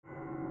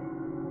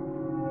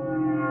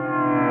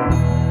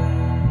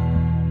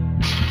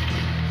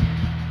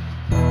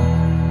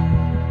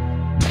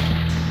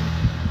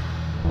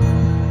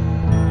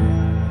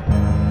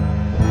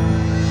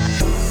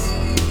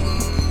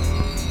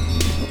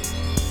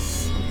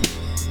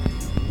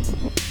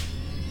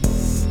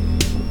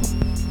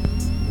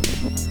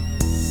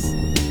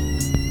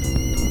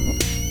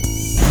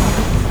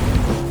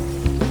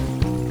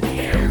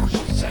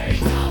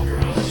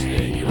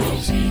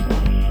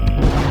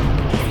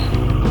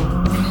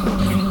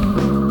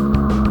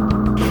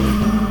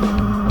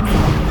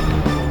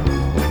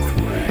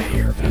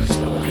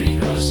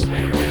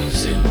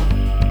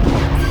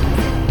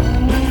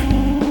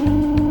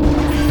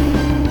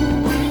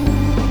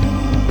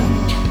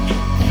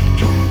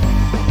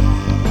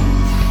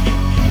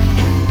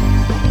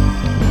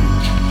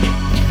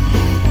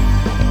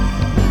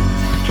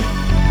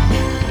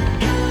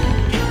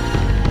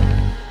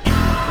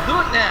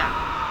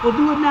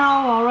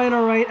now.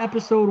 All right.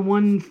 Episode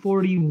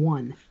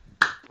 141.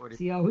 40.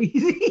 See how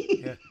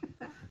easy? Yeah.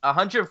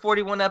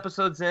 141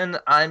 episodes in,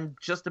 I'm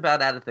just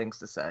about out of things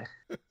to say.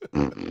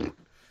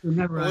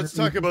 Let's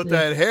talk about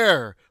that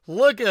hair.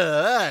 Look at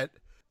that.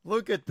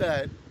 Look at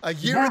that. A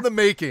year in the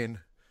making.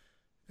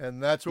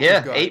 And that's what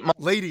we've got. 8 months.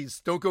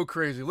 Ladies, don't go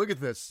crazy. Look at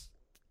this.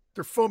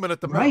 They're foaming at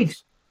the Right.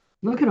 mouth.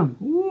 Look at him.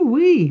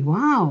 Ooh-wee.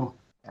 Wow.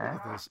 Look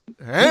at this.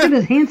 Look at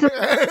his handsome.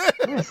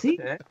 Yeah, see?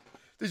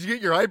 Did you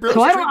get your eyebrows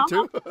So trimmed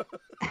too?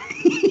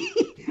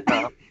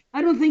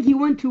 I don't think he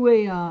went to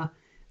a,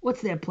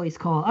 what's that place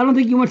called? I don't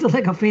think he went to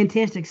like a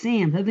Fantastic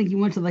Sam's. I think he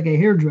went to like a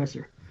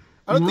hairdresser.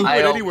 I don't think he I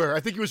went don't- anywhere. I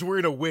think he was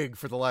wearing a wig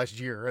for the last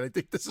year. And I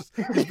think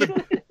he's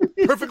been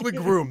perfectly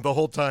groomed the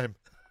whole time.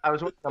 I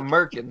was wearing a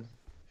merkin.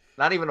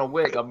 Not even a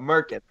wig, a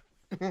merkin.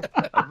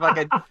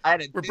 I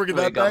had a We're dick bringing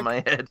that wig back? on my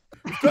head.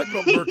 We've talked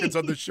about Merkins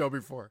on this show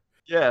before.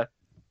 Yeah.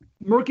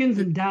 Merkins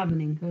and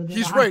davening.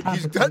 He's right.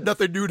 He's got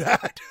nothing new to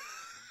add.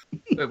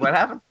 Wait, what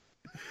happened?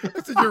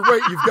 I said, you're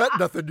right. You've got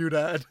nothing new to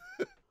add.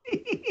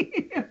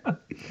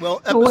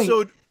 Well, So wait,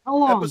 episode how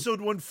long? Episode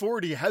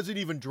 140 hasn't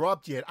even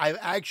dropped yet. I've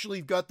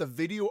actually got the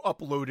video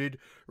uploaded,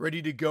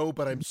 ready to go,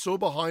 but I'm so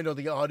behind on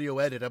the audio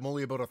edit. I'm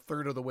only about a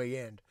third of the way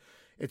in.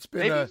 It's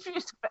been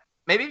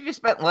Maybe if you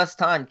spent less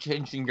time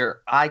changing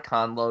your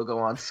icon logo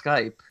on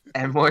Skype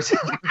and more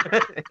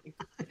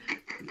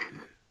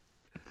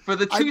for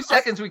the 2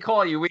 seconds we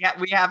call you, we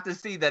have to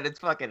see that it's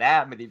fucking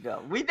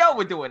Amityville. We know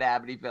we're doing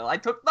Amityville. I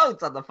took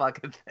notes on the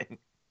fucking thing.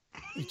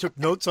 You took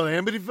notes on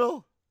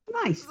Amityville?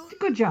 Nice.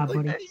 Good job,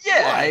 buddy.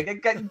 Yeah,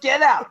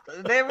 get out.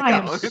 There we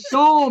I go. have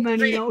so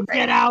many notes.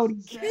 Get out.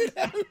 He said.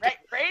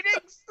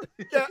 Ratings?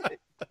 Yeah.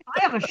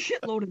 I have a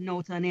shitload of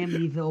notes on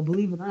Amityville,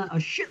 believe it or not. A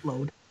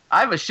shitload. I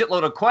have a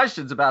shitload of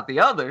questions about the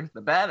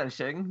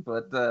Banishing,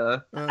 but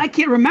I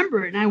can't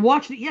remember it, and I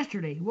watched it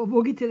yesterday.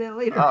 We'll get to that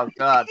later. oh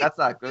god, that's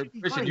not good. Funny.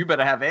 Christian, you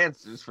better have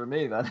answers for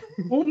me then.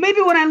 Well, maybe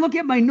when I look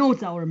at my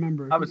notes, I'll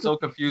remember. I was so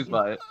confused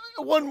by it.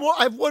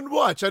 I have one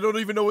watch. I don't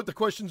even know what the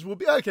questions will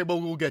be. Okay, well,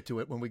 we'll get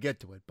to it when we get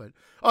to it. But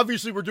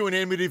obviously, we're doing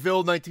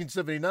Amityville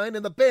 1979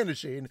 and The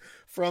Banishing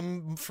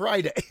from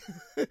Friday.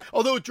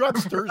 Although it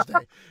drops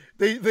Thursday.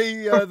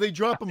 They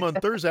drop them on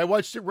Thursday. I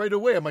watched it right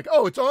away. I'm like,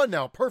 oh, it's on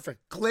now.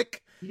 Perfect.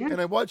 Click. Yeah.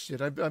 And I watched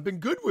it. I've been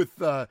good with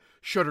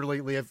Shudder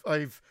lately.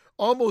 I've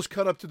almost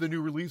caught up to the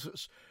new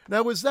releases.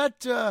 Now, is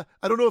that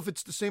I don't know if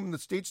it's the same in the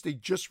States. They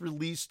just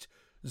released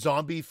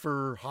Zombie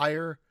for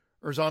Hire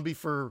or Zombie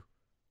for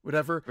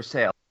whatever. For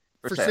sale.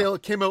 For sale.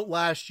 It came out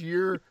last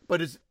year,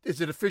 but is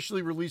it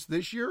officially released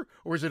this year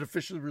or is it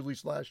officially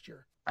released last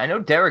year? I know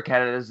Derek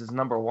had it as his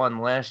number 1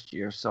 last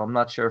year, so I'm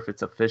not sure if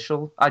it's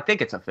official. I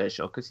think it's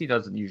official because he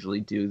doesn't usually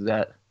do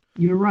that.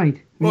 You're right.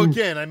 Well, Yeah.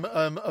 again,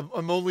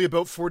 I'm only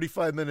about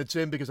 45 minutes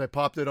in because I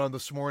popped it on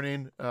this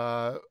morning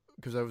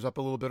because I was up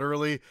a little bit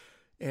early,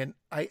 and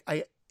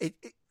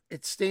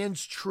it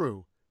stands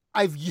true.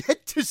 I've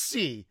yet to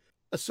see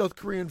a South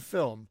Korean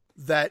film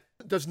that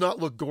does not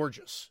look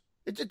gorgeous.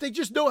 They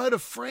just know how to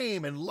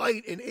frame and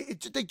light, and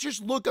they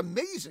just look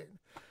amazing.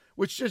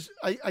 Which just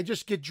I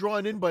just get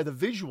drawn in by the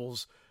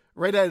visuals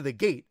right out of the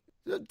gate.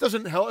 It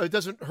doesn't help. It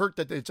doesn't hurt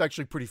that it's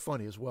actually pretty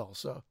funny as well.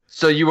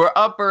 So you were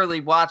up early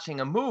watching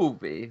a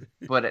movie,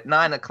 but at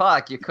 9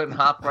 o'clock you couldn't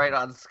hop right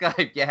on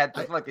Skype. You had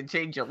to fucking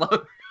change your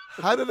logo.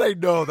 How did I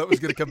know that was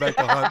going to come back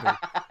to haunt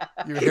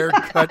me? You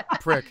haircut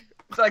prick.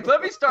 It's like,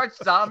 let me start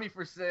Zombie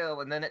for Sale,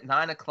 and then at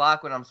 9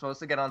 o'clock when I'm supposed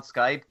to get on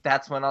Skype,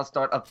 that's when I'll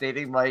start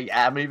updating my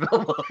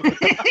Amityville logo.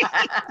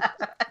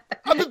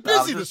 I've been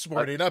busy this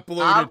morning. I I'm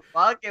uploaded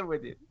fucking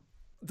with you.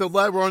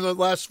 we're on the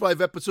last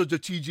 5 episodes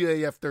of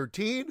TGAF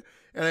 13,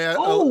 and I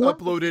Oh,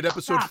 uploaded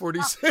episode stop.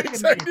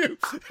 46. I knew.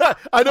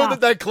 I know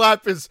that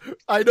clap is.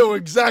 I know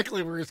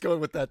exactly where he's going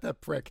with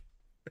that prick.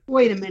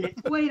 Wait a minute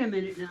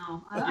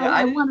now.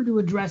 I I- wanted to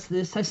address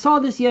this. I saw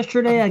this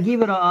yesterday. I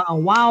gave it a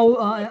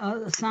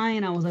wow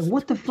sign. I was like,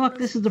 what the fuck?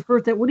 This is the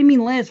first. What do you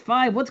mean last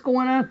 5? What's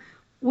going on?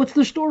 What's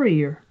the story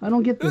here? I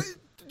don't get this.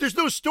 There's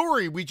no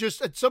story. We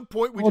just at some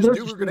point we Oh, just there's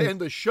knew a we were going to story. end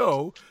the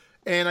show,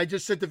 and I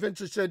just said to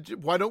Vince, I said,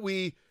 why don't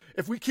we?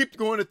 If we keep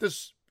going at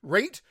this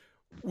rate,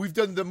 we've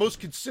done the most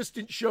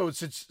consistent show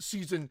since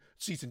season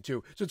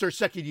 2, since our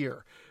second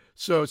year.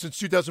 So since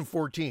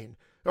 2014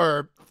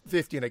 or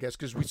 15, I guess,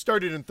 because we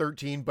started in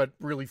 13, but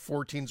really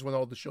 14 is when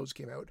all the shows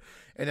came out.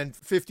 And then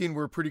 15,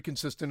 we're pretty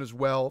consistent as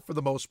well for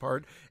the most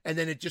part. And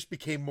then it just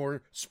became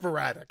more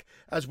sporadic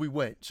as we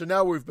went. So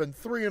now we've been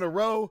 3 in a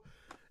row,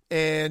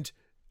 and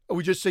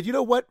we just said, you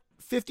know what?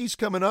 50's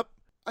coming up.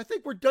 I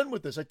think we're done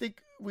with this. I think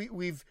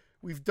we've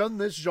done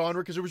this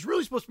genre because it was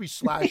really supposed to be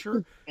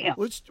slasher. Yeah.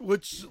 Let's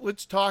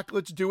talk.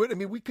 Let's do it. I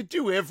mean, we could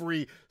do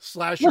every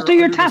slasher. Let's do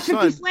your under the top 50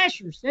 sun.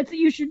 slashers. That's what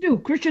you should do.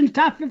 Christian's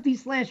top 50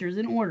 slashers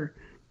in order.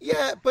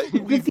 Yeah, but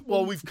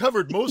we've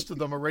covered most of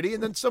them already,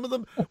 and then some of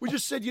them we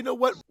just said, you know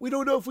what? We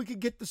don't know if we could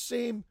get the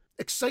same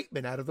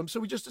excitement out of them, so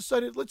we just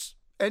decided let's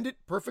end it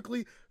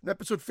perfectly. And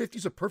episode 50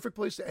 is a perfect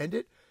place to end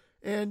it,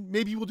 and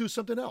maybe we'll do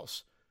something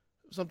else.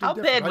 Something How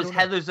different. bad I was don't know.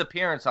 Heather's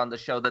appearance on the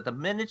show that the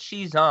minute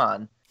she's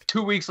on,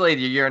 2 weeks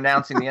later, you're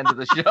announcing the end of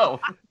the show.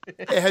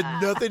 It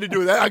had nothing to do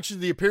with that. Actually,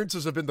 the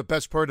appearances have been the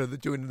best part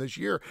of doing this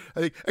year.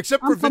 I think,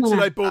 except for Vince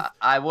and I both.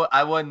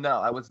 I wouldn't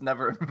know. I was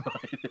never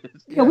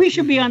invited. Yeah, we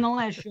should be on the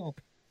last show.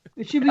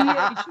 It should be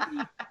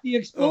the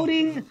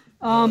Exploding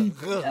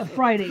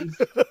Fridays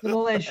for the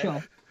last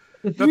show.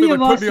 The three Nothing of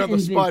like us put me on the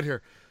and spot Vince.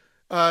 here.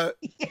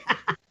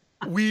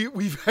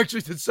 We've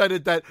actually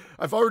decided that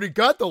I've already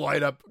got the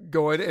lineup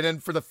going, and then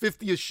for the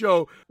 50th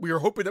show, we were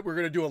hoping that we were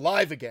going to do a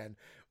live again.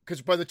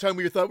 Because by the time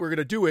we thought we were going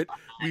to do it,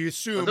 we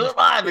assumed We'll do it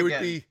live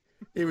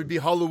it would be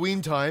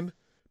Halloween time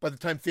by the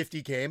time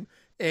 50 came,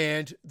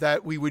 and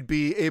that we would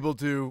be able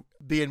to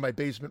be in my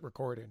basement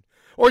recording.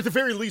 Or at the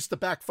very least, the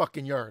back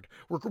fucking yard.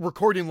 We're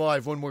recording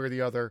live one way or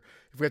the other.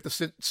 If we have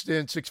to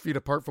stand 6 feet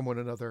apart from one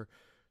another.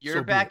 Your so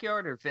be it.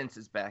 backyard or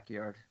Vince's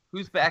backyard?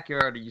 Whose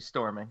backyard are you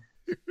storming?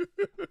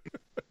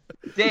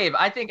 Dave,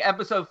 I think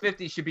episode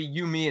 50 should be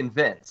you, me, and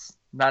Vince.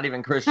 Not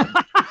even Christian.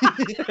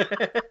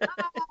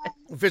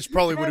 Vince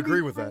probably would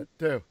agree with that,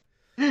 too.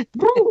 Yeah,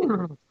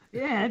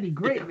 that'd be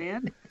great,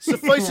 man.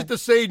 Suffice it to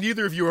say,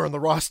 neither of you are on the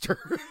roster.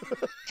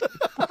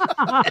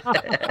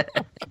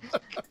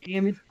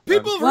 Damn it.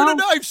 People have heard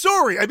it. I'm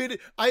sorry. I mean,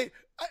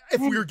 if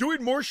we were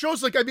doing more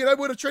shows, I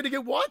would have tried to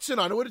get Watson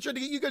on. I would have tried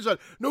to get you guys on.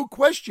 No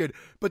question.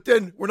 But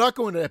then we're not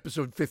going to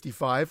episode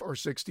 55 or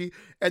 60.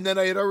 And then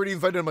I had already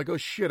invited him. Like, oh,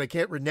 shit, I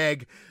can't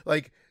renege.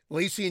 Like,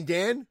 Lacey and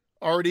Dan,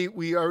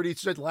 we already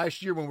said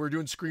last year when we were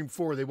doing Scream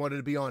 4, they wanted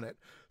to be on it.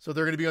 So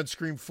they're going to be on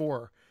Scream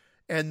 4.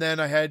 And then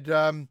I had,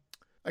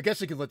 I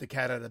guess I can let the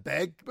cat out of the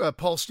bag.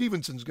 Paul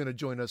Stevenson's going to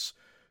join us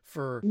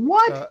for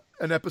What?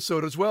 An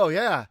episode as well.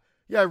 Yeah.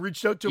 Yeah, I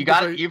reached out to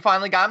him. You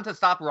finally got him to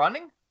stop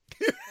running?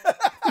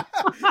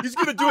 He's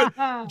going to do it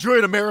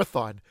during a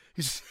marathon.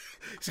 He's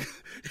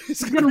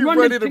going to be run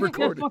ready to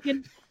record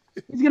it.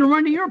 He's going to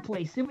run to your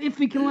place if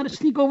we can let us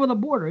sneak over the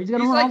border. He's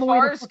going to run like all the way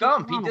to Forrest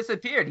Gump. He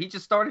disappeared. He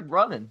just started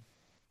running.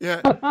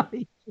 Yeah. Oh,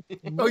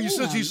 he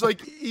says he's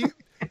like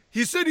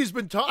he said he's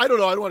been. I don't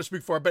know. I don't want to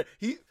speak for him, but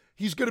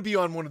he's going to be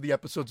on one of the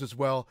episodes as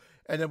well.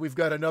 And then we've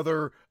got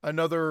another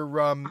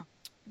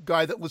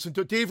guy that listened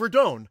to Dave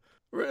Redone.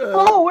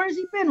 Where's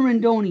he been,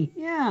 Rendoni?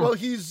 Yeah. Well,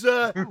 he's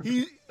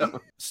he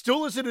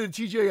still isn't in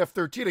TJF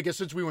 13. I guess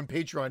since we went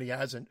Patreon, he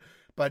hasn't.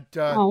 But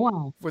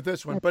wow. With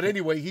this one. But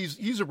anyway,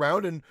 he's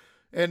around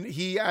and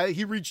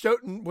he reached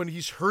out and when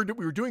he's heard that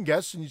we were doing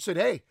guests and he said,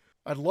 "Hey,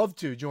 I'd love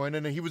to join."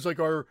 And he was like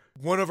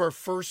one of our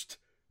first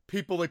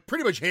people, like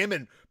pretty much him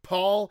and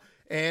Paul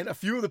and a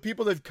few of the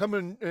people that have come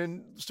in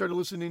and started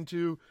listening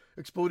to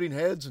Exploding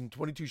Heads and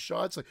 22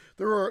 Shots. Like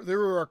there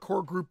were our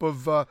core group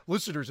of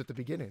listeners at the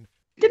beginning.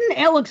 Didn't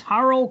Alex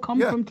Harrow come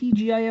from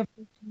TGIF?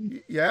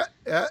 Yeah,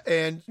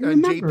 and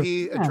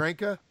JP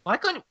Adrenka. Why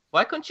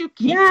couldn't you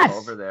keep him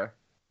over there?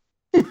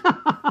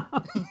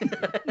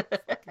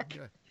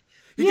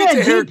 He gets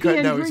a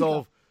haircut now. He's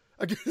all.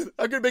 I'm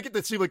gonna make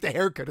it seem like the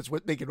haircut is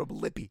what making him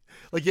lippy.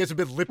 Like he hasn't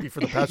been lippy for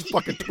the past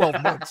fucking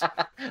 12 months.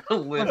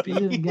 Lippy,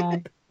 this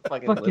guy.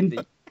 fucking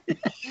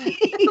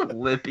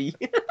lippy.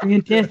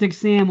 Fantastic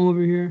Sam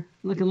over here,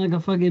 looking like a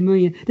fucking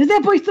million. Does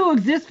that place still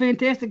exist?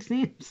 Fantastic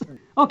Sam's.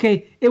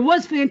 Okay, it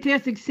was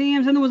Fantastic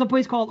Sam's. Then there was a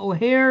place called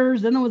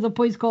O'Hare's. Then there was a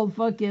place called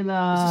fucking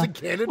This is in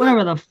Canada?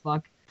 whatever the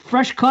fuck.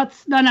 Fresh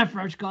Cuts? No, not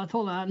Fresh Cuts.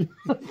 Hold on.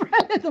 Not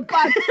Fresh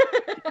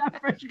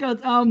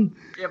Cuts.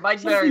 Yeah,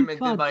 Mike Merriman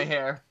did my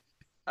hair.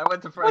 I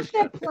went to Fresh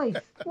What's that place?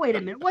 Wait a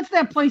minute. What's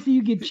that place that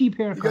you get cheap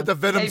haircuts? You got the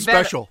Venom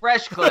special.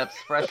 Fresh Clips.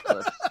 Fresh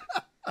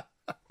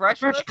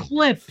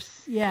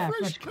Clips. Yeah,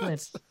 Fresh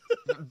Clips.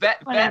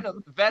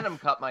 Venom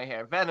cut my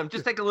hair. Venom,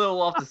 just take a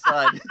little off the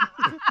side.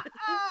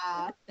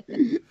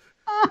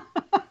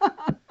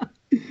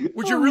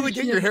 Would you really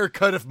get your hair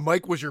cut if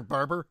Mike was your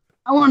barber?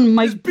 I want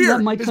Mike.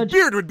 His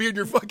beard would be in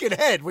your fucking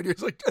head when you're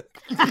like.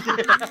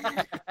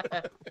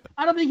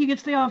 I don't think you could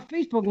stay off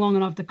Facebook long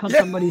enough to cut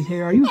somebody's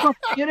hair. Are you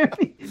fucking kidding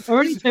me?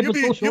 Or any type of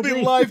social thing.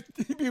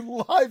 He'd be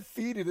live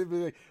feeding. He'd be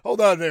like, "Hold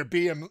on there,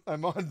 B. I'm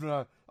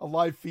on a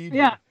live feed."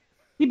 Yeah,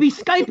 he'd be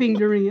Skyping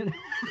during it.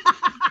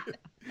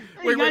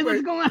 Hey guys,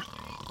 what's going on?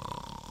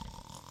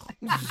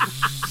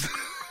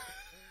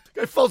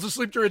 Guy falls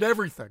asleep during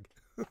everything.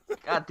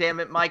 God damn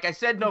it, Mike! I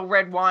said no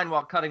red wine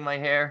while cutting my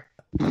hair.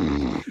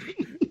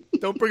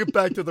 Don't bring it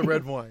back to the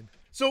red wine.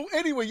 So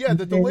anyway, yeah,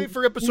 the delay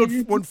for episode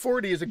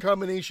 140 is a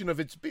combination of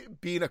it's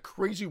being a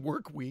crazy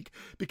work week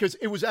because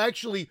it was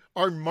actually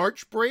our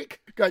March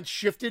break got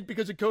shifted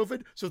because of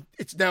COVID. So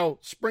it's now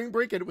spring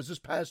break and it was this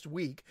past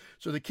week.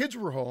 So the kids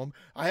were home.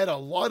 I had a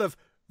lot of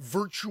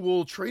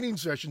virtual training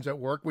sessions at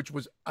work, which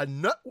was a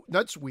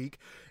nuts week.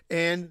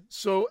 And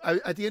so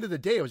at the end of the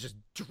day, I was just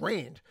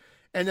drained.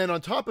 And then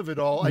on top of it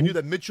all, I knew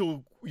that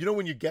Mitchell, you know,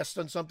 when you guest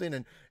on something,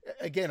 and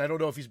again, I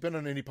don't know if he's been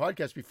on any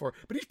podcast before,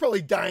 but he's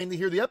probably dying to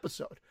hear the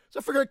episode.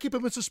 So I figured I'd keep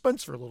him in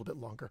suspense for a little bit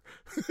longer.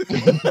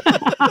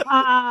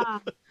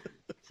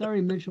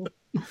 Sorry, Mitchell.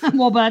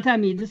 Well, by the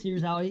time this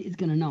year's out, he's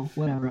going to know.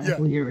 Whatever. Yeah,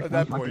 we'll hear it. at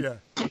that point, yeah.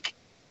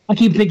 I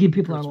keep thinking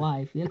people are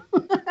alive. You know?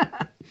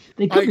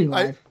 They could be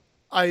alive.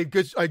 I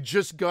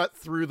just got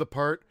through the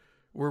part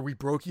where we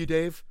broke you,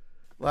 Dave,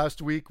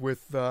 last week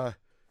with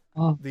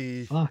Oh,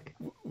 the fuck.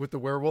 with the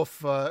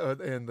werewolf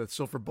and the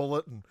silver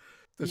bullet and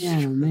the, Yeah,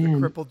 the man.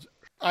 crippled.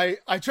 I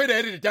tried to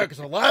edit it down because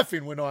the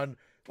laughing went on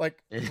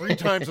like 3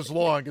 times as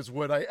long as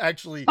what I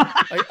actually.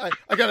 I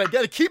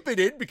gotta keep it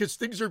in because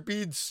things are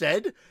being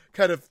said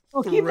kind of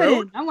Oh, throughout. keep it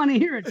in. I want to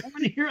hear it.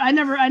 I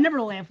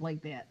never laugh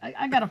like that.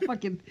 I gotta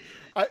fucking.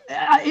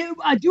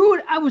 I do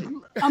it.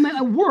 I'm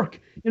at work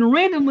and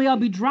randomly I'll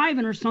be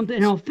driving or something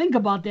and I'll think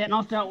about that and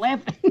I'll start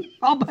laughing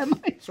all by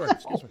myself. Sorry,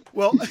 excuse me.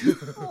 Well,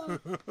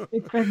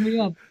 It cracks me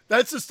up.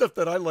 that's the stuff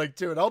that I like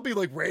too, and I'll be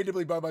like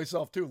randomly by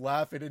myself too,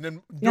 laughing. And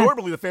then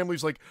normally the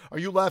family's like, "Are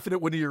you laughing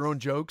at one of your own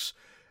jokes?"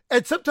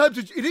 And sometimes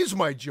it is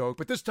my joke,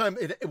 but this time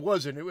it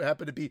wasn't. It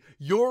happened to be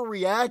your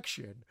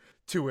reaction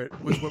to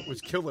it was what was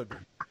killing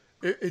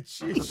me.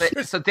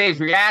 So Dave's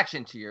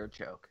reaction to your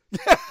joke.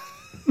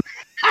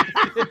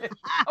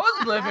 I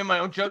wasn't laughing at my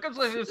own joke. I was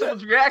laughing at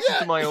someone's reaction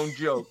to my own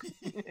joke.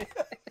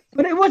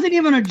 But it wasn't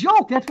even a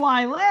joke. That's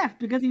why I laughed,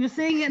 because he was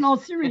saying it in all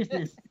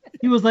seriousness.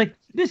 He was like,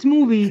 "This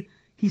movie,"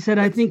 he said,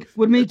 "I think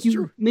would make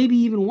you maybe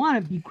even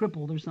want to be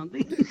crippled or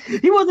something."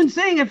 He wasn't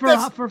saying it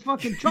for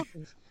fucking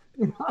chuckles.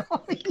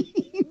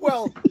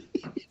 Well,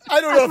 I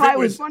don't know if it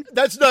was.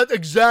 That's not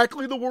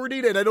exactly the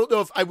wording, and I don't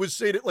know if I was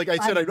saying it like I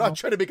said. I'm not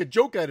trying to make a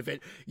joke out of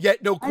it.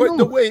 Yet, no, quite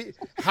the way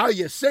how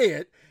you say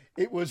it,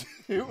 it was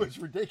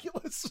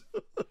ridiculous.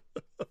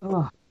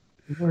 Oh,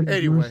 Lord have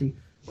Anyway, mercy.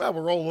 well,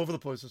 we're all over the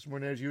place this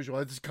morning as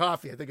usual. This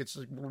coffee, I think it's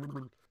like,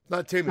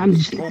 not Timmy. I'm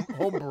It's just-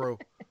 home brew.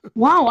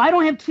 Wow, I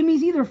don't have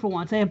Timmy's either for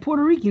once. I have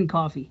Puerto Rican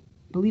coffee,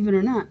 believe it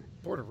or not.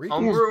 Puerto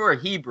Rican. Homebrew or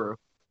Hebrew?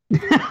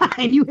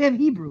 And you have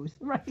Hebrews,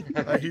 right?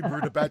 I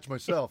Hebrewed a batch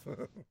myself.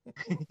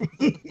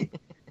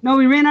 No,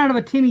 we ran out of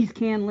a Timmy's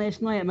can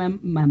last night.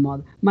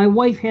 My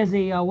wife has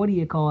a what do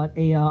you call it?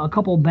 A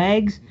couple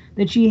bags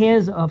that she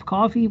has of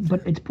coffee,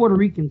 but it's Puerto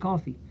Rican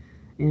coffee.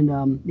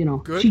 And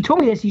Good. she told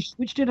me that she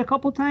switched it a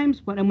couple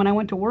times, but when I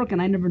went to work and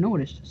I never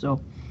noticed.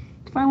 So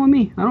it's fine with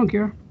me. I don't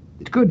care.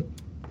 It's good.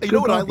 You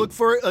know what I look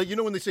for?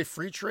 When they say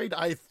free trade,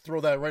 I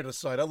throw that right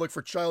aside. I look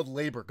for child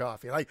labor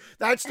coffee. And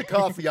that's the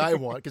coffee I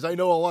want because I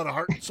know a lot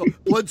of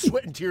blood,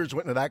 sweat, and tears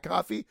went into that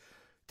coffee.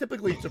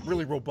 Typically, it's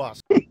really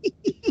robust.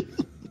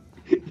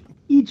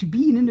 Each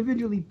bean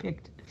individually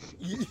picked.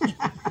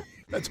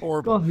 That's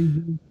horrible. Coffee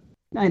bean.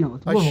 I know.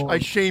 It's I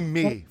shame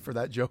me for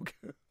that joke.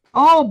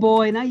 Oh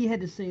boy! Now you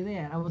had to say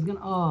that. I was gonna.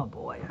 Oh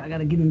boy! I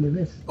gotta get into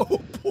this. Oh,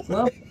 boy.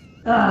 Well,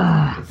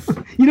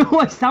 you know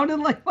what sounded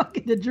like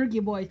fucking the Jerky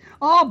Boys.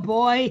 Oh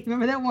boy!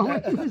 Remember that one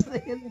when he was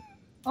saying that?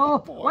 Oh,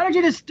 why don't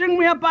you just string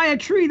me up by a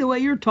tree the way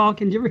you're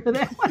talking? Did you ever hear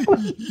that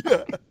one?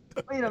 Yeah.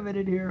 Wait a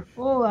minute here.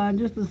 Hold on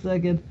just a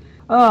second.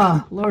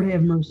 Lord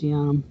have mercy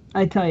on him.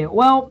 I tell you.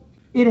 Well,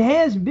 it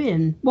has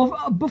been.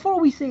 Well, before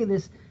we say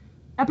this,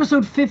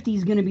 episode 50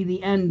 is going to be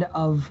the end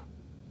of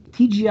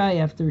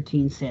TGIF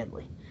 13,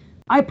 sadly.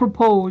 I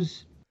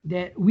propose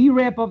that we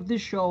wrap up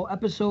this show,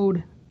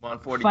 episode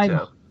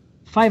 142.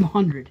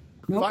 500.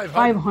 No,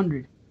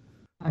 500.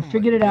 I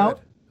figured it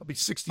out. I'll be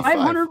 65.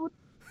 500.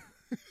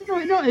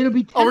 No, it'll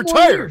be 10 I'll more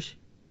retire. years.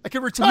 I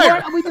can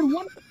retire. We did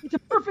one. It's a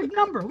perfect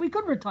number. We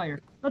could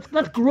retire.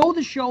 Let's grow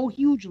the show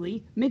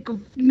hugely. Make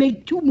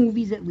 2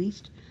 movies at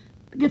least.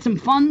 Get some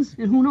funds,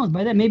 and who knows?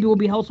 By then, maybe we'll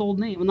be household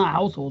names. Well, not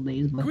household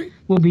names, but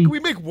we'll be. Can we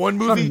make one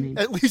movie names.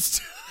 at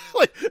least?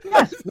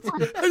 Yes.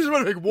 I just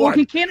want to make Or one.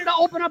 can Canada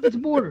open up its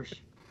borders?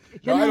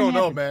 No, I don't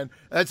know, man.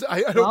 I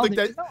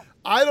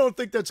don't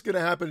think that's going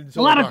to happen A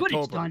until lot of October. good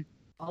it's done.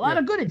 A lot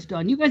of good it's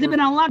done. You guys have been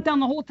on lockdown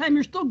the whole time.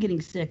 You're still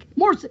getting sick.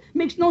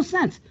 Makes no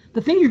sense.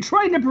 The thing you're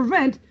trying to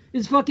prevent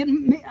is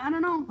fucking. I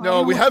don't know.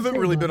 No, we haven't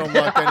really been on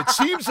lockdown. It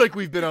seems like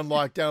we've been on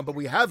lockdown, but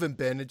we haven't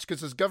been. It's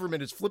because this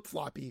government is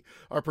flip-floppy.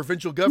 Our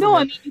provincial government. No,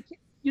 I mean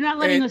you're not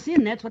letting us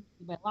in. That's what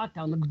by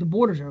lockdown. The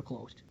borders are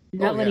closed.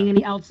 You're not letting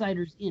any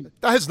outsiders in.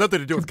 That has nothing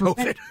to do with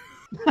COVID.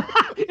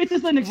 It's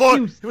just an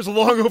excuse. It was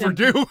long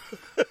overdue.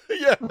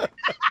 Yeah.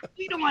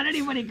 We don't want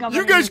anybody coming.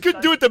 You guys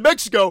couldn't do it to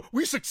Mexico.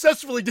 We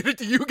successfully did it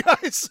to you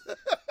guys.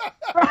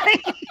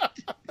 Right?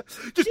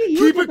 Just Gee, you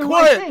keep did it the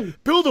quiet. right thing.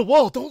 Build a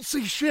wall. Don't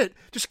say shit.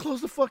 Just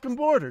close the fucking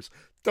borders.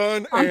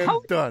 Done and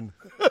done.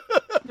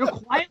 They're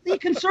quietly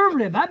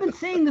conservative. I've been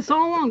saying this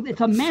all along.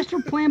 It's a master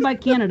plan by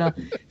Canada.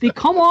 They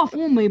come off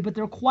only, but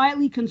they're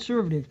quietly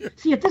conservative.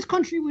 See, if this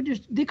country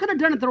they could have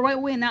done it the right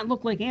way and not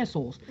look like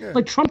assholes. Yeah.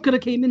 Like Trump could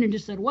have came in and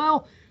just said,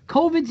 well,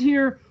 COVID's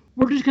here.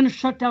 We're just going to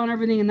shut down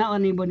everything and not let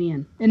anybody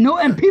in.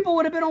 And people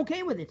would have been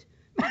okay with it.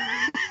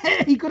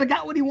 He could have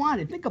got what he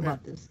wanted. Think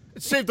about this.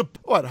 It saved the,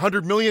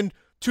 100 million,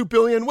 2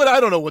 billion? What? I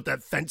don't know what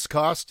that fence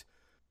cost.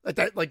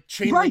 That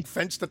chain link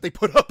fence that they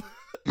put up.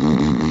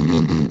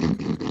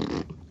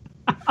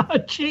 A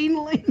chain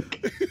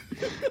link.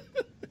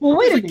 Well,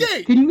 wait a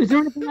minute. Is there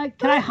anything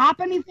can I hop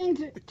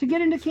anything to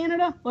get into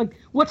Canada? Like,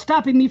 what's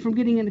stopping me from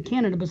getting into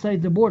Canada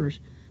besides the borders?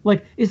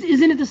 Like,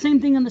 isn't it the same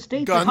thing in the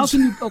States? Guns.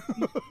 Like, how can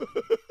you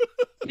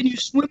can you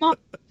swim up?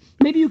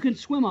 Maybe you can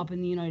swim up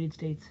in the United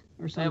States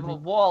or I have a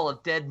something. wall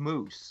of dead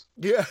moose.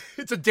 Yeah,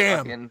 it's a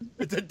dam. Fucking-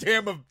 It's a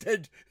dam of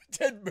dead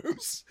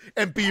moose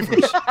and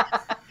beavers.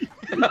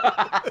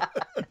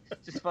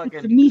 Just It's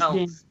fucking a meat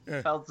pelts,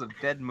 stand. pelts of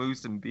dead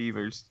moose and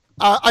beavers.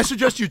 I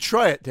suggest you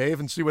try it, Dave,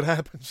 and see what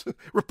happens.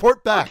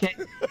 Report back. Okay.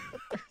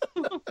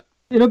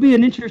 It'll be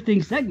an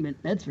interesting segment,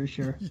 that's for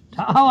sure.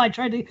 How I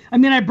tried to. I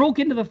mean, I broke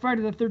into the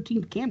Friday the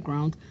 13th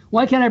campground.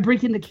 Why can't I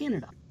break into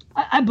Canada?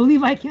 I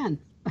believe I can.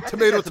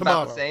 Tomato, That's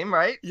tomato. about the same,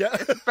 right? Yeah.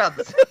 It's about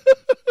the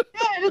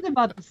Yeah, it is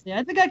about the same.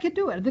 I think I can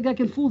do it. I think I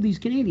can fool these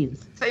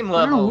Canadians. same I don't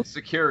level know. of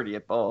security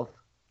at both.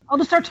 I'll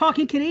just start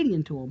talking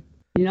Canadian to them.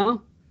 You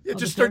know? Yeah, I'll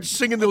just start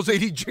singing those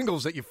 80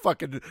 jingles that you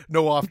fucking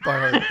know off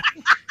by heart.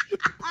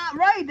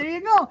 Right, there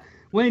you go.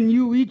 When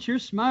you eat your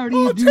Smarties,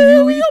 do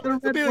Ontario, you eat the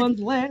it'd be red like- ones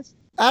last?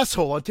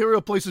 Asshole,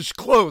 Ontario places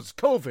closed.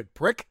 COVID,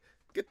 prick.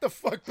 Get the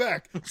fuck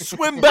back.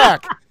 Swim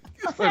back.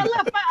 See,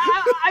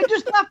 I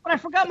just left, but I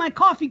forgot my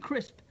coffee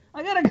crisp.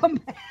 I gotta come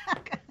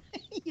back.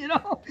 You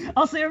know,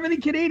 I'll say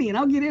everything Canadian.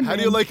 I'll get in. How do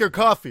man. you like your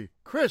coffee?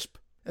 Crisp.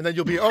 And then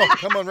you'll be, oh,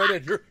 come on right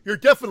in. You're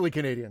definitely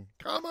Canadian.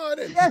 Come on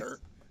in, Yes, sir.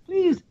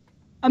 please.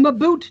 I'm a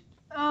boot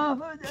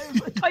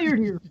tired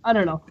here. I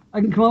don't know. I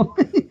can come up.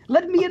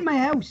 Let me in my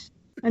house.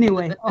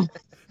 Anyway,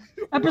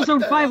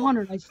 episode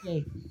 500, I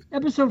say.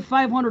 Episode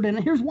 500,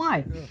 and here's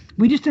why.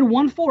 We just did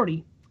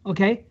 140,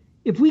 okay?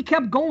 If we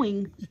kept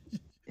going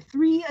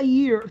 3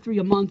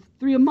 a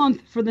month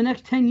for the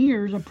next 10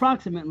 years,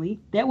 approximately,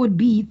 that would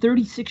be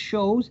 36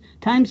 shows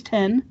times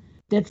 10.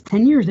 That's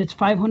 10 years. That's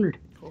 500.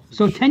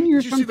 So 10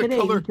 years Did you from see the today,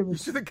 color? we You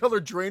see the color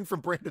drain from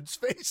Brandon's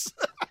face?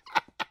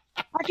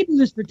 I can do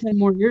this for 10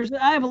 more years.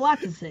 I have a lot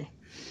to say.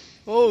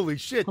 Holy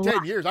shit, A 10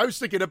 lot. years. I was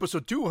thinking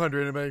episode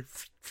 200 and I'm like,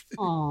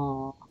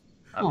 Aww.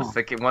 I was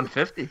thinking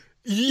 150.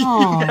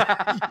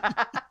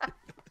 Aww.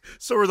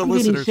 so are the I'm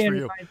getting listeners for sadder.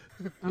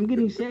 you. I'm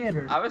getting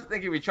sadder. I was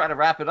thinking we try to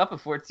wrap it up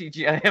before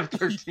TGIF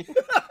 13.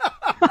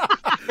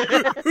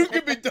 Who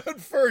can be done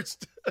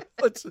first?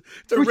 It's a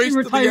Who race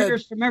should to the end. retire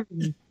from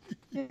everything?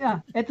 Yeah,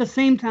 at the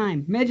same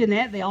time. Imagine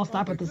that. They all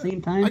stop at the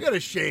same time. I gotta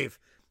shave.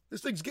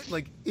 This thing's getting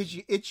like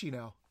itchy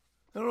now.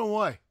 I don't know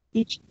why.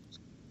 Each. Is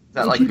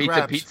that like Itchy pizza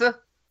crabs. pizza?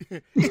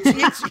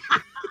 Itchy.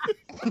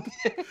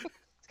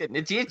 It's getting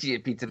itchy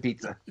at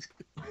pizza.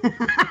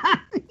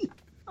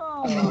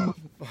 Oh.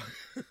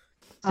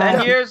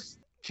 10 years,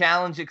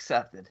 challenge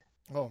accepted.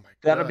 Oh my god.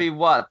 That'll be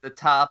what? The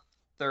top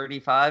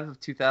 35 of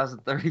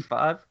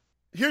 2035?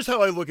 Here's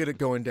how I look at it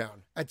going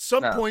down. At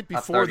some No, point not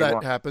before that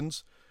 31.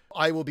 happens,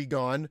 I will be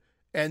gone,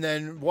 and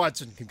then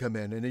Watson can come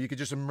in, and then you could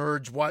just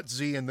merge Watt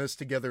Z and this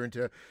together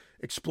into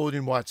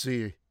Exploding Watt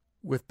Z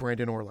with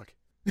Brandon Orlick.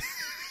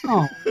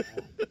 Oh.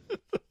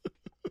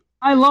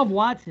 I love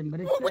Watson, but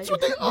it's. What's it's-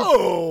 with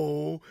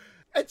the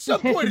At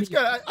some has point, to it's be-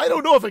 got. I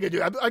don't know if I can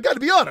do it. I got to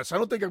be honest. I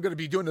don't think I'm going to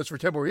be doing this for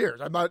 10 more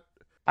years. I'm not.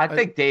 I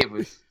think Dave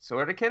was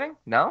sort of kidding.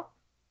 No?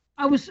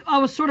 I was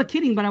sort of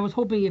kidding, but I was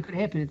hoping it could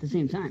happen at the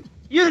same time.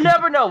 You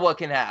never know what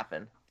can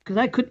happen. Because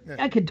I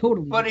could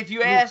totally. But if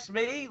you ask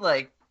me,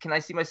 like, can I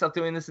see myself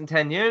doing this in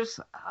 10 years?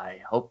 I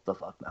hope the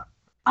fuck not.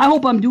 I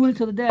hope I'm doing it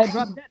till the day I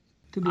drop dead.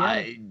 To be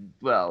honest.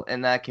 Well,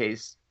 in that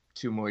case,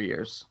 2 more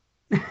years.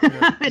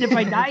 And if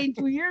I die in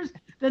 2 years,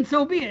 then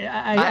so be it.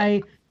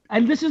 I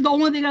this is the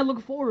only thing I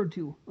look forward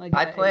to. Like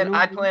I plan you know,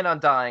 I plan on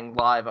dying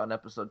live on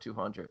episode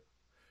 200.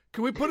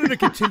 Can we put in a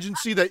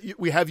contingency that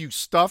we have you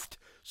stuffed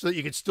so that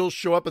you can still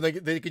show up and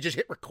they could just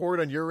hit record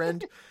on your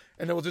end,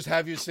 and then we'll just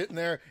have you sitting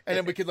there, and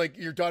then we could like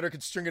your daughter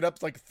could string it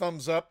up like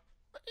thumbs up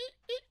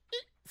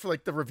for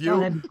like the review, Oh,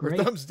 that'd be or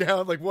great. thumbs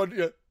down like one.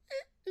 Yeah,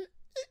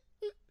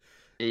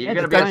 you're That's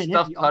gonna be a fine, that'd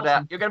stuff be cut awesome.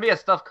 out. You're gonna be a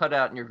stuff cut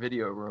out in your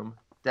video room,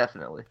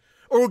 definitely.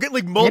 Or we'll get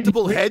like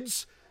multiple great.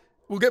 heads.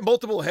 We'll get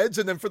multiple heads,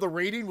 and then for the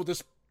rating, we'll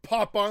just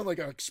pop on like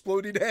an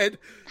exploding head,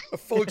 a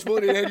full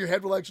exploding head. Your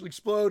head will actually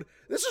explode.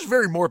 This is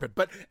very morbid,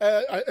 but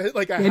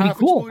like a That'd be half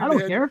cool. exploding I don't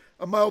head, care.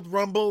 a mild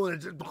rumble,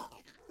 and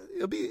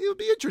it'll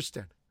be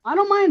interesting. I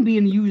don't mind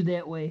being used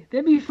that way.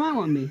 That'd be fine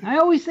with me. I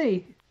always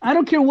say I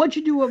don't care what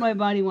you do with my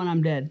body when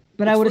I'm dead,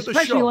 but I would for the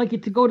especially show. like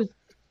it to go to.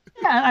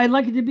 Yeah, I'd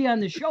like it to be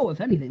on the show.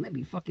 If anything, that'd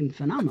be fucking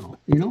phenomenal.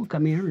 You know,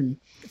 come here and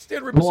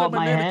Stand right Blow beside up my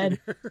my mannequin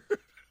head. here.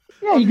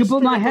 yeah, you can just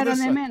put my stand up on head on this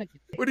that side.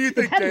 mannequin. What do you It's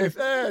think, Dave?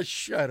 headless.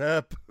 Shut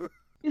up.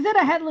 Is that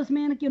a headless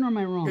mannequin or am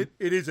I wrong?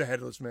 It is a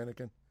headless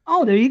mannequin.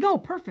 Oh, there you go.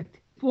 Perfect.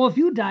 Well, if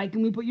you die,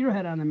 can we put your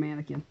head on the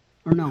mannequin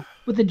or no?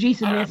 With the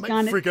Jason I mask might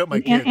on it freak out my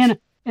and, kids.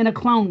 and a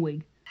clown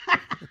wig.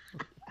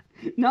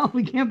 No,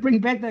 we can't bring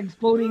back the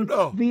exploding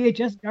No.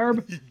 VHS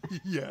garb.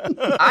 Yeah.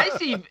 I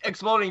see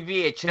exploding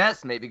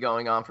VHS maybe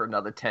going on for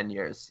another 10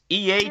 years.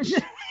 EH,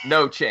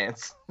 no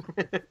chance.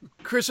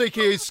 Chris,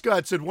 aka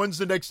Scott, said, "When's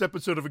the next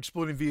episode of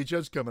Exploding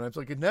VHS coming?" I was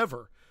like,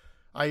 "Never."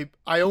 I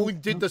only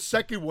did the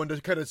second one to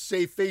kind of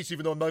save face,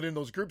 even though I'm not in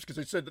those groups, because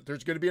I said that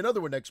there's going to be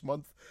another one next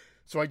month,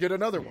 so I did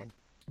another one.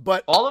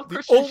 But All of the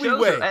Christian's only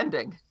shows way, are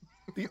ending.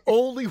 the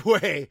only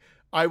way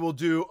I will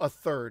do a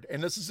third,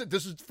 and this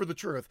is for the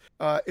truth.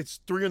 It's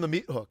 3 on the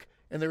meat hook,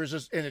 and there is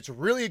just, and it's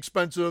really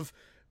expensive,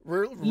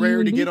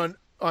 rare to get on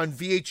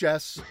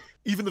VHS.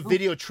 Even the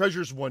Video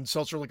Treasures one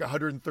sells for like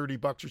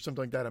 $130 or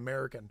something like that,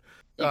 American.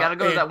 You gotta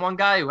go to and- that one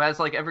guy who has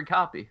like every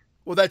copy.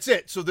 Well, that's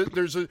it. So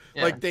there's a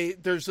Yeah.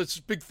 there's this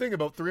big thing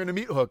about 3 on a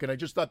meat hook, and I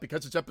just thought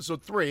because it's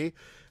episode 3,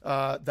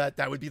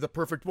 that would be the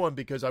perfect one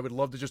because I would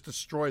love to just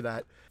destroy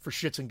that for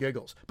shits and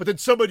giggles. But then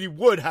somebody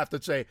would have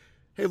to say,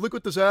 "Hey, look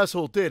what this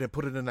asshole did," and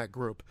put it in that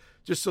group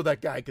just so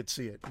that guy could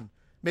see it, and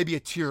maybe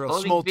a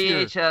small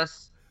tear.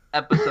 VHS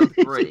episode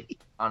 3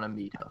 on a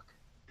meat hook.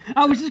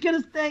 I was just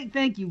gonna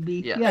thank you, B.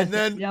 Yeah. Yes, And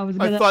then yeah,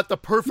 I thought the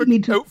Me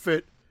perfect too.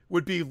 outfit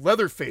would be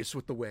Leatherface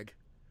with the wig.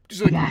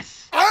 Just like,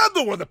 Yes, I'm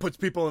the one that puts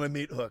people in a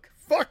meat hook.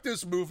 Fuck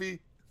this movie.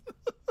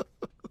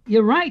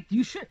 you're right.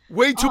 You should.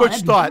 Way too Oh, much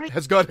that'd be thought great.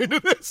 has gone into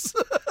this.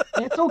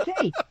 It's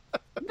okay.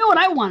 You know what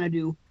I want to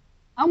do?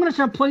 I'm going to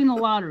start playing the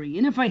lottery.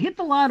 And if I hit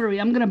the lottery,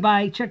 I'm going to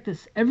buy, check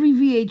this, every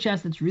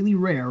VHS that's really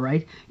rare,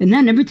 right? And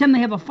then every time they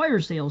have a fire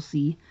sale,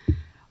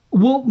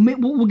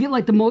 we'll get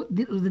like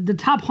the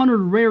top 100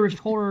 rarest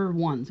horror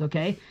ones,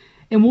 okay?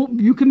 And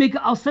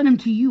I'll send them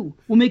to you.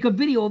 We'll make a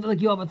video of it, like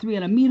you have a 3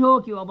 on a meat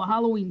hook, you have a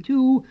Halloween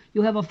 2,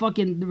 you'll have a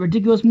fucking the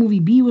ridiculous movie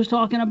B was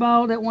talking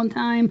about at one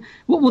time.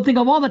 We'll think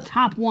of all the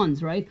top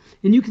ones, right?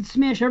 And you can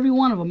smash every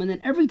one of them. And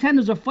then every time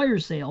there's a fire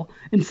sale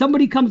and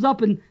somebody comes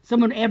up and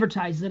someone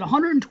advertises at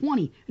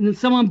 120, and then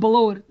someone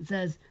below it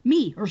says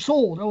me or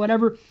sold or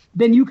whatever,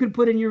 then you could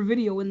put in your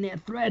video in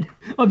that thread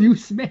of you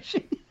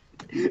smashing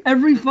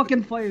every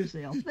fucking fire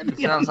sale.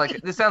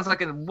 This sounds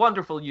like a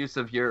wonderful use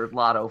of your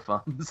lotto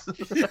funds.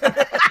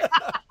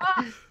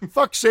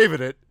 Fuck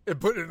saving it and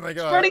putting it in like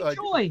spreading a...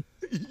 joy.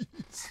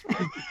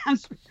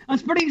 I'm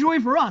spreading joy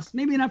for us.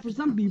 Maybe not for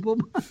some people,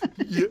 but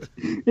Yeah.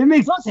 it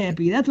makes us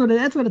happy. That's what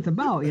it's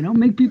about, you know.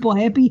 Make people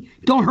happy.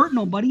 Don't hurt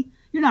nobody.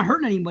 You're not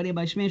hurting anybody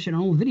by smashing an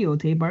old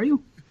videotape, are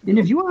you? And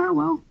if you are,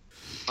 well,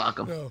 Fuck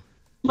them. No.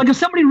 like if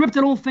somebody ripped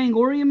an old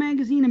Fangoria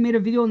magazine and made a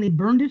video and they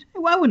burned it,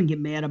 well, I wouldn't get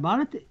mad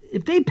about it.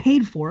 If they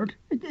paid for it,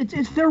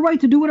 it's their right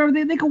to do whatever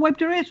they can wipe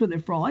their ass with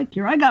it for all I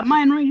care. I got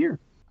mine right here.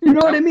 You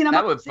know what I mean?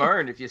 That would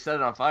burn if you set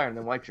it on fire and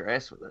then wiped your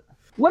ass with it.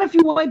 What if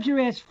you wiped your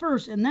ass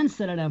first and then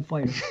set it on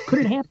fire? Could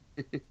it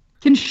happen?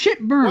 Can shit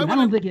burn? Why I would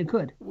don't think it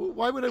could.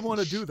 Why would I want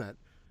to do that?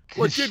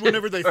 Well, it did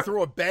whenever they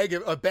throw a bag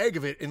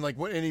of it in like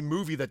any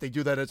movie that they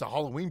do that as a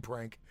Halloween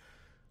prank.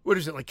 What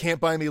is it, like Can't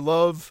Buy Me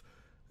Love?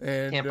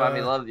 And Can't buy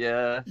me love,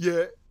 yeah.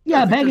 Yeah.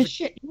 Yeah, I a think bag there's of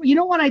shit. You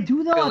know what I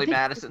do though? I Billy think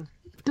Madison.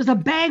 there's a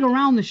bag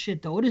around the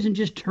shit though. It isn't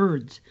just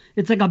turds.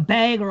 It's like a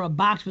bag or a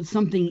box with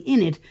something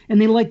in it, and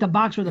they light the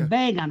box or the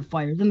bag on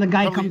fire. Then the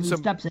guy Probably comes and some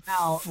steps it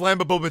out.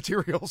 Flammable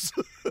materials.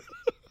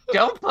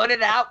 Don't put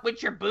it out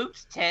with your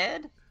boots,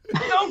 Ted.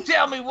 Don't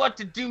tell me what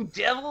to do,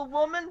 devil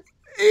woman.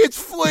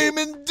 It's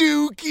Flamin'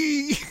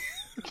 Dookie.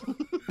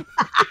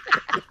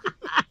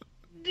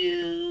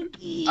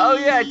 Dookie. Oh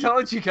yeah, I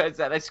told you guys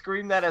that. I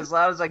screamed that as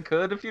loud as I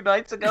could a few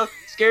nights ago.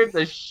 Scared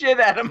the shit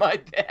out of my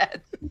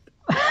dad.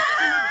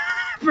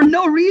 For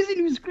no reason,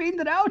 you screamed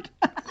it out.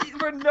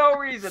 For no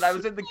reason. I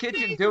was in the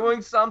kitchen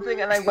doing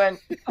something and I went,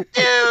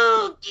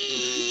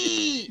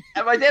 Dookie!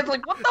 And my dad's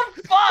like, what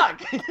the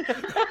fuck?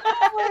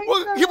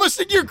 Well, you must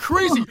think you're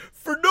crazy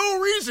for no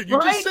reason. You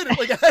Right? just said it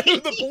like out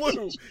of the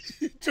blue.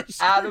 You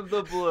just- Out of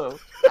the blue.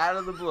 Out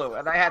of the blue.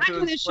 And I had I to do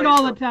this shit explain all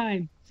to the him.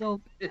 time,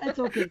 so that's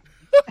okay.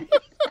 out of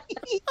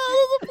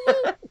the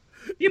blue.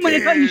 You might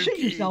have thought you shit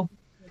Dookie. yourself.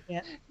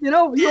 You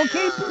know, you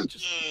okay?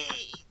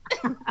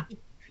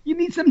 You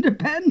need some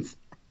Depends?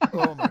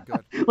 Oh my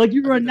god. Like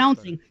you were I think that's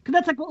announcing, because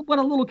that's like what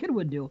a little kid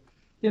would do.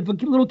 If a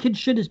little kid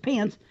shit his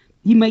pants,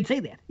 he might say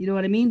that. You know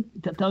what I mean?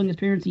 Telling his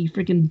parents he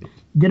freaking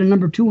did a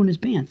number 2 in his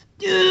pants.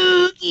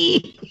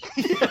 Dookie.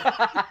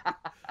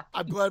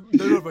 I'm glad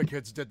none of my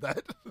kids did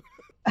that.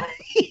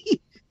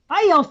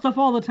 I yell stuff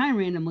all the time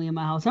randomly in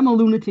my house. I'm a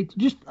lunatic.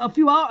 Just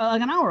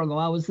an hour ago,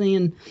 I was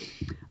saying,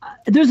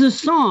 there's a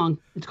song.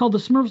 It's called the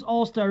Smurfs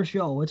All-Star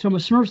Show. It's from a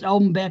Smurfs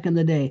album back in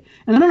the day.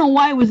 And I don't know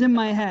why it was in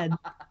my head,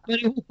 but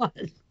it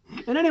was.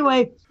 And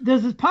anyway,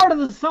 there's this part of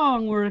the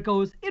song where it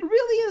goes, "It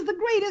really is the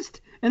greatest."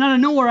 And out of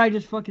nowhere, I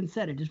just fucking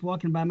said it, just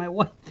walking by my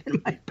wife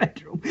in my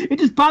bedroom. It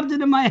just popped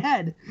into my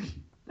head.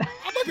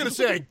 I'm not gonna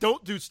say I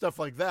don't do stuff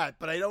like that,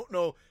 but I don't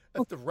know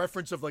if the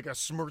reference of like a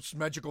Smurfs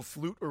magical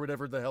flute or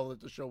whatever the hell that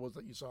the show was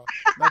that you saw.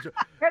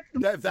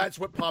 That's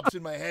what pops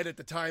in my head at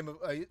the time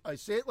I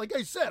say it. Like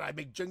I said, I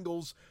make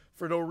jingles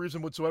for no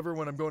reason whatsoever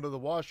when I'm going to the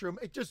washroom.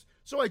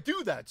 So I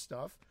do that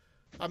stuff.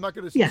 I'm not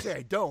gonna Yes. say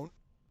I don't.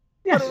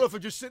 Yes. I don't know if I'm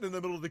just sitting in the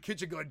middle of the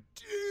kitchen going,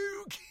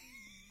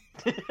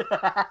 Duke.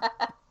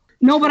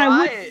 No, but I Try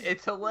would. it.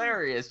 It's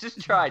hilarious.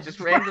 Just try. Just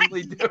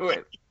randomly do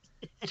it.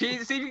 See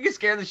if you can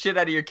scare the shit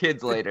out of your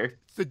kids later.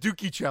 It's the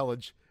Dookie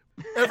challenge.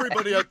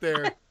 Everybody out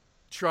there,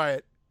 try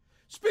it.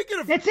 Speaking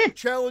of That's it.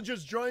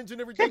 challenges, drawings, and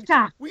everything,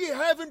 TikTok. we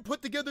haven't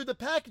put together the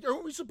package.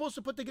 Aren't we supposed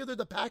to put together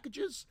the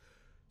packages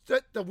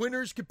that the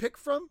winners can pick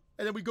from?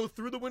 And then we go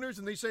through the winners,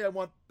 and they say, "I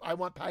want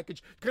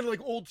package." Kind of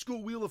like old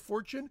school Wheel of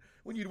Fortune,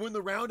 when you'd win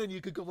the round, and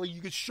you could go, like,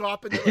 you could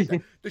shop in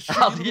like the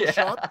shitty little yeah.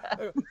 shop.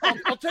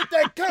 I'll take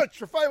that couch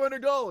for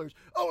 $500.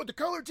 Oh, the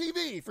color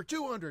TV for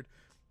 $200.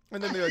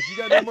 And then they're like, "You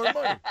got no more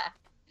money."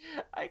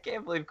 I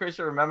can't believe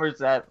Christian remembers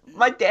that.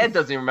 My dad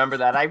doesn't even remember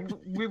that.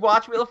 We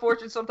watch Wheel of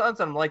Fortune sometimes,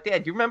 and I'm like,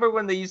 Dad, do you remember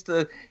when they used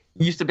to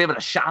be able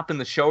to shop in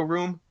the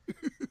showroom?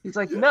 He's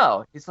like,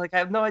 no. He's like, I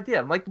have no idea.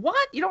 I'm like,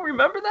 what? You don't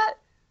remember that?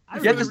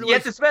 You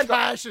have to spend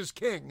cash is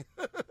king.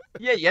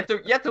 Yeah, you have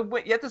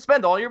to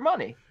spend all your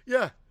money.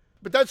 Yeah,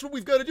 but that's what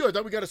we've got to do. I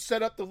thought we got to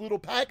set up the little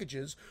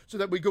packages so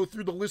that we go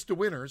through the list of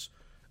winners.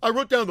 I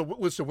wrote down the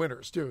list of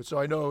winners too, so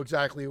I know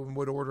exactly in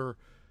what order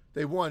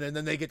they won, and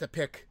then they get to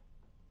pick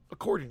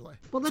accordingly.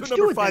 Well, let's so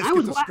do number it. five Then.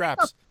 gets the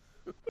scraps.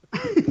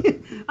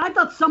 I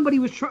thought somebody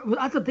was.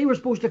 I thought they were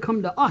supposed to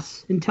come to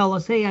us and tell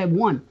us, "Hey, I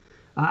won.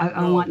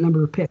 I want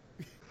number of pick."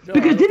 No,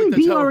 because didn't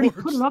B B already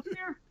put it up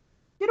there?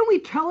 Didn't we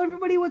tell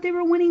everybody what they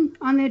were winning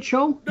on that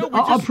show? No,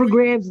 up for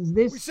grabs is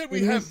this. We said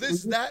we have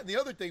this, that, and the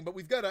other thing, but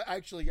we've got to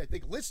actually, I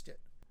think, list it.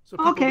 So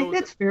okay,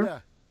 that's fair. Yeah.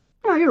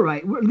 No, you're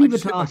right. Leave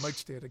it to us. My mic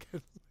stand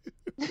again.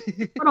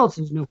 What else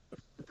is new?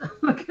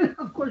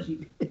 Of course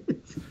you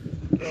did.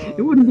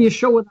 It wouldn't be a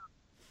show without.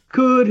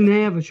 Couldn't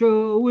have a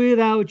show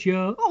without you.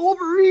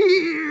 Over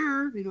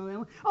here. You know that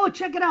one? Oh,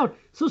 check it out.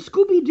 So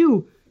Scooby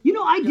Doo. You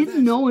know, I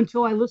didn't know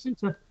until I listened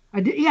to.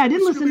 I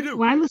didn't listen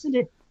when I listened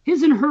to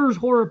his and hers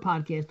horror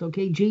podcast.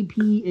 Okay,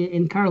 JP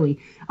and Carly.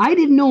 I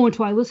didn't know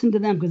until I listened to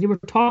them because they were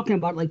talking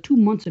about it like 2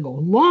 months ago,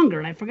 longer,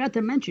 and I forgot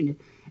to mention it.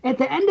 At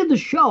the end of the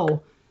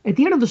show, at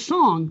the end of the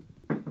song,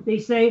 they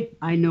say,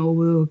 "I know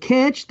we'll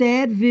catch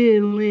that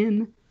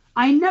villain."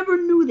 I never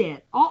knew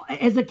that.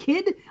 As a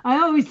kid, I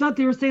always thought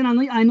they were saying,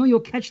 "I know you'll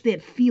catch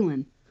that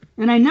feeling,"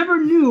 and I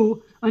never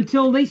knew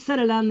until they said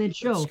it on that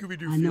show.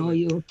 I know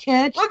you'll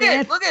catch. Look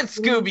at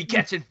Scooby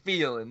catching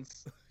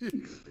feelings.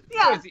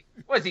 Yeah.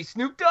 Was he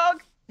Snoop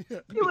Dogg? Yeah.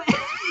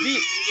 He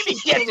be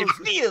catching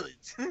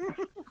feelings.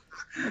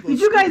 Did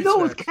you guys know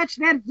it was "Catch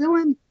That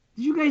Villain"?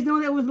 Did you guys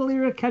know that was the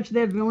lyric "Catch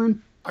That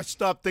Villain"? I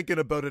stopped thinking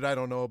about it. I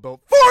don't know,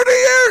 about 40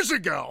 years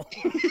ago.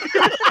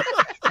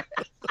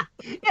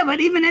 Yeah, but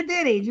even at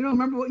that age, you don't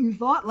remember what you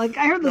thought? Like,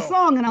 I heard the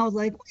song and I was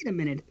like, wait a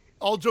minute.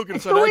 All joking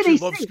aside, I actually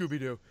love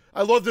Scooby-Doo.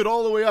 I loved it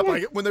all the way up.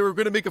 Yeah. When they were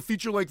going to make a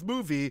feature-length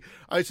movie,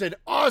 I said,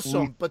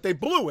 awesome, but they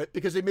blew it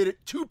because they made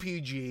it too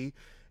PG,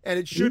 and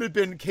it should have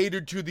been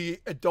catered to the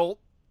adult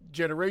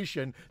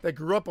generation that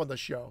grew up on the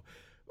show.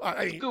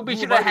 Scooby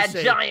should have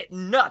had giant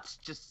nuts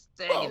just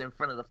hanging in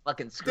front of the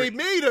fucking screen.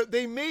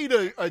 They made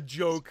a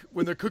joke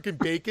when they're cooking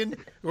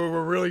bacon, or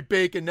we're really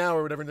baking now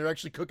or whatever, and they're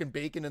actually cooking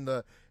bacon in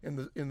the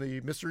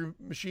Mystery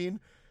Machine.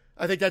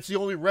 I think that's the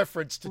only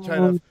reference to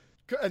kind of,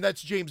 and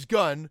that's James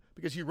Gunn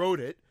because he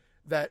wrote it.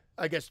 That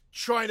I guess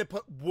trying to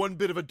put one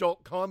bit of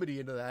adult comedy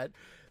into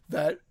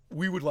that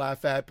we would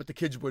laugh at, but the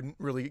kids wouldn't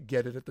really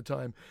get it at the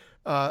time.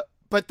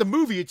 But the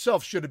movie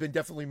itself should have been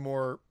definitely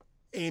more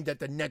aimed at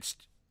the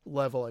next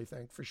level, I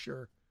think, for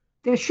sure.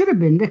 There should have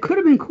been. That could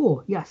have been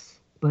cool, yes.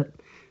 But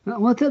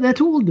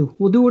that's what we'll do.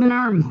 We'll do it in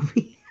our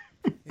movie.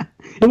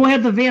 And we'll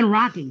have the van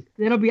rocking.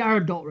 That'll be our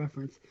adult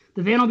reference.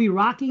 The van will be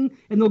rocking,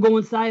 and they'll go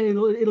inside, and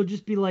it'll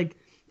just be like,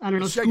 I don't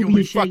know, Scooby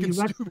and Shaggy.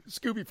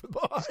 Scooby for the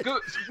boss.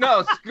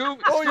 Scooby.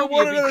 Oh, you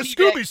want another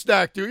Scooby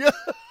snack, do you?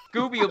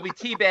 Scooby will be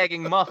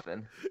teabagging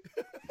Muffin.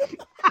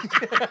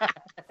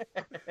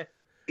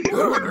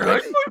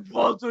 Like my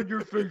balls on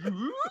your face.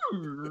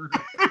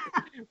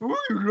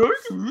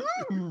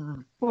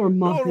 Poor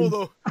Muffin.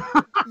 No.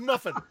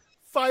 Muffin.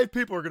 5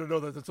 people are going to know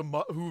that that's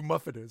who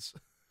Muffin is.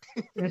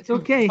 That's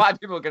okay. 5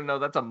 people are going to know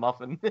that's a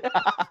muffin.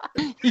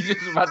 He's just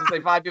about to say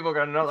 5 people are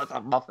going to know that's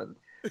a muffin.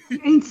 You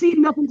ain't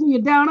seen nothing till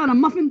you're down on a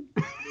muffin.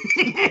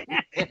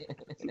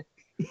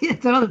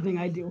 It's another thing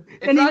I do.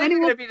 It's not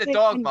even going to be the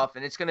dog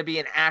muffin. It's going to be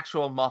an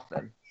actual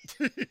muffin.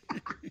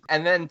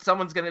 And then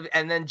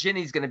then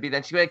Ginny's going to be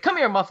then. She's like, come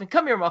here, Muffin.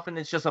 Come here, Muffin.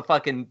 It's just a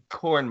fucking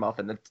corn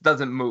muffin that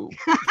doesn't move.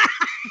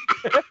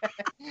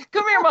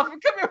 Come here, Muffin.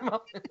 Come here,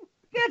 Muffin.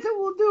 That's what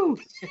we'll do.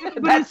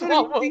 That's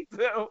what we'll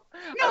do.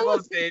 I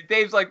love Dave.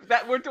 Dave's like,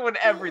 that. We're doing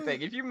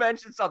everything. If you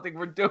mention something,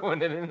 we're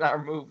doing it in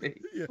our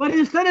movie. But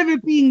instead of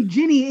it being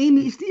Ginny,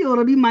 Amy Steele,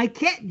 it'll be my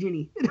cat,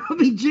 Ginny. It'll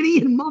be Ginny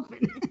and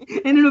Muffin.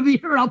 And it'll be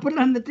her. I'll put it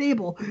on the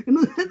table. And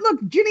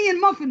look, Ginny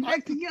and Muffin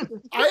back together.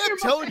 I am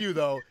telling you,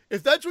 though,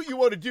 if that's what you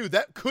want to do,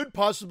 that could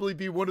possibly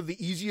be one of the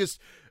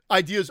easiest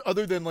ideas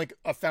other than like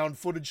a found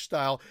footage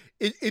style.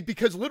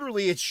 Because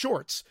literally it's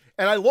shorts.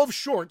 And I love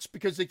shorts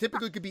because they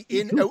typically could be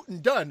in, out,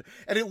 and done.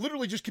 And it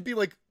literally just could be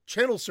like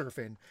channel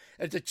surfing.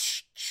 And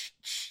it's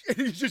and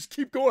you just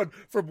keep going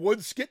from one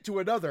skit to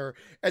another.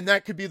 And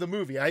that could be the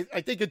movie. I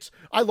think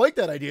I like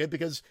that idea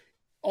because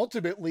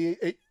ultimately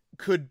it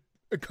could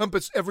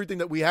encompass everything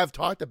that we have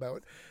talked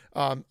about.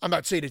 I'm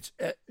not saying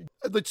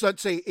let's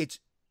not say it's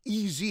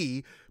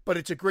easy, but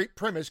it's a great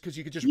premise because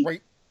you could just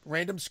write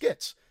random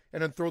skits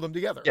and then throw them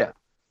together. Yeah.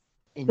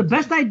 The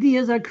best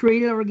ideas are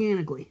created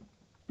organically.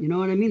 You know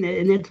what I mean?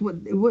 And that's what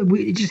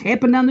it just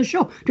happened on the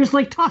show. Just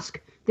like Tusk.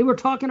 They were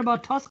talking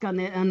about Tusk on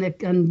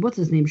what's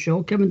his name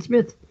show, Kevin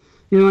Smith.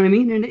 You know what I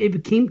mean? And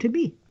it came to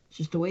be. It's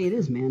just the way it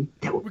is, man.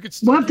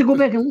 We'll have to go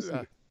back and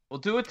listen.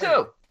 We'll do it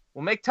too.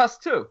 We'll make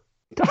Tusk 2.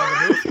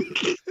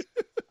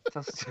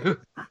 Tusk 2.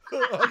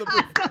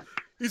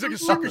 He's like a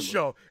circus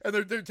show, and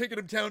they're taking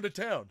him town to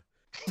town.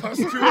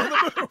 Tusk 2 on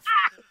the move.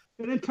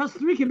 And then Tusk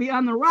 3 can be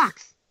on the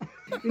rocks.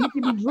 And he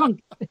can be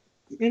drunk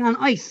and on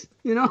ice,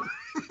 you know?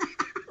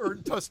 Or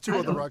Tusk 2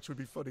 on the rocks would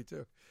be funny,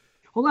 too.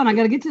 Hold on, I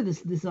got to get to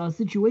this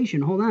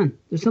situation. Hold on.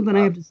 There's something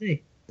I have to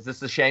say. Is this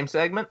the shame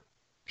segment?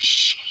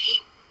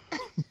 Shame.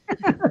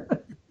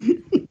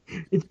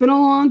 It's been a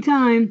long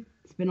time.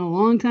 It's been a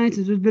long time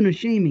since there's been a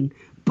shaming.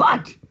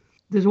 But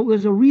there's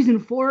a reason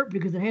for it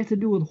because it has to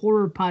do with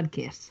horror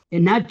podcasts.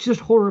 And not just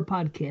horror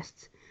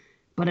podcasts,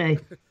 but a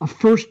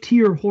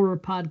first-tier horror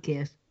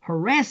podcast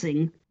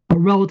harassing a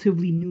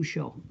relatively new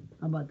show.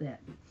 How about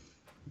that?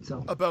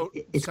 So about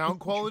sound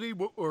quality,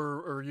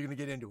 or are you going to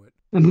get into it?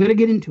 I'm going to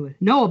get into it.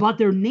 No, about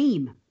their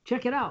name.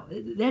 Check it out.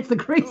 That's the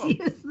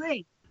craziest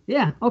thing.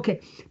 Yeah,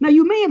 okay. Now,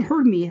 you may have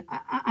heard me.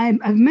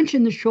 I've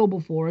mentioned this show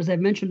before, as I've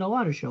mentioned a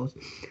lot of shows.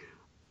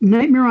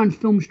 Nightmare on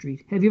Film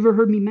Street. Have you ever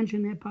heard me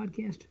mention that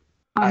podcast?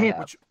 I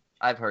have.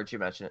 I've heard you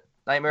mention it.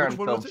 Nightmare on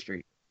Film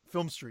Street.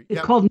 Film Street.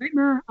 It's called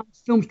Nightmare on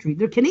Film Street.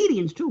 They're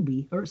Canadians, too,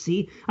 B. Or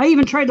C. I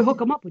even tried to hook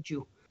them up with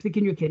you.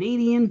 Thinking you're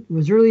Canadian. It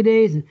was early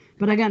days,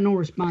 but I got no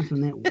response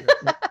from that one.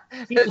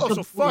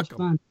 So fuck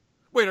them.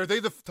 Wait, are they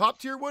the top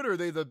tier one, or are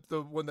they the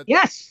one that...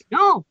 Yes.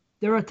 No.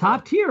 They're a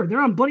top tier.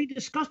 They're on Bloody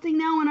Disgusting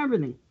now and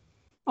everything.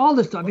 All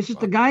this stuff. It's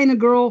just a guy and a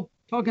girl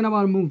talking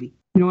about a movie.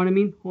 You know what I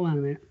mean? Hold on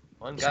a minute.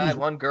 One guy,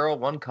 one girl,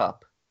 one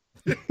cup.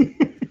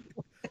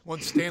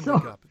 One Stanley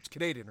Cup. It's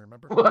Canadian,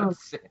 remember? One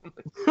Stanley.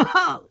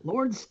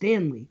 Lord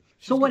Stanley.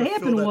 So what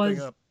happened was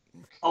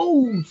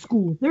old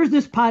school. There's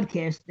this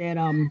podcast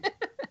that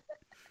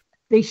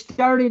they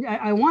started.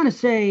 I want to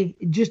say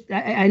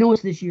I know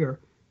it's this year.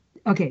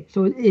 Okay,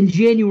 so in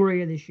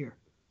January of this year,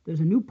 there's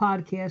a new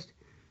podcast,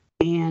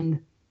 and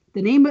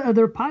the name of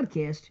their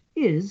podcast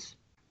is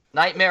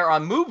Nightmare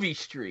on Movie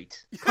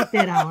Street. Cut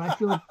that out. I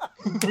feel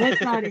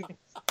that's not it.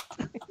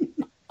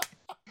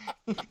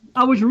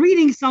 I was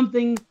reading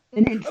something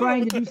and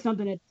trying to do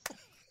something that.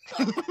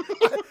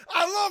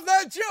 I love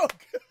that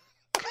joke.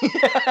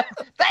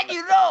 Thank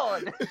you,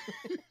 Lord.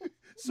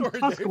 Sorry,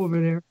 Tusk Dave.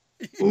 over there.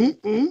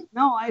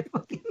 No, I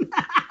fucking.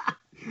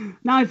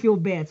 Now I feel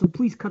bad, so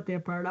please cut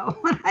that part out.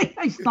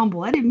 I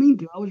stumbled. I didn't mean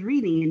to. I was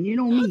reading, and you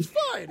know me. It's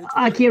fine.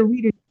 I can't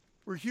read it.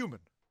 We're human.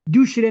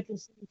 Do shit at the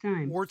same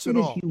time. Warts it and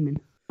is all. Human.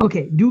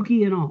 Okay,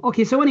 dookie and all.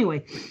 Okay, so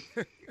anyway,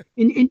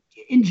 in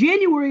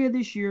January of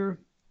this year,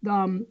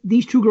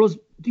 these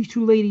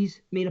two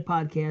ladies made a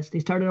podcast. They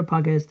started a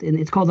podcast, and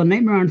it's called The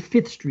Nightmare on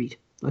Fifth Street.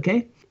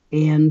 Okay,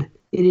 and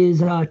it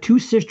is two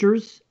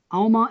sisters,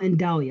 Alma and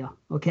Dahlia.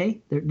 Okay,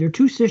 they're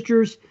two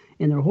sisters,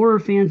 and they're horror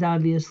fans,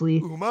 obviously.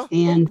 Uma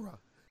and Oprah.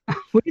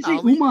 what did you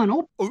say? Uma and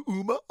Oprah.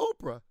 Uma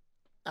Oprah.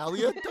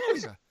 Alia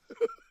Dahlia.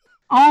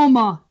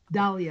 Alma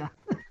Dahlia.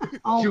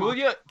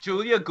 Alma.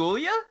 Julia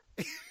Gulia?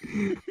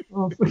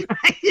 Oh,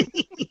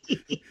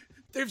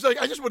 Dave's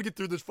like, I just want to get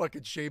through this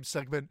fucking shame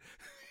segment.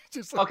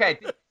 Just like, Okay.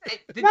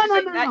 Did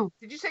No.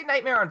 you say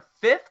Nightmare on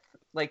Fifth?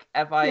 Like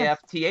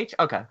Fifth?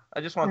 Okay.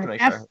 I just wanted to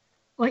make sure.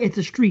 Like it's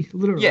a street,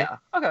 literally. Yeah.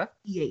 Okay.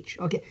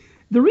 EH. Okay.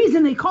 The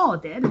reason they call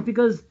it that is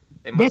because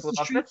They that's must the live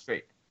on street Fifth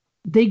Street.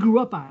 they grew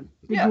up on.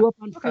 They Yeah, grew up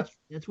on okay. Fifth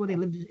Street. That's where they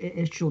lived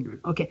as children.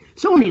 Okay.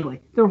 So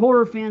anyway, they're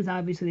horror fans.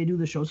 Obviously, they do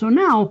the show. So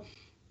now,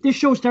 this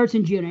show starts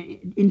in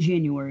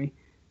January.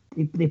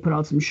 They put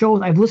out some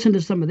shows. I've listened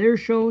to some of their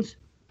shows.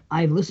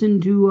 I've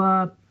listened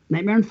to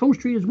Nightmare on Film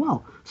Street as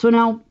well. So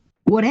now,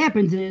 what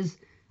happens is,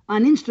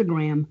 on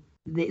Instagram,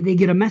 they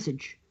get a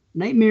message.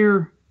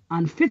 Nightmare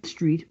on Fifth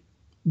Street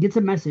gets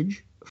a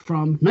message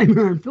from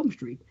Nightmare on Film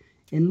Street.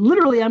 And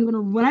literally,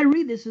 when I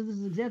read this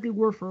is exactly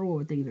word for word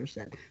what things are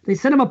said. They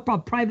sent him a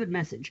private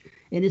message,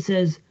 and it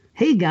says,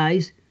 "Hey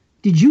guys,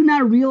 did you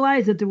not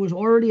realize that there was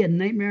already a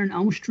Nightmare on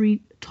Elm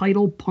Street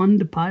title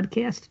punned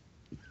podcast?"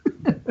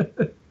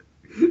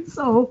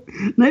 So,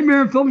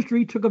 Nightmare on Film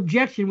Street took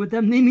objection with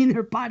them naming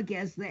their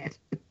podcast that.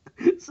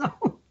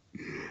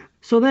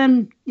 So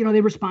then,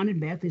 they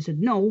responded back. They said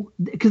no,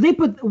 because they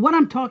put what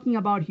I'm talking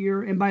about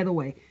here. And by the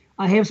way,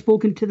 I have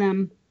spoken to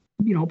them,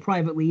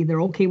 privately.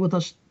 They're okay with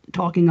us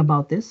talking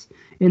about this,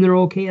 and they're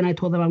okay. And I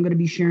told them I'm going to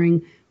be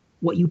sharing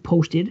what you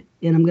posted,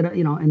 and I'm going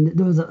to, and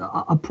there was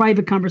a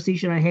private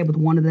conversation I had with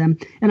one of them,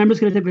 and I'm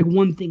just going to take like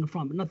one thing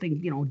from it, nothing,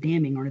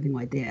 damning or anything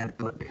like that.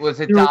 But Was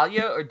it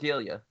Dahlia or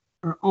Delia?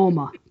 or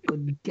Alma?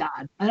 Good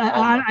God,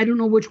 I don't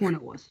know which one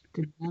it was,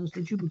 to be honest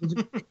with you, because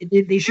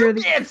they share You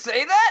this. can't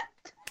say that.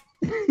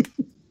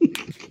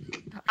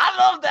 I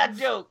love that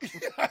joke.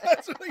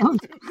 That's what I do.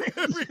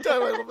 Every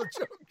time I love a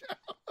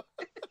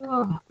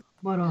joke.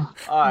 But All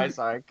right,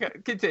 sorry.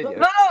 Continue.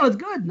 no, it's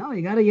good. No,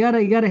 you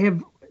gotta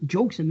have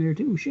jokes in there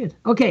too. Shit.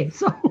 Okay,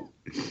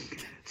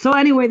 so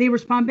anyway, they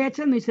respond back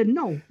to them. They said,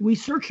 no, we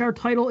searched our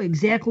title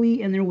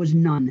exactly, and there was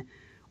none.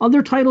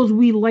 Other titles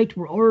we liked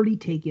were already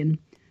taken.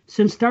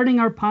 Since starting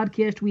our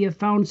podcast, we have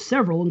found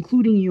several,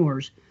 including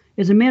yours.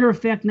 As a matter of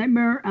fact,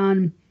 Nightmare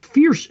on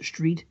Fierce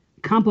Street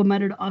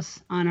complimented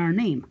us on our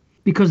name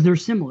because they're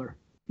similar.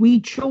 We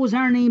chose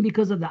our name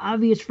because of the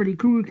obvious Freddy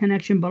Krueger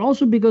connection, but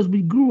also because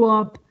we grew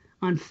up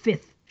on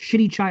Fifth,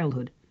 shitty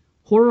childhood.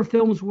 Horror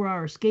films were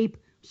our escape,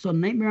 so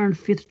Nightmare on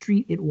Fifth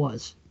Street it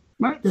was.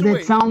 Right? Does So that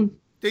wait. sound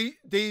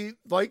they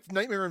liked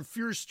Nightmare on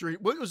Fear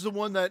Street. What's the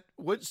one that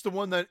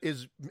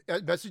is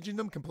messaging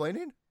them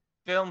complaining?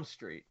 Film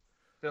Street.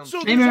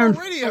 So there's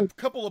already a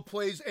couple of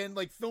plays, and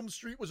like Film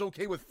Street was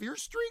okay with Fear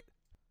Street.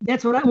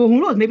 That's what well, who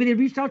knows? Maybe they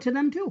reached out to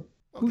them too.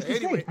 Who's Okay,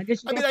 to anyway,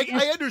 say?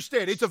 I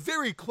understand it's a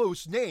very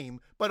close name,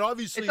 but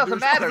obviously It doesn't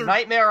matter.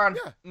 Nightmare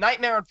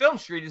on Film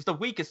Street is the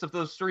weakest of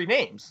those three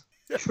names.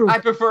 True. I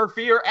prefer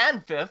Fear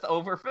and Fifth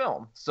over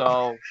Film.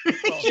 So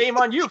shame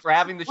on you for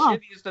having the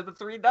shittiest of the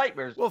three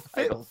nightmares. Well,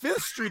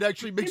 Fifth Street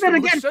actually makes the the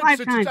most most sense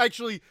since it's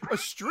actually a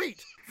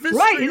street. Fifth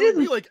Right, Street it is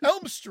would be like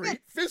Elm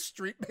Street. Fifth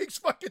Street makes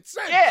fucking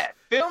sense. Yeah,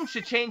 Film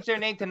should change their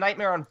name to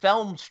Nightmare on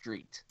Film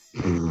Street.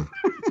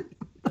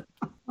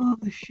 Oh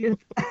shit!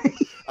 I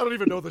don't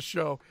even know the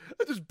show.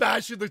 I'm just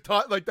bashing the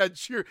top like that.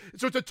 Cheer.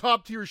 So it's a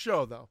top tier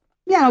show, though.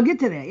 Yeah, I'll get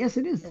to that. Yes,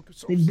 it is.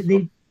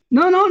 Okay,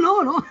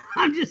 No.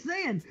 I'm just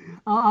saying.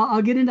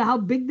 I'll get into how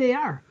big they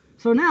are.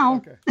 So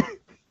now,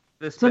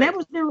 that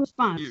was their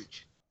response.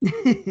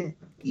 Huge.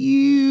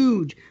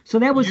 Huge. So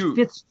that was Huge.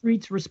 Fifth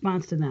Street's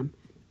response to them.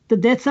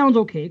 That sounds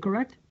okay,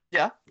 correct?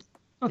 Yeah.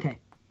 Okay.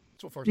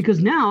 So far, Because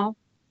now,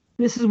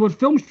 this is what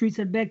Film Street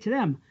said back to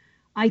them.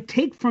 I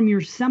take from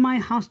your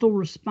semi-hostile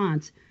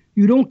response,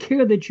 you don't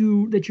care that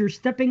you're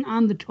stepping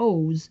on the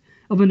toes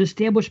of an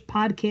established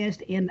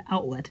podcast and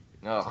outlet.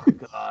 Oh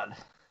God.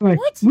 All right.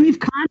 What?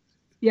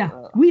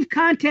 We've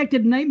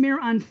contacted Nightmare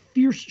on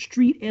Fear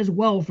Street as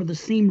well for the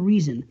same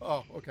reason.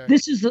 Oh, okay.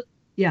 This is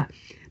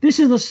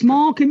a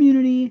small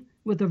community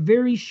with a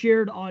very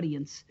shared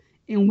audience,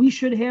 and we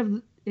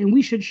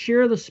should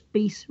share the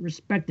space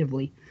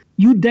respectively.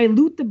 You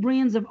dilute the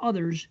brands of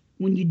others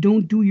when you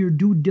don't do your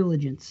due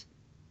diligence.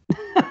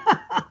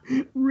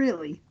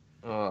 Really?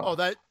 Oh,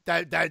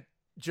 that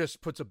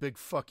just puts a big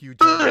fuck you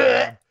to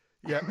them.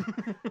 Yeah.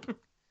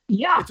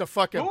 Yeah. It's a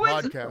fucking Who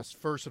is it? podcast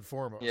first and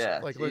foremost. Yeah,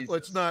 Like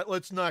Jesus.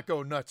 let's not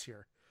go nuts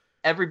here.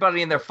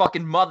 Everybody and their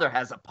fucking mother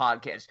has a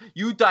podcast.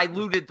 You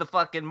diluted the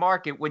fucking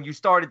market when you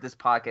started this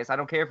podcast. I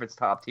don't care if it's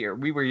top tier.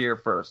 We were here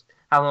first.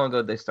 How long ago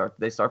did they start?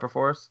 Did they start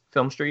before us?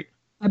 Film Street?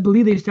 I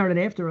believe they started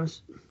after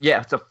us.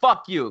 Yeah, so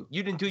fuck you.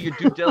 You didn't do your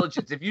due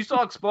diligence. If you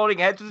saw Exploding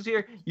Heads was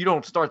here, you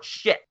don't start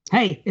shit.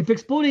 Hey, if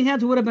Exploding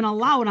Heads would have been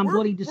allowed on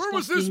Bloody Disgusting... Where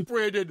was this,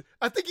 Brandon?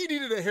 I think he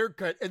needed a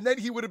haircut, and then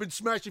he would have been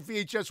smashing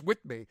VHS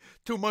with me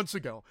 2 months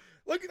ago.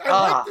 Look, I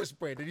like this,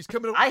 Brandon. He's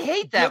coming up. I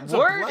hate that guns are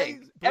wording.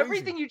 blazing.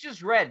 Everything you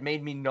just read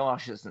made me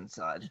nauseous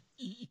inside.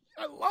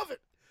 I love it.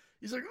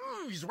 He's like,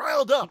 ooh, he's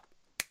riled up.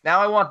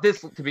 Now I want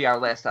this to be our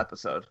last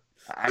episode.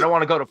 I don't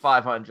want to go to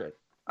 500.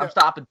 I'm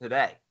stopping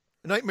today.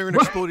 Nightmare on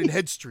Exploding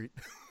Head Street.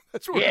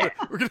 That's what Yeah.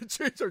 we're going to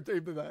change our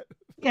name to that.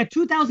 Yeah,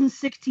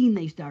 2016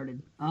 they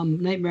started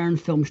Nightmare on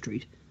Film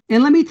Street.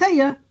 And let me tell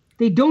you,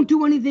 they don't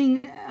do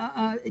anything.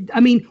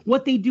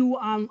 What they do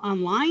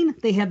online,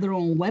 they have their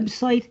own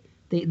website.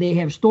 They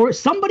have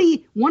stores.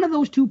 One of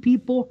those two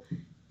people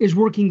is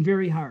working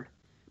very hard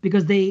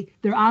because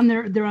they're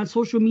on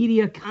social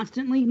media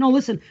constantly. No,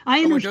 listen,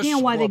 I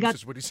understand why they got.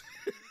 Is what he's...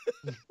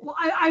 Well,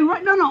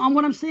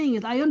 what I'm saying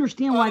is I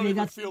understand why they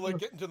got. I feel like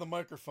getting to the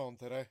microphone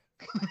today.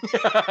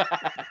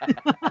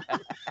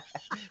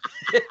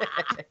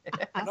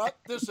 Not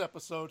this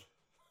episode.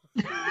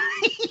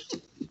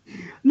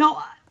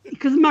 No,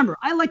 because remember,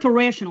 I like to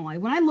rationalize.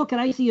 When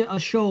I see a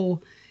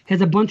show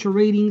has a bunch of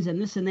ratings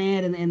and this and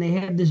that, and they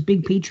have this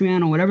big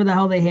Patreon or whatever the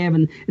hell they have,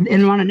 and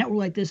they're on a network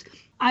like this,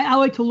 I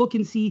like to look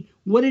and see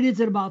what it is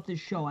about this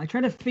show. I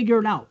try to figure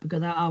it out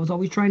because I was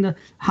always trying to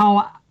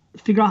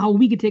figure out how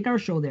we could take our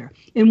show there.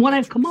 And what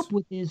I've come up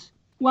with is,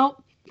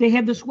 well, they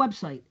have this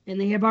website and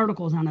they have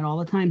articles on it all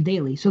the time,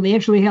 daily. So they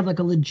actually have like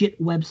a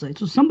legit website.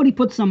 So somebody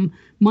put some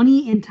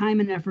money and time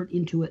and effort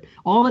into it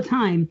all the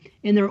time,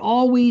 and they're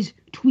always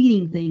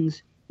tweeting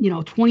things,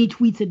 20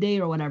 tweets a day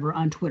or whatever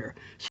on Twitter.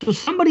 So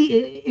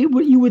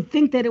you would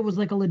think that it was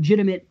like a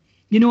legitimate,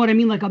 you know what I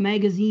mean, like a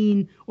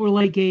magazine or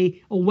like a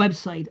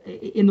website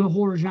in the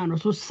horror genre.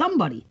 So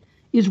somebody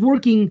is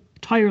working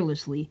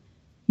tirelessly.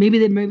 Maybe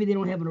they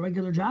don't have a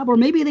regular job, or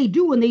maybe they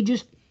do and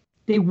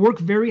they work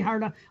very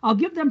hard. I'll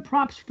give them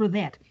props for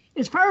that.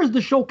 As far as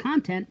the show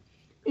content,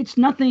 it's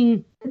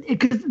nothing,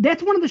 because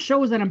that's one of the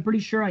shows that I'm pretty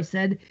sure I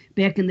said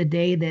back in the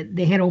day that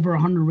they had over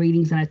 100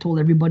 ratings, and I told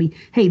everybody,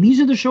 hey, these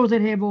are the shows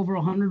that have over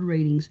 100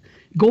 ratings.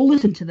 Go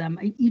listen to them,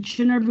 each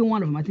and every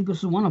one of them. I think this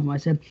is one of them. I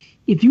said,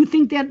 if you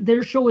think that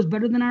their show is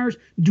better than ours,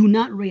 do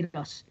not rate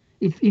us.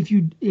 If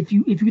you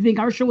think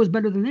our show is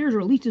better than theirs,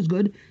 or at least as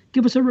good,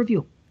 give us a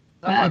review.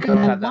 I don't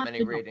have that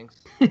many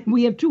ratings.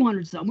 We have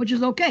 200 some, which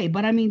is okay,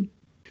 but I mean,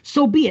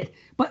 so be it.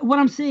 But what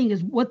I'm saying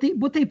is what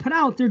they put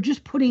out, they're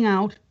just putting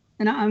out,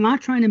 and I'm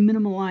not trying to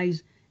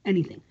minimize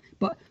anything,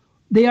 but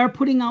they are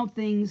putting out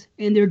things,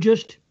 and they're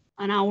just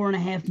an hour and a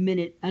half, at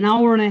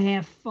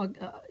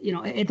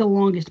the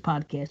longest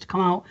podcast. Come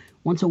out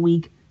once a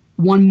week,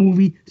 one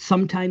movie,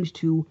 sometimes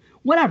two,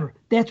 whatever.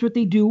 That's what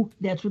they do.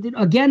 That's what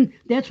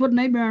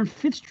Nightmare on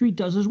Fifth Street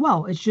does as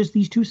well. It's just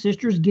these two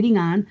sisters getting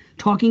on,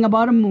 talking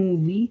about a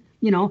movie,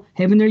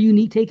 having their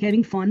unique take,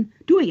 having fun,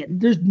 doing it.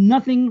 There's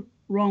nothing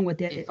wrong with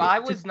that. If I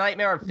was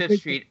Nightmare on Fifth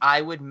Street,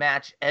 I would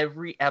match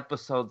every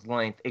episode's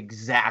length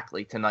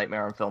exactly to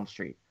Nightmare on Film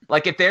Street.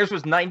 Like if theirs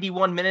was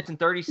 91 minutes and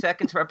 30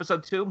 seconds for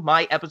episode 2,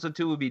 my episode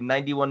 2 would be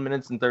 91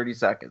 minutes and 30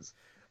 seconds.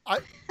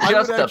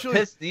 Just to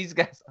piss these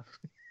guys off.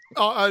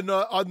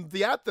 On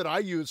the app that I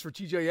use for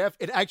TJF,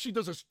 it actually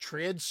does a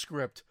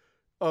transcript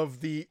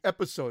of the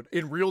episode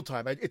in real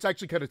time. It's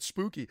actually kind of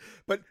spooky,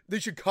 but they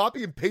should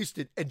copy and paste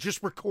it and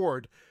just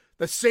record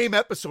the same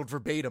episode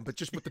verbatim, but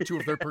just with the two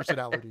of their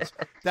personalities.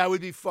 That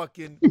would be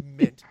fucking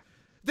mint.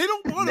 They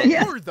don't want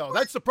a war, though.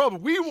 That's the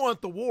problem. We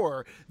want the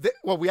war.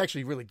 Well, we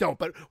actually really don't,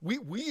 but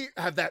we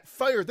have that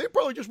fire. They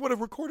probably just want to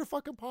record a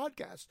fucking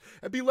podcast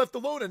and be left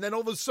alone, and then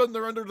all of a sudden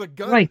they're under the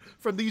gun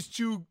from these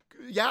two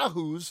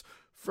yahoos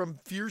from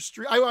Fear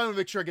Street. I want to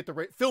make sure I get the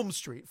right. Film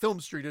Street. Film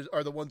Street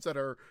are the ones that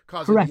are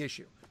causing the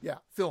issue. Yeah,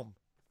 film.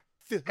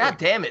 God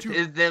damn it!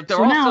 They're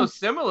all so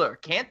similar.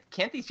 Can't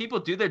these people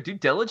do their due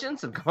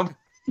diligence and come?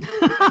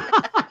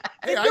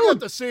 Hey, I got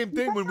the same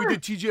thing when we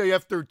did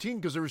TGIF 13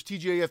 because there was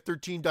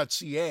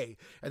TGIF13.ca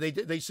and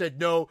they said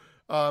no,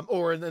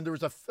 and then there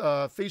was a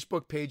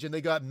Facebook page and they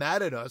got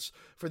mad at us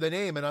for the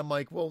name and I'm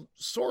like, well,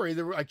 sorry,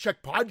 I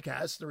checked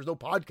podcasts, there was no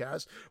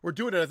podcast. We're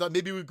doing it. I thought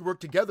maybe we could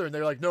work together and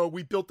they're like, no,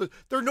 we built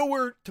they're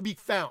nowhere to be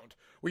found.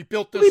 We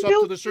built this up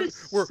to the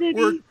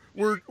certain.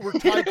 We're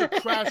tied to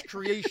Crash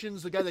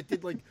Creations, the guy that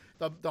did like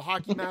the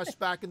hockey masks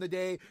back in the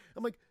day.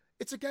 I'm like,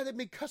 it's a guy that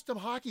made custom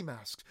hockey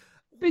masks.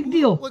 Big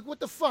deal. Like, what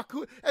the fuck?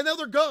 And now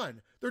they're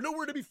gone. They're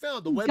nowhere to be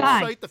found. The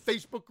website, the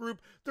Facebook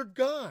group, they're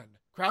gone.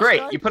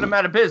 Great. You put them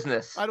out of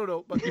business. I don't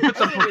know. But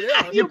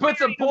you put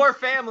some poor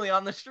family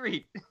on the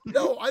street.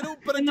 No, I don't.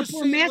 But I'm just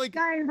saying, like,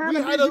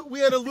 we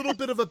had a little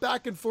bit of a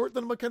back and forth.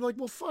 And I'm kind of like,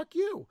 well, fuck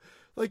you.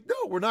 Like, no,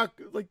 we're not.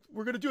 Like,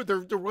 we're going to do it. Their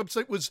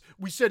website was,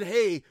 we said,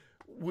 hey,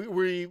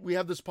 we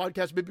have this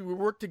podcast. Maybe we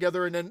work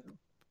together and then,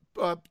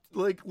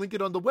 like, link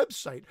it on the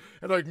website.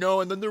 And like, no.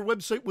 And then their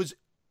website was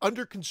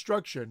under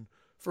construction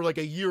for like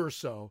a year or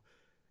so.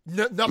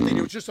 Nothing.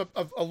 It was just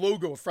a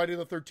logo of Friday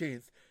the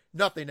 13th.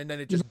 Nothing, and then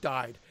it just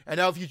died. And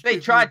now they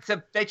tried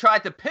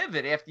to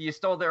pivot after you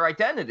stole their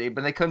identity,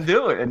 but they couldn't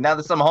do it. And now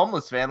there's some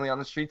homeless family on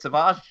the streets of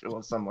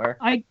Oshawa somewhere.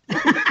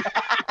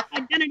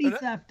 Identity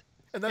theft.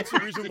 And that's the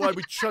reason why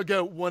we chug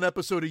out one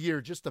episode a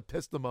year, just to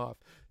piss them off.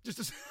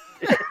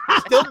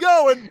 Still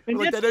going.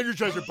 Like that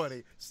Energizer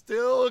Bunny.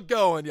 Still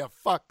going, you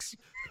fucks.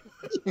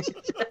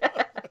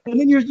 And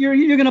then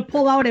you're gonna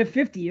pull out at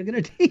 50. You're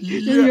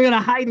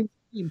gonna hide in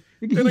team.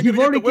 You've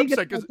already taken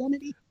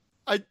identity.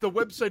 The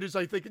website is,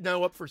 I think,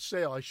 now up for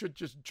sale. I should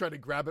just try to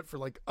grab it for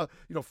like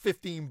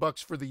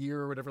 $15 for the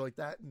year or whatever like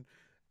that,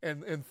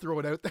 and throw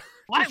it out there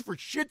just for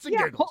shits and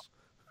giggles.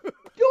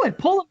 Do it.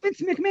 Pull up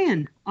Vince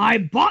McMahon. I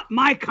bought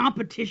my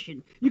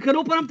competition. You could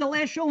open up the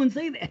last show and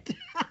say that.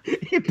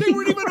 They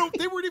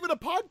weren't even a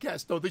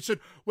podcast though. They said,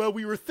 well,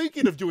 we were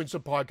thinking of doing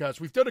some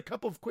podcasts. We've done a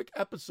couple of quick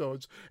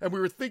episodes and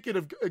we were thinking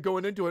of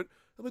going into it.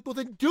 I'm like, well,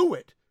 then do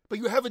it. But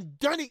you haven't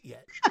done it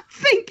yet.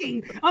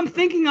 I'm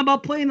thinking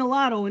about playing the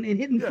lotto and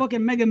hitting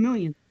fucking Mega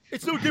Millions.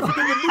 It's no different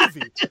than the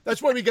movie.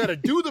 That's why we got to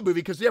do the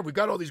movie because, we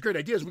got all these great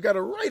ideas. We got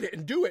to write it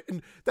and do it.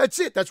 And that's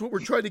it. That's what we're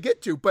trying to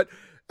get to. But,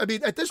 I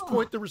mean, at this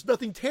point, there was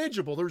nothing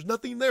tangible. There was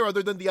nothing there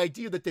other than the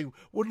idea that they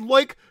would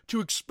like to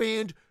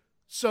expand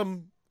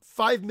some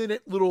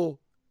 5-minute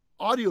little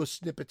audio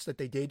snippets that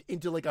they did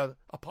into like a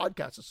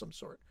podcast of some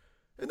sort.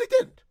 And they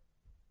didn't.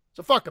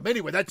 So fuck them.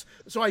 Anyway,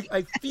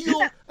 I feel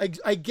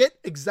I get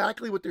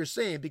exactly what they're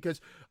saying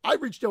because I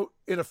reached out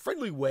in a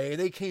friendly way and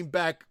they came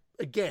back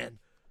again,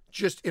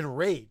 just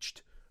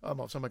enraged.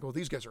 So I'm like, well,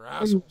 these guys are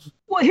assholes.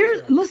 Well,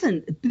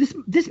 listen,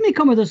 this may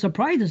come as a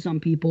surprise to some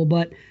people,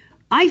 but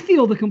I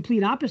feel the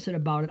complete opposite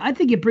about it. I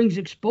think it brings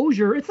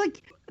exposure. It's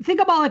like,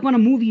 think about like when a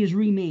movie is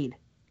remade.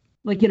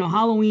 Like,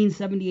 Halloween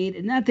 78,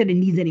 and not that it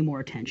needs any more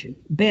attention.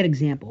 Bad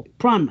example.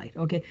 Prom Night,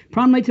 okay?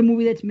 Prom Night's a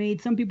movie that's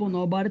made. Some people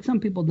know about it. Some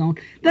people don't.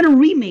 Then a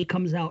remake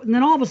comes out. And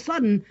then all of a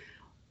sudden,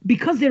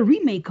 because their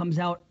remake comes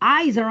out,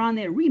 eyes are on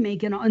that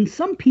remake. And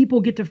some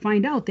people get to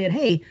find out that,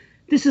 hey,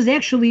 this is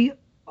actually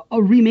a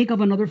remake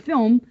of another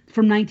film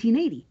from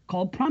 1980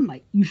 called Prom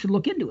Night. You should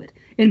look into it.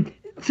 And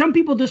some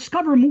people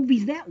discover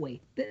movies that way.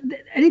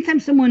 Anytime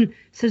someone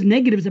says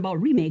negatives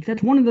about remakes,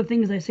 that's one of the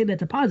things I say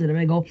that's a positive.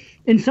 I go,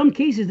 in some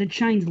cases, it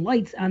shines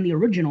lights on the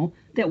original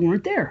that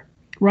weren't there,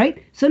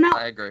 right? So now,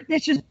 I agree.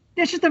 That's just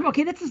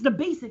the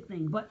basic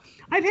thing. But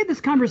I've had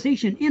this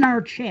conversation in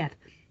our chat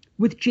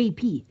with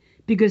JP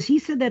because he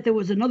said that there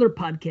was another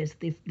podcast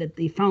that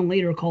they found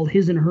later called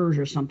His and Hers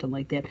or something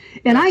like that.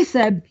 And I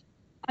said,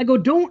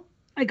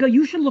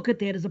 you should look at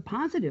that as a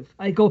positive.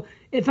 I go,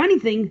 if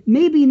anything,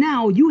 maybe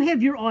now you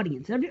have your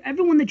audience.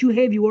 Everyone that you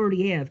have, you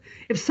already have.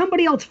 If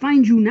somebody else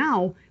finds you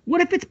now,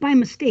 what if it's by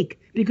mistake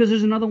because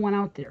there's another one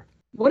out there?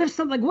 What if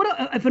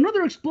if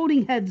another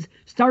Exploding Heads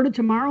started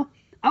tomorrow?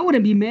 I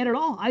wouldn't be mad at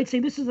all. I'd say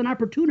this is an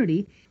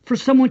opportunity for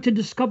someone to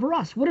discover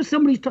us. What if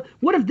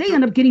what if they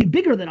end up getting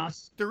bigger than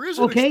us? There is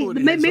an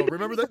Exploding Heads, though.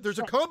 Remember that there's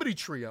a comedy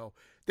trio.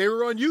 They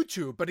were on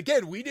YouTube, but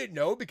again, we didn't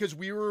know because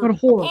we were a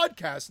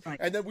podcast, right.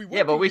 And then we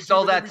but we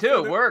stole that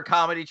too. We're a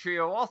comedy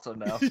trio also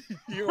now.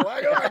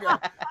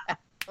 I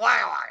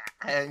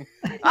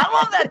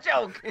love that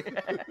joke.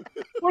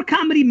 We're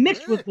comedy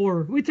mixed with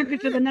horror. We took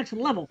it to the next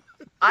level.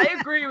 I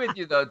agree with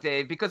you though,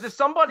 Dave, because if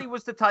somebody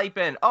was to type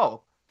in,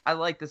 "Oh, I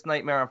like this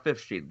Nightmare on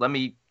Fifth Street. Let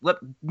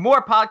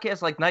more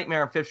podcasts like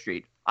Nightmare on Fifth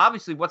Street."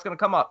 Obviously, what's going to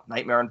come up?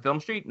 Nightmare on Film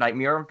Street,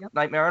 Nightmare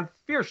on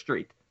Fear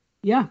Street.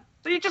 Yeah.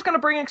 So you're just going to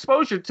bring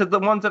exposure to the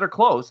ones that are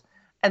close.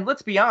 And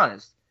let's be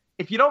honest,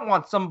 if you don't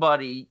want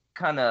somebody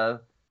kind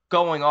of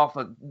going off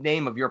a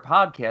name of your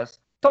podcast,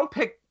 don't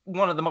pick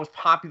one of the most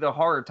popular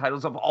horror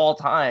titles of all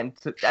time.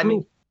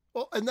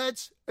 Well, and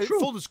that's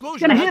full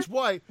disclosure. That's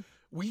why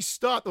we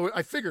stopped.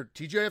 I figured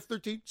TGIF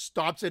 13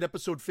 stops at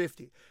episode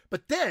 50.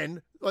 But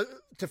then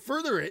to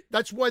further it,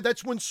 that's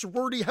when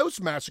Sorority House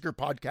Massacre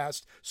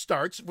podcast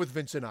starts with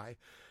Vince and I.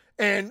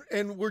 And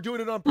we're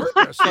doing it on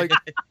purpose. Like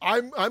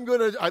I'm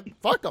gonna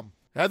fuck them.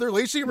 Heather,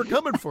 Lacey, we're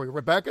coming for you.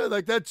 Rebecca,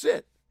 like that's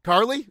it.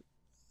 Carly,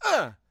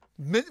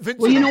 Vince.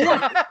 Well, you know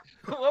what?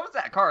 What was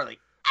that, Carly?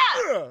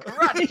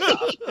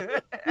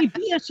 They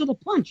beat us to the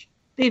punch.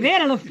 They've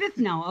added a fifth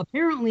now,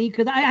 apparently,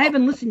 because I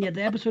haven't listened yet.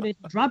 The episode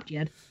hasn't dropped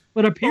yet,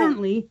 but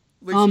apparently,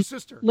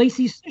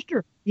 Lacey's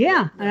sister.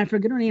 Yeah, and I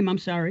forget her name. I'm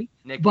sorry,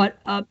 Nikki. But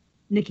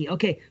Nikki.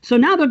 Okay, so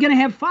now they're gonna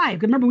have 5.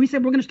 Because remember, we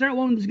said we're gonna start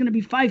one. There's gonna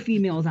be 5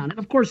 females on it.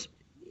 Of course.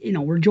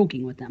 We're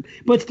joking with them,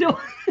 but still,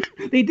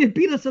 they did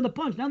beat us to the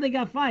punch. Now they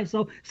got 5.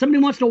 So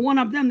somebody wants to one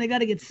up them, they got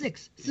to get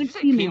 6. 6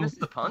 females. Penis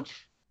the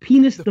punch.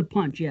 Penis the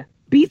punch. Yeah,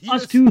 beat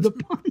us to the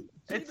punch.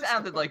 It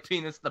sounded like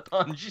Penis the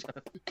punch.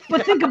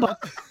 But think about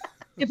it.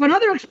 If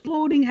another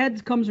Exploding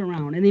Heads comes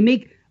around and they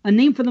make a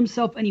name for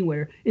themselves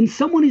anywhere, and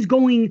someone is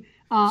going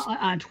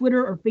on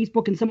Twitter or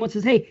Facebook, and someone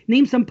says, "Hey,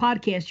 name some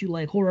podcast you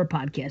like, horror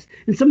podcast,"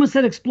 and someone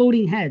said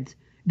Exploding Heads,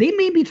 they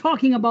may be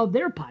talking about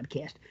their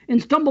podcast and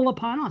stumble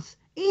upon us.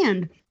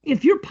 And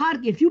if you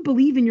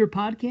believe in your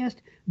podcast,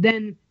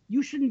 then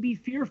you shouldn't be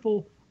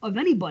fearful of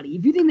anybody.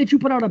 If you think that you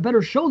put out a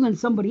better show than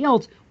somebody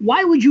else,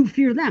 why would you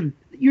fear them?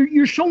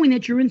 You're showing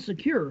that you're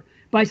insecure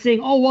by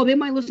saying, "Oh, well, they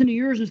might listen to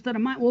yours instead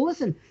of mine." Well,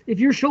 listen, if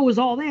your show is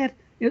all that,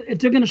 if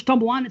they're going to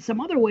stumble on it some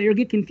other way or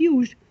get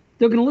confused,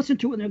 they're going to listen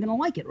to it and they're going to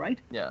like it, right?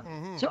 Yeah.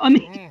 Mm-hmm. So, I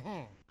mean,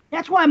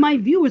 that's why my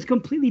view is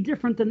completely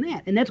different than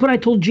that. And that's what I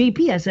told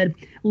JP. I said,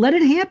 let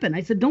it happen.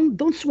 I said,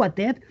 don't sweat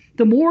that.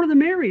 The more the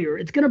merrier.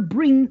 It's going to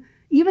bring,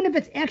 even if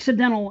it's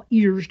accidental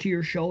ears to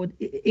your show,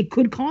 it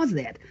could cause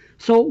that.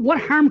 So what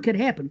harm could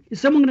happen? Is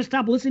someone going to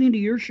stop listening to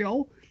your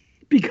show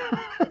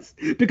because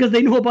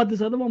they know about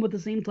this other one with the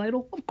same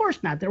title? Of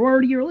course not. They're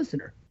already your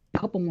listener. A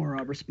couple more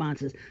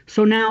responses.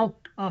 So now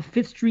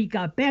Fifth Street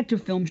got back to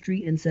Film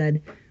Street and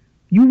said,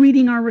 "You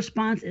reading our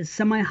response as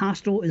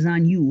semi-hostile is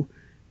on you.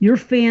 Your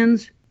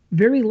fans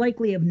very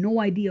likely have no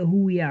idea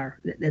who we are."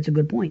 That's a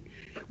good point.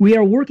 "We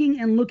are working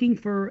and looking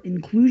for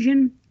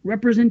inclusion,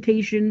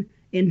 representation,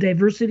 and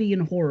diversity in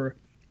horror.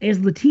 As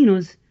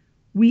Latinos,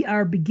 we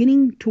are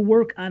beginning to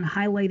work on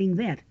highlighting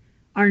that.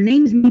 Our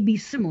names may be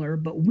similar,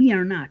 but we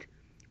are not.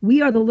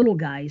 We are the little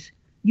guys.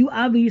 You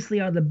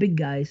obviously are the big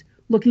guys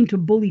looking to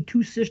bully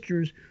 2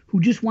 sisters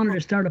who just wanted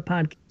to start a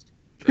podcast."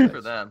 Good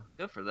for them.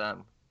 Good for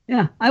them.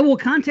 Yeah, "I will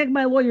contact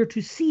my lawyer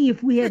to see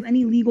if we have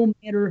any legal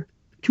matter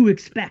to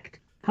expect.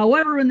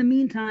 However, in the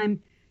meantime,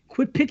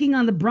 quit picking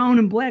on the brown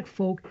and black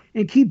folk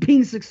and keep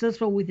being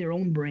successful with your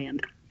own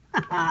brand."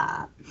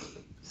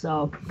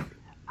 So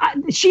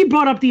she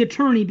brought up the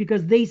attorney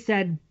because they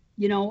said,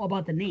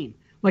 about the name.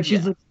 Like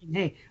she's like,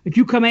 "Hey, if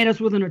you come at us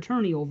with an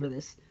attorney over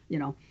this,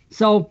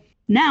 So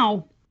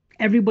now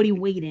everybody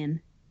weighed in.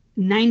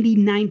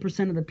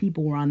 99% of the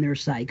people were on their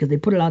side because they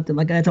put it out there.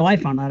 Like that's how I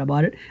found out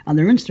about it on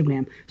their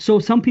Instagram. So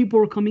some people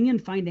were coming in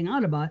finding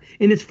out about it.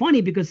 And it's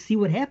funny because see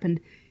what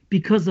happened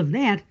because of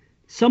that.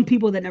 Some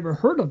people that never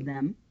heard of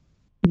them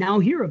now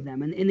hear of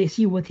them and they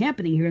see what's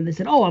happening here and they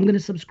said, "Oh, I'm going to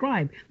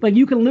subscribe." Like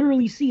you can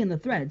literally see in the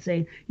thread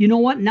saying, "You know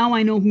what? Now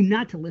I know who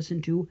not to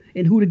listen to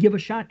and who to give a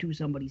shot to,"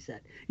 somebody said.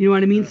 You know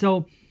what I mean?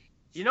 So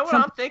you know what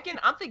I'm thinking?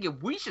 I'm thinking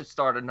we should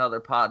start another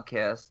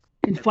podcast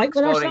and fight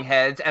with Exploding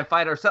Heads and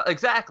fight ourselves.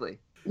 Exactly.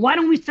 Why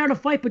don't we start a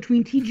fight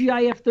between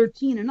TGIF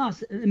 13 and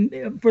us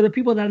for the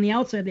people that are on the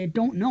outside that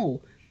don't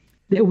know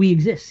that we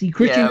exist? See,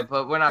 Christian. Yeah,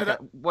 but we're not.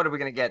 What are we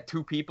going to get?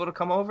 2 people to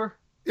come over?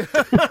 They're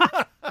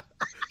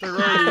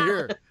already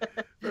here.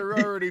 They're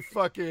already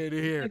fucking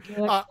here.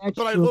 But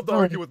I'd love to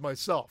argue with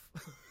myself.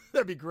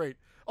 That'd be great.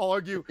 I'll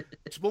argue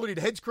Exploding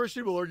Heads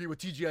Christian will argue with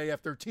TGIF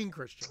 13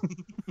 Christian.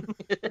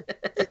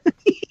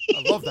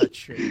 I love that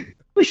shit.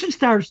 We should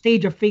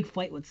stage a fake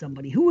fight with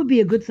somebody. Who would be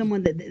a good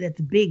someone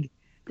that's big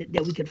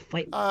that we could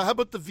fight with? How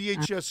about the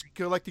VHS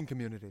collecting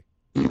community?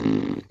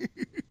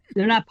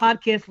 They're not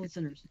podcast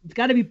listeners. It's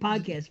got to be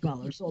podcast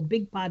followers, so a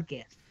big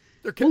podcast.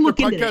 We'll look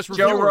into podcast that.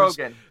 Joe reviewers.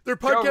 Rogan. They're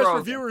Joe podcast Rogan.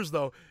 reviewers,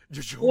 though.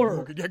 Joe Or-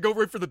 Rogan. Yeah, go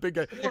right for the big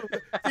guy.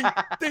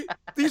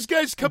 These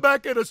guys come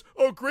back at us.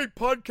 Oh, great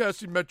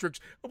podcasting metrics.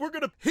 We're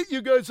going to hit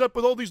you guys up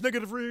with all these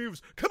negative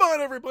reviews. Come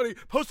on, everybody.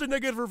 Post a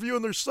negative review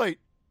on their site.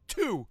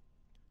 Two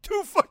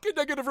fucking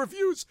negative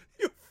reviews.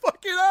 You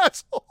fucking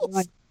assholes.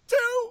 Right. 2.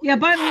 Yeah,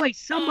 by the way,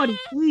 somebody,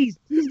 please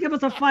give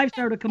us a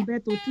 5-star to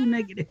combat those 2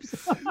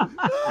 negatives.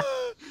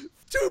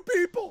 2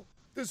 people.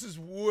 This is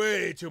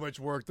way too much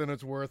work than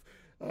it's worth.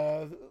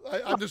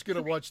 I'm just going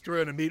to watch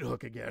Troy on a meat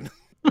hook again.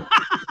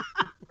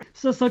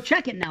 So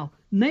check it now.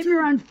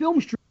 Nightmare on Film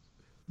Street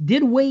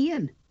did weigh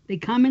in. They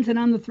commented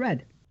on the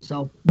thread.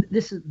 So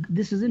this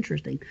is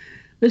interesting.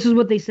 This is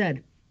what they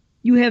said.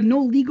 You have no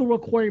legal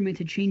requirement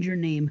to change your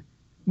name.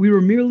 We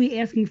were merely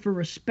asking for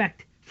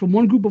respect from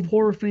one group of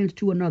horror fans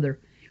to another.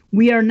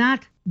 We are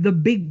not the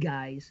big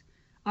guys.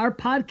 Our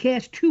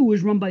podcast, too,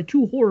 is run by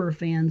 2 horror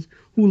fans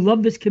who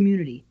love this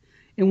community.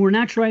 And we're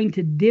not trying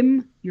to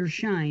dim your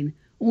shine,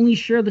 only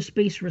share the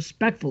space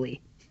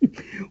respectfully.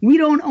 We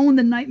don't own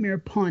the Nightmare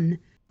pun,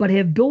 but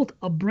have built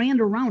a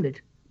brand around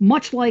it,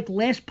 much like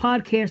Last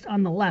Podcast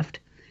on the Left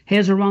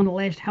has around the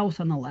Last House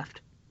on the Left.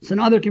 So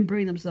now they're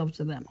comparing themselves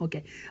to them.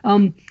 Okay.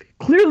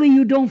 Clearly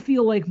you don't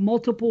feel like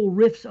multiple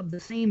riffs of the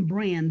same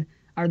brand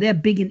are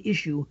that big an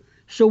issue.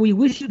 So we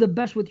wish you the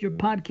best with your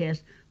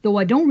podcast, though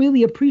I don't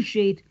really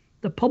appreciate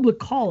the public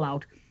call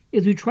out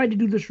as we try to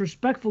do this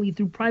respectfully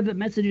through private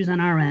messages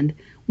on our end.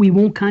 We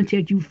won't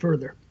contact you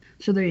further.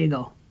 So there you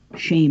go.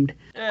 Shamed.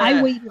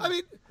 I waited. I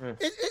mean,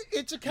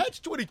 it's a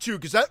catch-22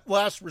 because that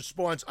last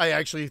response I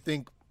actually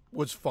think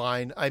was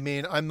fine. I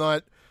mean, I'm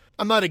not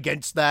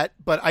against that,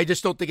 but I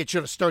just don't think it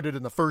should have started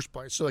in the first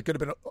place. So it could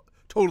have been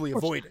totally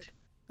avoided.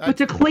 But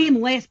to claim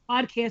Last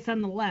Podcast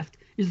on the Left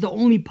is the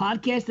only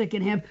podcast that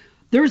can have,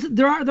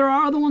 there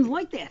are other ones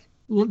like that.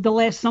 The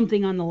Last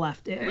Something on the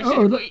Left.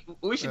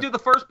 We should do the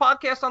first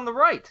podcast on the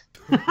right,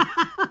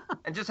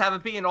 and just have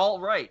it be an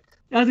alt-right.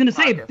 I was gonna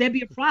say podcast. that'd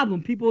be a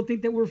problem. People would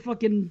think that we're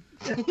fucking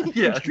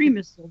Yeah.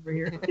 extremists over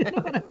here. You know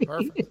what I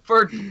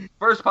mean?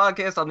 First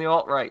podcast on the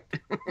alt-right.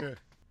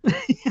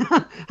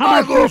 How I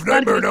about love first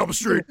Nightmare on podcast- Elm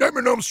Street.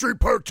 Nightmare on Elm Street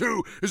Part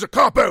 2 is a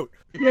cop-out.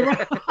 Yeah,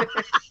 right.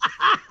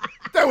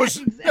 That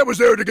was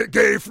there to get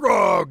gay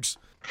frogs.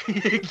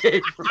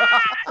 Gay frog.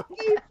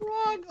 Gay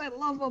frogs, I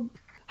love them.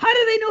 How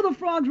did they know the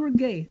frogs were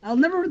gay?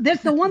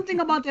 That's the one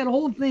thing about that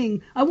whole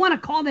thing. I want to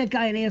call that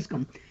guy and ask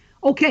him,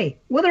 okay,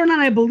 whether or not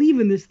I believe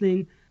in this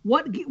thing,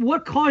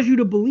 what caused you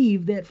to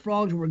believe that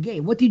frogs were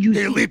gay? What did you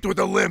They see? leaped with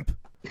a limp.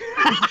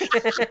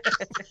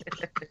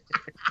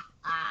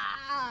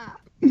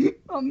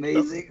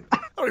 Amazing. I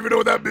don't even know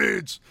what that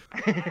means.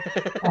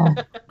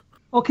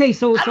 Okay,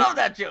 so I love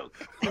that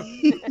joke.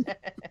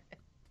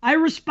 I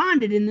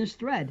responded in this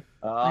thread.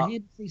 I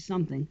had to say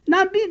something.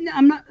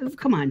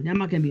 Come on, I'm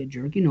not going to be a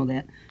jerk. You know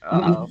that.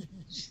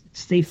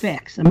 Stay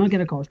facts. I'm not going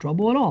to cause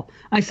trouble at all.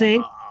 I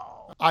say,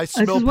 I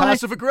smell is what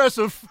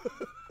passive-aggressive.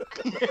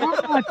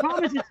 I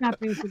promise it's not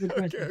passive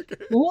aggressive.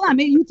 Well, hold on,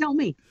 maybe you tell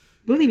me.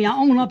 Believe me, I'll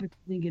own up if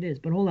you think it is.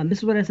 But hold on, this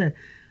is what I said.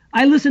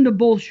 I listened to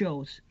both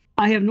shows.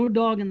 I have no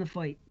dog in the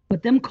fight.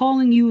 But them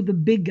calling you the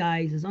big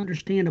guys is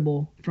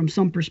understandable from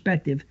some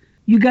perspective.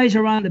 You guys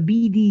are on the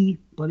BD,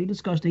 Bloody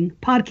Disgusting,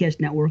 podcast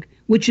network,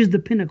 which is the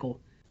pinnacle.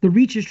 The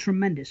reach is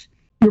tremendous.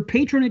 Your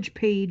patronage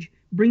page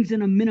brings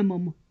in a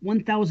minimum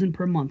 $1,000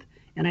 per month.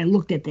 And I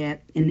looked at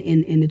that, and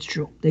it's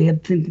true. They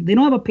don't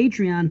have a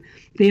Patreon.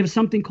 They have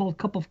something called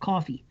Cup of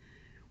Coffee,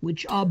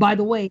 which, by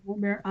the way,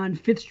 on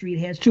 5th Street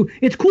has too.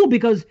 It's cool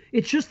because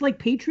it's just like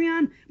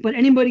Patreon, but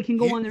anybody can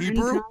go on there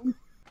Hebrew? anytime.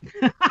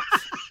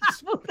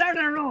 We'll start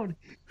our own.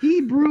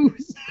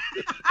 Hebrews.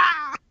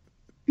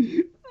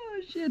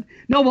 Oh, shit.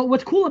 No, but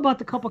what's cool about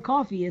the Cup of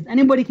Coffee is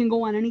anybody can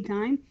go on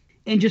anytime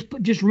and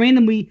just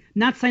randomly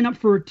not sign up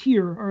for a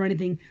tier or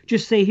anything.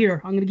 Just say,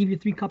 here, I'm going to give you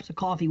 3 cups of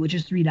coffee, which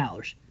is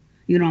 $3.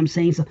 You know what I'm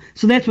saying?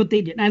 So that's what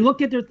they did. And I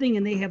looked at their thing,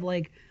 and they have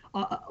like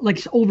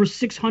over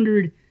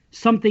 600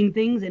 something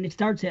things, and it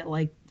starts at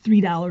like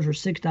 $3 or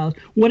 $6,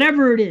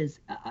 whatever it is.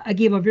 I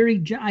gave I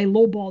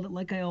lowballed it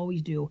like I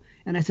always do,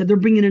 and I said they're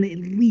bringing in at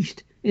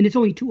least, and it's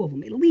only 2 of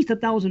them, at least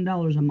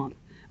 $1,000 a month.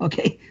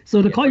 Okay,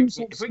 so to call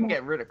yourself If we can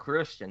get rid of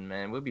Christian,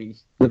 man, we'll be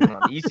living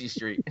on Easy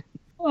Street.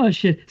 Oh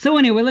shit. So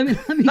anyway, let me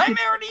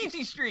Nightmare on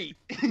Easy Street.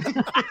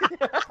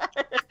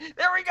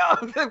 There we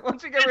go.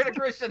 Once we get rid of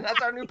Christian,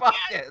 that's our new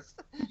podcast.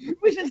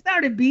 We should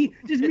start it, B.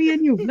 Just me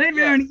and you.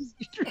 Nightmare on Easy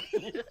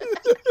Street.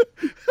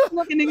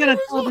 Looking to get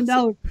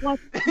 $1,000 plus.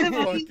 Live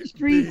on Easy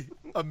Street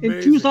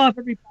and choose off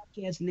every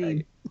podcast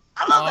name.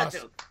 I love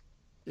that joke.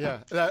 Yeah,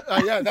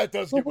 that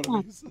does get one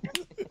of these.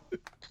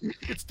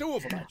 It's 2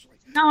 of them, actually.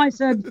 Now I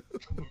said,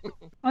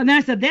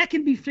 that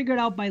can be figured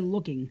out by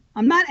looking.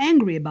 I'm not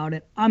angry about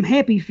it. I'm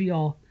happy for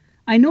y'all.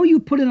 I know you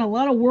put in a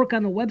lot of work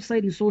on the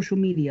website and social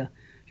media.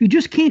 You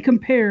just can't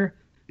compare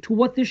to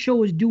what this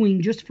show is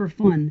doing just for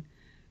fun.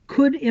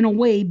 Could, in a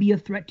way, be a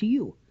threat to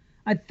you.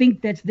 I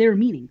think that's their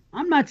meaning.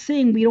 I'm not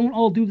saying we don't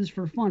all do this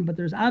for fun, but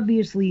there's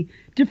obviously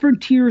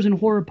different tiers in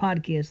horror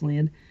podcast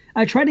land.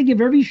 I try to give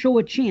every show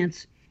a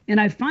chance, and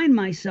I find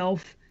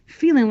myself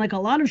feeling like a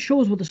lot of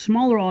shows with a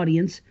smaller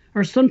audience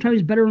are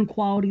sometimes better in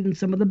quality than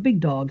some of the big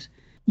dogs.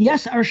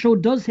 Yes, our show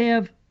does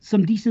have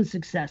some decent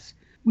success.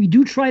 We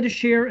do try to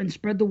share and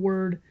spread the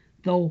word,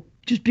 though,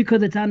 just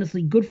because it's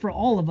honestly good for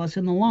all of us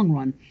in the long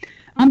run.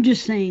 I'm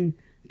just saying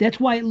that's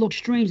why it looks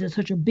strange that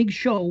such a big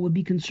show would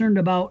be concerned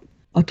about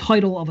a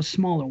title of a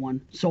smaller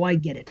one. So I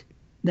get it.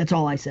 That's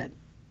all I said.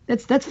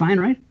 That's fine,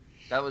 right?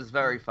 That was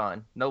very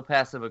fine. No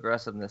passive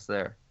aggressiveness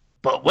there.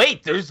 But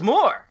wait, there's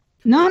more.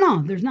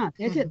 No, there's not.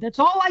 That's it. That's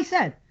all I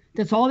said.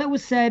 That's all that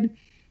was said.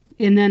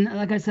 And then,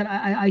 like I said,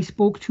 I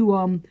spoke to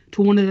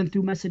one of them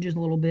through messages a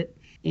little bit,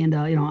 and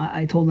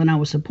I told them I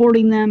was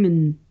supporting them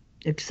and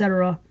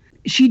etc.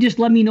 She just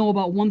let me know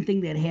about one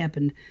thing that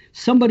happened.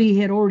 Somebody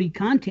had already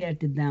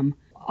contacted them.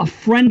 A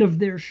friend of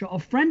their show, a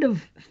friend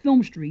of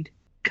Film Street,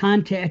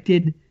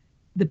 contacted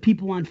the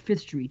people on Fifth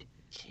Street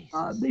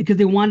because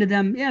they wanted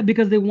them. Yeah,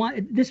 because they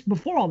want this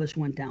before all this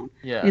went down.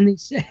 Yeah. And they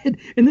said,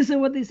 and this is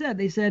what they said.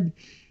 They said,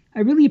 "I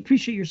really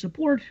appreciate your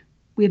support.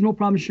 We have no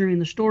problem sharing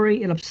the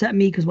story. It upset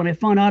me because when I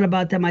found out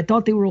about them, I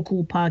thought they were a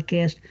cool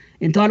podcast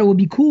and thought it would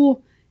be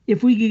cool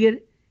if we could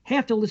get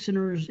half the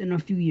listeners in a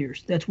few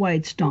years. That's why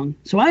it stung."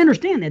 So I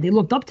understand that. They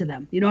looked up to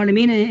them. You know what I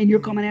mean? And you're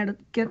coming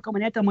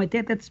at them like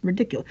that. That's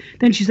ridiculous.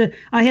 Then she said,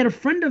 "I had a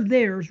friend of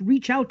theirs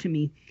reach out to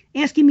me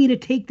asking me to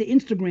take the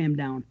Instagram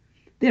down.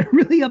 That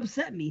really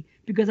upset me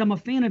because I'm a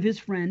fan of his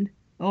friend."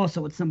 Oh,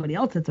 so it's somebody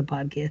else that's a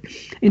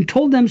podcast. "And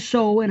told them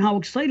so and how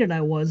excited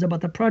I was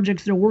about the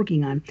projects they're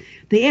working on.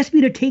 They asked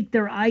me to take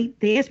the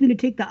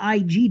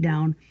IG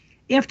down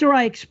after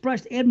I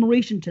expressed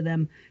admiration to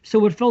them,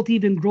 so it felt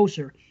even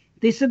grosser.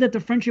 They said that the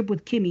friendship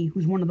with Kimmy,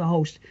 who's one of the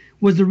hosts,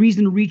 was the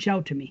reason to reach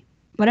out to me."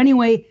 But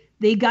anyway,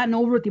 they gotten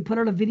over it. They put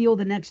out a video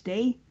the next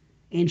day,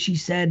 and she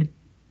said,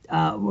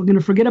 "We're going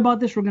to forget about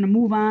this. We're going to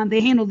move on."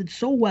 They handled it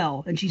so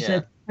well. And she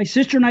said, "My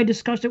sister and I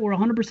discussed it. We're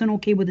 100%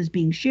 okay with this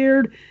being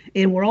shared,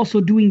 and we're also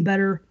doing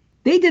better."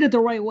 They did it the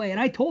right way. And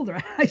I told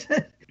her, I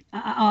said,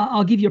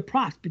 I'll give you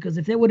props, because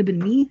if that would have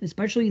been me,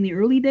 especially in the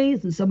early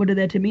days, and someone did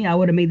that to me, I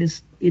would have made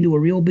this into a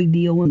real big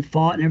deal and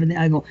fought and everything.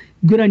 I go,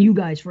 good on you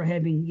guys for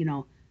having,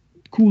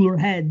 cooler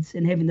heads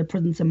and having the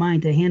presence of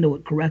mind to handle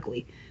it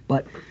correctly.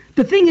 But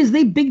the thing is,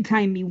 they big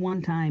timed me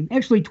one time,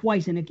 actually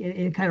twice, and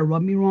it kind of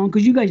rubbed me wrong,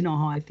 because you guys know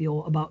how I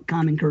feel about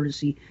common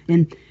courtesy.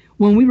 And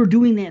when we were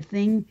doing that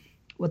thing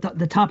with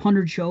the top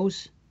 100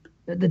 shows,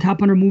 the top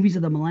 100 movies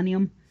of the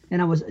millennium,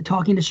 and I was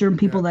talking to certain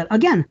people that,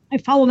 again, I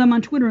follow them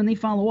on Twitter and they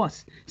follow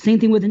us. Same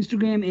thing with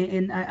Instagram,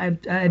 and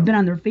I've been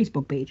on their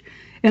Facebook page.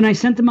 And I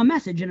sent them a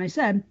message, and I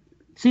said,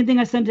 same thing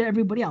I sent to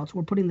everybody else.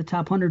 We're putting the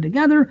top 100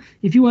 together.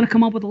 If you want to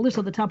come up with a list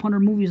of the top 100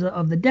 movies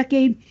of the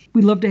decade,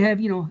 we'd love to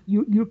have,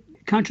 your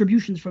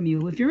contributions from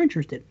you if you're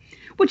interested,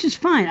 which is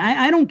fine.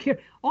 I don't care.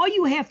 All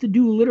you have to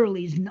do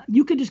literally is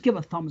you could just give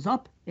a thumbs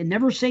up and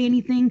never say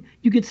anything.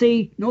 You could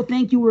say, "No,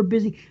 thank you, we're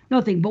busy,"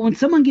 nothing. But when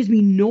someone gives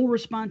me no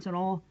response at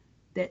all,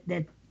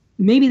 that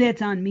maybe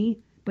that's on me,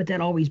 but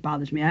that always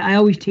bothers me. I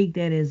always take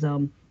that as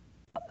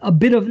a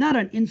bit of, not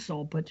an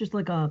insult, but just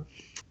like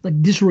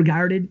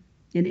disregarded.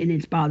 And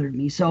it's bothered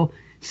me. So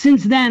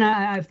since then,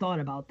 I've thought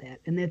about that,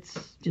 and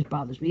that's just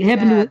bothers me. It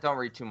happened don't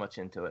read too much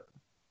into it.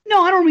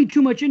 No, I don't read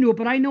too much into it,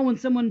 but I know when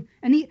someone,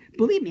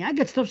 believe me, I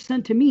get stuff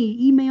sent to me,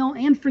 email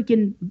and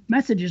freaking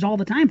messages all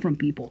the time from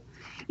people.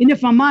 And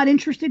if I'm not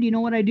interested, you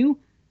know what I do?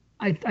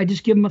 I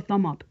just give them a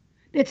thumb up.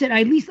 That's it.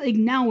 I at least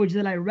acknowledge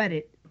that I read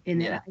it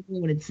and that I know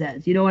what it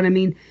says. You know what I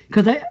mean?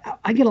 Because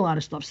I get a lot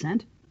of stuff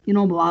sent.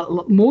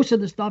 Most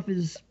of the stuff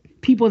is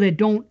people that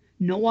don't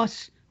know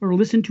us or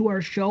listen to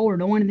our show or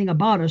know anything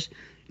about us,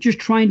 just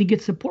trying to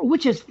get support,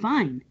 which is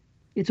fine.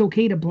 It's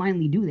okay to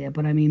blindly do that,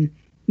 but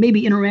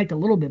maybe interact a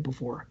little bit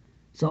before.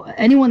 So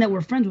anyone that we're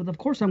friends with, of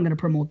course I'm going to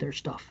promote their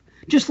stuff.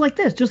 Just like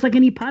this, just like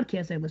any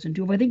podcast I listen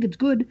to. If I think it's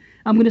good,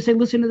 I'm going to say,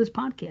 listen to this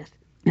podcast.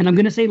 And I'm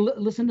going to say,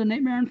 listen to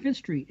Nightmare on Fifth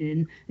Street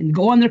and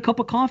go on their cup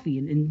of coffee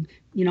and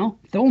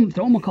throw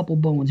them a couple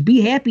bones.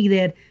 Be happy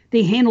that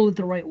they handled it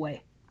the right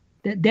way.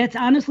 That's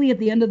honestly, at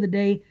the end of the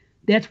day,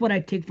 that's what I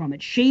take from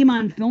it. Shame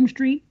on Film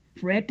Street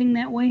for acting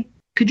that way.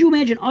 Could you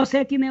imagine us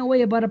acting that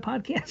way about a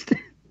podcast?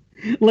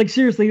 Like,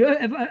 seriously,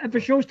 if a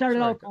show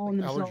started out calling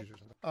themselves...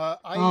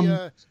 I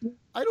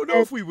don't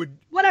know if we would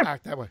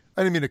act that way.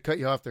 I didn't mean to cut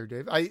you off there,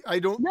 Dave. I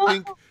don't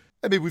think...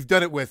 I mean, we've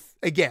done it with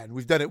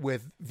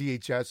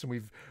VHS, and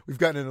we've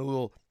gotten in a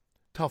little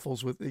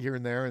tuffles with here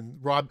and there. And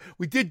Rob,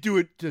 we did do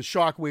it to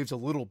Shockwaves a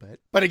little bit,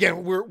 but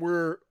again,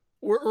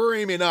 we're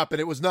aiming up, and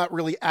it was not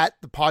really at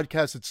the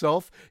podcast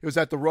itself. It was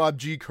at the Rob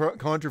G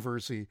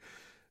controversy.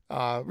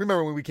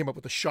 Remember when we came up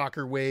with the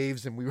Shocker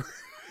Waves, and we were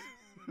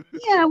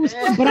it was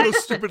fun, but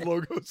those stupid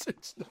logos and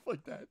stuff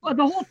like that. Well,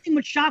 the whole thing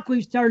with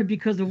Shockwave started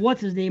because of what's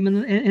his name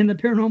and the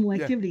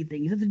paranormal activity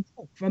thing. That's a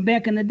joke from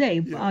back in the day.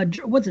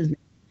 What's his name?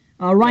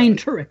 Ryan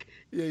Turek.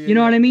 You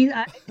know what I mean?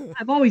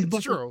 I've always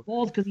busted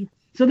balls because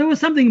so there was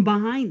something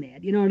behind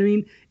that. You know what I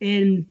mean?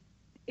 And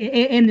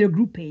and their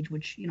group page,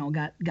 which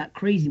got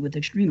crazy with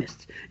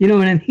extremists. You know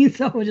what I mean?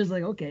 So I was just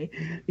like, okay,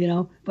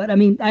 But I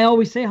mean, I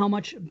always say how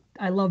much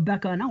I love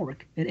Becca and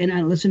Ulrich, and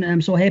I listen. And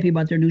I'm so happy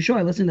about their new show.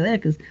 I listen to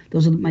that because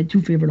those are my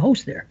two favorite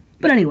hosts there.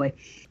 But anyway,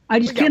 I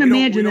just can't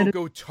imagine we don't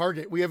go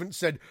Target. We haven't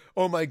said,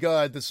 oh my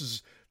God, this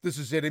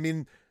is it. I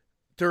mean,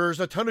 there's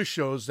a ton of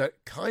shows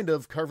that kind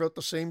of carve out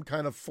the same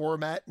kind of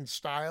format and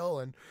style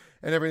and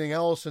everything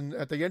else. And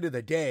at the end of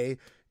the day,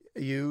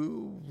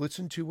 you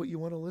listen to what you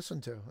want to listen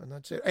to, and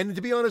that's it. And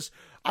to be honest,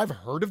 I've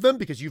heard of them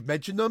because you've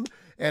mentioned them,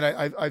 and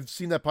I've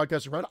seen that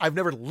podcast around. I've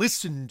never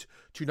listened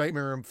to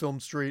Nightmare on Film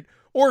Street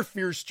or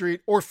Fear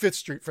Street or Fifth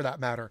Street for that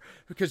matter,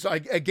 because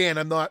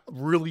I'm not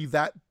really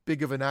that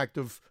big of an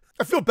active.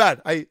 I feel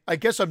bad. I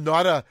guess I'm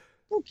not a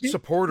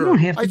supporter.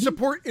 I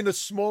support in a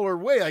smaller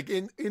way. Like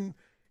in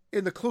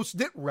the close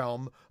knit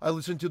realm, I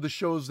listen to the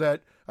shows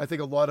that I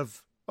think a lot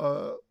of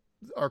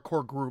our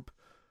core group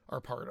are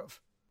part of.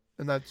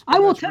 And that's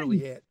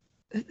really it.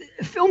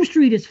 Film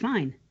Street is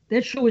fine.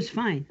 That show is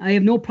fine. I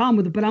have no problem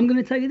with it. But I'm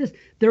going to tell you this.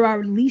 There are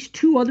at least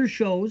 2 other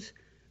shows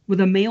with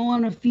a male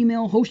and a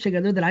female host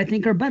together that I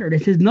think are better.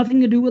 This has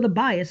nothing to do with a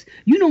bias.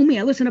 You know me.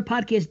 I listen to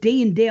podcasts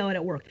day in, day out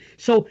at work.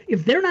 So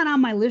if they're not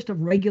on my list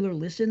of regular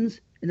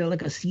listens, and they're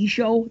like a C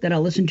show that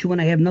I'll listen to when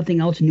I have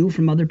nothing else new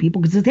from other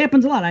people, because this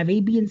happens a lot. I have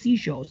A, B, and C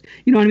shows.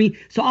 You know what I mean?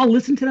 So I'll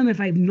listen to them if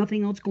I have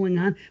nothing else going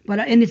on.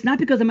 And it's not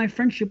because of my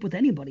friendship with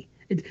anybody.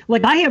 It's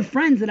like I have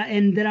friends that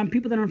I'm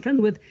people that I'm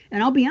friends with,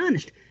 and I'll be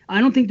honest,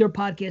 I don't think their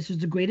podcast is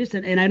the greatest,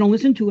 and I don't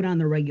listen to it on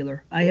the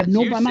regular. I have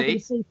no. I'm not going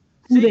to say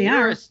who they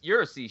are.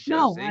 You're a C show.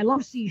 No, see? I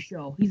love C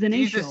show. He's an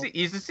A show.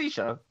 He's a C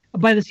show.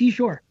 By the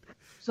seashore.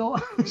 So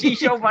C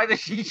show by the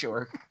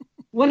seashore.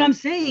 What I'm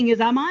saying is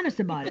I'm honest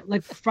about it.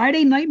 Like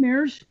Friday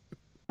Nightmares,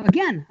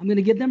 again, I'm going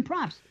to give them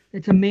props.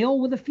 It's a male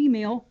with a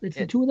female. It's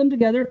the 2 of them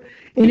together,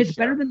 and it's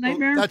better than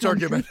Nightmare. That's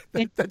argument.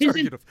 That's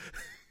argument.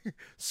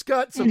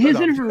 Scott and his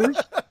and hers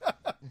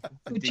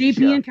with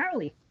JP and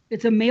Carly.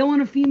 It's a male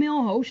and a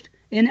female host,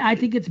 and I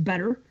think it's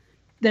better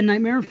than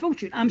Nightmare on Film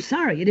Street. I'm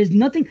sorry, it is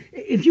nothing.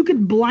 If you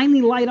could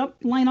blindly line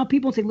up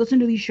people and say, listen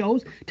to these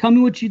shows, tell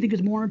me what you think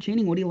is more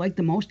entertaining. What do you like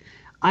the most?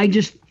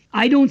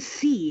 I don't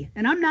see,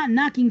 and I'm not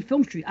knocking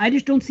Film Street. I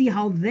just don't see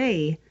how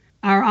they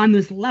are on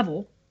this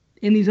level,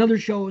 and these other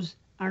shows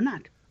are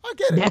not. I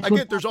get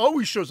it. There's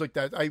always shows like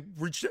that. I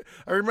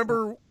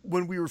remember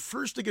when we were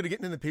first going to get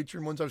into the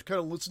Patreon ones, I was kind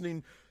of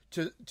listening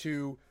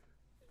to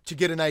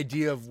get an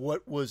idea of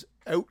what was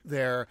out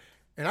there,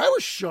 and I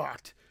was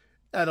shocked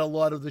at a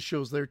lot of the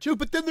shows there too.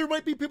 But then there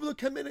might be people that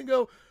come in and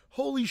go,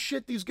 "Holy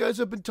shit, these guys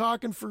have been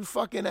talking for a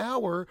fucking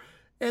hour."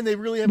 And they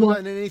really haven't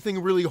done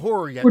anything really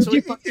horror yet. So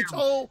it's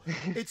all.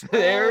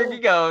 There he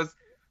goes,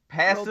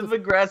 passive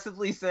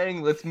aggressively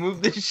saying, "Let's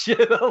move this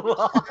shit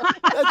along."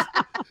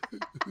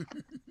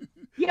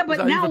 Yeah,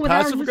 but now with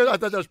I thought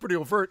that was pretty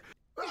overt.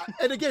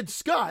 And again,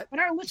 Scott. But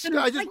our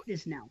listeners like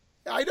this now.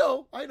 I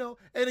know.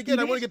 And again,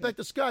 I want to get back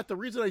to Scott. The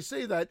reason I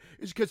say that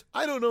is because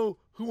I don't know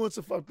who wants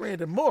to fuck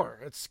Brandon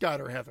more. It's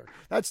Scott or Heather.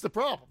 That's the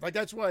problem. Like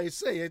that's why I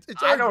say it.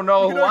 I don't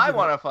know who I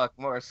want to fuck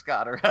more,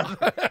 Scott or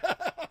Heather.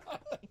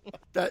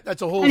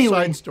 That's a whole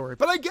side story.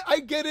 But I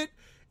get it,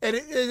 and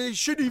it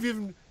shouldn't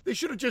even. They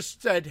should have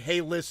just said,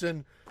 "Hey,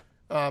 listen."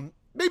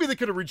 Maybe they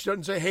could have reached out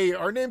and say, "Hey,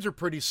 our names are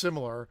pretty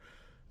similar.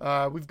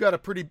 We've got a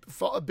pretty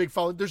big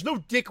following." There's no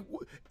dick.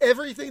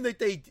 Everything that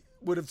they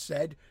would have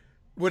said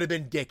would have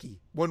been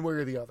dicky, one way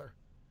or the other.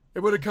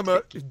 It would have come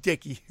out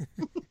dicky.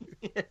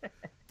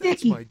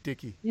 That's my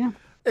dicky. Yeah.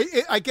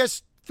 I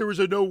guess there was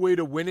no way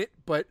to win it,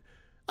 but.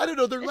 I don't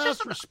know. Their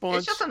last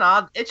response.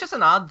 It's just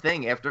an odd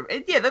thing after.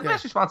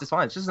 Last response is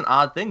fine. It's just an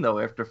odd thing though.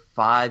 After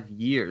 5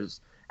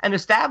 years and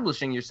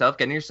establishing yourself,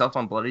 getting yourself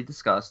on Bloody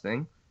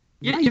Disgusting,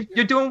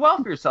 you're doing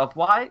well for yourself.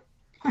 Why?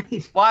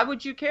 Why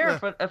would you care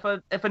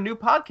if a new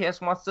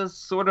podcast wants to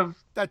sort of?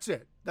 That's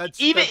it.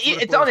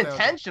 It's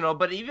unintentional,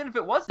 but even if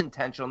it was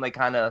intentional, they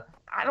kind of.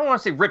 I don't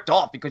want to say ripped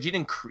off because you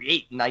didn't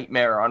create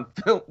Nightmare on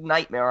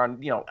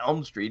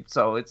Elm Street.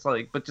 So it's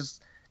like, but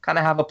just kind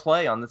of have a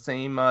play on the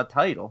same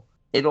title.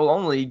 It'll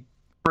only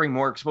bring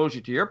more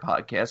exposure to your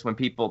podcast when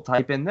people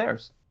type in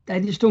theirs. I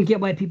just don't get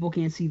why people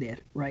can't see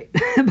that, right?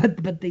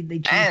 but they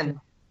change and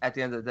at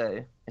the end of the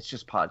day, it's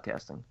just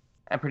podcasting,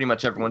 and pretty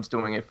much everyone's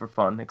doing it for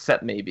fun,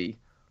 except maybe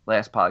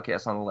Last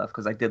Podcast on the Left,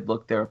 because I did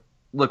look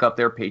up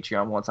their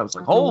Patreon once. I was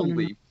like,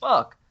 holy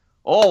fuck!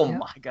 Oh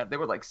my god, they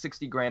were like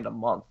 $60,000 a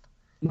month.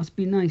 Must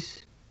be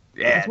nice.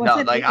 Yeah,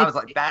 I was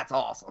like, that's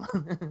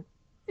awesome.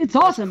 It's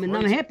awesome, and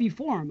I'm happy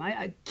for them.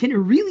 I can it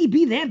really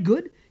be that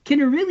good? Can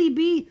it really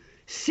be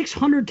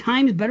 600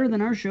 times better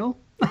than our show?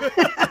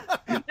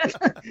 that's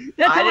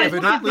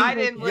I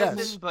didn't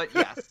listen, but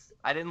yes.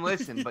 I didn't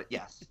listen, but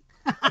yes.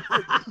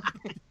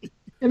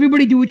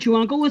 Everybody do what you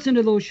want. Go listen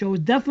to those shows.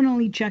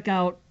 Definitely check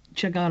out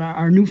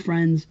our new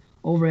friends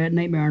over at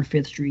Nightmare on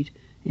 5th Street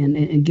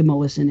and give them a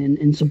listen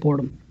and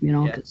support them.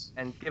 Yes.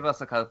 And give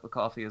us a cup of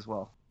coffee as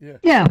well.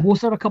 Yeah, we'll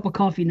start a cup of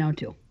coffee now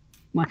too.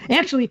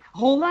 Actually,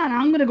 hold on.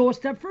 I'm going to go a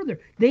step further.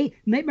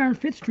 Nightmare on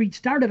Fifth Street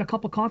started a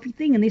cup of coffee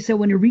thing, and they said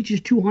when it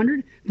reaches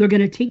 200, they're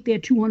going to take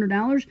that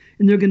 $200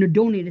 and they're going to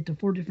donate it to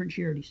 4 different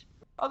charities.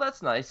 Oh,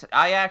 that's nice.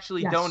 I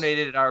actually Yes.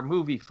 donated our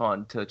movie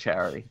fund to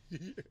charity.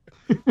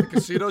 The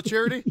casino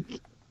charity? No,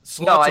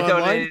 Slots I online?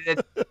 donated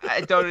it.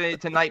 I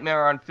donated to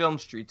Nightmare on Film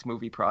Street's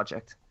movie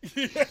project.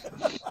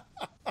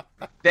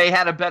 They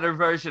had a better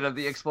version of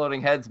the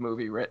Exploding Heads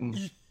movie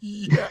written.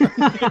 Yeah.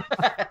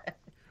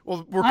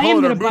 Well, we're I am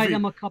calling going our to buy movie.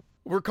 them a cup.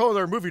 We're calling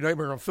our movie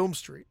Nightmare on Film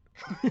Street.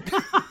 Could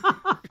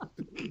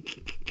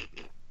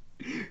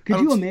I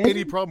don't you see imagine?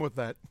 any problem with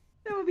that.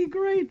 That would be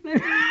great.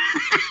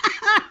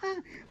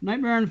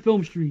 Nightmare on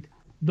Film Street,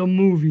 the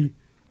movie.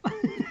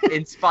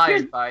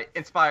 Inspired by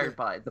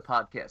the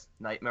podcast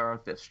Nightmare on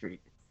Fifth Street.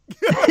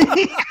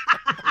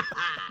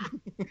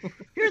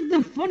 Here's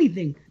the funny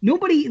thing.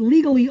 Nobody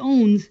legally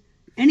owns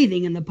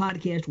anything in the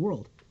podcast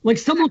world. Like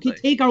someone could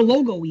Exactly. take our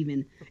logo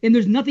even, and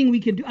there's nothing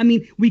we could do. I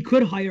mean, we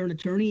could hire an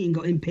attorney and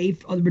go and pay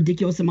for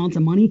ridiculous amounts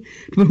of money,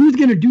 but who's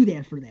going to do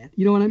that for that?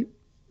 You know what I'm?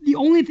 The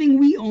only thing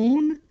we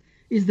own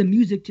is the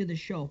music to the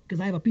show, because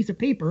I have a piece of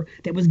paper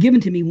that was given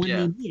to me when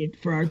Yeah. they made it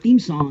for our theme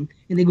song,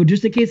 and they go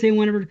just in case they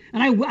want to.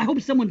 And I hope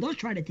someone does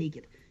try to take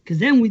it, because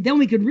then we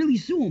could really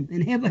sue them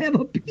and have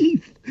a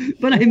beef.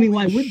 But I mean,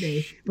 why would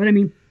they? But I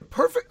mean.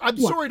 Perfect. I'm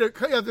What? sorry to.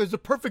 Yeah, there's a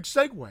perfect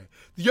segue.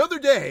 The other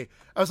day,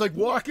 I was like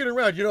walking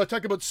around. You know, I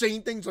talk about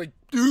saying things like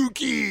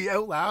 "dookie"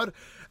 out loud.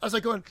 I was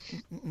like going.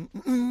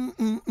 I'm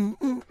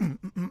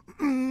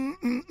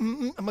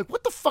like,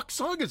 what the fuck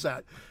song is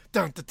that?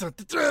 Dun, dun, dun,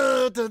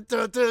 dun, dun,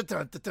 dun, dun,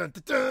 dun, dun,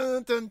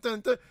 dun, dun, dun,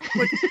 dun. I'm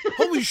like,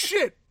 holy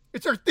shit!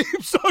 It's our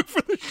theme song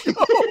for the show.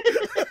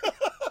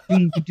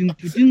 And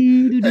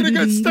it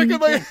got stuck in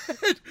my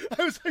head.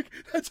 I was like,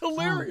 that's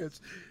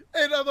hilarious.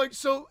 And I'm like,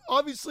 so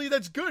obviously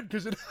that's good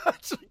because it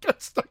actually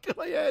got stuck in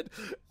my head.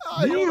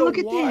 I Yeah, don't know look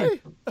at why.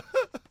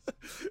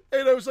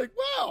 And I was like,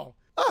 wow,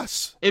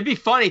 us. It'd be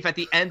funny if at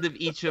the end of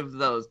each of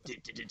those,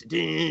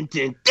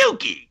 Dookie,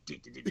 Dookie.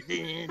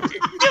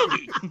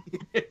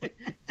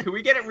 Can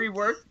we get it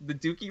reworked? The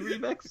Dookie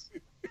remix?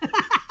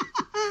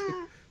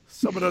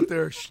 Someone out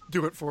there,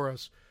 do it for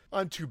us.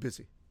 I'm too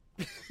busy.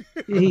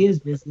 He is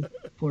busy,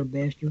 poor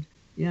bastard.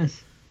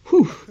 Yes.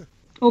 Whew.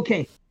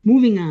 Okay,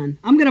 moving on.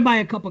 I'm gonna buy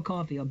a cup of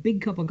coffee, a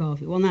big cup of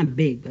coffee. Well, not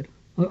big, but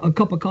a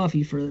cup of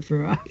coffee for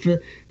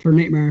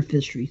Nightmare on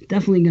Fifth Street.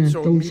 Definitely gonna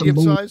So throw some medium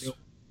bones. size?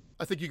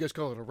 I think you guys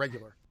call it a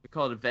regular. We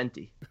call it a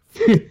venti.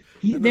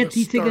 He's And then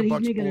making a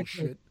Starbucks joke.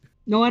 bullshit.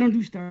 No, I don't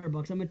do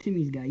Starbucks. I'm a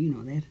Timmy's guy. You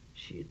know that.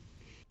 Shit.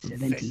 It's a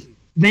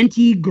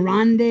Venti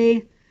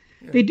Grande.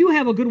 They do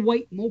have a good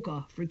white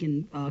mocha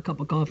freaking cup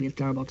of coffee at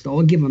Starbucks, though.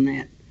 I'll give them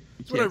that.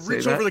 That's when I Can't say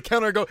reach that. over the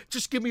counter and go,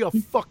 just give me a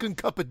fucking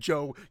cup of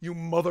Joe, you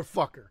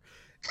motherfucker.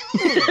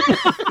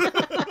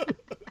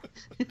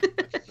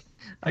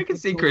 I can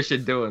see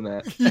Christian doing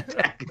that.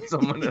 Attacking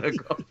someone in a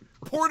coffee.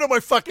 Pour it on my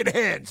fucking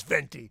hands,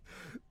 Venti.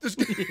 Just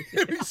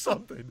give me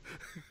something.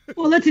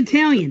 Well, that's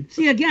Italian.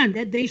 See,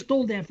 again, they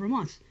stole that from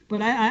us.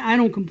 But I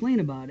don't complain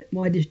about it.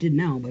 Well, I just did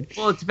now, but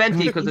Well, it's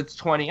venti because it's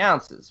 20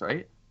 ounces,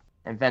 right?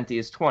 And venti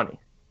is 20.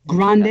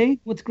 Grande?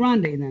 What's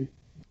Grande then?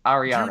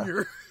 Ariana.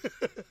 Junior.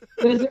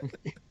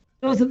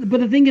 But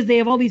the thing is, they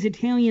have all these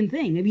Italian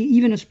things. I mean,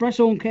 even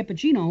espresso and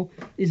cappuccino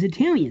is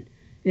Italian,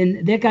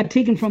 and that got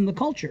taken from the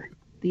culture.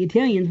 The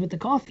Italians with the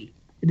coffee.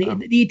 The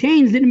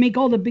Italians didn't make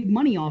all the big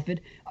money off it.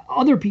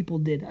 Other people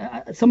did.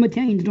 Some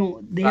Italians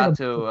don't. They About have.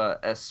 to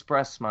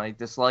express my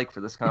dislike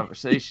for this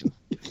conversation.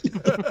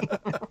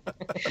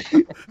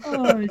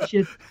 Oh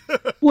shit!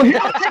 Well, here,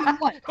 I'll tell you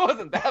what. It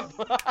wasn't that.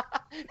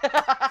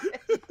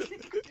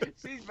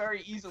 She's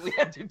very easily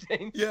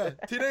entertained. Yeah,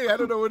 today I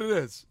don't know what it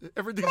is.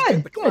 Everything's Good,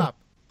 getting the good. clap.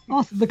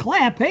 Also, the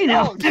clap. Hey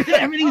now, Oh,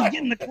 everything's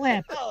getting the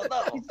clap. No,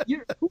 no.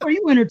 Who are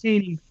you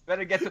entertaining?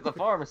 Better get to the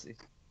pharmacy.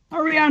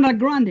 Ariana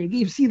Grande.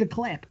 You see the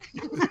clap.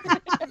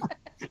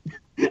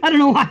 I don't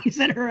know why you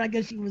said her. I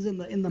guess she was in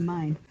the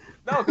mind.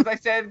 No, because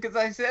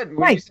I said when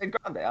Right. you said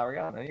Grande,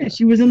 Ariana. Yeah,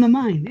 she was in the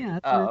mind. Yeah.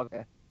 that's Oh, her.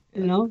 okay.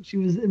 You know, she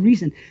was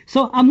recent.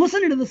 So I'm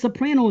listening to the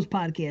Sopranos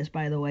podcast,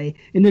 by the way,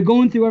 and they're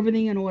going through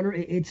everything in order.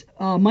 It's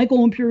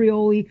Michael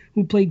Imperioli,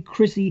 who played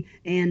Chrissy,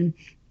 and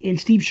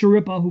Steve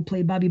Sharippa, who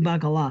played Bobby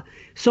Bacala.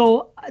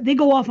 So they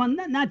go off on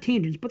not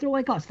tangents, but they're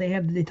like us.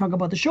 They talk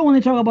about the show and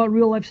they talk about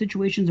real life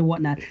situations and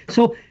whatnot.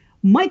 So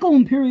Michael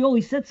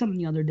Imperioli said something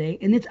the other day,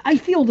 and I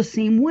feel the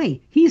same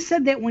way. He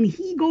said that when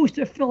he goes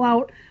to fill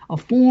out a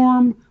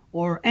form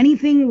or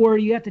anything where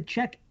you have to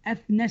check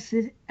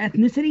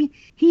ethnicity,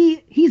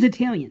 he's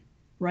Italian,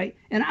 right?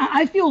 And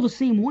I feel the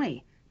same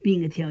way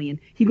being Italian.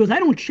 He goes, I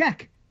don't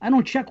check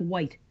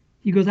white.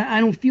 He goes, I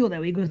don't feel that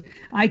way. He goes,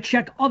 I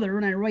check other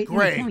and I write in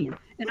Gray. Italian.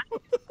 And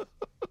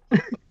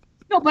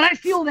no, but I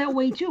feel that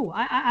way too.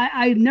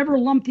 I never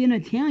lumped in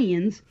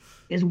Italians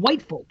as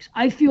white folks.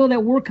 I feel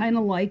that we're kind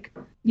of like,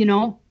 you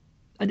know,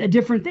 a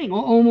different thing,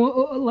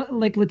 almost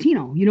like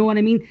Latino. You know what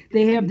I mean?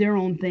 They have their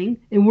own thing,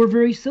 and we're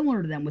very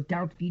similar to them with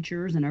dark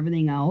features and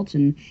everything else.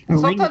 And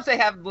Sometimes they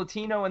have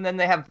Latino and then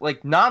they have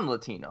like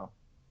non-Latino.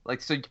 Like,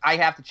 so I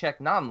have to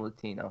check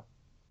non-Latino.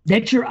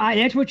 That's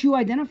that's what you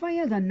identify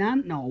as a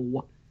non.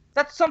 No,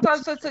 That's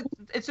sometimes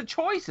it's a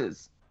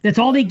choices. that's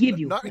all they give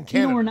you. Not in Latino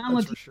Canada, or that's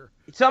non-Latino. for sure.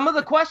 Some of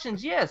the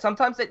questions, yeah.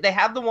 Sometimes they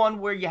have the one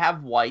where you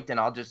have white, and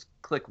I'll just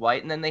click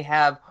white, and then they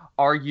have,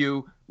 are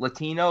you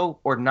Latino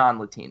or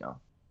non-Latino?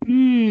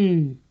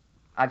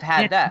 I've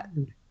had that.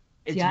 Weird.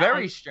 It's See,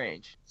 very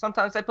strange.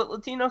 Sometimes I put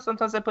Latino,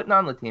 sometimes I put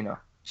non-Latino.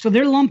 So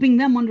they're lumping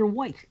them under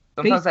white.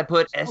 Sometimes I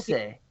put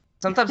essay.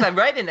 Sometimes I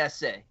write an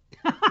essay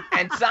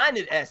and sign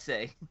an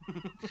essay.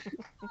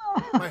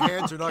 My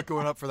hands are not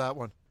going up for that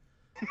one.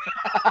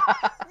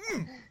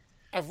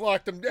 I've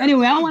locked them down.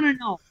 Anyway, I want to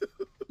know,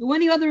 do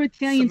any other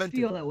Italians Cemented.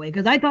 feel that way?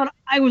 Because I thought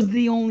I was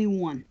the only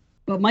one.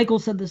 But Michael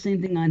said the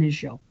same thing on his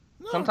show.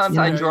 No, Sometimes it's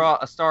I okay. draw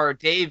a Star of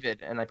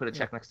David and I put a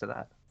check next to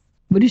that.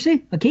 What do you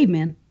say? A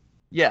caveman.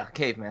 Yeah,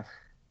 caveman.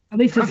 At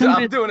least I'm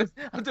sometimes,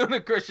 doing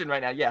a Christian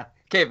right now. Yeah,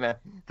 caveman.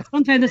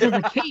 sometimes this is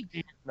a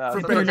caveman. No,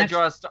 For sometimes I next-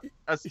 draw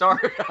a star,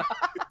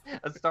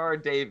 a Star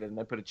of David, and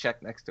I put a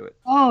check next to it.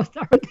 Oh,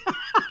 sorry.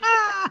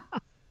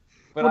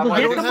 But Well, I'm does I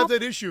like, that don't come have up?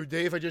 that issue,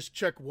 Dave. I just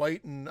check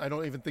white, and I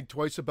don't even think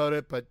twice about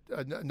it. But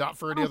not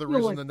for any I other feel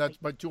reason like- than that's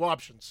my two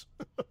options.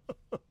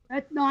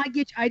 No, I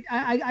get you.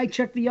 I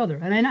check the other,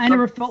 and I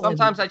never felt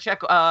sometimes like I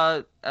check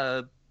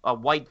a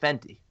white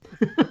venti.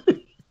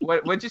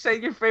 What'd you say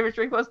your favorite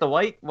drink was? The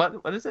white?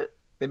 What is it?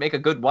 They make a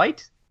good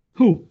white?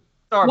 who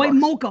Starbucks. white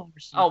mocha or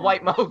something. Oh,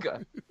 white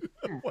mocha.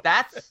 Yeah.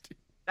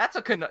 That's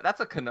a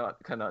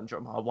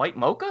conundrum. A white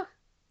mocha?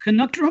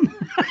 Conundrum.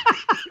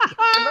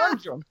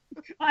 Conundrum.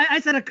 I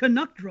said a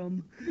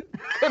conundrum.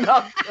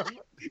 Conundrum.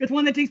 It's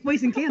one that takes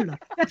place in Canada.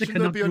 That's a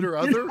Shouldn't that be conundrum.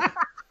 under other?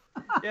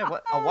 Yeah,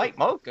 what a white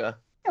mocha.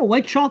 Yeah,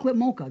 white chocolate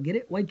mocha. Get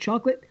it? White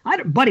chocolate.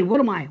 Buddy, what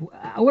am I?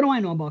 What do I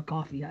know about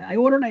coffee? I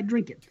order and I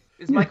drink it.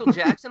 Is Michael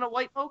Jackson a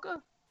white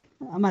mocha?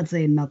 I'm not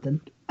saying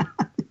nothing.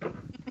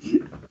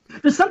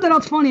 There's something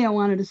else funny I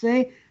wanted to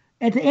say.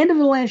 At the end of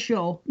the last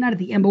show, not at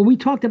the end, but we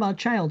talked about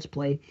Child's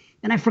Play,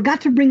 and I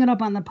forgot to bring it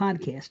up on the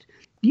podcast.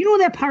 Do you know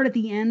that part at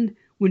the end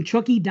when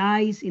Chucky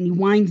dies and he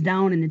winds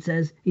down and it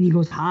says, and he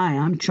goes, "Hi,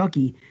 I'm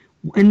Chucky,"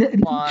 and the two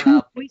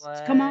Wanna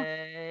voices come out?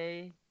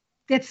 play?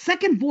 That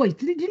second voice,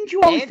 didn't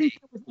you always Andy.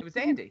 think that It was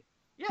Andy.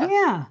 Yeah.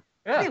 Yeah.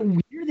 Yeah. Isn't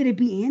it weird that it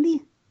be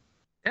Andy?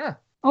 Yeah.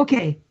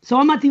 Okay, so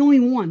I'm not the only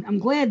one. I'm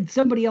glad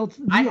somebody else.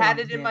 I had realized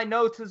it in that. my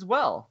notes as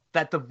well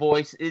that the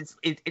voice it's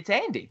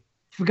Andy.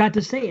 Forgot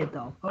to say it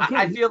though. Okay.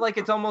 I feel like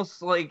it's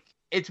almost like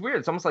it's weird.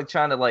 It's almost like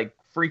trying to like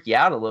freak you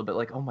out a little bit.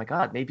 Like, oh my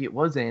god, maybe it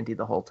was Andy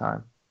the whole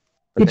time.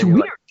 But it's then you're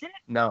weird. like, isn't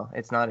it? no,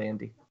 it's not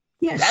Andy.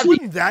 Yeah, That'd see, be-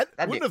 Wouldn't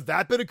be- have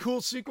that been a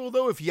cool sequel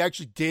though? If he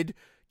actually did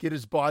get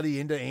his body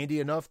into Andy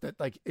enough that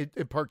like in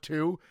part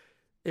 2,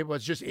 it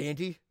was just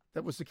Andy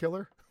that was the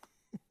killer.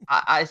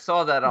 I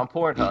saw that on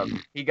Pornhub.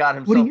 He got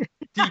What do himself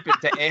deep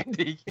into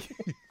Andy.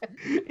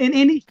 and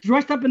he's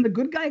dressed up in the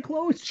good guy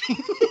clothes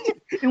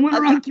and went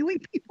around killing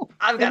people.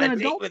 I've got As a an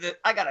date adult? with it.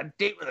 I got a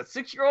date with a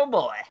 6-year-old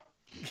boy.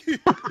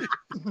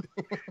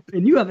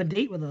 And you have a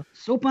date with a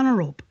soap on a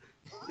rope.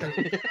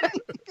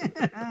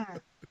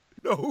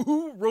 No,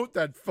 who wrote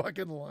that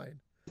fucking line?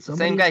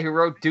 Same guy who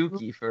wrote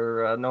Dookie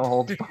for No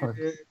Holds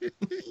Barred.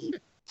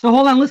 So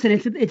hold on, listen.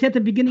 It's at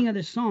the beginning of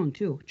this song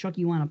too. Chuck,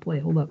 you want to play?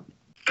 Hold up.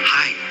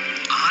 Hi,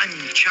 I'm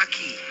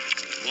Chucky.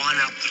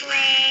 Wanna play?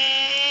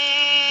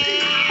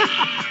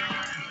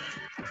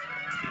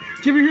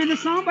 Did you ever hear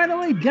this song, by the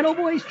way? Ghetto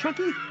Boys,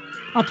 Chucky?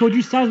 I told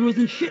you size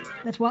wasn't shit.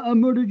 That's why I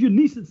murdered your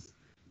nieces.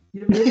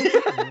 You ever hear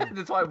this?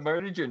 That's why I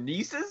murdered your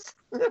nieces?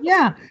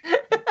 Yeah.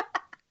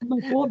 My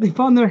fault. They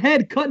found their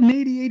head cut in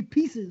 88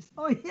 pieces.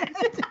 Oh, yeah.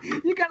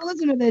 You got to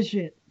listen to that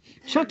shit.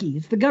 Chucky.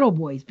 It's the Ghetto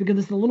Boys because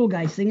it's the little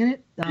guy singing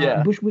it.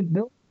 Yeah. Bushwick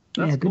Bill.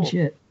 That's Yeah, good cool.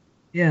 shit.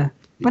 Yeah.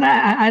 But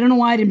I don't know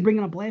why I didn't bring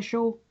it up last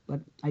show, but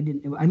I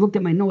didn't. I looked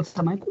at my notes.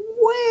 I'm like,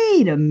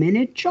 wait a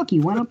minute. Chucky,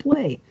 want to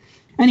play?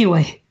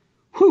 Anyway.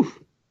 Whew.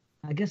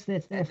 I guess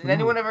that's that. Did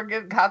anyone ever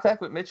get in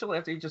contact with Mitchell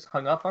after he just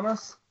hung up on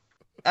us?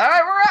 All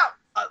right, we're out.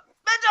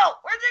 Mitchell,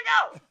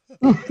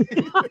 where'd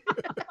you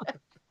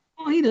go?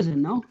 Oh, he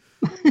doesn't know.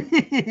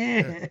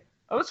 That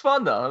was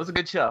fun, though. That was a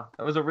good show.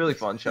 That was a really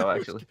fun show,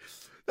 actually.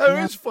 That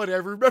Yeah. is funny. I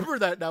remember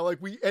that now. Like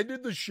we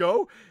ended the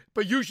show,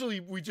 but usually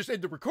we just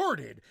end the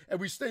recording and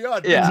we stay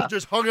on. Yeah. Mitchell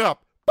just hung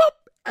up, boop,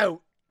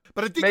 out.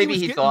 But I think Maybe he,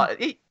 he was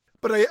thought...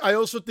 But I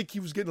also think he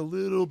was getting a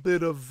little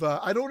bit of.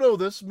 I don't know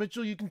this,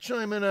 Mitchell. You can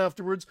chime in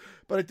afterwards.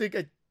 But I think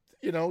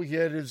he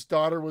had his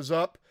daughter was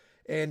up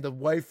and the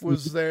wife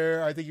was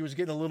there. I think he was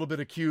getting a little bit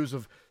accused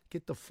of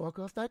get the fuck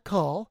off that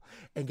call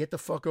and get the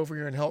fuck over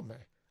here and help me.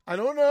 I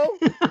don't know,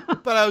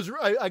 but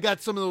I got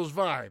some of those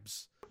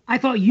vibes. I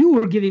thought you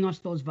were giving us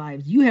those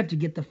vibes. You have to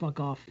get the fuck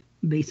off,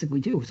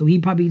 basically, too. So he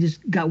probably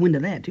just got wind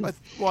of that, too.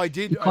 I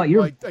did. caught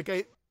your-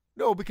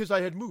 No, because I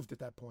had moved at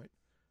that point.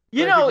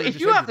 You I know, think we if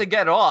just you have ended to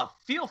get off,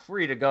 feel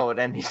free to go at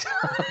any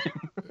time.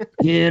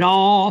 Get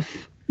off.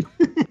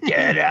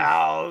 Get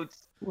out.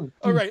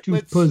 All right,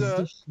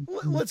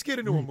 let's get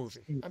into a movie.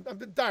 I'm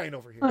dying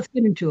over here. Let's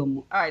get into a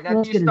movie. All right,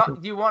 now do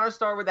you want to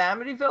start with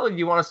Amityville, or do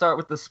you want to start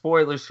with the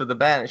spoilers for The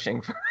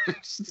Banishing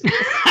first?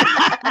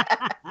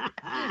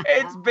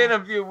 It's been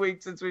a few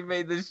weeks since we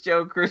made this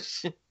show,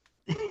 Christian.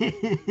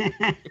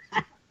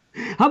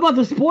 How about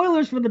the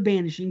spoilers for The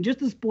Banishing? Just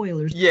the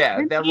spoilers.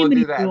 Yeah, then we'll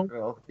do that,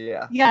 Phil.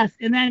 Yeah. Yes,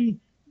 and then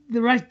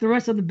the rest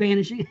of The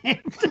Banishing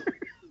after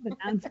the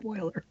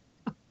non-spoiler.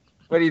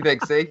 What do you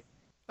think, see?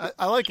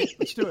 I like it.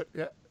 Let's do it.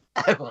 Yeah.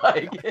 I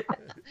like it.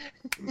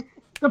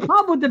 The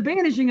problem with The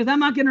Banishing is I'm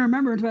not going to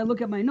remember until I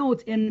look at my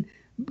notes. And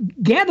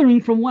gathering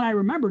from what I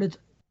remembered,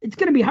 it's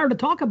going to be hard to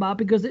talk about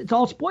because it's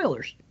all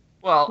spoilers.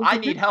 Well, I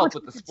need help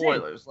with the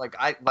spoilers. Like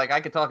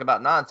I could talk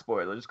about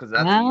non-spoilers because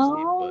that's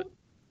easy,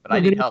 but I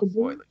need help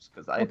spoilers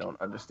because I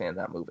don't understand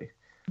that movie.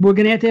 We're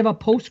going to have a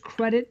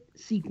post-credit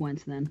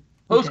sequence then.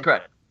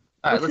 Post-credit.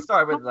 All right, let's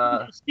start with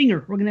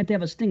stinger. We're going to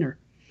have a stinger.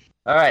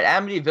 All right,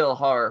 Amityville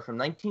Horror from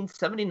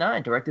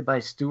 1979, directed by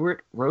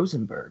Stuart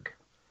Rosenberg.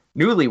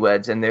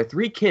 Newlyweds and their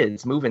 3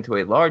 kids move into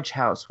a large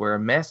house where a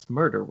mass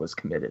murder was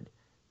committed.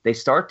 They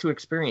start to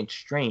experience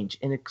strange,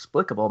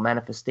 inexplicable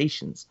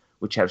manifestations,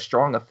 which have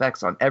strong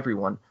effects on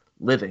everyone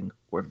living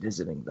or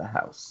visiting the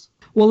house.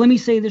 Well, let me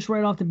say this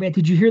right off the bat.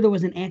 Did you hear there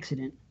was an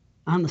accident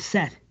on the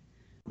set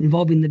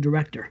involving the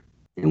director?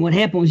 And what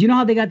happened was, you know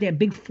how they got that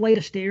big flight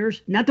of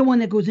stairs? Not the one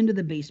that goes into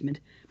the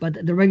basement,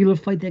 but the regular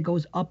flight that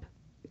goes up,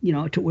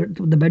 to where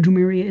the bedroom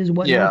area is.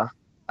 Yeah,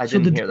 I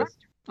didn't hear this.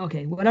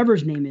 Okay, whatever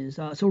his name is.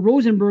 So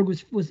Rosenberg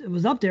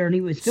was up there and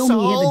he was filming.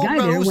 He had the guy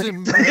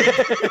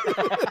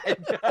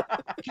there.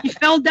 He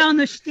fell down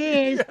the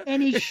stairs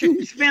and his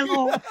shoes fell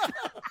off.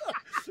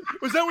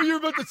 Was that what you were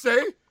about to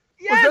say?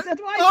 Yes,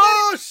 that's why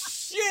I said it.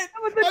 Shit!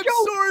 That was the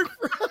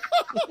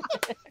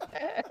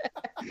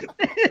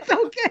joke. It's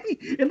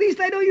okay. At least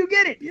I know you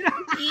get it.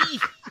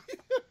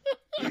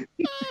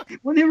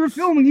 When they were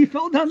filming, he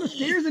fell down the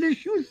stairs and his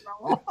shoes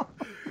fell off.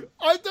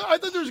 I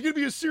thought there was going to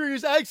be a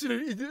serious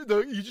accident.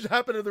 You just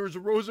happened to there was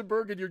a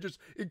Rosenberg and you're just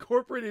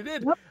incorporated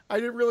in. Yep. I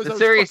didn't realize the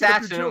serious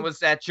accident was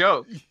that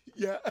joke.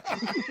 Yeah.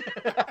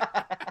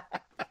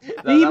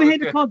 They even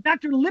had to call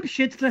Dr.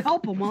 Lipschitz to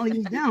help him while he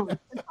was down.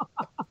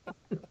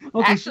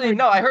 Okay, actually,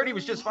 no, I heard he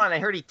was just fine. I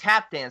heard he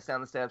tap danced down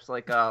the steps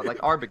like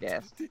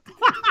Arbogast.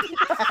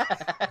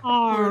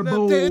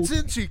 Arbo.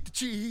 Dancing cheek to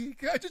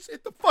cheek. I just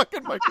hit the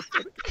fucking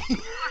microphone.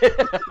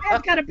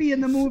 That's got to be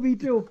in the movie,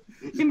 too.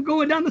 Him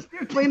going down the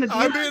stairs playing the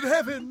dance. I'm in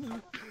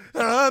heaven.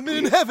 I'm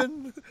in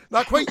heaven.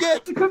 Not quite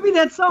yet. It could be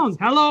that song.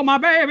 Hello, my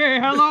baby.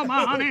 Hello,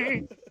 my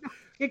honey.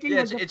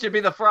 Yeah, it should be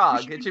the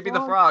frog. It should be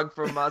the frog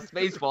from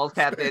Spaceballs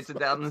tap dancing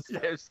down the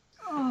stairs.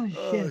 Oh,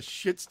 shit.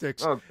 Shit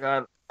sticks. Oh,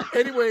 God.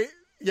 Anyway,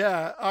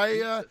 yeah,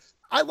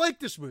 I like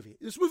this movie.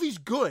 This movie's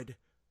good,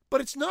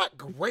 but it's not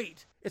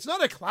great. It's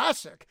not a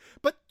classic,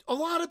 but a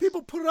lot of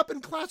people put it up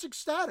in classic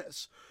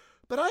status.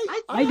 But I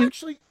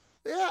actually,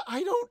 yeah,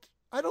 I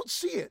don't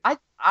see it.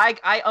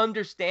 I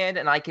understand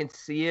and I can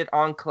see it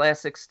on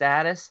classic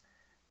status.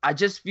 I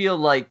just feel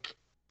like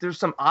there's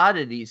some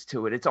oddities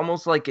to it. It's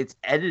almost like it's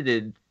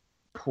edited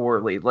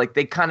poorly. Like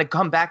they kind of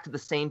come back to the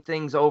same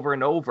things over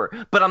and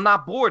over, but I'm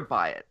not bored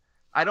by it.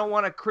 I don't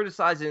want to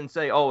criticize it and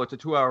say, oh, it's a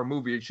 2-hour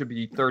movie. It should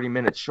be 30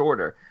 minutes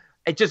shorter.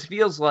 It just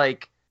feels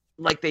like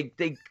they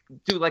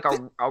do like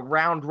a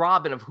round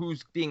robin of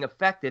who's being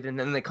affected, and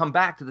then they come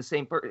back to the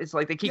same person. It's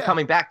like they keep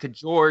coming back to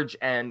George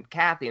and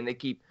Kathy, and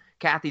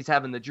Kathy's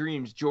having the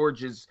dreams.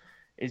 George is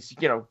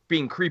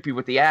being creepy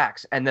with the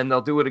axe, and then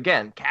they'll do it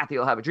again. Kathy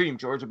will have a dream.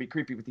 George will be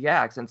creepy with the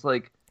axe, and it's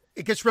like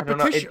it gets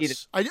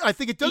repetitious. I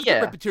think it does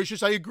get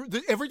repetitious. I agree.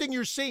 Everything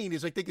you're saying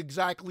is, I think,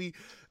 exactly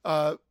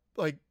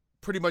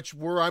pretty much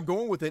where I'm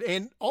going with it.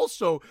 And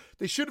also,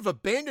 they should have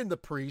abandoned the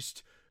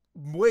priest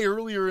way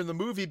earlier in the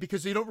movie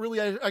because they don't really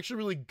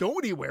actually go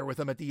anywhere with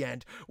him at the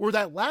end. Where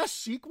that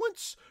last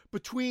sequence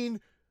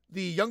between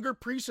the younger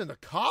priest and the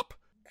cop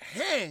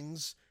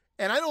hangs,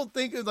 and I don't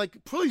think,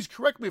 please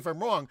correct me if I'm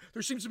wrong,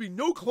 there seems to be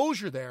no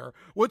closure there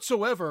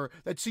whatsoever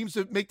that seems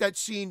to make that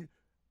scene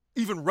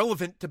even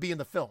relevant to be in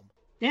the film.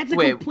 That's a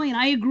complaint.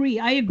 I agree.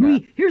 Yeah.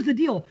 Here's the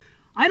deal.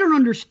 I don't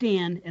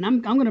understand, and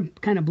I'm going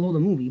to kind of blow the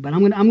movie, but I'm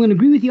going to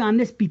agree with you on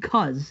this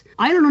because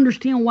I don't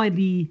understand why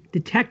the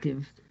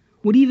detective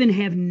would even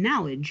have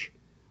knowledge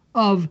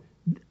of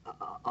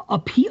a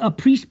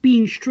priest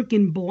being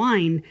stricken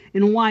blind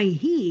and why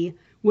he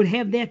would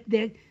have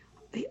that.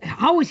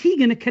 How is he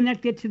going to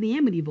connect it to the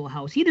Amityville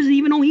house? He doesn't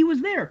even know he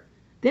was there.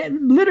 That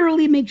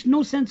literally makes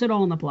no sense at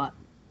all in the plot.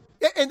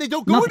 And they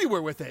don't go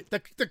anywhere with it.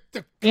 The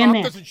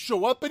cop doesn't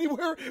show up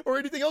anywhere or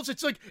anything else.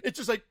 It's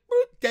just like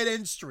Dead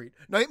End Street.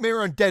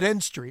 Nightmare on Dead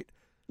End Street.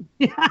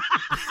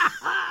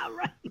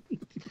 Right.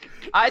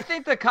 I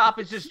think the cop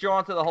is just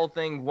drawn to the whole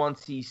thing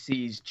once he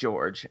sees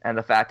George and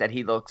the fact that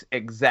he looks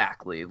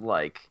exactly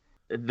like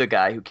the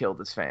guy who killed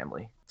his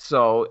family.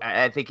 So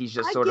I think he's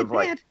just sort of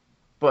like,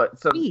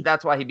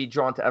 that's why he'd be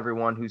drawn to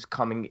everyone who's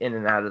coming in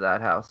and out of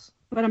that house.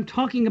 But I'm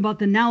talking about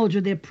the knowledge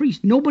of that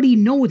priest. Nobody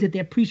knows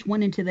that priest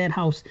went into that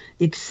house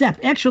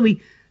except, actually,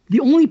 the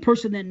only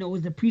person that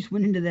knows the priest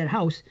went into that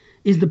house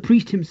is the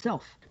priest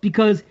himself.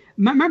 Because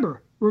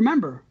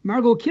remember,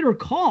 Margot Kidder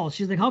calls.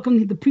 She's like, "How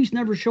come the priest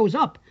never shows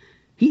up?"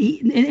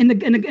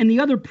 And the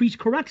other priest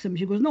corrects him.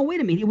 She goes, "No, wait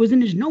a minute. It was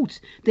in his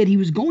notes that he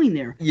was going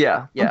there."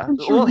 Yeah. Sure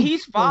Well,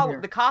 he's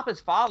following. The cop is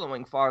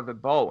following Father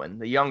Bowen,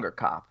 the younger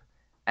cop,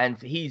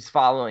 and he's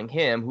following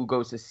him, who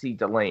goes to see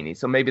Delaney.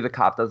 So maybe the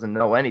cop doesn't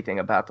know anything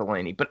about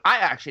Delaney. But I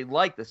actually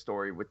like the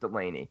story with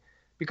Delaney.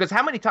 Because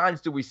how many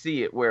times do we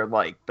see it where,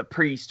 like, the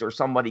priest or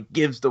somebody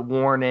gives the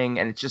warning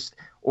and it's just,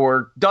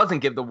 or doesn't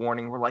give the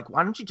warning? We're like,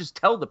 why don't you just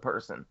tell the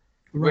person?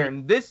 Right. Where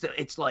in this,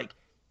 it's like,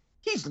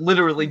 he's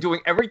literally doing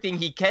everything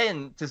he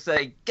can to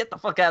say, get the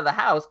fuck out of the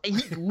house. And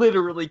he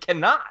literally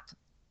cannot.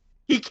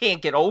 He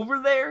can't get over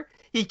there.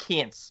 He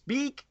can't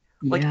speak.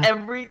 Like,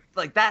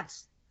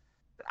 that's,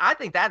 I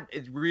think that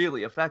is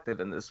really effective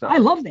in this film. I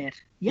love that.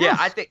 Yes.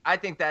 Yeah, I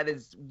think that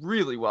is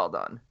really well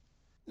done.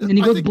 And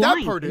he goes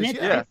blind. That part is,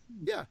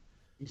 yeah.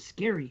 It's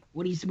scary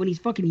when he's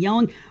fucking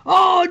yelling,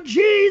 "Oh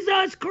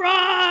Jesus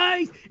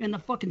Christ!" and the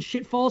fucking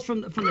shit falls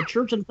from the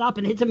church on top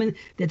and hits him. And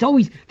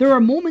there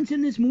are moments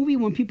in this movie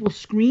when people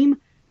scream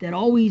that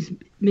always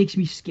makes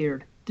me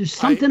scared. There's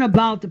something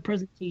about the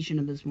presentation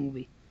of this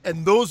movie.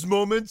 And those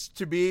moments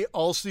to me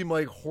all seem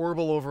like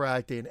horrible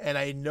overacting. And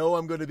I know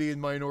I'm going to be in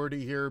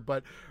minority here,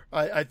 but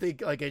I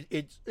think like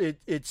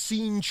it's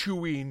scene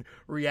chewing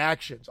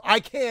reactions. I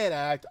can't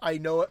act, I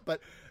know it,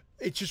 but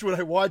it's just when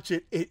I watch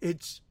it,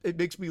 it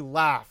makes me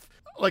laugh,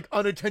 like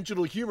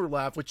unintentional humor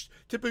laugh, which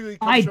typically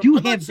comes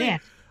that.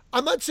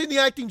 I'm not saying the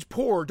acting's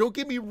poor. Don't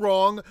get me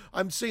wrong.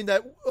 I'm saying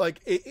that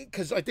like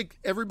because I think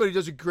everybody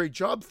does a great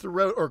job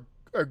throughout, or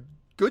a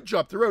good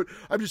job throughout.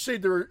 I'm just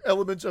saying there are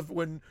elements of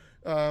when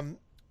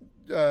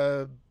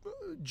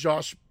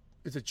Josh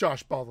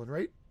Brolin,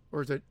 right?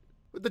 Or is it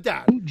the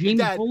dad?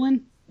 James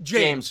Brolin?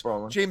 James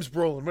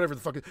Brolin, whatever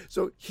the fuck.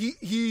 So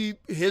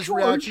his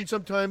reaction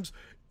sometimes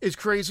is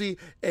crazy,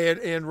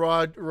 and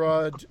Rod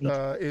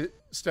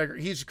Steiger,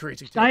 he's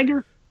crazy too.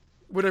 Steiger?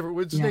 Whatever,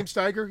 what's his name?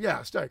 Steiger? Yeah,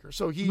 Steiger.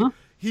 So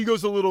he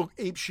goes a little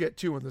ape shit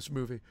too in this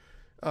movie.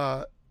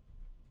 But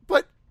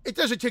it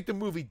doesn't take the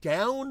movie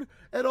down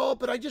at all,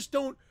 but I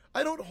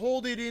don't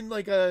hold it in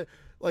like a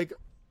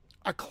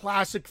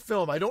classic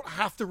film. I don't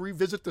have to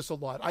revisit this a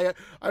lot.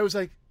 I was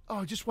like, oh,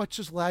 I just watched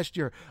this last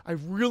year. I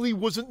really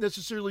wasn't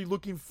necessarily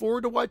looking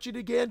forward to watching it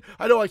again.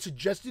 I know I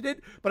suggested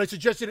it, but I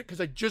suggested it because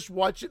I just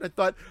watched it and I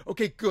thought,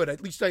 okay, good.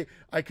 At least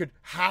I could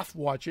half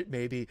watch it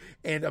maybe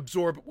and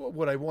absorb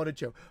what I wanted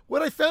to.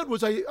 What I found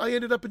was I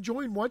ended up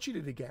enjoying watching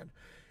it again.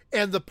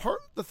 And the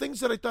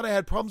things that I thought I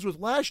had problems with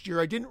last year,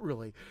 I didn't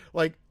really.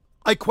 Like,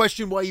 I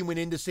questioned why he went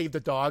in to save the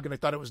dog, and I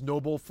thought it was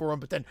noble for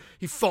him, but then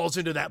he falls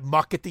into that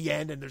muck at the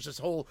end, and there's this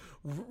whole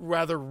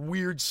rather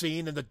weird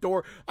scene in the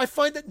door. I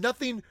find that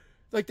nothing,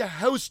 like the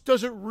house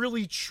doesn't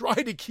really try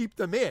to keep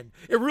them in.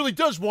 It really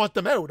does want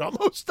them out,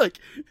 almost like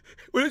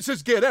when it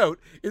says get out,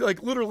 it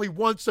like literally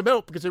wants them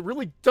out because it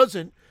really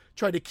doesn't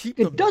try to keep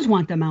them. It does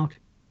want them out.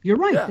 You're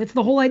right. Yeah. That's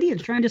the whole idea.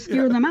 It's trying to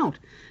scare them out.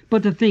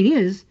 But the thing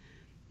is,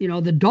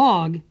 the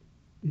dog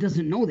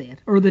doesn't know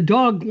that, or the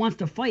dog wants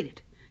to fight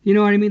it. You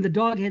know what I mean? The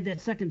dog had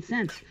that second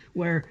sense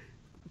where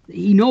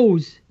he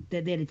knows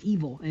that it's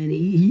evil and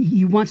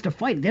he wants to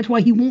fight it. That's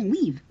why he won't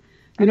leave.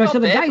 So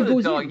the guy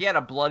goes in. He had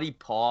a bloody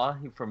paw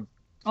from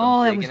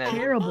oh, that was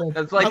terrible.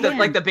 It's like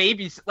the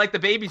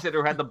babysitter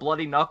who had the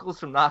bloody knuckles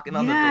from knocking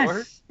on the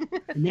door.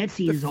 And that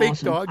scene is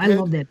awesome. I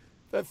love that.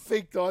 That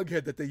fake dog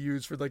head that they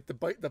use for like the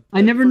bite.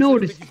 I never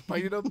noticed. He's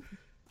biting him.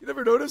 You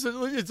never noticed it?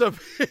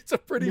 It's a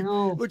pretty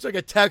looks like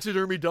a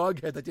taxidermy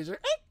dog head that just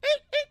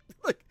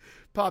like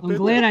pop in. I'm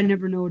glad I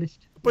never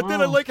noticed. But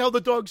then I like how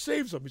the dog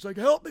saves him. He's like,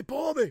 "Help me,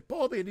 Paul me,"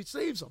 and he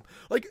saves him.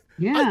 Like,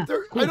 yeah,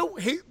 I don't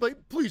hate. Like,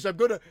 please, I'm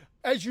gonna,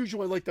 as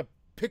usual, I like to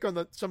pick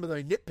on some of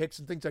the nitpicks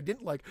and things I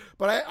didn't like.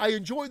 But I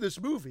enjoy this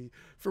movie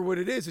for what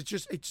it is.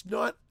 It's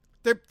not.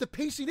 The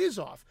pacing is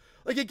off.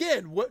 Like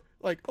again,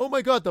 oh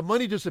my God, the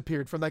money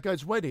disappeared from that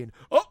guy's wedding.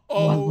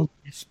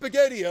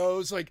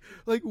 SpaghettiOs.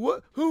 Like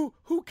what? Who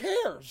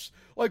cares?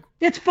 Like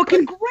that's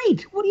fucking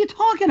great. What are you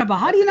talking about?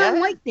 How do you not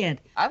like that?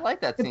 I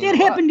like that. If that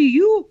happened to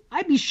you,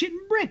 I'd be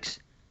shitting bricks.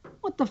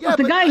 What the fuck?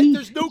 The guy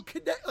there's no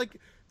connect. Like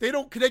they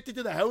don't connect it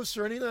to the house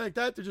or anything like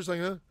that. They're just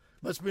like,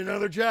 must be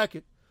another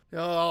jacket.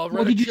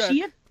 Did you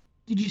see it?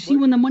 Did you see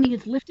when the money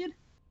gets lifted?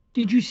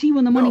 Did you see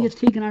when the money gets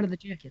taken out of the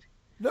jacket?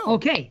 No.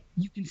 Okay,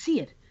 you can see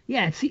it.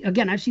 Yeah,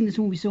 again, I've seen this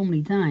movie so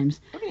many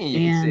times. What do you mean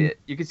you can see it?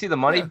 You can see the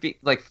money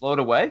float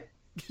away?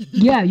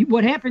 Yeah,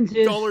 what happens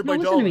is... Dollar by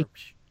listen dollar. to me.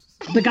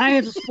 The guy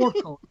has a sport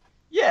coat.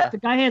 Yeah. The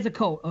guy has a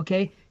coat,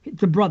 okay?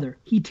 The brother.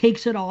 He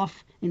takes it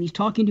off, and he's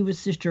talking to his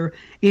sister,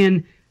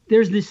 and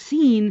there's this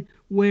scene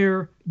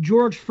where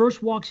George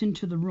first walks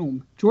into the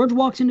room. George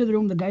walks into the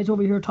room. The guy's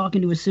over here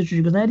talking to his sister.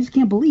 He goes, I just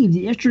can't believe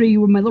yesterday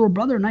you were my little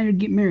brother and now you're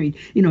getting married.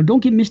 Don't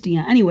get misty.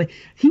 Anyway,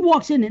 he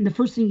walks in and the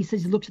first thing he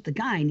says, he looks at the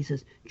guy and he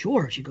says,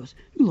 George, he goes,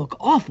 you look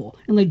awful.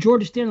 And like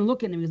George is standing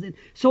looking at him.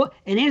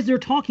 And as they're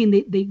talking,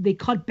 they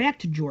cut back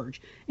to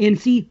George. And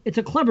see, it's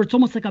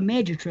almost like a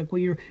magic trick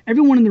where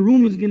everyone in the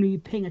room is going to be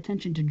paying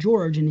attention to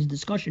George and his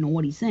discussion on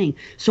what he's saying.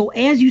 So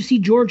as you see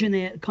George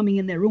coming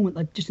in that room,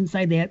 like just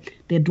inside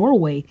that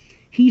doorway,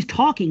 he's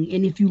talking,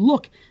 and if you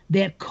look,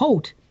 that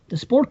coat, the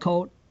sport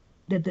coat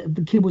that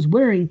the kid was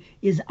wearing,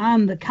 is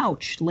on the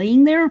couch,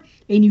 laying there,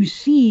 and you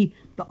see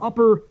the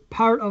upper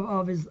part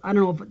of his, I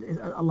don't know if it's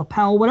a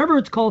lapel, whatever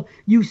it's called,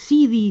 you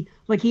see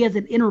he has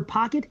an inner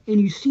pocket, and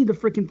you see the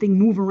freaking thing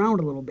move around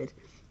a little bit.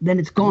 Then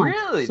it's gone.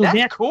 Really? So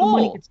that's cool. The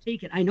money gets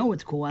taken. I know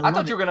it's cool. I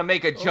thought you were going to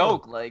make a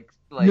joke, like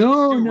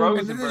no, Stu no.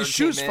 Rosenberg the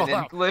shoes came fall in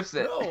and out. lifts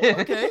it. No,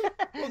 okay.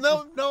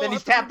 Well, no. Then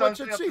he's tapped on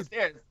the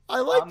stairs.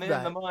 I like I'm that.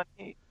 in the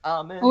money.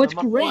 I'm in Oh, it's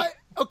the money. great. Why?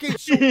 Okay,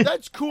 so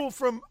that's cool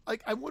from,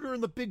 like, I wonder on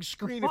the big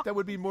screen if that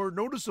would be more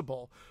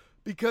noticeable.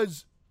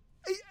 Because,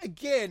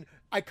 again,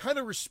 I kind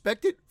of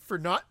respect it for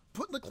not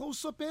putting the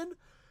close-up in.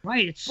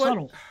 Right, it's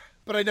subtle.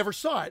 But I never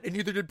saw it, and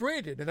neither did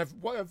Brandon. And I've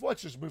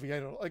watched this movie, I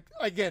don't know, like,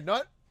 again,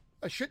 not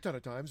a shit ton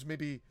of times,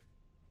 maybe...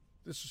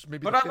 This is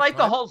maybe. But I like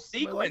the whole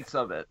sequence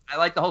of it. I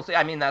like the whole.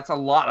 I mean, that's a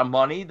lot of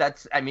money.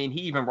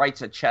 He even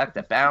writes a check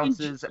that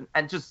bounces,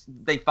 and just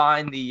they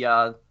find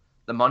the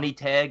money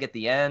tag at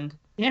the end.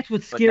 That's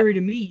what's scary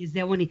to me is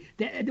that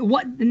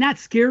not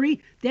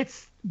scary.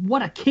 That's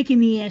what a kick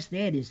in the ass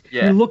that is.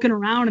 Yeah. You're looking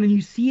around and then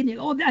you see it.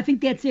 And, I think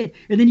that's it.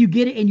 And then you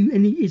get it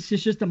and it's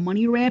just a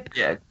money wrap.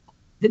 Yeah.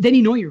 Then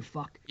you know you're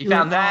fucked. You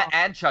found that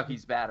and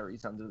Chucky's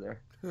batteries under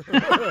there.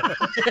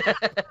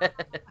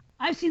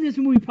 I've seen this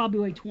movie probably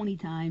like 20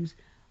 times.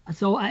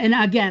 So, and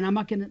again,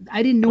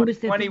 I didn't notice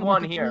that.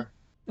 21 here.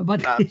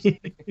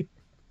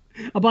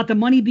 About the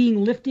money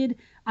being lifted,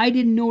 I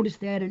didn't notice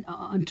that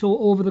until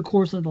over the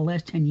course of the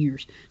last 10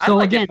 years. So I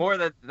like again, it more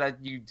that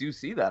you do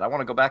see that. I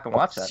want to go back and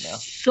watch that now.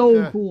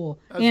 So cool.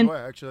 That's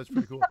why, actually, that's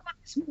pretty cool.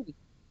 This movie,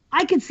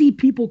 I could see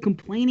people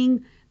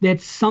complaining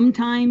that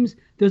sometimes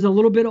there's a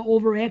little bit of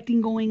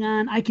overacting going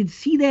on. I could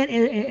see that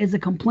as a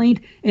complaint,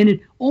 and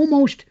it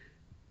almost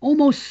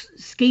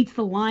skates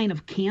the line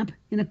of camp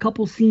in a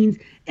couple scenes,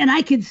 and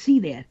I could see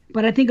that.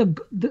 But I think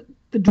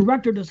the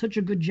director does such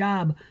a good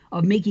job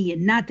of making it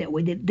not that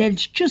way, that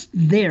it's just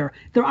there.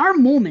 There are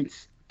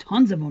moments,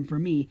 tons of them for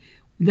me,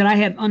 that I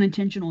have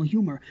unintentional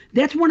humor.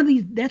 That's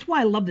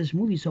why I love this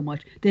movie so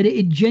much, that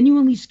it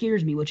genuinely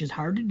scares me, which is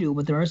hard to do,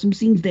 but there are some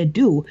scenes that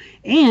do.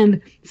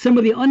 And some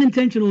of the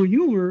unintentional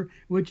humor,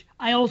 which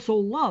I also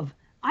love.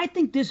 I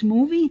think this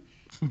movie,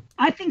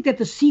 I think that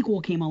the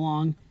sequel came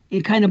along,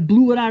 it kind of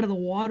blew it out of the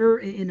water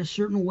in a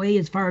certain way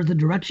as far as the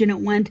direction it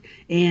went,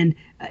 and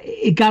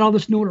it got all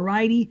this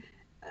notoriety.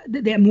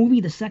 That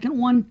movie, the second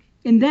one,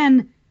 and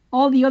then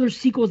all the other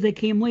sequels that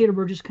came later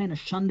were just kind of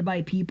shunned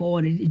by people,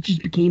 and it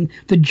just became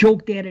the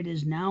joke that it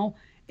is now.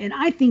 And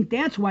I think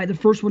that's why the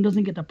first one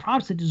doesn't get the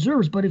props it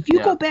deserves. But if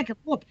you go back and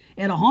look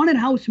at a haunted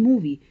house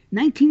movie,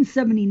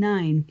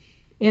 1979,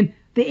 and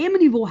the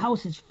Amityville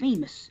house is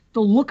famous.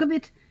 The look of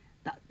it,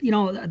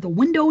 the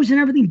windows and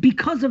everything,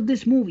 because of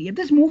this movie. If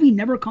this movie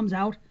never comes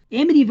out,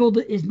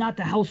 Amityville is not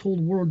the household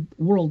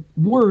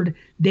word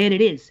that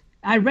it is.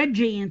 I read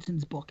Jay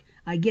Anson's book.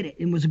 I get it.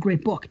 It was a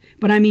great book.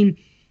 But I mean,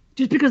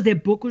 just because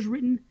that book was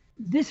written,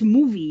 this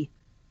movie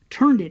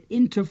turned it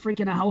into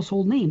freaking a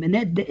household name.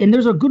 And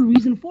there's a good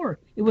reason for it.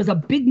 It was a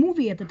big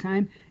movie at the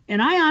time.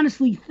 And I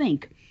honestly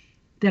think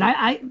that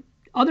I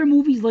other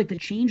movies like The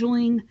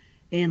Changeling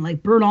and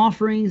like Burnt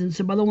Offerings and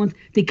some other ones,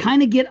 they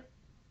kind of get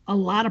a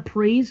lot of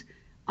praise.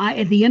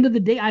 At the end of the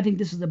day, I think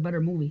this is a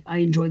better movie. I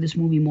enjoy this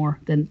movie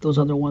more than those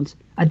other ones.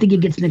 I think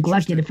it gets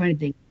neglected, if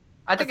anything.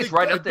 I think it's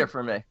right up there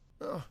for me.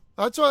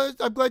 That's why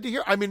I'm glad to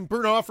hear. I mean,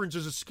 Burnt Offerings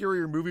is a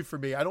scarier movie for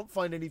me. I don't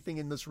find anything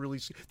in this really.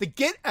 The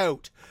Get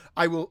Out,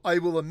 I will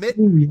admit,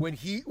 when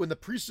the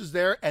priest is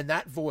there and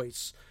that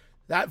voice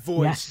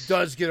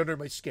does get under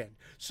my skin.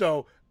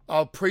 So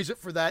I'll praise it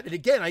for that. And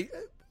again,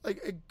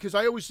 because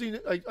I always seen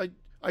it.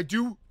 I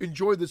do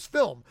enjoy this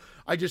film.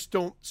 I just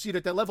don't see it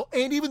at that level.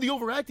 And even the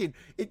overacting,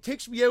 it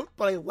takes me out,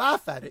 but I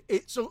laugh at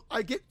it. So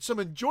I get some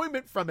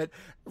enjoyment from it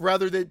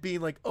rather than being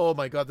like, oh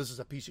my God, this is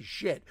a piece of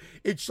shit.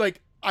 It's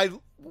like,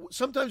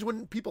 sometimes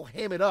when people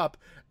ham it up,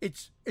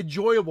 it's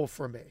enjoyable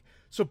for me.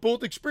 So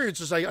both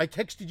experiences, I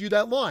texted you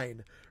that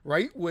line,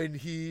 right? When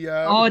he...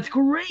 oh, it's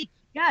great.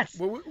 Yes.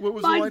 What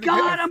was my the line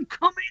God, again? I'm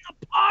coming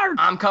apart.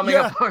 I'm coming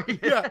apart.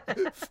 Yeah.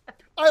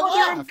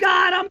 Mother of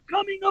God, I'm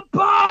coming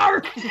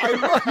apart.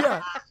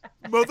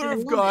 Mother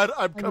of God,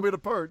 I'm coming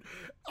apart.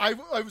 I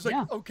was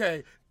like,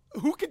 okay,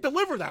 who can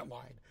deliver that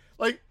line?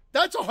 Like,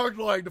 that's a hard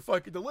line to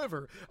fucking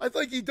deliver. I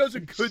think he does a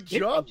good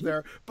job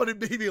there, but it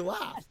made me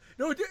laugh.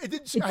 No, it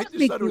didn't. I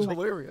just thought it was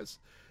hilarious.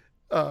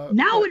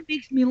 Now it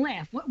makes me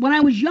laugh. When I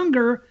was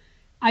younger,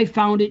 I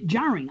found it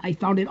jarring. I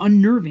found it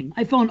unnerving.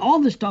 I found all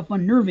this stuff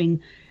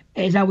unnerving.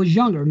 as I was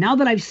younger. Now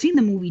that I've seen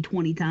the movie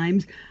 20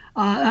 times,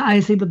 I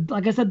say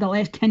like I said, the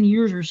last 10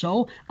 years or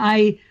so,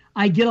 I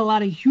get a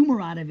lot of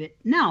humor out of it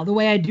now, the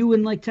way I do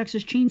in like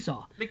Texas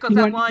Chainsaw. Because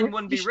that line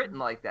wouldn't be written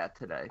like that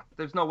today.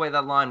 There's no way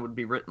that line would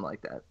be written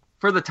like that.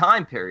 For the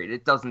time period,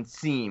 it doesn't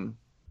seem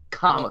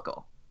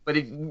comical. But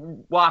if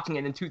watching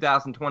it in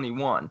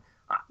 2021,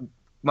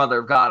 Mother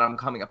of God, I'm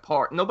coming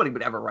apart. Nobody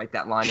would ever write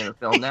that line in a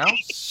film now.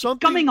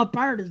 Coming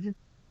apart is just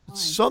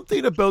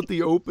something about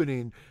the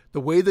opening, the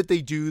way that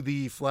they do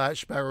the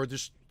flashback or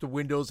just the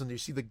windows and you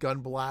see the gun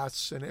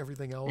blasts and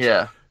everything else.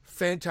 Yeah.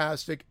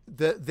 Fantastic.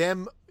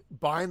 Them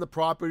buying the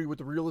property with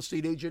the real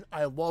estate agent,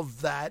 I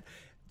love that.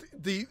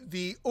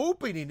 The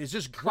opening is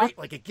just great.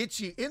 Like, it gets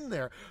you in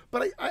there.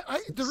 But I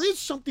there is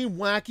something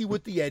wacky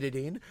with the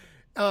editing.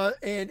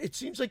 And it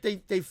seems like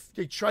they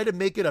try to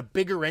make it a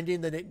bigger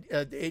ending than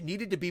it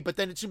needed to be, but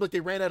then it seemed like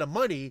they ran out of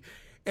money.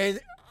 And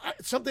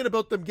something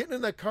about them getting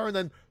in that car and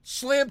then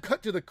slam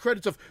cut to the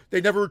credits of they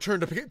never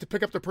returned to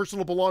pick up their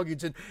personal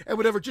belongings and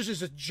whatever, just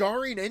is a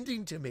jarring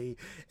ending to me.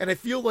 And I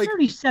feel like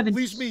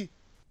leaves me.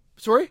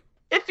 Sorry?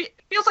 It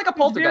feels like a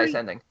Poltergeist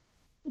ending.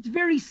 It's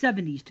very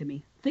 70s to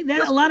me. I think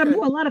that a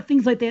lot of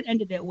things like that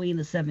ended that way in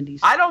the 70s.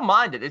 I don't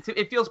mind it.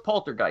 It feels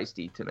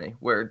Poltergeisty to me,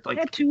 where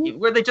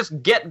where they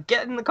just get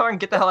in the car and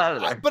get the hell out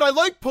of there. But I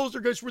like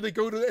Poltergeist where they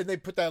go to and they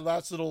put that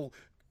last little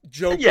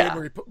joke in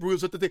where he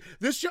rules up the thing.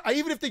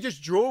 Even if they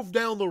just drove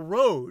down the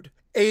road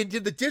and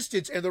did the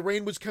distance and the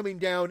rain was coming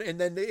down and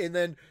then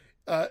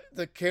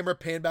the camera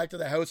panned back to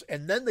the house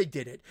and then they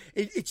did it.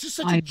 It's just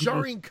such a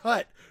jarring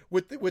cut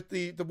with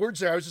the words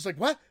there. I was just like,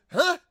 what?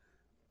 Huh?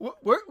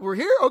 We're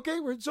here? Okay,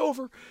 it's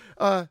over.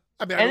 I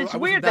mean, and it's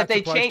weird that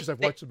they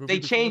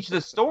changed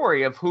the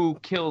story of who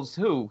kills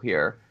who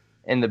here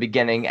in the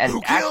beginning, and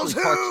who kills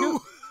actually part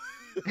two.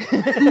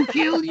 Who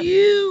killed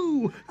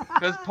you?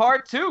 Because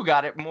part two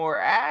got it more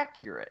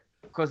accurate.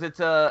 Because it's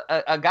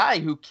a guy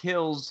who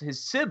kills his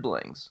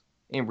siblings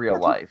in real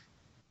life.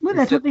 Well,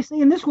 that's what they say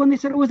in this one. They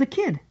said it was a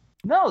kid.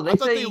 No, they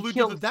say they allude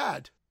to the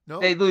dad. No,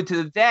 they allude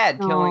to the dad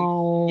killing.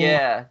 Oh.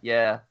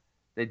 Yeah,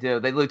 they do.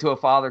 They allude to a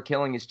father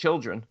killing his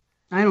children.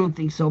 I don't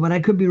think so, but I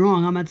could be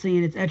wrong. I'm not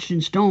saying it's etched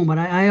in stone, but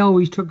I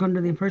always took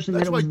under the impression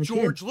that it was the kid. That's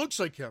why George looks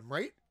like him,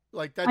 right?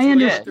 Like that's. I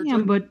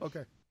understand, but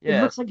okay.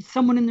 It looks like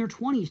someone in their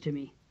 20s to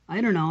me.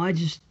 I don't know.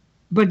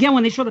 But again,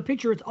 when they show the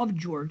picture, it's of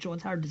George, so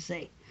it's hard to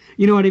say.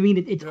 You know what I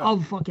mean? It's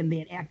of fucking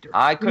that actor.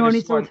 I could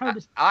have sworn.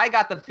 I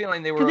got the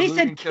feeling they were. They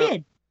said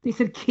kid. They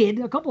said kid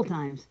a couple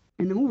times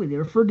in the movie. They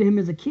referred to him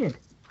as a kid.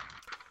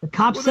 The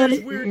cop said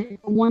it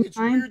one time. It's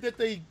weird that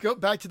they go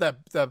back to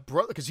that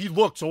brother because he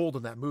looks old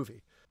in that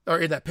movie or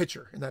in that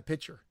picture.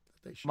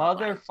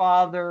 Mother,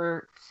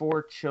 father,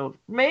 4 children.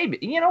 Maybe.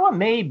 You know what?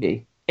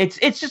 Maybe. It's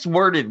just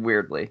worded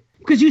weirdly.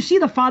 Because you see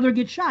the father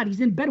get shot. He's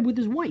in bed with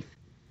his wife.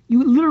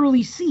 You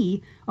literally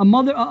see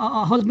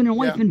a husband and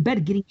wife in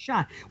bed getting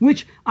shot,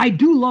 which I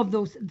do love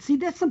those. See,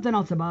 that's something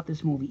else about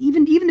this movie.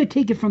 Even to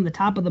take it from the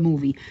top of the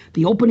movie,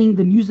 the opening,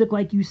 the music,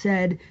 like you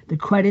said, the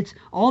credits,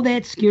 all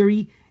that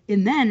scary.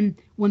 And then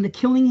when the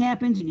killing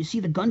happens and you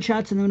see the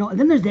gunshots and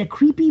then there's that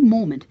creepy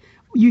moment.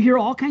 You hear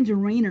all kinds of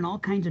rain and all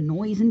kinds of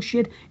noise and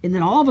shit. And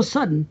then all of a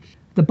sudden,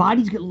 the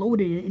bodies get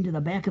loaded into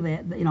the back of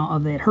that,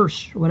 of that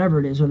hearse, or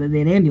whatever it is, or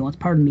that ambulance,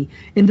 pardon me.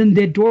 And then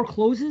that door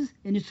closes.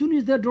 And as soon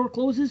as that door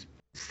closes,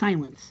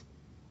 silence.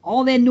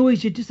 All that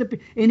noise just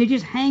disappears, and it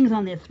just hangs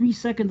on that 3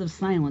 seconds of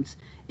silence,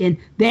 and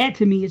that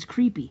to me is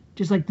creepy.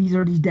 Just like these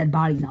are these dead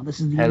bodies now. This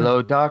is the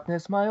hello,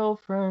 darkness, my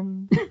old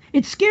friend.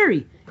 It's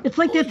scary. It's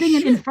like that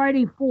thing in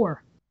Friday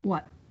 4.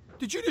 What?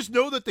 Did you just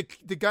know that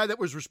the guy that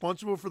was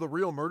responsible for the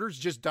real murders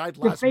just died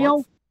last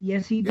month?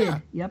 Yes, he did.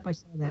 Yep, I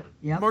saw that.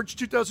 Yep. March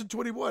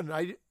 2021.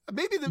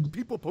 Maybe the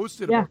people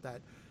posted about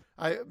that.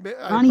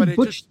 Ronnie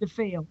Butch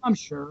DeFeo. I'm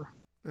sure.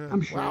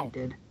 I'm sure he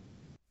did.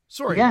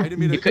 Sorry, I didn't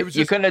mean you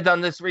couldn't have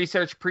done this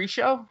research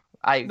pre-show?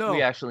 No.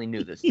 We actually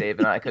knew this, Dave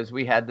and I, because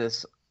we had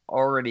this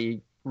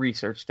already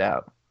researched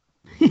out.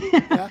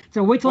 Yeah.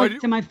 So wait till I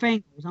get to my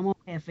fingers. I'm all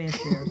half-assed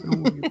there.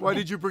 So why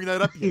did you bring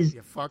that up, you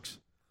fucks?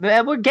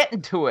 Man, we're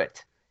getting to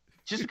it.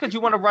 Just because you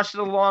want to rush it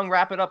along,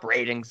 wrap it up,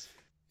 ratings.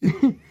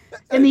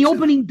 And the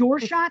opening door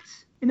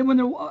shots, and then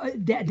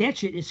when that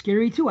shit is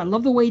scary too. I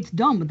love the way it's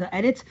done with the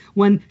edits.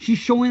 When she's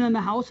showing them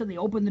the house and they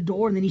open the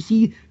door, and then you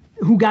see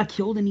who got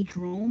killed in each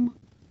room.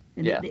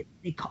 And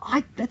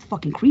that's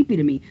fucking creepy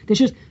to me. That's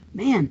just,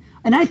 man.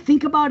 And I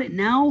think about it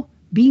now,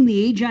 being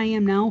the age I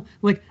am now,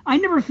 like, I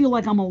never feel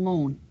like I'm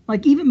alone.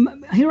 Like,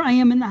 even here I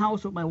am in the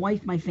house with my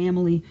wife, my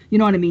family, you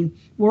know what I mean?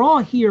 We're all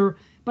here,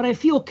 but I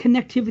feel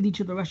connectivity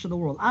to the rest of the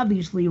world,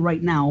 obviously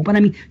right now. But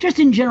I mean, just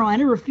in general, I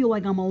never feel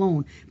like I'm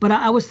alone. But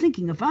I was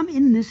thinking, if I'm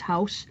in this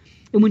house,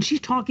 and when she's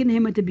talking to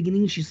him at the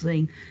beginning, she's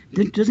saying,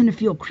 doesn't it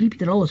feel creepy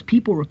that all those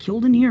people were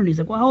killed in here? And he's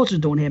like, well, houses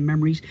don't have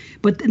memories.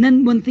 And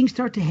then when things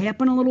start to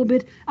happen a little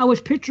bit, I was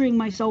picturing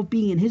myself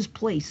being in his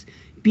place,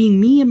 being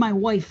me and my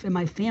wife and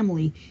my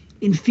family,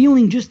 and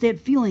feeling just that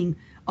feeling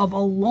of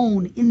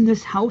alone in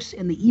this house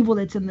and the evil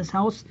that's in this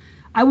house.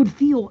 I would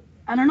feel,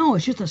 I don't know,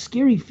 it's just a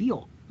scary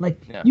feel. Like,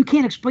 you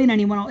can't explain to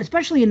anyone else,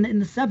 especially in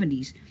the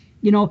 70s.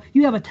 You know,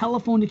 you have a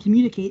telephone to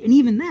communicate, and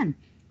even then,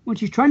 when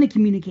she's trying to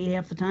communicate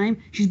half the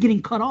time, she's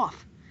getting cut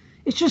off.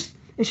 It's just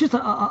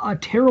a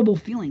terrible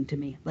feeling to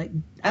me. Like,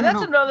 and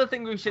that's another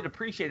thing we should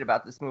appreciate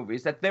about this movie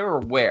is that they're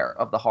aware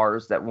of the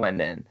horrors that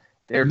went in.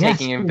 They're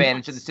taking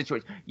advantage of the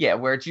situation. Yeah,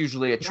 where it's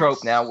usually a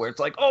trope now, where it's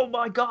like, oh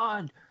my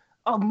God,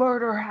 a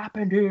murder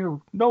happened here.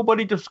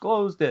 Nobody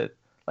disclosed it.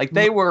 Like,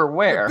 they were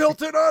aware. You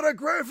built it on a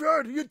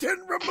graveyard. You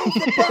didn't remove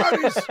the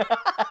bodies.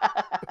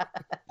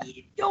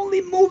 You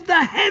only moved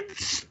the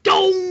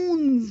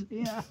headstones.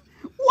 Yeah.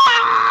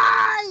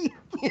 Why?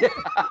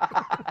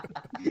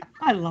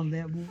 I love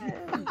that movie.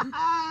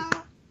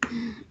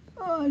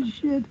 Oh,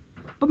 shit.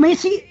 But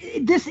Macy,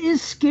 this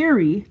is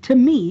scary to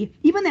me.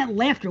 Even that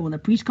laughter when the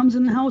priest comes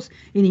in the house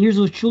and he hears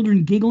those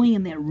children giggling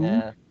in that room.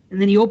 Yeah.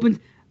 And then he opens.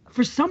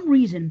 For some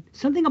reason,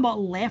 something about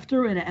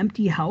laughter in an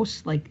empty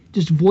house, like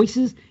just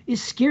voices,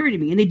 is scary to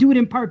me. And they do it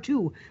in part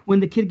 2. When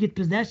the kid gets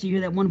possessed, you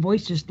hear that one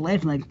voice just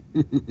laughing like...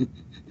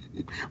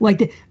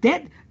 like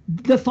that.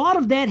 The thought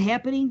of that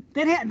happening,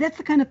 that's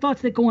the kind of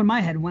thoughts that go in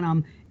my head when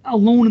I'm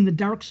alone in the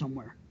dark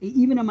somewhere.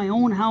 Even in my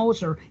own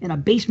house or in a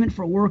basement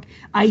for work,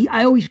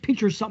 I always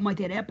picture something like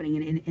that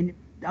happening, and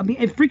I mean,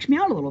 it freaks me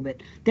out a little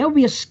bit. That would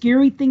be a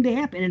scary thing to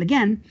happen. And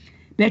again,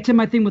 back to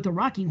my thing with the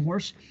rocking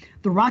horse,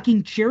 the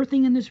rocking chair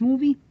thing in this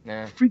movie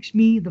freaks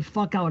me the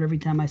fuck out every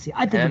time I see it.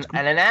 I think it's cool.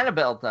 And an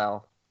Annabelle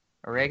doll,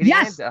 a Raggedy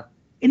Ann doll.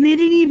 And they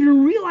didn't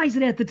even realize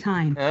it at the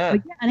time.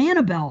 Like, an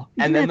Annabelle.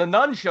 And then the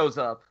nun shows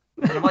up.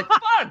 And I'm like,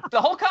 fuck, the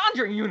whole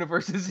Conjuring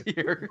universe is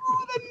here.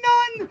 Oh, the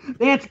nun!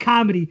 That's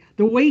comedy.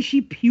 The way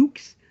she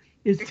pukes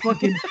is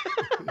fucking...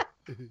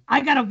 I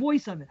got a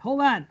voice of it.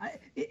 Hold on.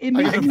 It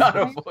makes me got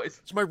a voice.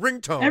 It's my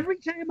ringtone. Every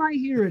time I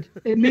hear it,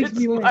 it makes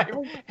me laugh.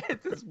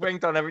 It's his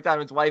ringtone every time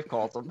his wife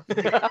calls him.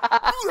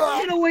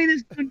 Get away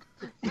this...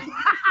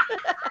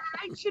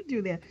 I should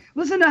do that.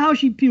 Listen to how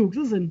she pukes.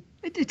 Listen,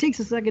 it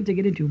takes a second to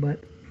get into, but...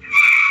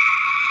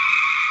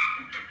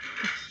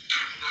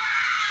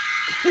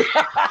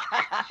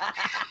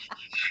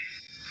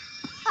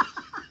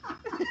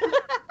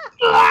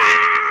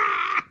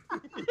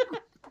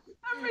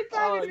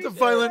 It's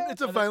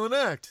a violent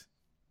act.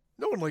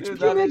 No one likes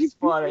that. Is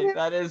funny.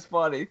 That is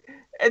funny.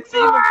 It's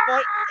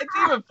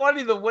even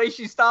funny the way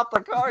she stopped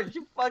the car.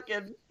 She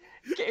fucking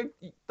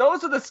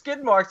those are the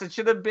skid marks that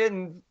should have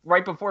been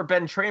right before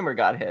Ben Tramer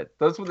got hit.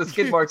 Those were the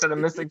skid marks that are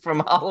missing from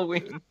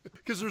Halloween.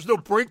 Because there's no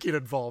braking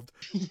involved.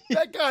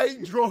 That guy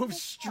drove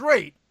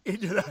straight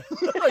into that.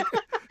 Like,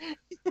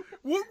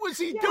 what was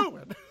he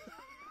doing?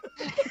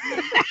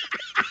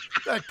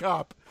 That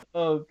cop.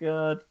 Oh,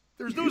 God.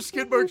 There's no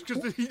skid marks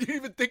because he didn't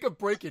even think of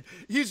braking.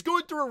 He's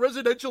going through a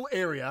residential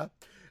area.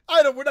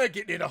 We're not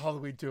getting into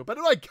Halloween 2, but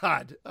my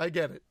God, I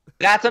get it.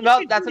 That's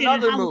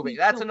another movie.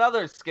 That's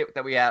another skit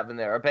that we have in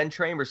there, a Ben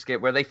Tramer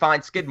skit where they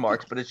find skid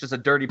marks, but it's just a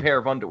dirty pair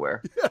of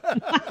underwear.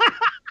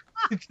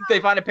 They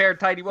find a pair of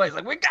tidy whities,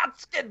 like, we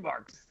got skid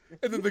marks.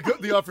 And then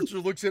the officer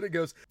looks at it and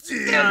goes,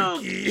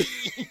 Dookie.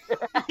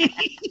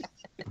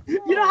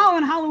 You know how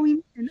in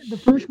Halloween, the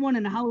first one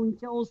in the Halloween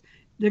Kills,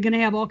 they're going to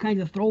have all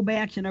kinds of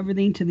throwbacks and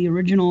everything to the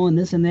original and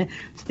this and that.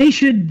 They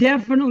should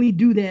definitely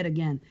do that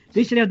again.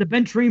 They should have the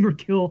Ben Tramer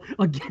kill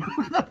again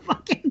with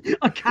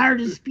a car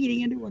just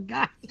speeding into a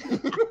guy.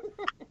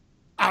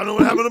 I don't know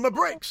what happened to my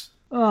brakes.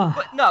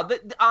 But no,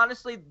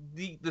 honestly,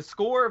 the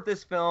score of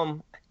this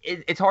film,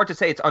 it's hard to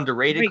say it's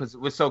underrated because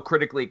it was so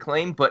critically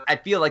acclaimed, but I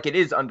feel like it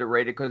is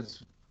underrated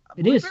because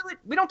we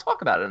don't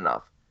talk about it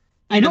enough.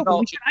 I know,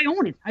 but I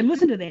own it. I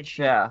listen to that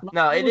shit. Yeah,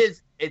 no, it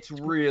is. It's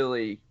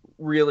really,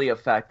 really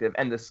effective,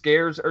 and the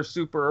scares are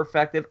super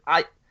effective.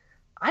 I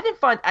didn't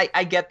find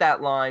I get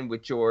that line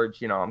with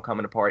George, I'm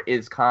coming apart,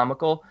 is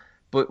comical,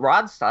 but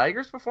Rod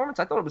Steiger's performance,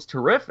 I thought it was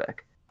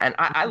terrific, and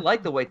I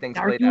like the way things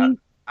played out.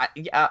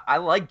 I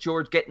like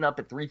George getting up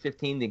at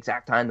 3:15, the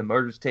exact time the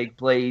murders take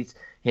place,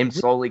 him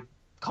slowly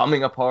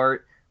coming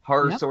apart,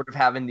 her sort of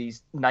having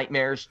these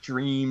nightmarish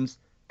dreams.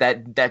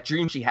 That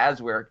dream she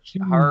has where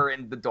her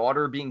and the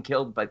daughter being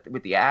killed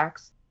with the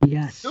axe.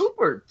 Yes.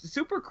 Super,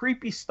 super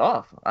creepy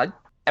stuff.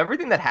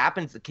 Everything that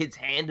happens, the kid's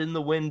hand in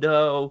the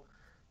window,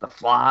 the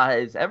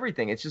flies,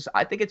 everything. It's just,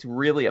 I think it's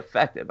really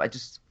effective. I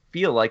just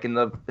feel like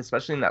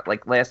especially in that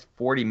like last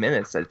 40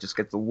 minutes, that it just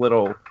gets a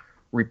little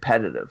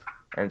repetitive.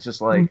 And it's just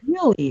like.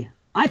 Really?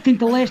 I think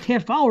the last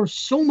half hour,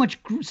 so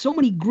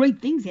many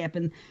great things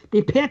happen.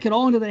 They pack it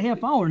all into that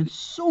half hour and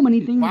so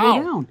many things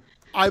go down.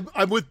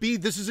 I'm with B.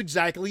 This is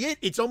exactly it.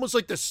 It's almost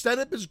like the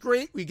setup is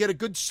great. We get a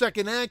good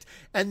second act,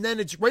 and then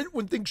it's right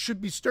when things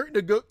should be starting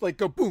to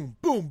go boom,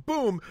 boom,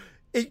 boom.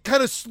 It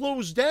kind of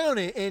slows down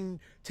and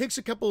takes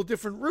a couple of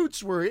different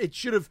routes where it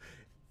could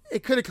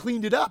have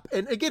cleaned it up.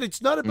 And again, it's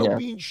not about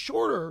being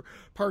shorter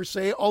per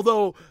se.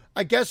 Although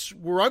I guess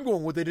where I'm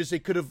going with it is they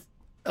could have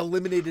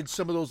eliminated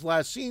some of those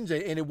last scenes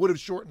and it would have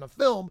shortened the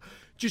film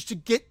just to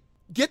get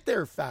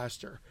there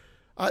faster.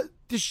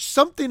 There's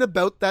something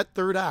about that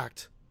third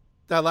act.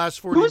 That last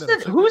 40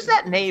 minutes. Who's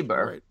that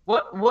neighbor?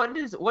 Right. What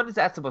is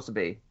that supposed to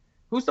be?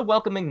 Who's the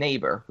welcoming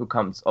neighbor who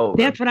comes over?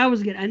 That's what I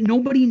was getting.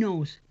 Nobody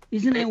knows.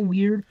 Isn't that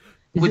weird?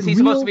 Was he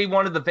supposed to be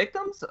one of the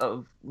victims?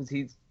 Was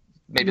he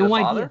Maybe No the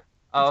idea. father.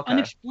 Oh, It's okay.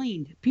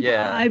 unexplained. People,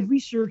 Yeah. I've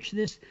researched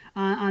this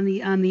on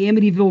the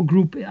Amityville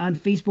group on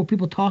Facebook.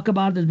 People talk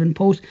about it. There's been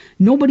posts.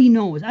 Nobody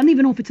knows. I don't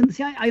even know if it's in the.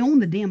 See, I own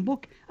the damn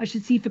book. I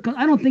should see if it comes.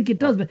 I don't think it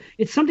does, but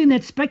it's something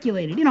that's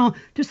speculated. You know,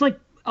 just like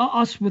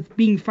us with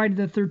being Friday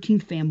the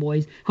 13th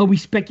fanboys, how we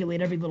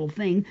speculate every little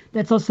thing.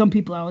 That's how some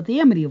people are with the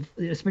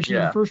Amityville, especially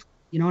the Yeah. first.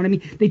 You know what I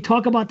mean? They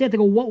talk about that. They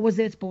go, "What was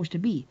that supposed to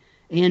be?"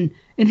 And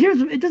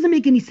here's it doesn't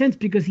make any sense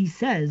because he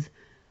says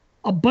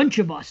a bunch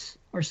of us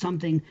or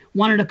something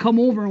wanted to come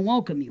over and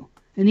welcome you.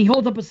 And he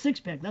holds up a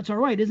 6-pack. That's all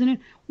right, isn't it?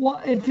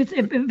 Well, if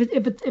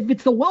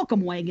it's the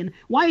welcome wagon,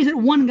 why is it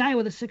one guy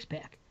with a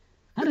 6-pack?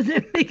 How does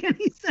that make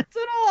any sense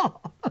at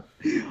all?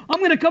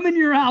 I'm gonna come into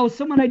your house,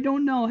 someone I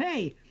don't know.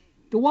 Hey,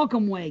 the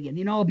welcome wagon.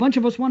 You know, a bunch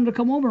of us wanted to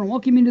come over and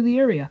welcome you into the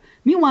area.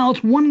 Meanwhile,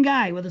 it's one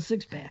guy with a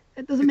 6-pack.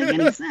 That doesn't make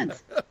any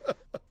sense.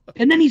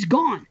 And then he's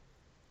gone.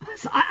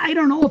 So I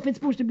don't know if it's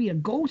supposed to be a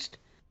ghost.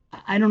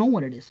 I don't know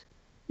what it is.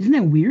 Isn't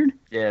that weird?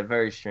 Yeah,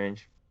 very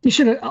strange. They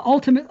should have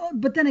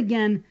but then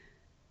again,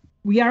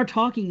 we are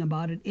talking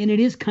about it, and it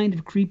is kind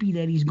of creepy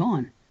that he's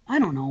gone. I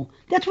don't know.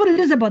 That's what it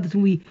is about this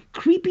movie.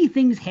 Creepy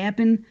things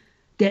happen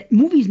that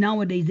movies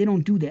nowadays, they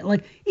don't do that.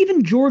 Like,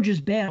 even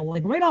George's battle,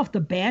 like, right off the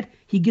bat,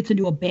 he gets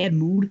into a bad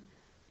mood.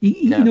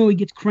 You know, he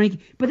gets cranky,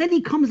 but then he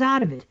comes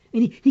out of it,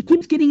 and he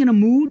keeps getting in a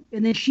mood,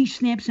 and then she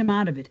snaps him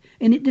out of it.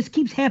 And it just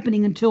keeps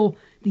happening until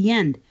the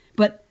end.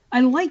 But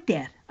I like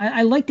that.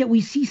 I like that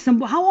we see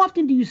how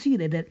often do you see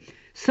that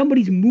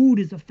somebody's mood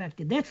is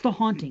affected? That's the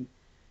haunting.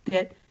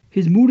 That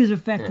his mood is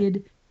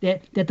affected,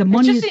 that the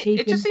money is taken.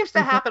 It just seems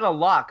to happen a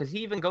lot, because he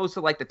even goes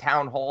to, like, the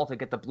town hall to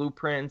get the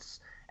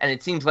blueprints, and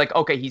it seems like,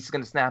 okay, he's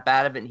going to snap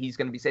out of it, and he's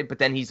going to be safe, but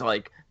then he's,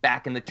 like,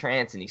 back in the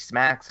trance, and he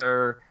smacks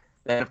her.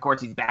 Then, of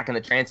course, he's back in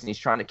the trance, and he's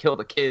trying to kill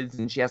the kids,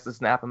 and she has to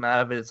snap him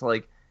out of it. It's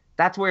like,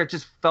 that's where it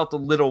just felt a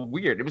little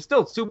weird. It was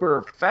still super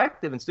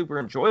effective and super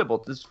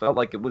enjoyable. It just felt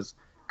like it was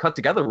cut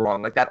together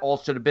wrong. Like, that all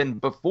should have been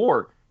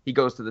before he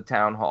goes to the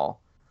town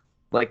hall.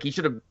 Like, he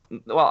should have,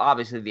 well,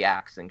 obviously the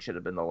axing should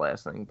have been the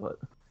last thing,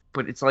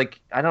 but it's like,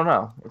 I don't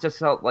know. It just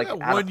felt like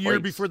out of 1 year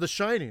place. before The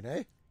Shining,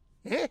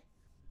 eh?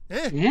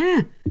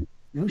 Yeah.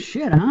 No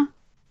shit, huh?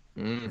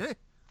 Mm.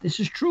 This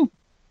is true.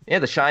 Yeah,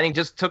 The Shining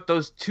just took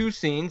those two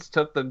scenes,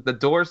 took the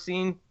door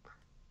scene,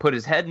 put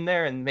his head in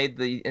there, and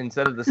made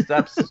instead of the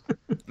steps,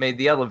 made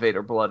the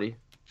elevator bloody.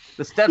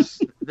 The steps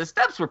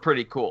were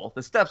pretty cool.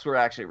 The steps were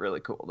actually really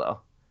cool, though.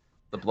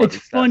 The bloody It's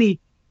steps. funny.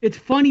 It's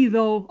funny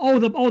though.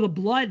 The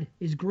blood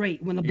is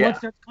great when the blood Yeah.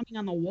 starts coming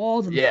on the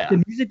walls and Yeah.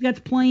 the music that's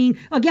playing.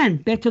 Again,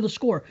 back to the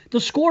score. The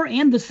score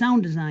and the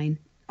sound design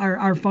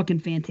are fucking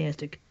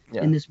fantastic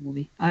in this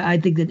movie. I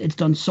think that it's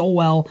done so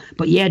well.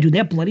 But yeah, dude,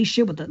 that bloody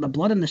shit with the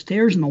blood on the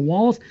stairs and the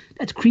walls,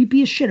 that's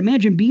creepy as shit.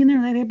 Imagine being there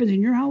and that happens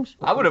in your house.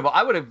 I would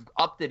have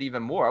upped it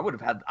even more. I would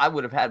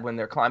have had when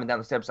they're climbing down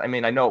the steps. I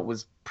mean, I know it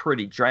was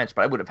pretty drenched,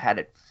 but I would have had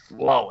it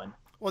flowing.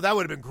 Well, that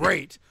would have been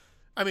great.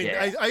 I mean,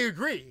 Yeah. I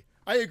agree.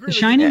 The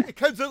Shining? It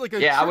comes out like a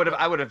Yeah, I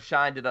trip. would have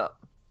shined it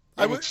up.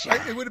 It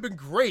would have been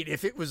great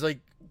if it was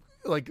like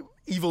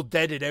Evil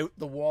Deaded out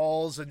the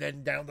walls and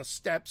then down the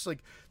steps.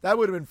 Like, that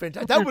would have been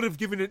fantastic. That would have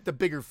given it the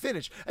bigger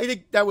finish. I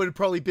think that would have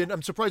probably been.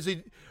 I'm surprised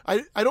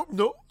I don't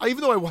know.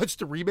 Even though I watched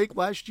the remake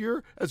last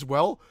year as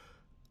well,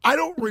 I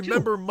don't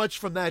remember much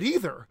from that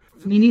either.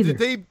 Me neither.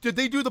 Did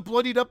they do the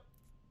bloodied up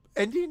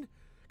ending?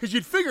 Because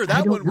you'd figure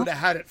that one would have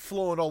had it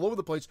flowing all over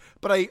the place,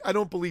 but I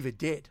don't believe it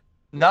did.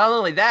 Not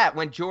only that,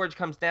 when George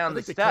comes down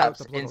the think they cut out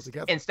steps, the blood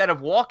altogether. instead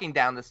of walking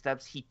down the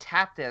steps, he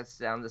tap dances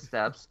down the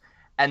steps,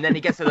 and then he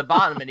gets to the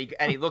bottom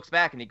and he looks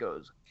back and he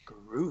goes,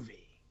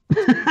 "Groovy."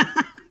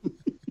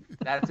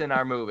 That's in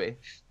our movie.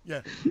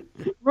 Yeah.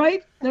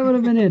 Right? That would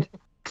have been it.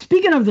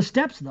 Speaking of the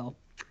steps, though,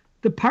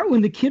 the part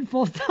when the kid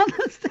falls down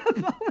the step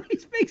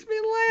always makes me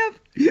laugh.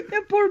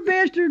 That poor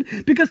bastard.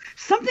 Because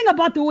something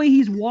about the way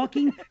he's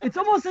walking, it's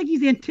almost like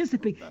he's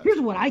anticipating.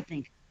 Here's what I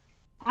think.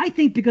 I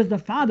think because the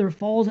father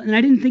falls, and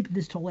I didn't think of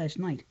this till last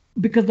night,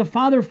 because the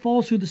father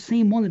falls through the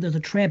same one that there's a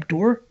trap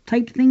door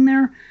type thing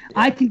there.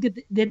 I think that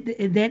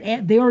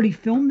they already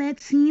filmed that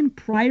scene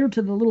prior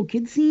to the little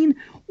kid scene,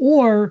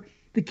 or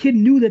the kid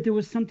knew that there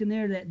was something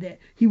there that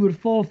he would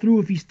fall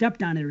through if he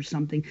stepped on it or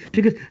something.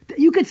 Because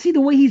you could see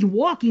the way he's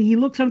walking, he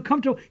looks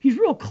uncomfortable. He's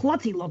real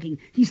klutzy looking.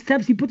 He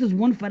puts his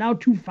one foot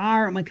out too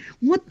far. I'm like,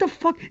 what the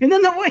fuck? And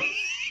then the way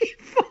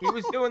He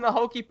was doing the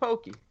hokey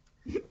pokey.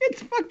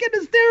 it's fucking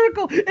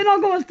hysterical. And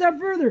I'll go a step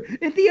further.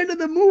 At the end of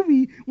the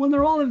movie, when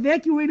they're all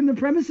evacuating the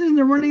premises and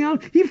they're running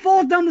out, he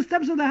falls down the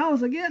steps of the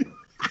house again.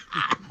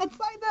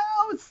 Outside the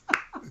house.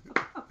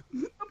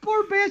 The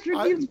poor bastard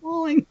keeps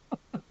falling.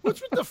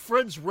 What's with the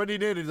friends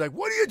running in and he's like,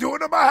 "What are you doing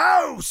to my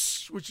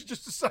house?" When she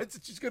just decides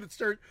that she's going to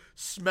start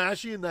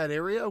smashing that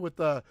area with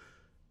the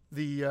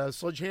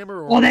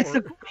sledgehammer. Oh, that's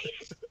the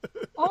greatest.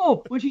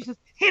 Oh, when she says,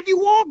 "Have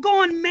you all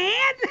gone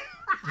mad?"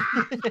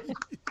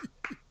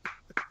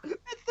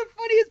 That's the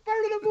funniest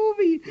part of the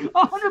movie.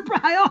 100%.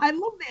 I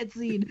love that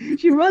scene.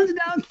 She runs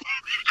downstairs.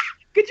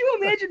 Could you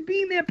imagine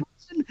being that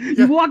person?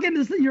 You walk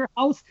into your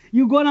house,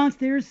 you go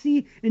downstairs,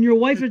 and your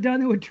wife is down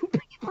there with two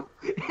people.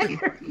 And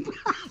you're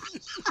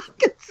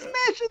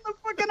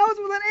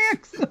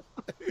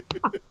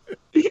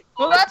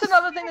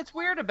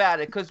about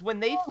it because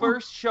when they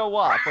first show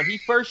up, when he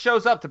first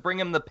shows up to bring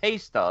him the pay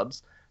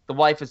stubs, the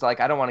wife is like,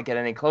 I don't want to get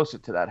any closer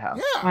to that house.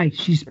 Yeah. Right,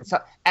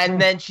 And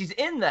then she's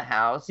in the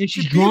house. and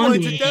she's He drawn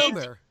lines to it it. down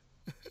there.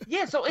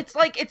 Yeah, so it's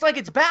like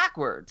it's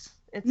backwards.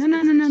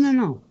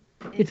 No.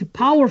 It's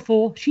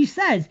powerful. She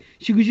says,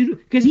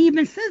 because he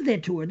even says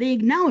that to her. They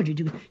acknowledge it.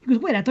 He goes,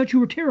 wait, I thought you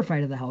were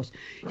terrified of the house.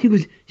 She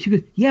goes,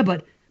 yeah,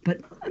 but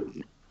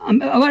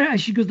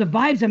she goes, the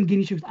vibes I'm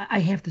getting. She goes, I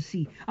have to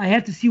see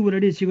what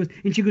it is. She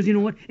goes, you know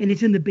what? And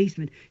it's in the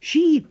basement.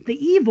 The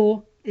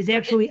evil is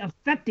actually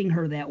affecting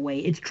her that way.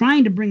 It's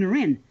trying to bring her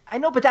in. I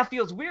know, but that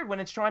feels weird when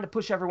it's trying to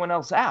push everyone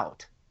else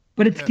out.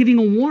 But it's giving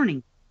a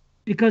warning.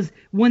 Because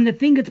when the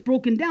thing gets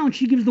broken down,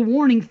 she gives the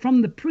warning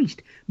from the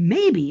priest.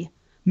 Maybe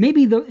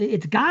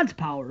it's God's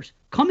powers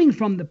coming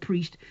from the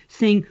priest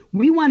saying,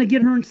 we want to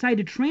get her inside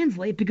to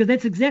translate because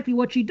that's exactly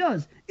what she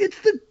does. It's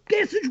the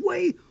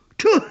passageway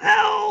to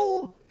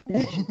hell.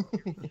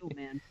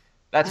 Man.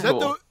 That's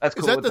cool. That's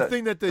cool. Is that the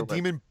thing that the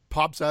demon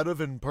pops out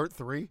of in part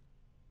 3?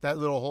 That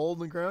little hole in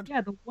the ground?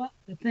 Yeah,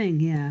 the thing.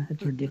 Yeah,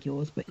 it's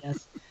ridiculous, but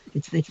yes,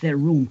 it's that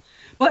room.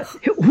 But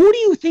who do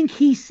you think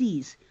he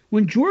sees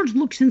when George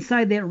looks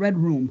inside that red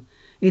room?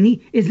 And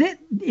is that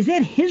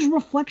his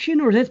reflection,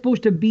 or is that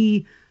supposed to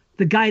be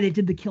the guy that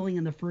did the killing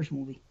in the first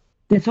movie?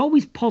 That's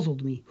always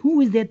puzzled me.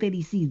 Who is that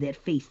he sees, that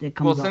face that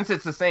comes up? Well, since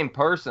it's the same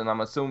person,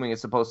 I'm assuming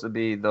it's supposed to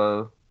be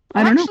the...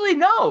 I don't know. Actually,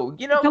 no.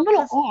 You know, it's a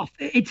little off.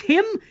 It's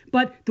him,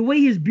 but the way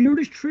his beard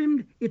is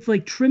trimmed, it's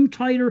like trimmed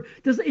tighter.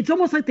 It's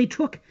almost like they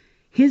took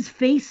his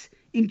face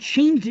and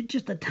changed it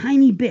just a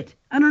tiny bit.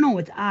 I don't know.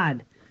 It's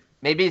odd.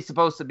 Maybe it's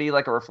supposed to be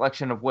like a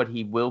reflection of what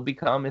he will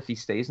become if he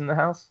stays in the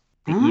house.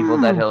 The evil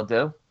that he'll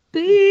do. The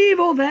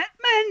evil that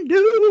men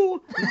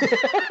do.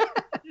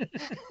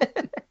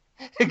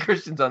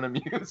 Christian's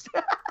unamused.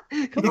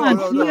 Come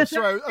on. No.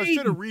 Sorry, I was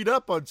trying to read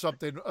up on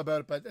something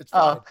about it, but it's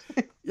fine.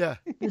 Yeah.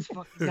 This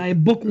fucking guy,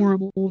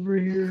 bookworm over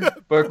here.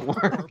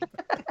 Bookworm.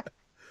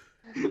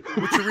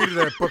 What you reading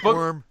there,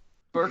 bookworm?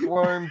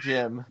 Bookworm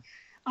Jim.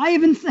 I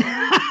even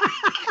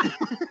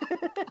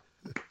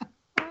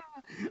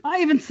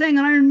sang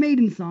an Iron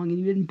Maiden song and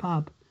you didn't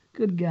pop.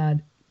 Good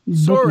God.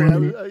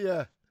 Sorry,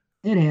 yeah.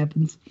 It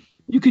happens.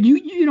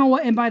 You know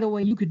what? And by the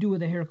way, you could do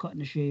with a haircut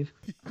and a shave.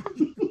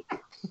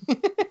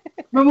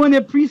 Remember when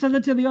that priest said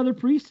that to the other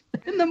priest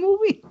in the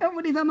movie?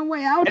 Everybody's on the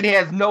way out. And he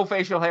has no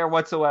facial hair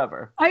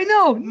whatsoever. I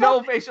know.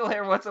 No facial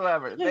hair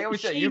whatsoever. They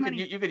always say you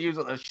could use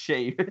a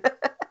shave.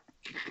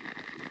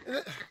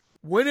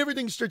 When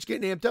everything starts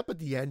getting amped up at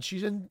the end, she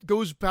then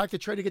goes back to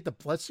try to get the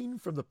blessing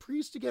from the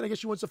priest again. I guess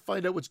she wants to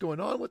find out what's going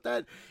on with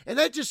that. And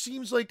that just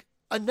seems like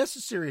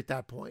unnecessary at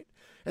that point.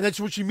 And that's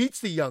when she meets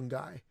the young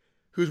guy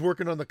who's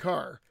working on the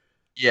car.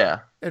 Yeah.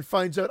 And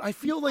finds out, I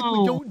feel like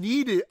we don't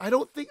need it. I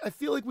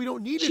feel like we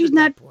don't need it at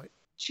that point.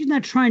 She's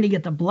not trying to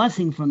get the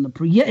blessing from the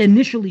priest. Yeah,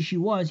 initially she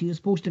was. He was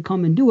supposed to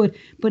come and do it.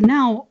 But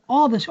now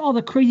all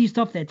the crazy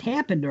stuff that's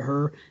happened to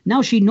her,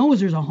 now she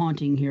knows there's a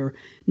haunting here.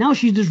 Now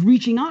she's just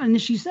reaching out,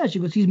 and she says,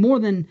 he's more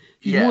than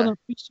a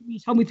priest.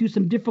 He's helped me through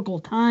some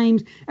difficult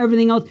times,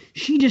 everything else.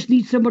 She just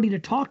needs somebody to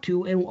talk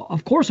to. And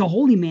of course, a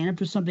holy man, if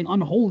there's something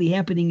unholy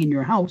happening in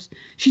your house,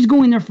 she's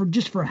going there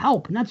for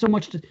help, not so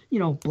much to,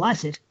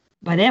 bless it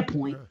by that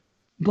point. Yeah.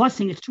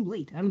 Blessing, it's too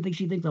late. I don't think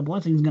she thinks a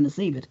blessing is going to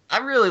save it. I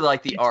really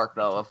like the arc,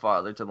 though, of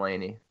Father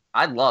Delaney.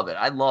 I love it.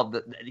 I love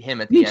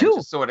him at the end,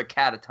 just sort of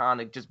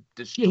catatonic, just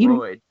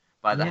destroyed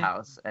by the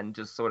house and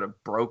just sort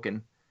of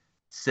broken,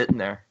 sitting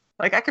there.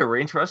 Like, I could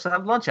arrange for us to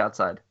have lunch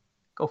outside.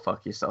 Go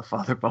fuck yourself,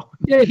 Father Bowen.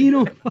 Yeah,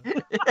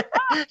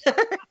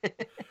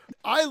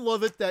 I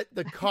love it that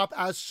the cop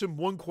asks him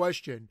one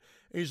question,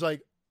 and he's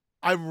like,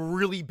 I'm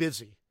really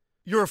busy.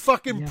 You're a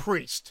fucking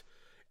priest.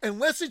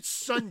 Unless it's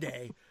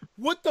Sunday,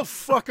 what the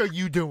fuck are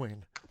you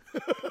doing?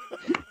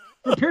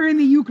 Preparing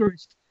the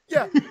Eucharist.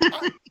 Yeah.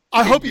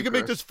 I hope you can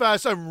make this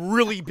fast. I'm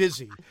really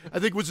busy. I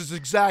think was his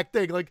exact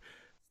thing. Like,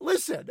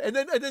 listen. And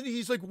then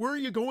he's like, where are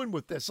you going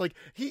with this? Like,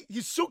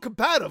 he's so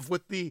combative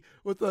with the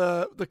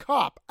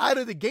cop out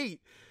of the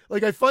gate.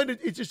 Like, I find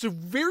it's just a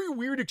very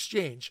weird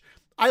exchange.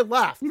 I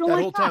laughed that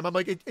whole time. I'm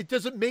like, it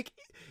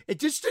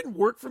just didn't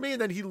work for me.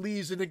 And then he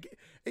leaves, and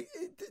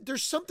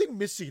there's something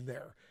missing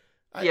there.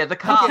 Yeah, the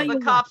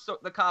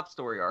cop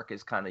story arc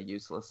is kind of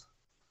useless.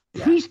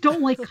 Priests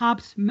don't like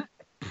cops.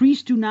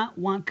 Priests do not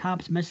want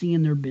cops messing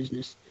in their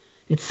business.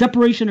 It's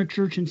separation of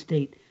church and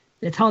state.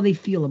 That's how they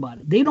feel about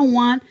it. They don't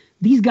want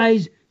these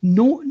guys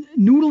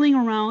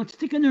noodling around,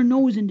 sticking their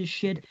nose into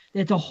shit.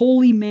 That's a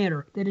holy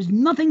matter. That has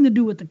nothing to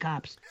do with the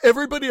cops.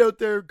 Everybody out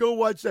there, go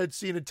watch that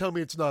scene and tell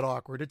me it's not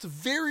awkward. It's a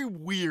very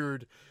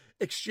weird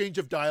exchange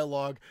of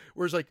dialogue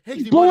where it's like, hey,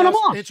 do you want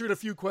to answer a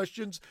few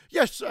questions?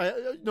 Yes,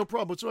 no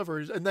problem whatsoever.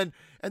 And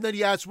then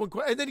he asks one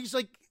question, and then he's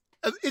like,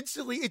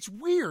 instantly, it's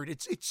weird.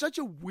 It's such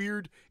a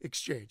weird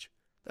exchange.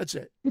 That's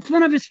it. It's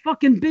none of his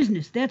fucking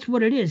business. That's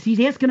what it is. He's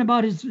asking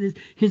about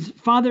his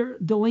father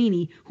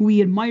Delaney, who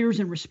he admires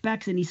and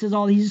respects, and he says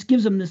he just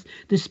gives him this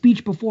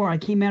speech before I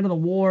came out of the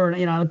war,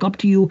 and I look up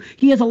to you.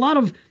 He has a lot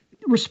of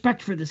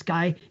respect for this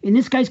guy, and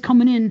this guy's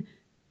coming in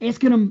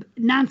asking him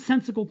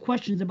nonsensical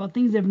questions about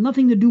things that have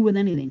nothing to do with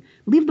anything.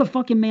 Leave the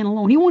fucking man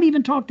alone. He won't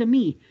even talk to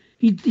me.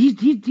 He's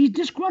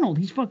disgruntled.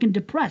 He's fucking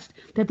depressed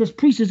that this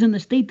priest is in the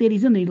state that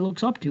he's in, that he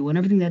looks up to, and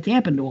everything that's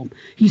happened to him.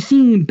 He's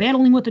seeing him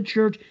battling with the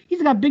church.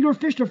 He's got bigger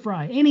fish to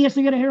fry, and he has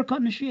to get a haircut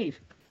and a shave.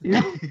 You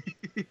know?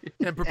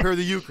 And prepare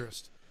the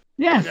Eucharist.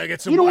 Yes.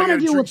 You don't want to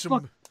deal with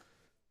some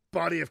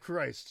body of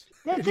Christ.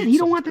 That's it. He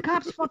don't want the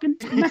cops fucking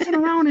messing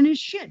around in his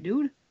shit,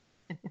 dude.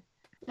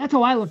 That's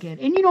how I look at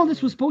it. And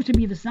this was supposed to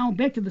be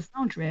back to the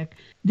soundtrack.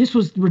 This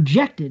was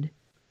rejected.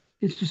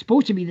 It's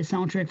supposed to be the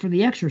soundtrack for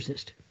The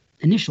Exorcist.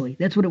 Initially,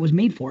 that's what it was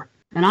made for.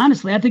 And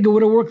honestly, I think it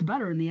would have worked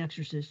better in The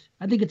Exorcist.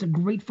 I think it's a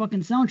great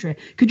fucking soundtrack.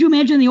 Could you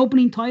imagine the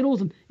opening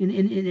titles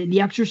in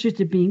The Exorcist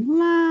it being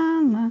la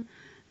la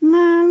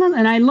la la?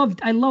 And I love.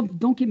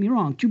 Don't get me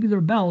wrong, Tubular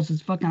Bells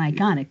is fucking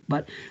iconic.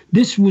 But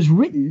this was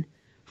written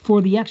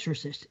for The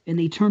Exorcist, and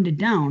they turned it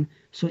down.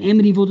 So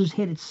Amityville just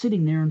had it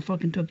sitting there and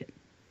fucking took it.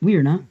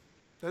 Weird, huh?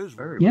 That is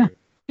very weird. Weird.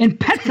 And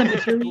Pet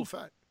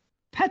Sematary.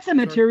 Pet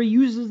Sematary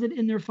uses it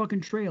in their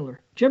fucking trailer.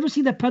 Did you ever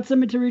see that Pet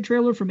Sematary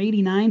trailer from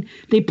 '89?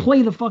 They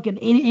play the fucking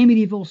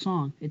Amityville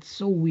song. It's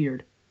so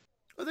weird.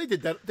 Oh, they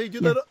did that. They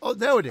do that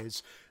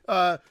nowadays.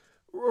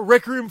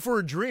 Requiem for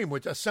a Dream,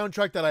 which a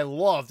soundtrack that I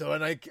loved.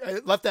 And I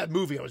left that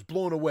movie. I was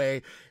blown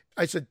away.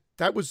 I said,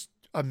 that was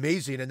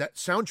amazing. And that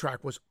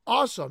soundtrack was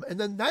awesome. And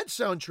then that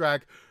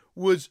soundtrack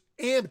was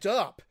amped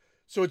up.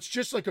 So it's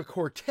just like a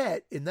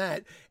quartet in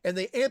that. And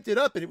they amped it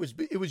up, and it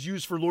was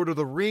used for Lord of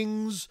the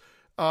Rings,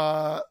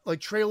 like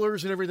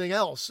trailers and everything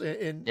else.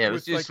 And it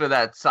was used for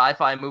that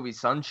sci-fi movie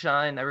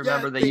Sunshine. I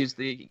remember they used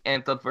the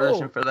amped up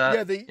version for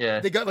that.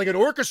 They got like an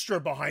orchestra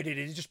behind it,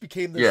 and it just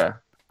became this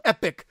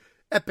epic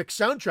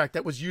soundtrack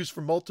that was used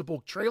for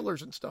multiple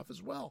trailers and stuff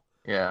as well.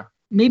 Yeah.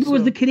 Maybe it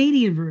was the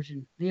Canadian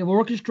version. They have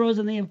orchestras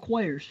and they have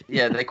choirs.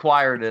 Yeah, they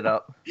choired it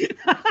up.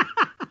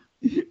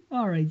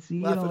 All right,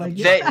 see,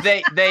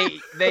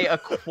 they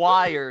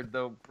acquired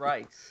the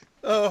rights.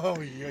 Oh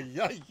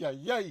yeah.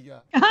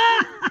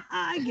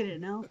 I get it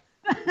now.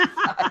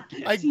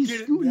 I get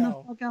it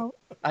now. The fuck out.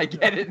 I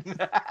get it.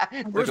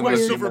 Where's my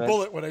silver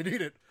bullet when I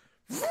need it?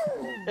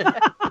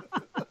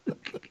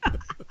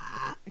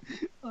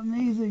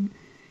 Amazing.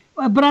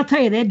 But I'll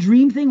tell you, that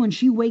dream thing, when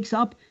she wakes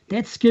up,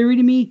 that's scary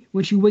to me.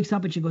 When she wakes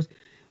up and she goes,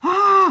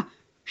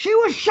 she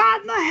was shot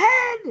in the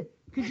head.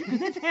 Because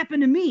that's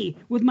happened to me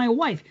with my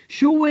wife.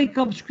 She'll wake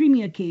up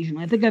screaming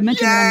occasionally. I think I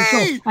mentioned it on the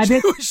show. I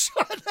bet. She was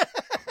shot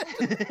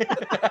in the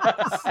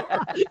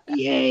head.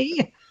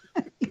 Yay.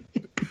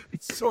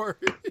 Sorry.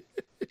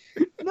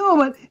 No,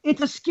 but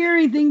it's a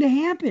scary thing to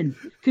happen.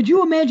 Could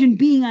you imagine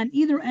being on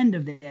either end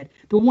of that?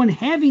 The one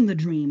having the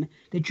dream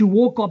that you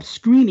woke up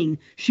screaming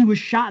she was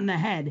shot in the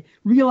head,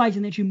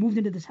 realizing that you moved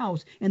into this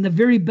house and the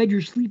very bed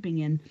you're sleeping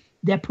in,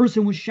 that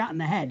person was shot in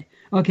the head.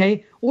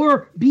 Okay?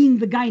 Or being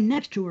the guy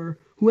next to her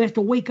who has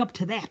to wake up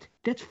to that.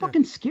 That's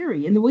fucking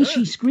scary. And the way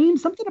she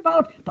screams, something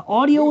about the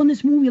audio in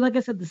this movie, like I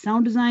said, the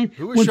sound design.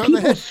 When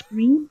people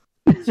scream.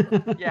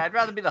 Yeah, I'd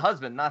rather be the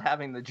husband, not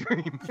having the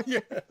dream. Yeah,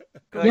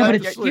 but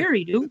it's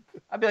scary, dude.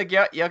 I'd be like, you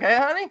okay,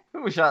 honey?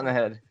 Who was shot in the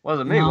head?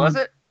 Wasn't me, was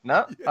it?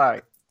 No? All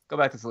right, go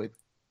back to sleep.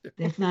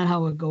 That's not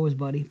how it goes,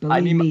 buddy.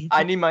 I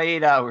need my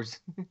 8 hours.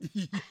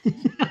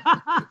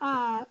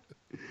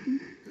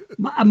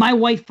 my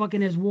wife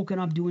fucking has woken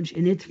up doing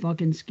and it's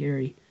fucking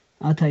scary.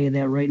 I'll tell you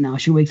that right now.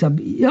 She wakes up,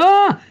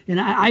 and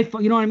I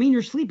you know what I mean?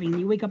 You're sleeping and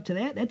you wake up to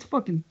that. That's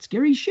fucking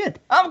scary shit.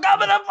 I'm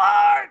coming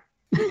apart!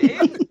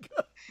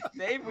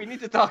 Dave, we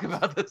need to talk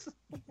about this.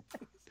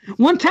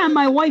 One time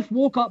my wife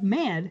woke up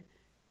mad,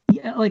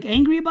 like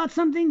angry about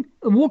something,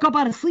 woke up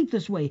out of sleep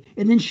this way.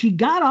 And then she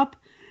got up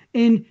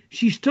and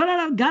she got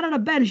out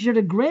of bed and she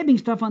started grabbing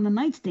stuff on the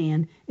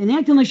nightstand and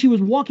acting like she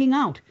was walking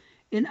out.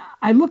 And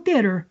I looked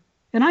at her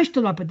and I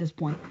stood up at this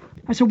point.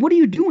 I said, "What are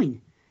you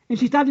doing?" And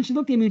she stopped and she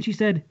looked at me and she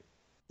said,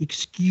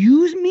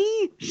 "Excuse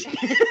me?"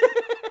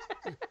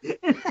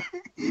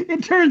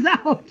 It turns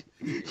out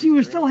she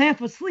was still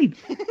half asleep.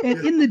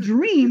 And in the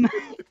dream,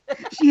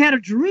 she had a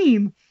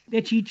dream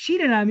that she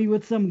cheated on me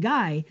with some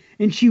guy.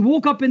 And she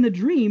woke up in the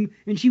dream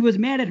and she was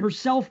mad at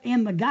herself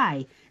and the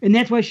guy. And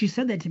that's why she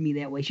said that to me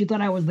that way. She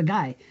thought I was the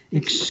guy.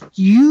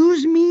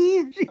 "Excuse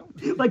me?"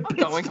 Like, I'm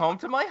going home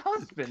to my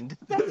husband.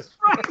 That's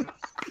right.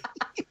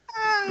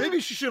 Maybe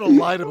she should have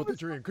lied about the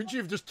dream. Couldn't she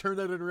have just turned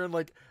that around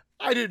like,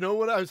 I didn't know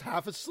what I was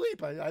half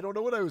asleep. I don't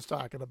know what I was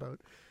talking about.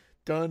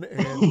 Done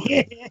and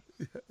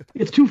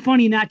It's too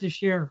funny not to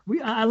share.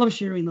 I love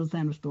sharing those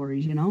kind of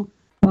stories, you know.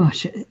 Oh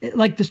shit!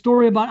 Like the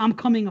story about I'm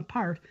coming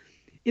apart.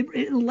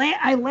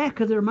 I laugh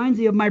because it reminds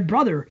me of my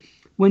brother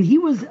when he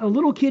was a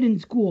little kid in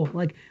school,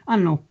 like I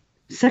don't know,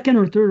 2nd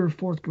or 3rd or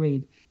 4th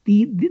grade.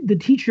 The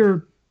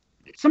teacher,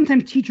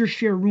 sometimes teachers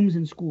share rooms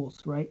in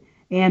schools, right?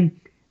 And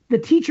the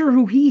teacher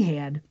who he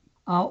had,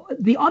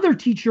 the other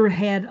teacher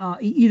had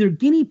either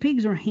guinea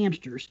pigs or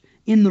hamsters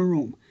in the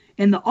room,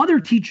 and the other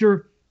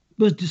teacher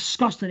was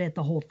disgusted at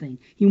the whole thing.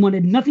 He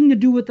wanted nothing to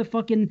do with the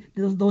fucking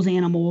those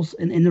animals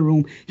in the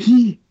room.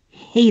 He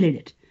hated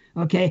it.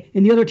 Okay,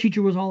 and the other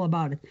teacher was all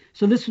about it.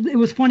 So it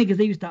was funny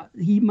because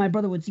my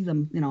brother would see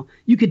them,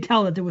 you could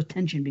tell that there was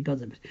tension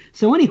because of it.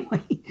 So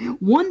anyway,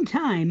 one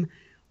time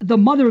the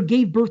mother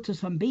gave birth to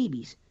some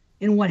babies,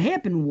 and what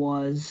happened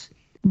was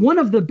one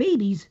of the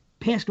babies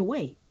passed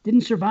away,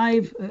 didn't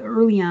survive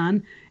early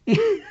on. And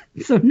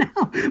so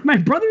now my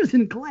brother's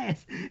in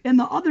class, and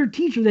the other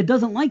teacher that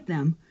doesn't like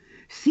them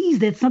sees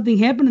that something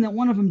happened and that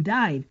one of them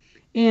died.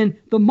 And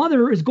the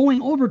mother is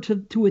going over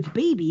to its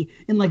baby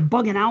and like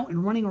bugging out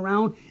and running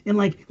around and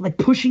like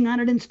pushing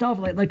on it and stuff,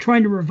 like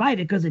trying to revive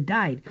it because it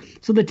died.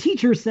 So the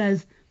teacher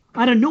says,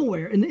 out of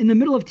nowhere, in the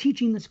middle of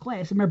teaching this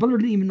class, and my brother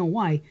didn't even know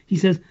why, he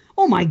says,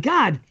 "Oh my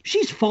God,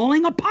 she's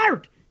falling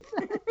apart."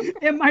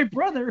 And my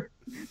brother,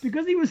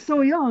 because he was so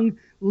young,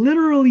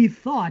 literally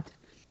thought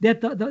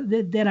that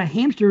that a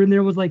hamster in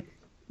there was like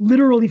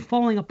literally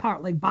falling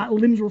apart, like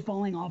limbs were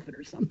falling off it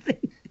or something.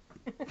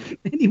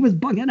 And he was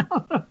bugging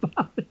out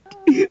about it.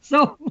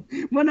 So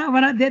when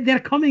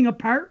that coming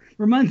apart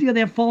reminds me of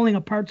that falling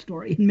apart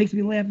story. It makes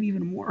me laugh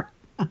even more.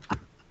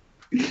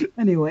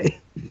 Anyway.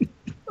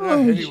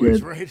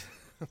 Anyways, right?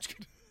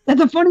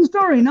 That's a funny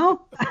story,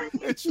 no?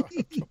 It's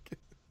okay.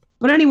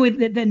 But anyway,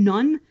 that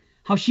nun,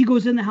 how she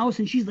goes in the house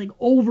and she's like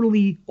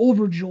overly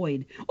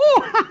overjoyed.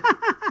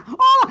 Oh,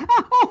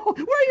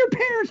 where are your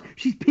parents?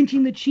 She's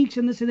pinching the cheeks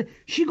and this and that.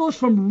 She goes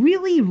from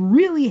really,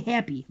 really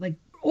happy, like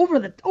over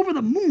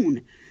the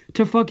moon,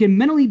 to fucking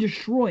mentally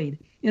destroyed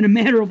in a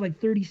matter of like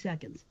 30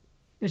 seconds.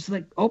 It's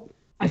like, oh,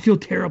 I feel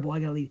terrible. I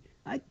gotta leave.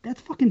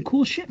 That's fucking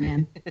cool shit,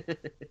 man.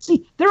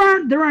 See, there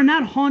are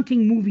not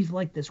haunting movies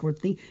like this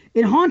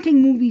in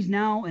haunting movies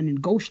now and in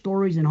ghost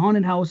stories and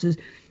haunted houses,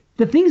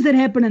 the things that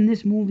happen in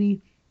this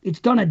movie, it's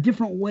done a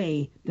different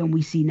way than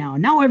we see now.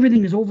 Now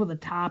everything is over the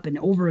top and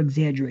over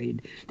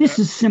exaggerated. This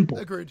is simple.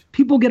 Agreed.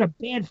 People get a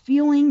bad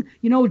feeling.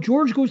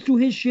 George goes through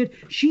his shit.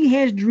 She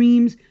has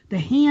dreams. The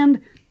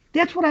hand.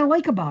 That's what I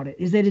like about it.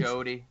 Is that it's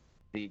Jody,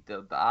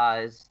 the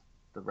eyes,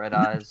 the red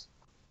eyes.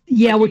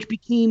 Yeah, which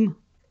became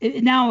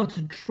now it's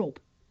a trope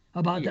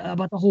about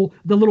the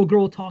little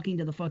girl talking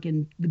to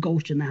the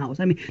ghost in the house.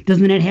 I mean,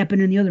 doesn't that happen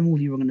in the other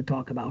movie we're going to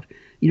talk about?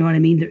 You know what I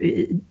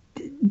mean?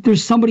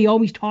 There's somebody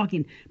always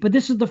talking, but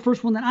this is the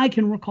first one that I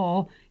can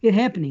recall it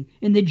happening.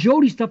 And the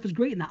Jody stuff is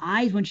great. And the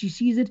eyes when she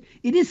sees it,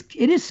 it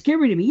is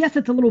scary to me. Yes,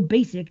 it's a little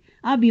basic.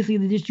 Obviously,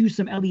 they just use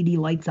some LED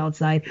lights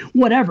outside.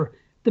 Whatever.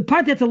 The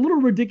part that's a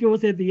little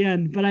ridiculous at the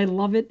end, but I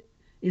love it,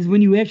 is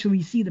when you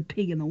actually see the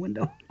pig in the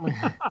window.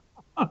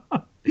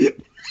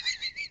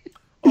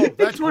 Oh,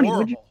 that's funny,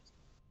 horrible.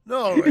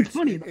 No, it's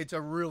funny. It's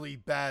a really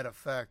bad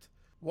effect.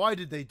 Why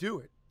did they do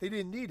it? They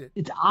didn't need it.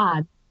 It's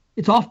odd.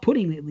 It's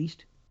off-putting, at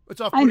least.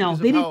 It's off-putting because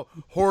of how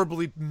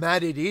horribly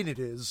matted in it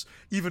is,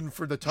 even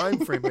for the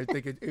time frame. I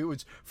think it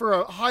was for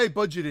a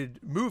high-budgeted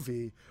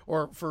movie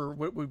or for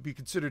what would be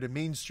considered a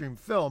mainstream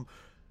film.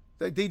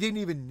 They didn't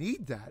even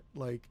need that.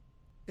 Like,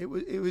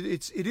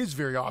 it is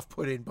very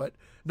off-putting, but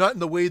not in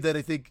the way that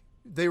I think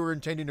they were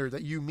intending or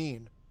that you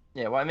mean.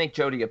 Yeah, why make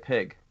Jody a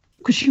pig?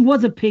 Because she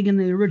was a pig in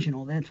the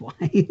original. That's why.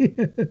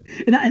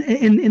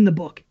 in the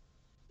book,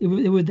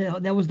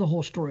 that was the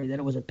whole story, that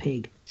it was a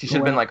pig. She should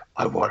have been like,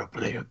 "I want to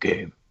play a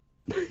game."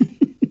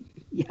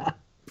 Yeah.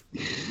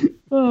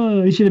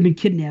 Oh, he should have been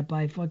kidnapped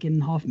by fucking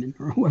Hoffman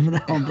or whoever the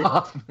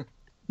hell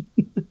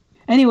did.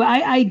 Anyway,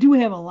 I do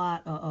have a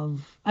lot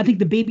of. I think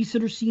the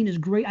babysitter scene is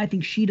great. I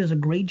think she does a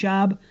great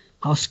job.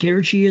 How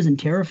scared she is and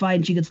terrified,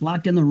 and she gets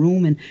locked in the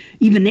room, and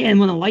even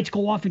when the lights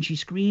go off and she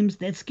screams,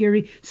 that's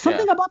scary.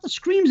 Something about the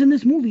screams in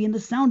this movie and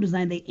the sound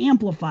design, they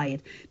amplify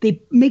it.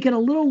 They make it a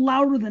little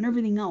louder than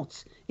everything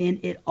else, and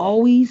it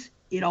always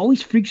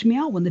freaks me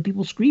out when the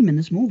people scream in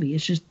this movie.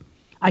 It's just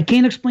I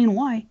can't explain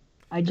why.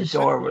 The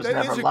door was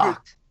never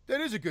locked.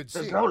 That is a good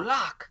scene. There's no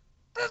lock.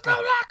 There's no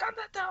lock on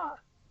the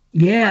door.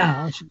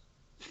 Yeah.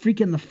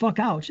 Freaking the fuck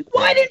out. She's like,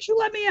 why didn't you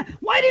let me in?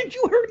 Why didn't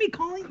you hear me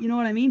calling? You know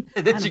what I mean?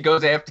 And then she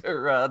goes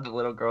after the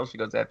little girl. She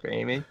goes after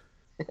Amy.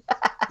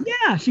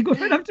 Yeah, she goes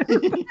right up to her.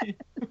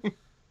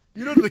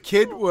 You know, the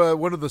kid,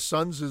 one of the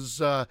sons is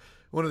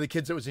one of the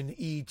kids that was in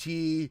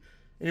E.T.,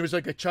 and he was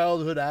like a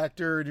childhood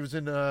actor, and he was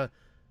in a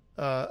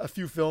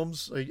few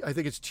films. I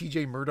think it's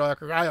T.J.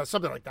 Murdoch or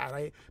something like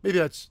that. Maybe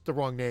that's the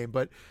wrong name,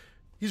 but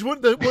he's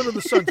one of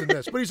the sons in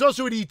this. But he's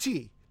also in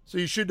E.T., so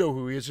you should know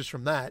who he is just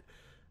from that.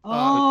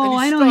 Oh,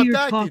 I know who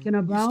you're talking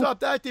about. He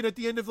stopped acting at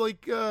the end of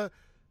like the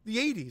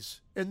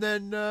 80s, and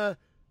then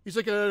he's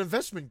like an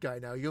investment guy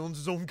now. He owns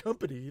his own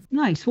company.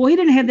 Nice. Well, he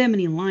didn't have that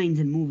many lines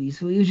in movies,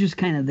 so he was just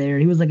kind of there.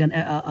 He was like an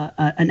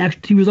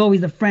extra. He was always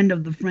the friend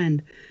of the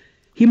friend.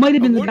 He might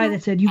have been the guy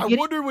that said, I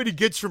wonder what he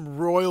gets from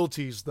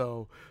royalties,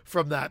 though,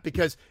 from that,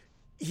 because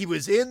he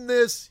was in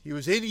this, he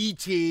was in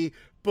E.T.,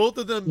 both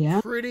of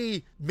them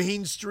pretty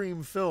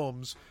mainstream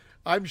films.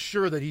 I'm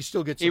sure that he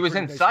still gets some He was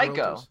in nice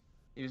Psycho. royalties.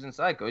 He was in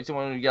Psycho. He's the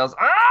one who yells,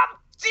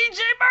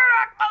 C.J.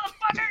 Murdoch,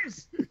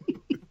 motherfuckers!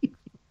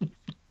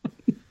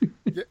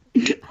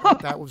 Yeah,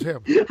 that was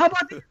him.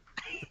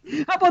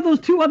 How about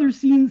those two other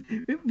scenes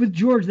with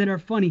George that are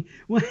funny?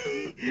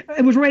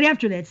 It was right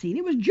after that scene.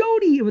 It was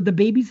Jody with the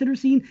babysitter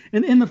scene,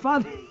 and the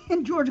father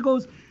and George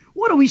goes,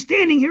 What are we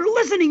standing here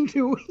listening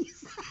to?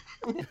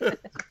 That's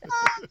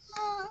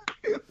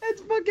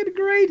fucking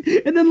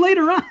great. And then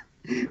later on,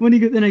 when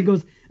he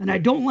goes, and I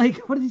don't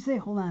like, what does he say?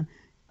 Hold on.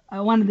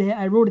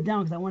 I wrote it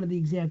down because I wanted the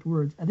exact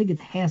words. I think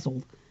it's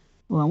hassled.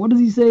 Hold on. What does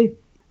he say?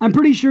 I'm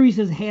pretty sure he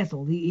says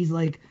hassled. He's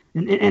like,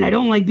 and I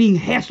don't like being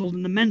hassled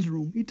in the men's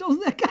room. He tells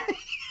that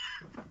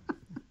guy,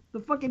 the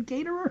fucking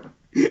caterer,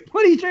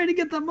 when he's trying to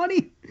get the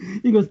money.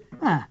 He goes,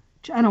 I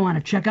don't want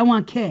a check. I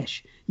want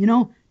cash. You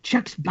know,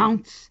 checks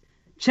bounce.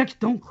 Checks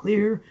don't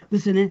clear.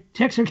 This and that.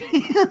 Checks are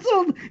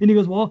canceled. And he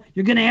goes, well,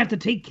 you're going to have to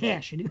take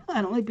cash. And he goes,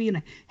 I don't like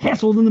being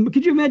hassled in the...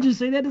 Could you imagine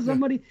saying that to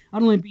somebody? I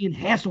don't like being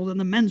hassled in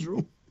the men's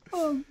room.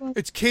 Oh,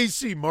 it's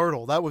Casey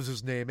Myrtle. That was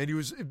his name. And he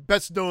was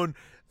best known,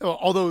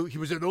 although he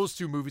was in those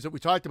two movies that we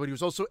talked about, he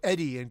was also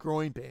Eddie in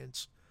Growing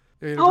Pains.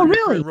 Oh,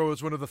 really?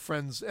 Rose, one of his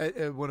friends,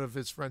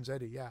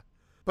 Eddie, yeah.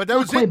 But that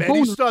was it, man.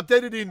 He stopped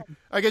editing.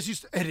 I guess he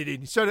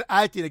started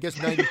acting, I guess,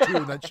 92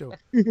 in that show.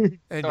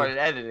 Started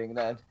editing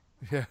then.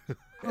 Yeah.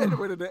 And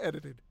went into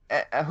editing.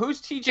 Who's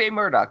T.J.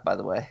 Murdoch, by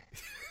the way?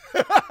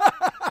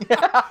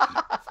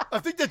 I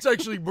think that's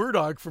actually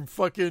Murdoch from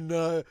fucking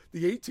the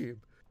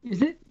A-Team.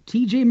 Is it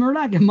T.J.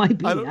 Murdoch? It might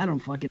be. I don't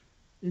fucking...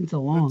 It's been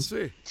so long. Let's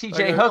see.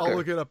 T.J. Hooker. I'll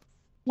look it up.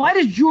 Why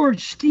does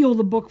George steal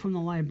the book from the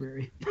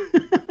library?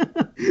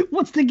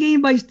 What's the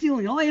game by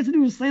stealing? All I have to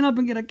do is sign up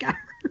and get a card.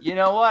 You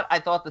know what? I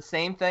thought the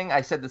same thing.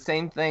 I said the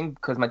same thing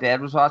because my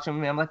dad was watching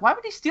me. I'm like, why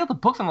would he steal the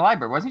book from the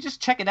library? Why doesn't he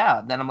just check it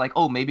out? Then I'm like,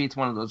 oh, maybe it's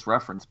one of those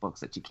reference books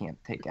that you can't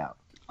take out.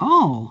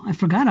 Oh, I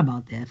forgot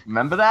about that.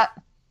 Remember that?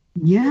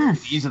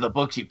 Yes. These are the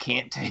books you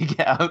can't take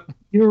out.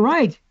 You're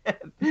right.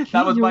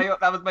 That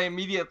was my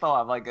immediate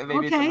thought. Like,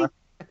 maybe okay.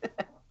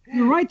 It's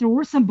You're right. There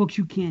were some books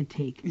you can't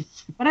take,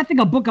 but I think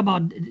a book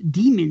about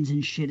demons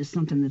and shit is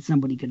something that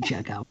somebody could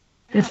check out.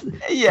 That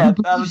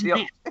was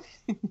the.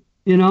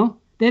 You know,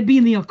 that'd be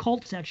in the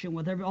occult section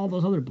with all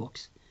those other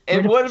books.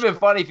 It would have been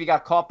funny if he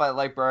got caught by a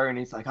librarian and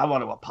he's like, I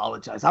want to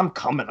apologize. I'm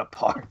coming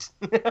apart.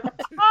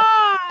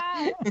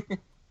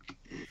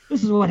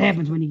 This is what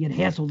happens when you get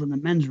hassled in the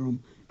men's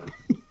room.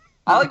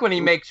 I like when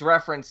he makes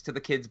reference to the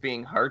kids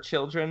being her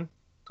children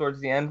towards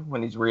the end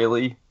when he's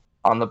really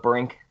on the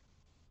brink.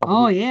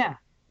 Oh, yeah.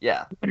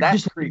 Yeah,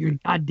 that's creepy. Your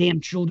goddamn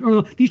children.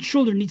 Oh, these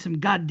children need some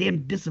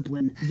goddamn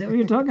discipline. Is that what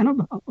you're talking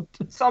about?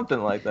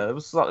 Something like that. It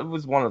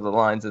was one of the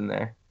lines in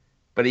there.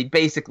 But he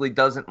basically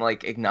doesn't,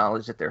 like,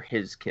 acknowledge that they're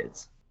his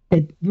kids.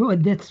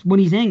 That's when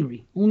he's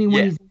angry. Only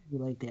when he's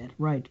angry like that.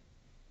 Right.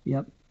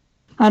 Yep.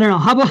 I don't know.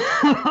 How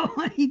about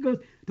when he goes,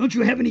 don't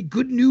you have any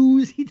good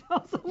news? He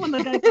tells someone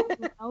the guy comes to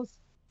the house.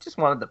 Just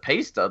wanted the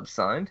pay stub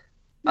signed.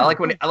 No. I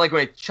like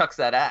when he chucks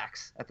that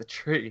axe at the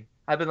tree.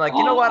 I've been like,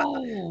 you know what?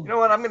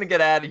 I'm gonna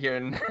get out of here.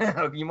 And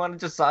you want to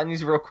just sign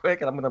these real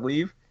quick, and I'm gonna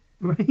leave.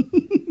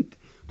 Right.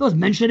 Those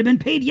men should have been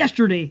paid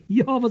yesterday.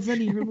 You all of a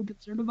sudden you're really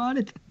concerned about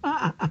it.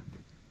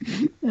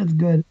 That's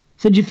good.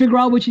 So did you figure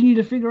out what you need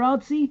to figure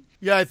out? See?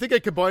 Yeah, I think I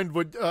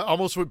combined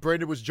almost what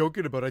Brandon was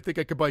joking about. I think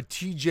I combined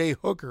T.J.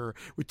 Hooker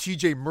with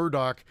T.J.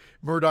 Murdoch.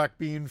 Murdoch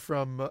being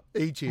from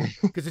A-Team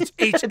because it's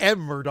H.M.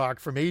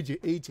 Murdoch from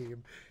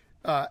A-Team.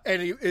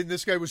 And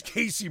this guy was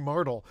Casey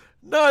Myrtle.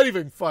 Not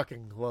even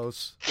fucking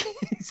close.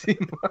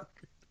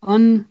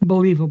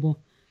 Unbelievable.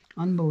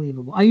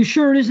 Are you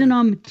sure it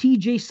isn't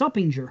T.J.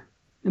 Suppinger?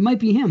 It might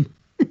be him.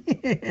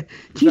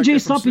 T.J.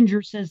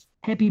 Suppinger says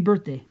happy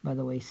birthday, by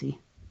the way, see?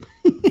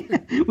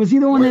 Was he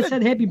the one that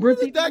said happy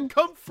birthday? Where did that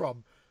come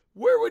from?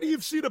 Where would he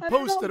have seen a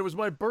post that it was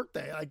my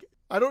birthday?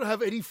 I don't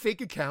have any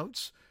fake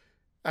accounts.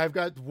 I've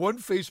got one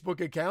Facebook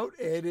account,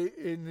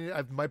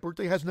 and my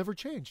birthday has never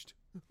changed.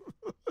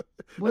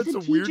 Was it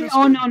TJ?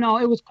 Oh, no.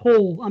 It was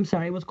Cole. I'm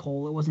sorry. It was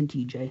Cole. It wasn't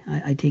TJ.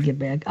 I take it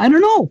back. I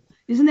don't know.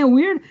 Isn't that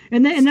weird?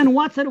 And then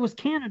Watt said it was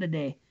Canada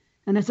Day.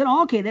 And I said,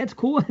 oh, okay, that's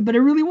cool. But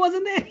it really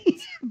wasn't that.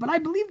 But I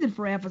believed it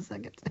for half a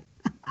second.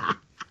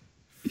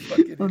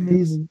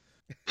 Amazing.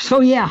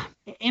 So, yeah,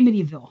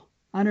 Amityville.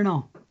 I don't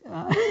know.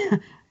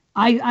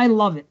 I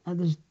love it.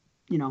 There's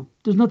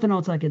nothing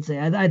else I could say.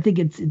 I think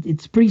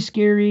it's pretty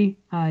scary.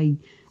 I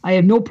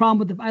have no problem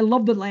with it. I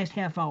love the last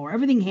half hour.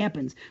 Everything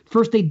happens.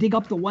 First they dig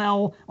up the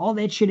well, all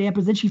that shit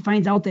happens. Then she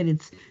finds out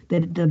that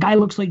the guy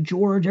looks like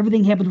George.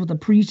 Everything happens with the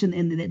priest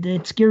and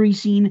that scary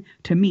scene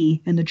to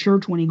me in the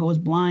church when he goes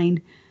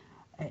blind.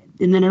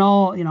 And then it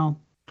all,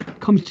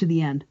 comes to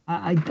the end.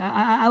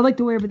 I like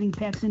the way everything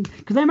packs in.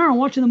 Because I remember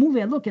watching the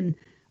movie,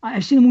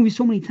 I've seen the movie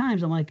so many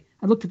times. I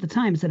looked at the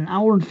time, it said an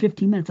hour and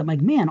 15 minutes. I'm like,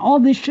 man, all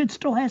this shit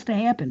still has to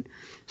happen.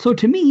 So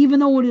to me,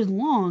 even though it is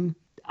long,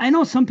 I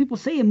know some people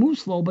say it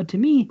moves slow, but to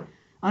me,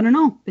 I don't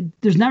know.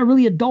 There's not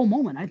really a dull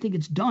moment. I think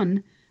it's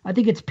done. I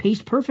think it's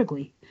paced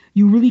perfectly.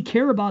 You really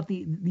care about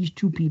these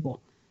two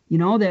people.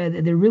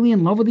 They're really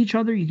in love with each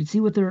other. You can see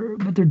what they're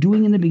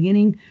doing in the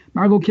beginning.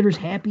 Margot Kidder's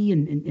happy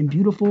and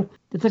beautiful.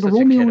 It's like a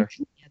Romeo and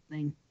Juliet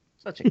thing.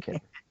 Such a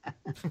kid.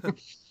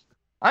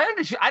 I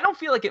understand. I don't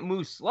feel like it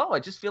moves slow. I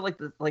just feel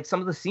like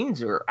some of the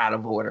scenes are out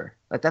of order.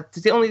 Like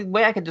that's the only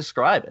way I can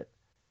describe it.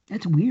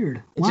 That's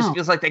weird. It just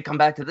feels like they come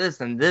back to this,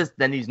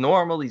 then he's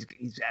normal. He's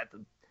at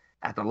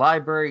at the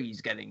library.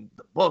 He's getting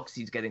the books.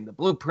 He's getting the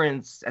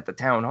blueprints at the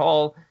town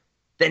hall.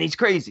 Then he's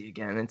crazy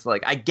again. It's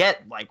like, I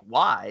get like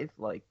why,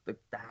 like the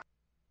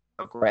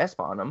grasp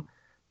on him,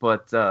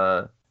 but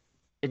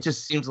it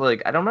just seems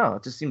like, I don't know.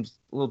 It just seems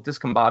a little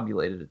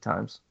discombobulated at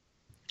times.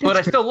 But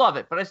I still love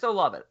it.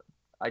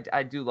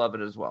 I do love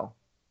it as well.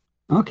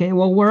 Okay,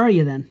 well, where are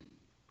you then?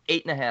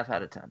 8.5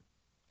 out of 10.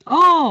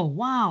 Oh,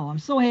 wow. I'm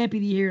so happy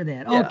to hear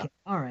that. Yeah. Okay.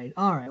 All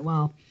right.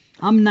 Well,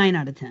 I'm 9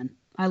 out of 10.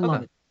 I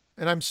love it.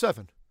 And I'm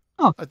 7.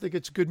 Oh. I think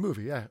it's a good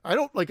movie. Yeah. I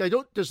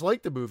don't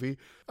dislike the movie.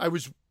 I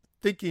was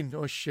thinking,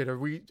 oh shit, are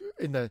we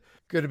in the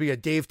going to be a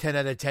Dave 10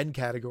 out of 10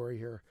 category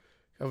here?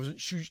 I wasn't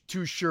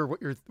too sure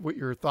what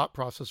your thought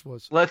process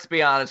was. Let's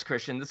be honest,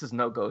 Christian. This is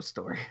no ghost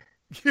story.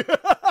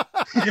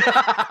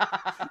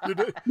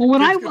 Well,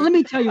 let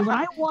me tell you, when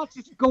I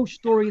watched Ghost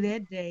Story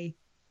that day,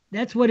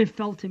 that's what it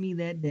felt to me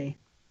that day.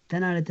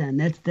 10 out of 10.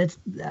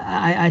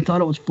 I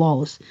thought it was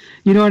flawless.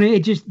 You know, and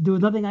it just, there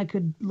was nothing I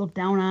could look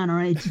down on, or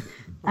I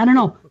don't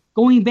know.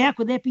 Going back,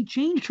 would that be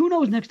changed? Who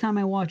knows next time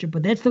I watch it?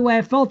 But that's the way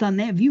I felt on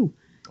that view.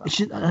 It's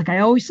just, like I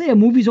always say, a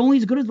movie's only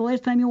as good as the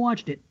last time you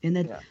watched it,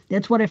 and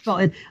that's what I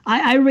felt. And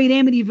I rate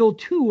Amityville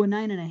 2 a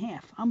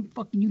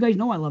 9.5. You guys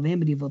know I love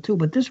Amityville 2,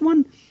 but this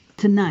one,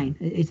 to 9.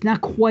 It's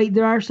not quite.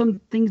 There are some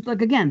things,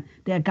 like, again,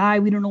 that guy,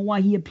 we don't know why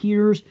he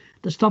appears.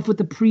 The stuff with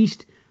the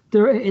priest,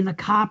 there in the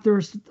cop,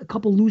 there's a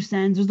couple loose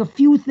ends. There's a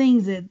few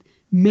things that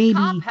maybe. The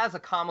cop has a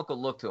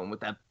comical look to him with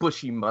that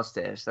bushy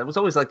mustache. That was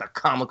always like the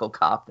comical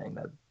cop thing.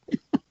 That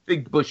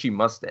big bushy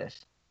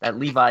mustache. That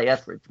Levi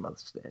Etheridge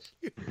mustache.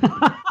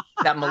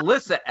 That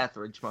Melissa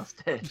Etheridge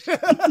mustache.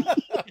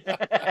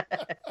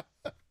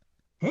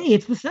 Hey,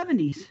 it's the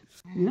 70s.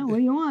 You know, what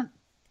do you want?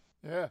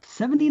 Yeah.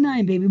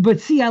 79, baby. But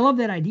see, I love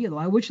that idea, though.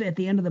 I wish that at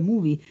the end of the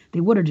movie,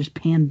 they would have just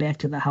panned back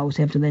to the house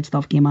after that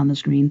stuff came on the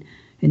screen.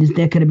 And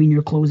that could have been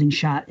your closing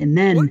shot. And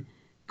then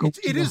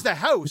it is the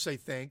house, I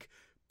think.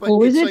 But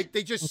is it? like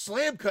they just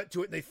slam cut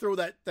to it and they throw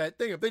that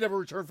thing up. They never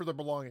return for their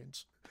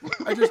belongings.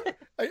 I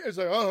was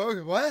like, oh,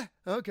 okay, what?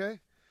 Okay.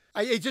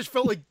 It just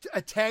felt like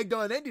a tagged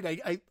on ending.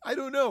 I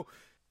don't know.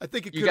 I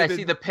think it could have been...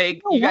 see the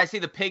pig? You guys see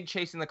the pig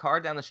chasing the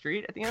car down the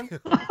street at the end?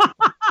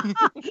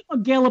 A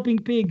galloping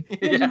pig.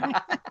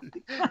 Yeah.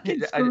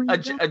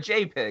 A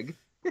J pig.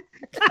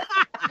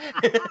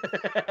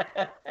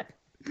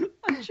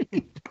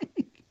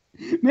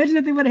 Imagine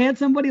if they would have had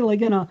somebody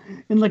like in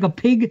like a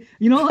pig,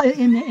 you know,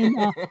 in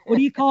what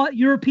do you call it?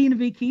 European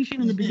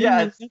Vacation in the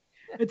beginning. Yes.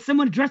 It's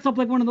someone dressed up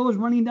like one of those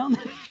running down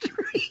the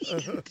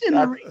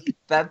street.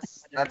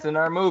 That's in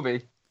our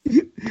movie.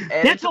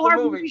 That's how our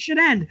movie should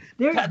end.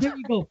 There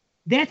you go.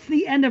 That's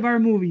the end of our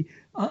movie.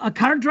 A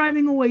car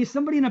driving away,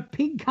 somebody in a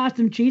pig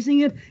costume chasing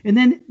it, and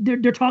then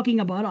they're talking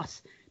about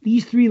us.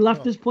 These 3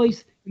 left this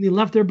place, and they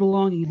left their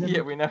belongings.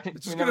 Yeah, we never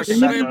It's we just never gonna came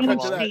back slam to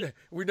cut to that. that.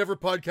 We never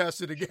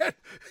podcasted again.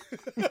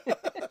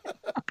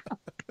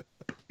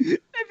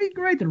 That'd be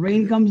great. The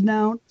rain comes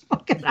down.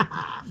 Fucking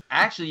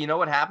Actually, you know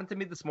what happened to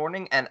me this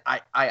morning? And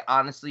I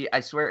honestly, I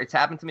swear it's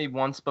happened to me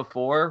once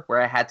before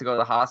where I had to go to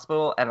the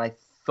hospital and I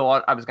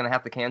thought I was going to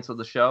have to cancel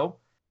the show.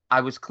 I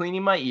was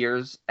cleaning my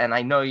ears, and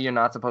I know you're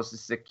not supposed to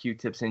stick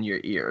Q-tips in your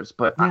ears,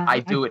 but Yeah, I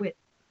do quit. it.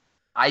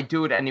 I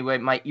do it anyway.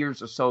 My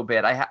ears are so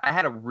bad. I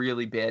had a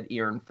really bad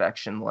ear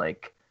infection,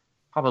 like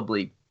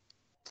probably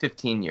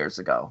 15 years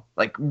ago.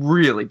 Like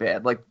really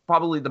bad. Like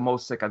probably the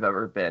most sick I've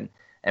ever been.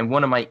 And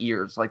one of my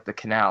ears, like the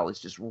canal, is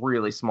just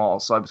really small.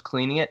 So I was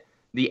cleaning it.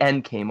 The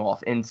end came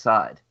off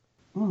inside.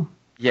 Oh.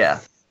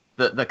 Yeah.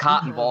 The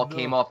cotton ball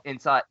came off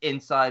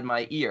inside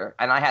my ear.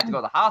 And I had to go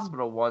to the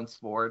hospital once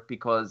for it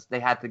because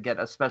they had to get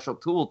a special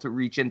tool to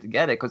reach in to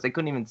get it because they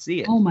couldn't even see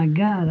it. Oh my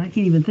God, I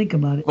can't even think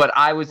about it. But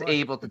I was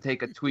able to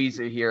take a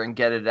tweezer here and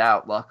get it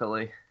out,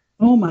 luckily.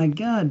 Oh my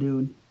God,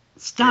 dude.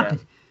 Stop Yeah.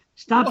 it.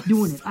 Stop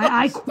doing it.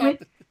 I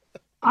quit.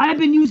 I've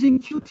been using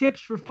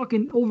Q-tips for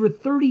fucking over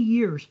 30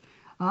 years.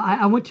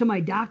 I went to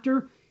my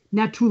doctor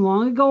not too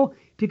long ago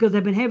because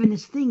I've been having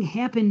this thing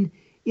happen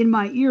in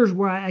my ears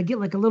where I get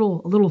like a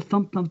little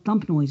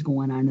thump noise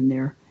going on in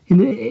there.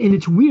 And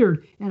it's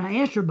weird. And I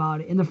asked her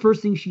about it. And the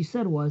first thing she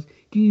said was,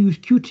 do you use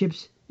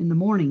Q-tips in the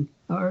morning?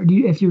 Or do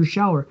you, if you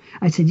shower?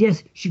 I said,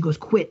 yes. She goes,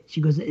 quit.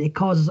 She goes, it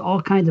causes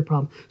all kinds of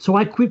problems. So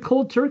I quit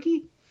cold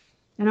turkey.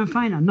 And I'm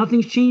fine now.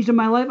 Nothing's changed in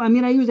my life. I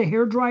mean, I use a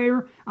hair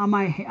dryer on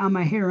my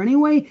hair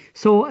anyway,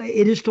 so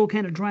it is still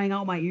kind of drying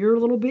out my ear a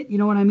little bit. You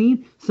know what I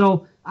mean?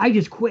 So I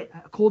just quit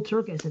cold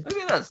turkey. I said, Look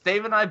at this.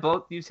 Dave and I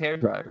both use hair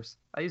dryers.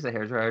 I use a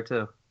hair dryer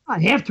too. I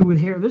have to with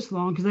hair this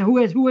long because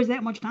who has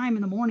that much time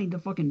in the morning to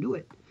fucking do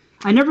it?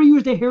 I never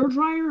used a hair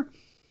dryer.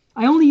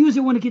 I only use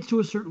it when it gets to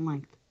a certain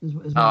length. Is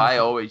what I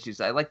always use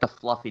it. I like the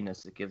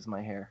fluffiness it gives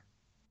my hair.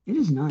 It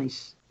is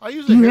nice. I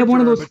use Do a you hair have one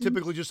of dryer, those but things?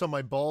 typically just on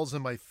my balls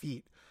and my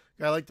feet.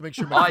 I like to make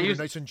sure my feet are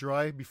nice and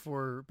dry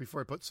before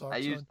I put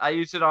socks on. I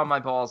use it on my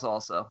balls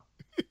also.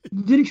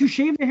 Didn't you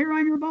shave the hair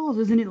on your balls?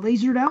 Isn't it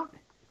lasered out?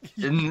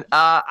 And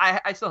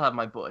I still have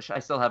my bush. I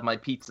still have my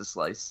pizza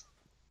slice.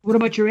 What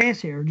about your ass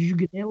hair? Did you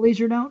get that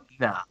lasered out?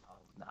 No.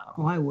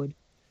 Oh, I would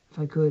if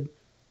I could.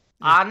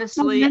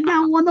 Honestly,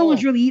 No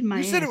one's really eating my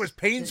You ass. said it was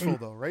painful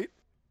though, right?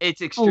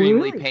 It's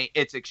extremely really?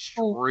 It's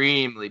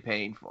extremely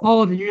painful.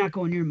 Oh, then you're not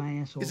going near my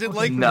asshole. Is it Okay.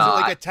 like No, is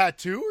it like a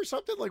tattoo or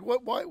something? Like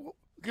what? Why?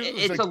 'Cause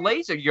It's like, a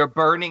laser. You're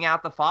burning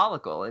out the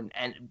follicle, and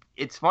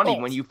it's funny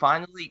Oh. when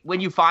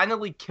you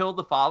finally kill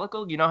the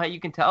follicle. You know how you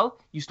can tell?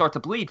 You start to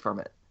bleed from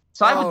it.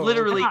 So I would Oh.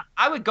 literally,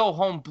 I would go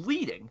home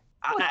bleeding.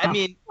 What I the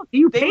mean, fuck?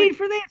 You they paid would-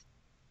 for that?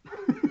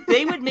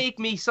 they would make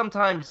me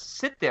sometimes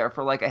sit there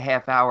for like a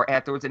half hour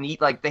afterwards and eat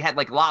like they had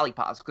like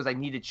lollipops because I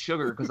needed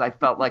sugar because I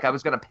felt like I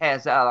was gonna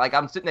pass out. Like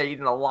I'm sitting there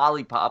eating a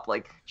lollipop,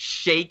 like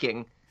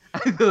shaking.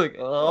 I'd be like,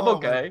 oh, I'm Oh,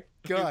 my okay.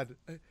 God.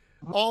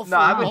 All for No,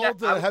 I would, all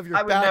to have your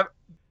I would back. never.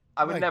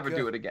 I would My never God.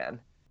 do it again.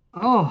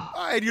 Oh,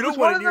 And you It was don't want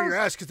one it of near your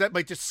those- ass because that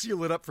might just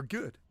seal it up for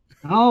good.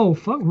 oh,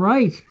 fuck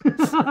right. Honestly,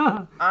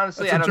 That's I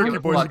what don't Jerky give a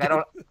Boys fuck.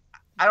 are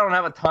I don't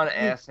have a ton of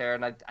ass hair,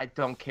 and I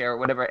don't care.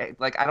 Whatever.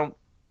 Like I don't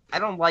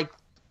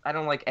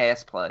like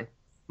ass play.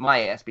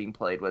 My ass being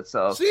played with.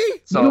 So See? You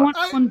so don't want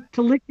I- someone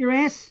to lick your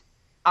ass?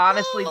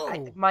 honestly,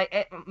 No. my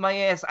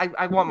ass.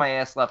 I want my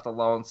ass left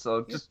alone.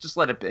 So just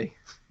let it be.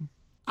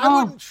 I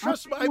Oh, wouldn't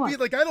trust. I'll tell you I'd be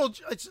like, I don't.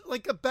 It's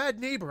like a bad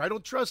neighbor. I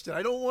don't trust it.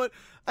 I don't want.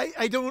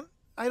 I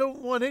don't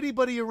want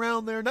anybody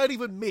around there. Not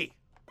even me.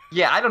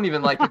 Yeah, I don't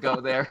even like to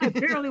go there. I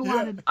barely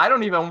wanted. I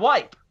don't even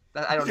wipe.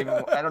 I don't even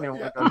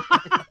want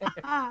to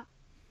go.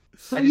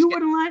 So I you just get-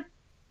 wouldn't let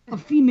a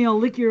female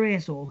lick your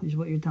asshole, is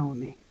what you're telling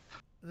me.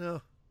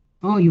 No.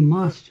 Oh, you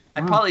must.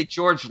 I'd Wow. probably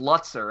George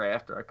Lutzer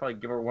after. I'd probably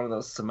give her one of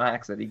those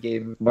smacks that he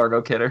gave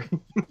Margot Kidder.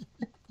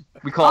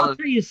 we call I'll it.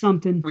 tell you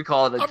something. We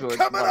call it a I'm George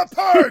coming Lutzer.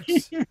 apart.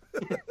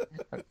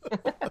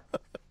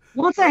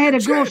 Once I had a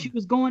girl, Jim. she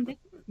was going.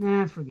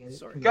 Nah, forget it.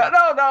 Sorry. Forget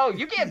it. No,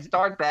 you can't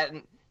start that.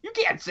 And you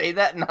can't say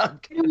that. And I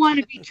didn't want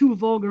to be too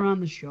vulgar on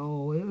the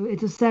show.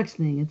 It's a sex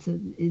thing.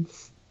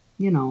 It's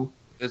you know.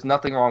 There's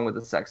nothing wrong with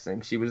the sex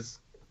thing. She was.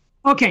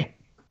 Okay.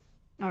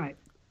 All right.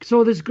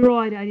 So this girl,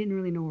 I didn't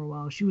really know her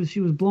well. She was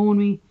blowing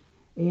me,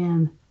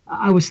 and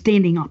I was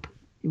standing up.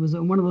 It was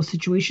one of those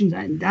situations.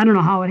 I don't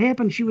know how it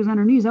happened. She was on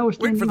her knees. I was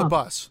Wait standing for the up.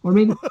 bus. Or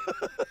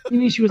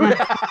maybe she was on.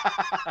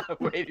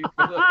 Waiting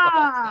for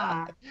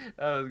the.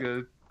 That was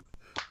good.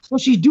 So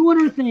she's doing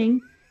her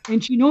thing,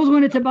 and she knows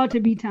when it's about to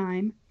be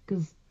time,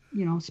 because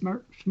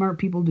smart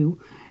people do,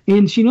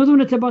 and she knows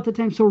when it's about the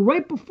time. So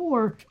right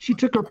before she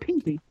took her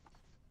pinky,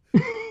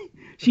 and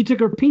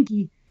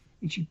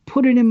she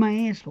put it in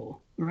my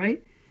asshole,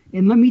 right?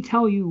 And let me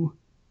tell you,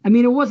 I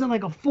mean, it wasn't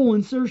like a full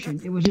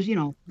insertion. It was just,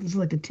 this is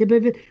like the tip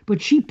of it.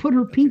 But she put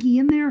her pinky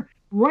in there,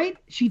 right?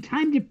 She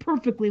timed it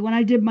perfectly when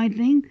I did my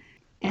thing,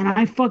 and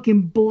I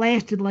fucking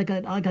blasted like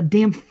a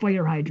damn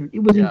fire hydrant. It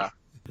was. Yeah.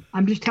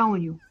 I'm just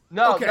telling you.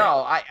 No, Okay.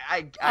 no, I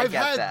I've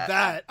get had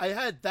that. I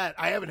had that.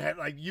 I haven't had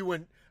like you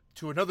went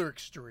to another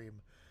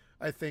extreme.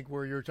 I think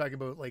where you're talking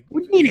about like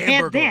What do you mean have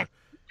hamburger. that?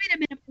 Wait a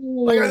minute.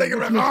 Whoa, Like, I think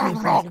this about-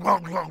 makes no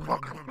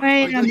sense.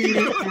 Wait a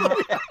minute. now.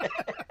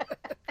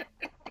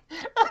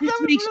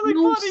 This makes really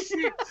no funny.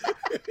 sense.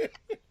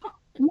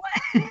 What?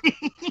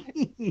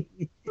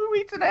 Who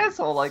eats an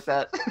asshole like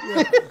that?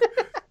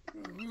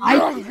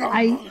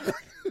 I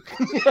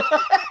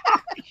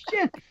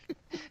shit.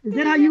 Is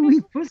that how you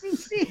eat pussy?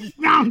 See?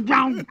 Round.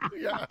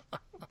 Yeah.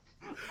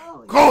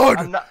 Holy Good.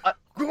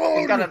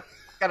 He's Good.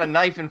 got a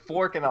knife and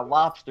fork and a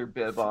lobster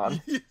bib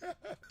on.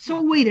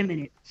 So wait a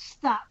minute.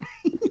 Stop.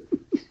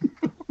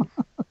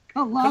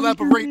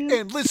 Collaborate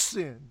and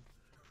listen.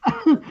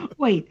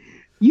 Wait,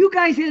 you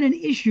guys had an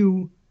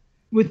issue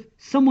with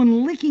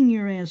someone licking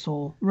your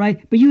asshole,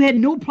 right? But you had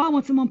no problem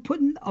with someone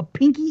putting a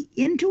pinky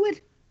into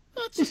it?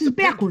 This is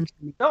backwards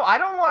to me. No, I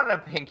don't want a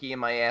pinky in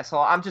my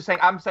asshole. I'm saying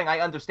I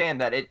understand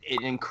that it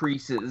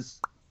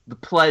increases the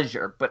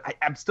pleasure, but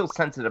I'm still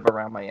sensitive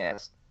around my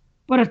ass.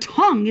 But a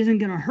tongue isn't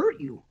going to hurt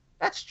you.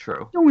 That's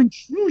true. No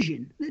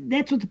intrusion.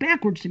 That's what's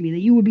backwards to me, that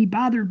you would be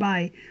bothered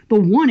by the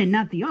one and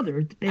not the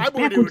other. That's I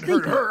wouldn't backwards even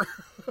hurt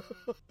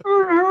thinking.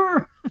 her.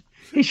 Her.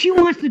 If she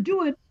wants to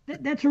do it,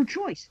 that's her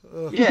choice.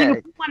 Just Yeah. like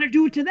if we want to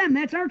do it to them,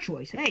 that's our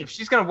choice. Hey, If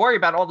she's gonna worry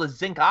about all the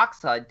zinc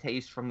oxide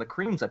taste from the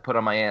creams I put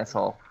on my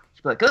asshole,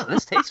 she'd be like, "Oh,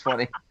 this tastes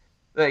funny."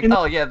 Like,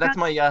 oh yeah, that's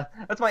my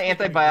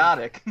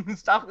antibiotic.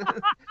 Stop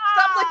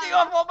licking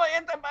off all my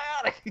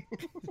antibiotic.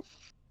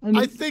 I mean,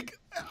 I think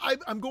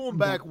I'm going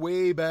back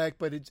way back,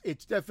 but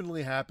it's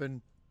definitely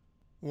happened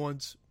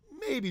once,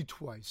 maybe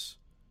twice,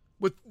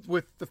 with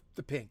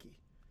the pinky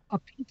a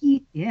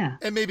pinky, yeah,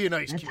 and maybe an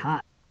ice that's cube.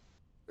 hot.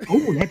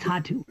 Oh, that's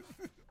hot too.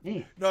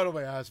 Yeah. Not on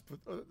my ass, but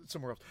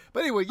somewhere else.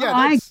 But anyway, yeah,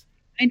 Oh, that's,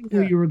 I knew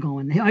where Yeah. you were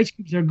going. The ice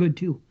cubes are good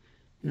too.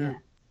 Yeah.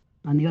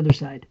 On the other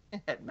side.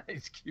 Had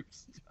nice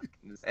cubes stuck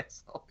in his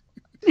asshole.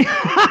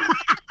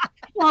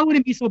 Well, it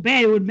wouldn't be so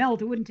bad. It would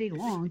melt. It wouldn't take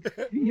long.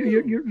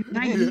 You're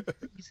 90.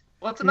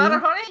 What's the matter,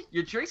 honey?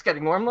 Your drink's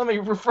getting warm. Let me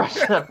refresh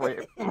that for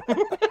you.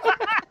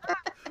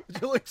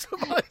 would you like some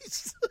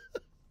ice?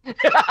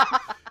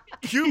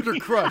 Cubed or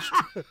crushed?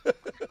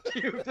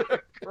 Cubed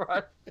or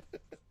crushed.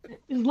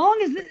 As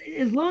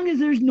long as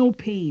there's no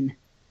pain,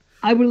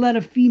 I would let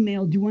a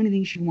female do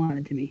anything she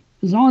wanted to me.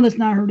 As long as it's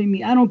not hurting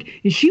me. I don't.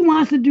 If she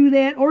wants to do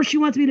that, or she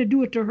wants me to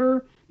do it to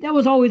her, that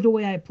was always the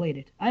way I played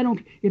it. I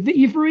don't.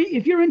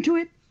 If you're into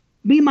it,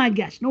 Be my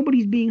guest.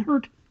 Nobody's being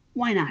hurt.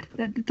 Why not?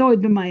 That's always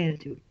been my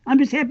attitude. I'm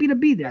just happy to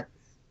be there.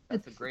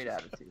 That's a great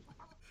attitude.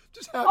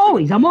 Just happy.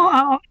 Always.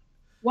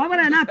 Why would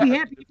I not be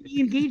happy to be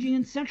engaging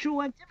in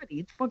sexual activity?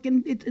 It's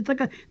fucking. It's like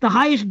the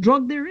highest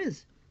drug there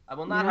is. I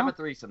will not have a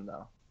threesome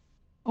though.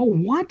 Oh,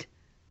 what?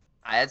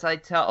 As I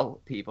tell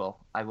people,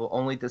 I will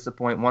only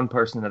disappoint one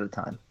person at a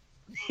time.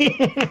 He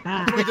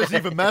doesn't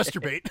even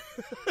masturbate.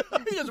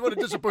 He doesn't want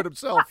to disappoint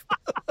himself.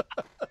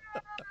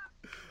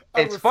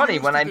 It's funny,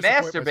 when I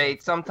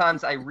masturbate,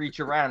 sometimes I reach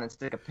around and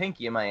stick a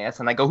pinky in my ass,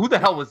 and I go, who the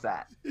hell was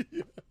that?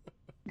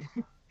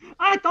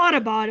 I thought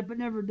about it, but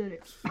never did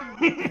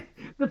it.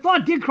 The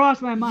thought did cross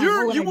my mind.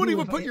 You won't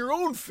even put your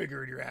own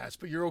finger in your ass,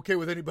 but you're okay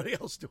with anybody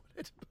else doing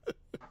it.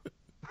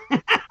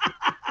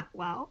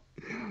 Wow.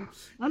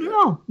 I don't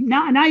know.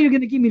 Now you're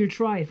going to give me to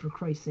try it, for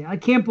Christ's sake. I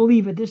can't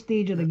believe at this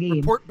stage of the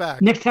game. Report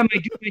back. Next time I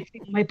do, I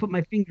might put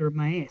my finger in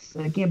my ass.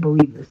 I can't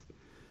believe this.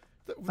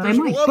 There's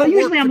a lot of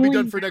work to be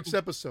done for next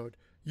episode.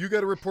 You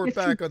got to report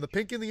back on the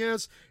pink in the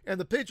ass, and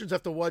the patrons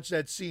have to watch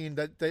that scene,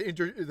 that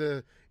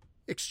the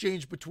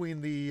exchange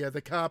between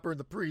the copper and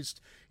the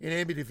priest in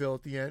Amityville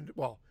at the end.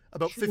 Well,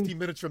 about 15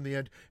 minutes from the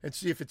end, and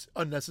see if it's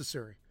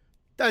unnecessary.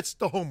 That's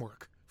the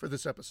homework for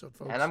this episode,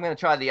 folks. And I'm going to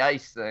try the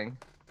ice thing.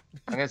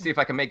 I'm going to see if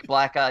I can make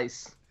black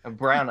ice and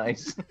brown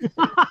ice.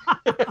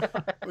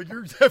 Well,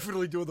 you're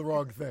definitely doing the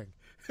wrong thing.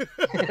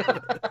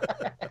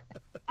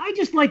 I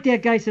just like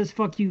that guy says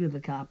 "fuck you" to the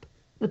cop.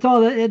 That's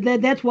all.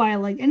 That's why I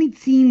like any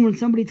scene when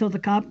somebody tells a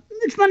cop,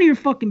 "It's none of your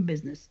fucking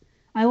business."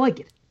 I like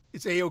it.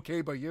 It's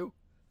A-okay by you.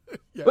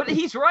 Yeah. But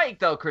he's right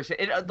though, Christian.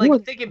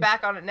 Thinking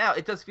back on it now,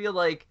 it does feel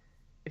like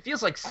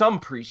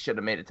some priest should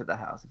have made it to the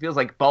house. It feels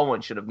like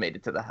Bowen should have made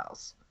it to the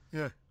house.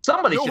 Yeah.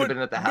 Somebody should have been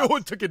at the house. No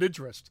one took an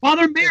interest.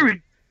 Father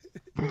Marin.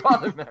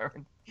 Father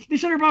Marin. They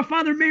should have brought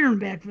Father Marin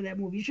back for that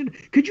movie.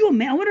 Could you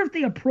imagine? I wonder if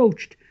they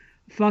approached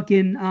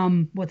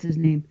fucking what's his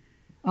name?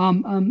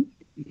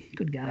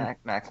 Good God.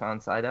 Max von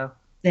Sydow.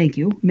 Thank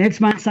you, Max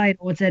von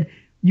Sydow. It said,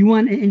 "You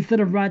want, instead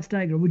of Rod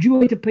Steiger, would you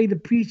like to play the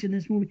priest in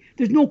this movie?"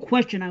 There's no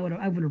question I would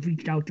have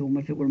reached out to him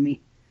if it were me.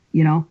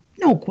 You know,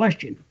 no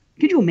question.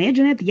 Could you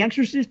imagine that? The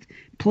Exorcist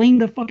playing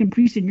the fucking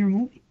priest in your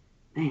movie,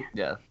 man.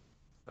 Yeah,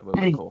 that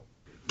would be cool.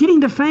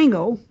 Getting to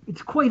Fango,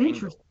 it's quite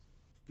interesting.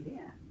 Yeah.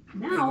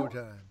 Now,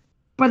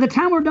 by the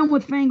time we're done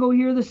with Fango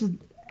here, this is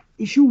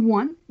issue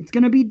 1. It's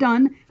going to be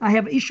done. I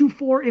have issue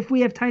 4. If we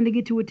have time to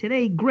get to it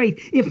today, great.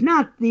 If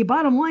not, the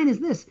bottom line is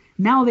this.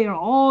 Now they are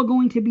all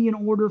going to be in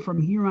order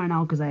from here on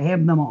out because I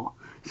have them all.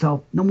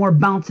 So no more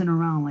bouncing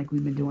around like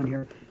we've been doing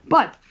here.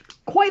 But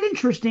quite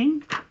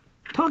interesting.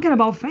 Talking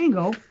about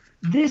Fango,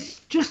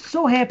 this just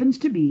so happens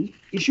to be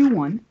issue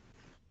 1.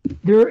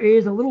 There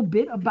is a little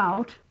bit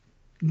about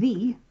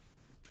the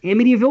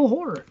Amityville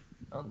Horror.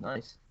 Oh,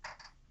 nice.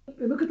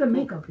 Look at the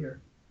makeup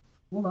here.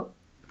 Hold up.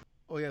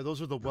 Oh yeah,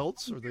 those are the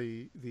welts or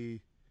the.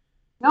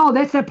 No,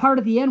 that's that part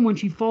at the end when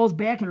she falls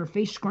back and her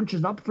face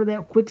scrunches up for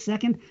that quick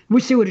second.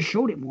 Wish they would have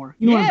showed it more.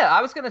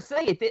 I was gonna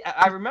say it.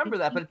 I remember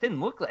that, but it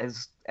didn't look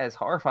as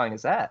horrifying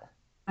as that.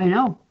 I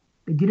know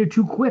they did it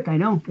too quick. I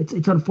know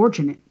it's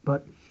unfortunate,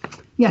 but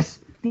yes,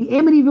 the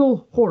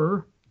Amityville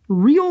Horror,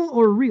 real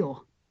or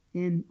real,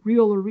 in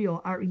real or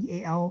real,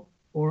 REAL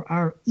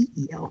or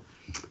REEL.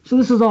 So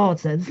this is all it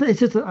says. It's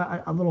just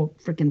a little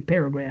freaking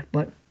paragraph,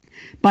 but.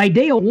 By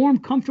day, a warm,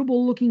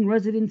 comfortable-looking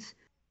residence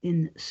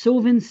in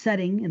sylvan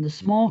setting in the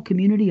small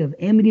community of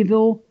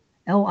Amityville,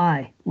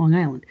 LI, Long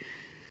Island.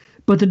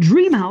 But the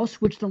dream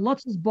house, which the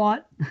Lutzes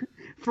bought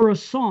for a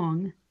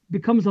song,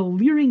 becomes a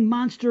leering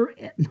monster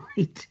at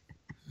night.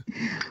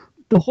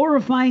 The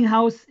horrifying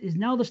house is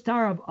now the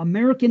star of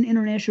American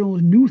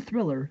International's new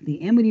thriller, The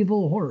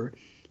Amityville Horror,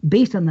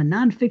 based on the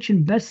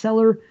nonfiction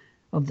bestseller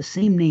of the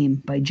same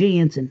name by Jay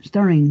Anson,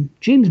 starring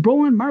James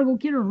Brolin, Margot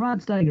Kidder, and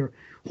Rod Steiger.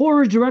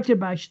 Horror is directed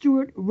by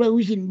Stuart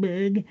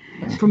Rosenberg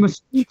from a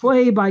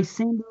screenplay by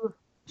Sander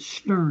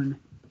Stern.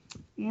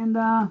 And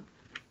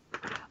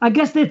I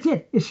guess that's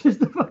it. It's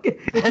just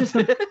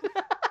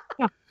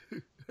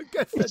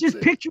it's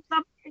just pictures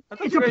of it. I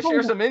thought you were going to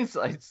share some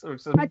insights.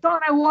 I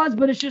thought I was,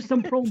 but it's just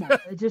some promo.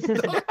 It just says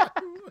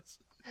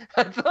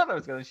I thought I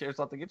was going to share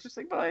something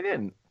interesting, but I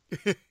didn't.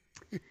 But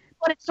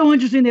it's so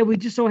interesting that we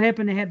just so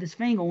happen to have this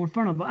Fango in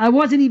front of us. I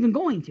wasn't even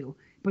going to,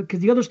 but because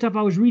the other stuff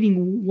I was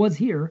reading was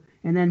here,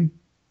 and then.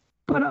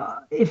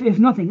 But if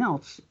nothing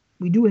else,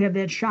 we do have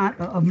that shot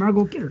of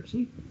Margot Kidder.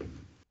 See?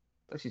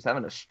 She's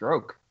having a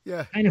stroke.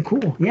 Yeah. Kind of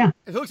cool. Yeah.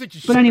 It looks like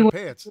she's shitting her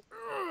pants.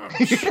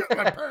 Shit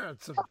my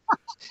pants.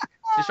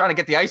 She's trying to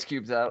get the ice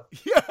cubes out.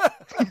 Yeah.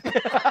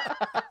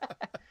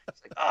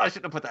 It's like, I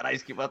shouldn't have put that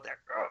ice cube out there.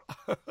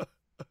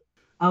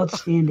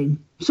 Outstanding.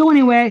 So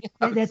anyway,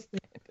 that's that's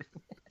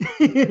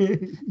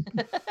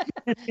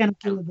kind of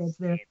cool that that's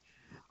there.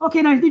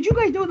 Okay, now did you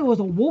guys know there was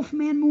a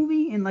Wolfman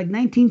movie in like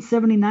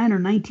 1979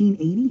 or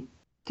 1980?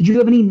 Did you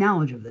have any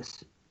knowledge of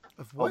this?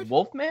 Of what? A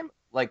Wolfman?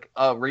 Like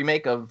a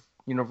remake of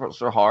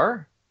Universal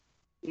Horror?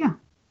 Yeah.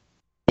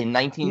 In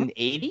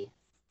 1980?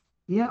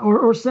 Yeah,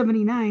 or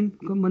 79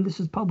 when this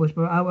was published,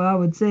 but I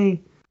would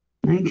say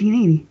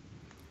 1980.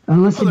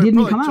 Unless it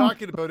didn't come out. They're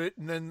talking about it,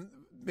 and then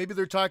maybe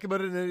they're talking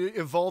about it and it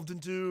evolved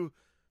into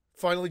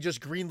finally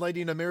just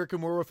greenlighting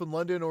American Werewolf in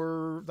London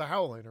or The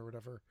Howling or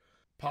whatever.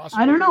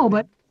 Possibly. I don't know,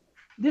 but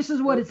this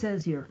is what it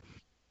says here.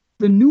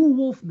 The New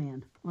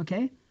Wolfman,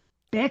 okay?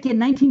 Back in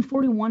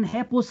 1941,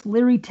 hapless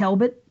Larry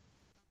Talbot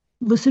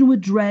listened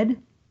with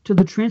dread to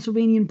the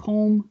Transylvanian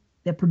poem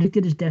that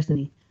predicted his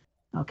destiny.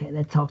 Okay,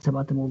 that talks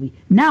about the movie.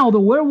 Now, the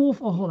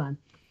werewolf... Oh, hold on.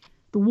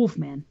 The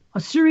Wolfman. A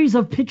series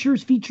of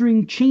pictures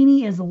featuring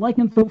Chaney as the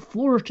lycanthrope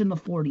flourished in the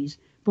 40s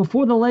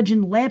before the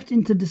legend lapsed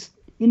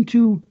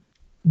into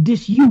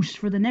disuse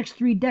for the next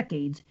 3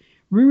 decades,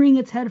 rearing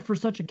its head for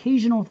such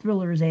occasional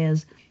thrillers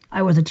as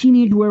I Was a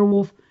Teenage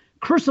Werewolf,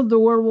 Curse of the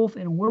Werewolf,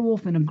 and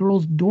Werewolf in a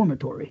Girl's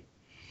Dormitory.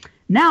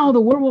 Now,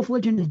 the werewolf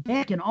legend is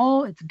back in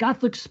all its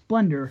gothic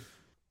splendor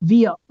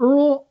via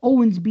Earl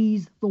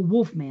Owensby's The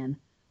Wolfman,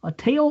 a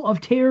tale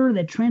of terror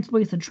that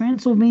translates the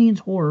Transylvanian's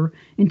horror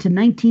into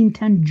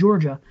 1910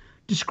 Georgia.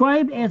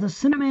 Described as a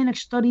cinematic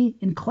study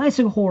in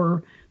classic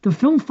horror, the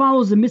film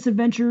follows the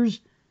misadventures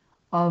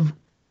of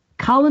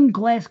Colin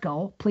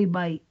Glasgow, played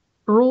by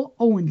Earl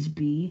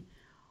Owensby,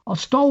 a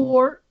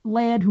stalwart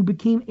lad who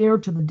became heir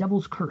to the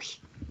Devil's Curse.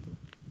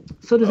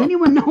 So does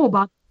anyone know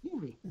about the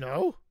movie?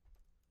 No.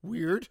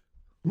 Weird.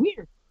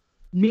 Weird.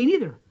 Me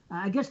neither.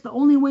 I guess the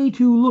only way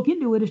to look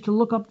into it is to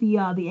look up the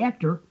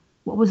actor.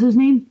 What was his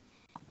name?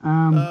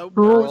 Earl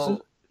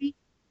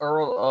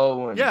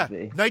Owensby. Yeah,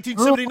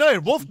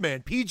 1979,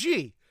 Wolfman,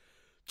 PG.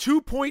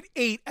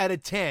 2.8 out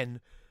of 10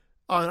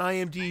 on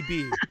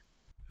IMDb.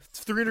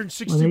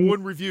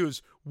 361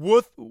 reviews.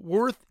 Worth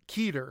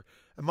Keeter.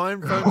 A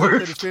man finds out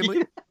that his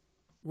family...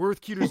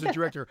 Worth Keeter's the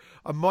director.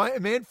 A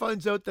man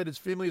finds out that his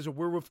family has a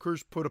werewolf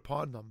curse put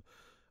upon them.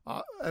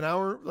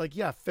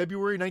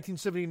 February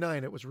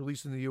 1979, it was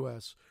released in the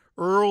U.S.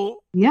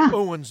 Earl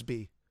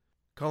Owensby.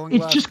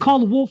 It's just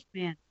called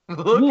Wolfman.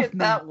 Look at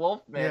that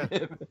Wolfman.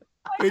 Yeah.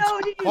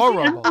 It's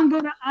horrible. I'm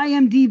going to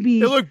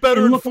IMDb. It looked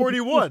better in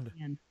 41.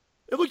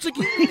 It looks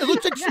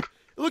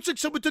like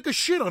someone took a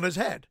shit on his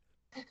head.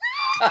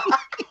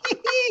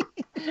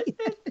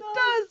 It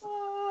does.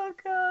 Oh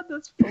God,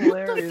 that's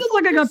hilarious. It looks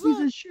like a piece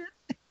of shit.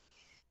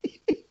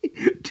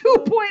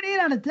 2.8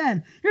 out of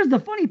 10. Here's the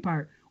funny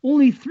part.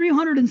 Only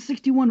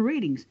 361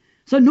 ratings.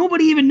 So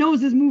nobody even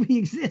knows this movie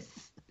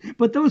exists.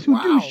 But those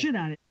who do shit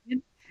on it.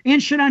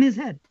 And shit on his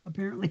head,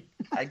 apparently.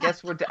 I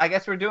guess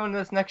we're doing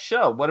this next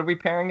show. What are we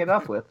pairing it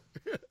up with?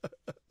 The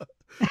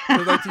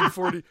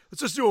 1940. Let's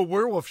just do a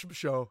werewolf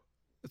show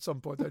at some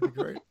point. That'd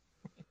be great.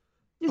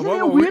 Isn't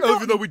that weird?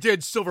 Even though we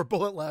did Silver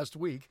Bullet last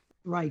week.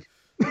 Right.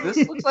 This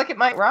looks like it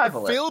might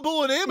rival it. Available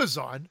on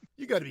Amazon.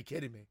 You got to be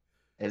kidding me.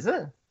 Is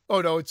it? Oh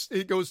no,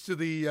 it goes to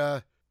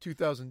the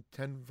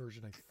 2010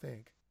 version, I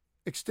think.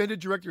 Extended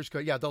director's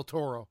cut. Yeah, Del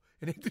Toro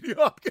and Anthony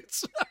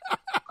Hopkins.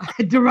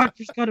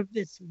 Director's cut of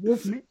this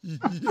Wolfman.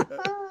 Yeah.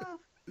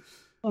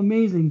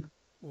 Amazing.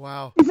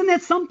 Wow. Isn't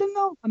that something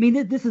though? I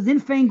mean, this is in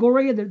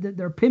Fangoria.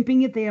 They're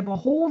pimping it. They have a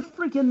whole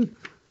freaking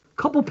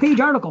couple-page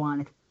article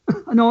on it.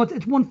 No,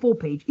 it's one full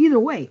page. Either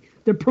way,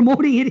 they're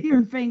promoting it here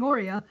in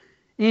Fangoria,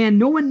 and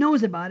no one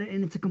knows about it,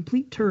 and it's a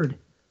complete turd.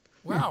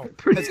 Wow.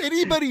 Has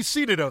anybody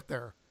seen it out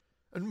there?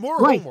 And more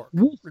homework.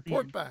 Wolfman.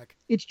 Report back.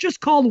 It's just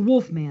called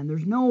Wolfman.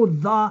 There's none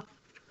of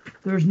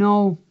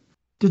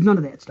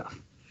that stuff.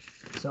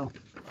 So,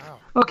 wow.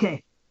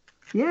 Okay.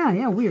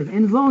 Yeah, weird.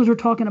 And as long as we're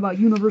talking about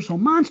Universal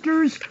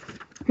Monsters,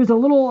 here's a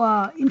little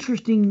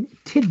interesting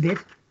tidbit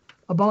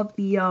about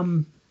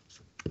the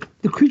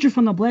creature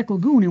from the Black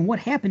Lagoon and what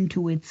happened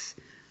to its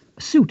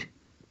suit.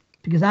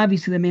 Because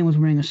obviously the man was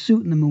wearing a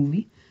suit in the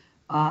movie.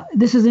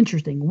 This is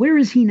interesting. Where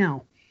is he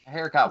now?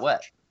 Hair got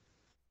wet.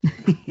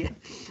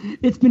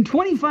 It's been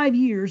 25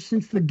 years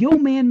since the Gill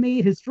Man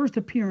made his first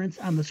appearance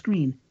on the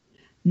screen.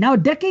 Now,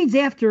 decades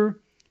after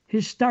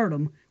his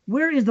stardom,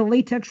 where is the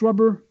latex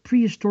rubber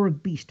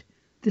prehistoric beast?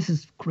 This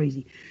is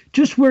crazy.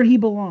 Just where he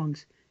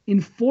belongs,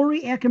 in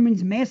Forey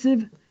Ackerman's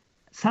massive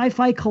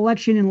sci-fi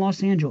collection in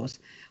Los Angeles.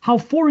 How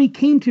Forey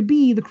came to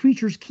be the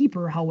creature's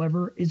keeper,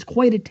 however, is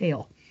quite a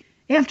tale.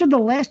 After the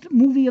last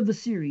movie of the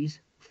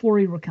series,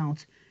 Forey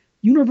recounts,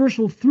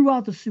 Universal threw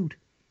out the suit.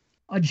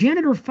 A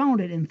janitor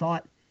found it and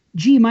thought,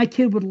 gee, my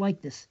kid would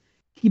like this.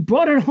 He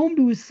brought it home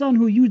to his son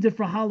who used it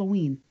for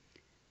Halloween.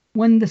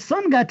 When the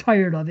son got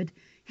tired of it,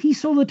 he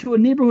sold it to a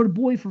neighborhood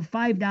boy for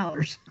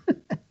 $5.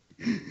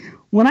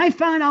 When I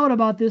found out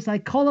about this, I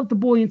called up the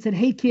boy and said,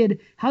 hey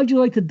kid, how'd you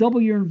like to double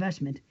your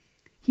investment?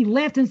 He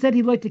laughed and said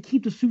he'd like to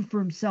keep the suit for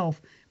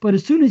himself, but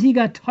as soon as he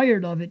got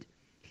tired of it,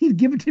 he'd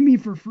give it to me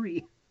for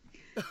free.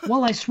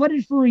 Well, I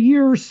sweated for a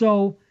year or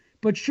so,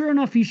 but sure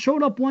enough, he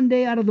showed up one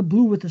day out of the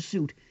blue with the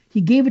suit.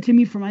 He gave it to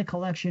me for my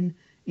collection.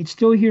 It's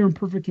still here in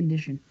perfect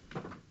condition.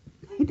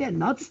 Ain't that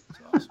nuts?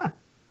 Awesome.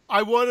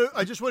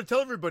 I just want to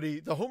tell everybody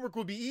the homework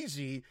will be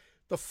easy.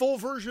 The full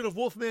version of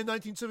Wolfman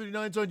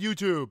 1979 is on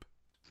YouTube.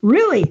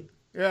 Really?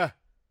 Yeah.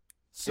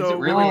 So is it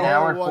really an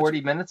hour and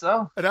 40 minutes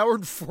though? An hour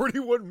and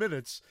 41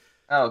 minutes.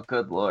 Oh,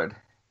 good Lord.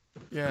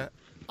 Yeah.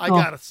 I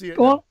gotta see it.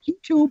 Well,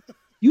 YouTube,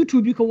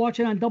 you can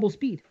watch it on double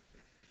speed.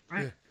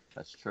 Right? Yeah.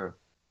 That's true.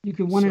 You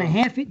could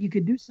 1.5 it. You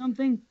could do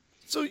something.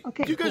 So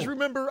Okay, do you guys cool.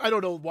 remember? I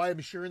don't know why I'm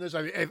sharing this.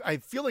 I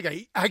feel like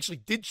I actually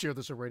did share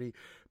this already.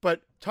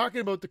 But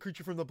talking about the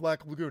Creature from the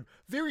Black Lagoon,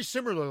 very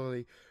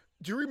similarly,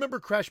 do you remember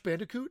Crash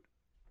Bandicoot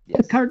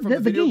The card, from the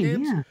video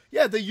game, games?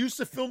 yeah. Yeah, they used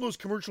to film those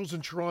commercials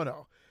in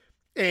Toronto.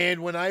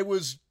 And when I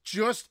was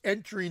just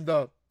entering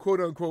the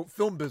quote-unquote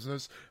film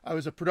business, I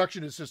was a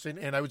production assistant,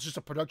 and I was just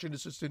a production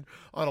assistant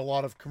on a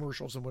lot of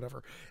commercials and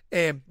whatever.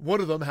 And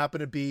one of them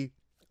happened to be,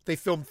 they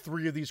filmed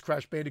 3 of these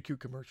Crash Bandicoot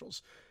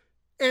commercials.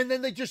 And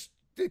then they just,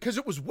 because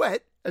it was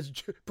wet, as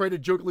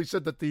Brandon jokingly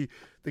said that the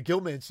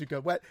Gilman suit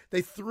got wet,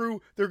 they're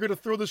going to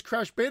throw this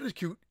Crash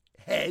Bandicoot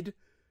head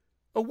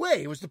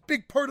away. It was the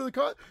big part of the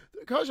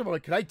costume. I'm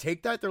like, can I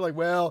take that? They're like,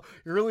 well,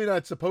 you're really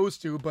not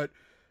supposed to, but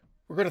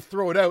we're going to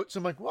throw it out. So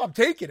I'm like, well, I'm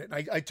taking it.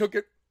 And I took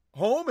it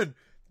home and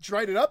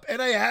dried it up,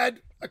 and I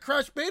had a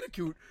Crash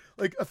Bandicoot,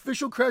 like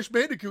official Crash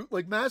Bandicoot,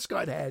 like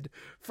mascot head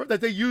that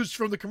they used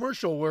from the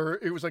commercial where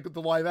it was like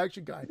the live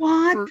action guy.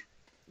 What?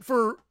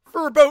 For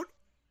about,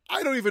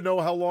 I don't even know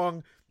how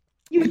long.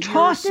 You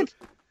tossed it?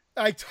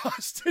 I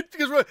tossed it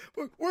because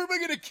where am I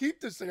going to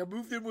keep this thing? I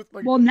moved in with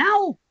my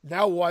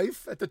now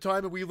wife at the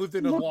time, and we lived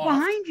in a look loft.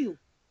 behind you.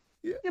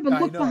 Yeah, But I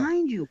look know.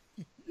 behind you.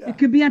 Yeah. It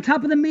could be on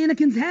top of the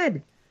mannequin's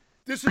head.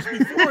 This is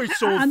before I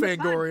sold On the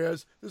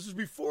Fangorias. This is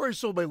before I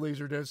sold my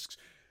laser discs.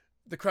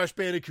 The Crash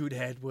Bandicoot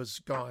head was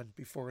gone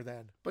before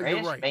then. But you're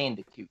Crash right.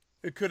 Bandicoot.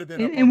 It could have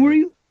been. And were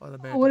you? On the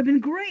It mantle. would have been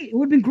great. It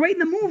would have been great in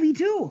the movie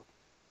too.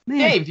 Man,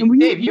 Dave, and were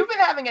Dave, you've been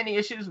having any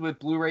issues with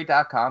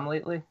Blu-ray.com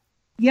lately?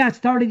 Yeah, it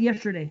started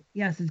yesterday.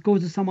 Yes, it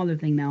goes to some other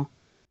thing now.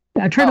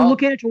 I tried to Oh.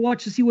 look at it to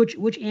watch to see which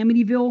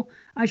Amityville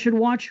I should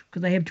watch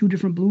because I have 2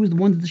 different blues. The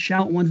one's the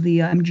Shout, one's the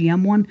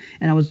MGM one,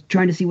 and I was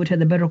trying to see which had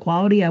the better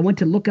quality. I went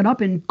to look it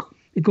up, and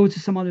it goes to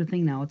some other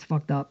thing now. It's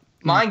fucked up.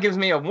 Mine gives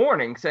me a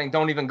warning saying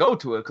don't even go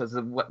to it because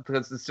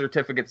the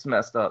certificate's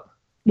messed up.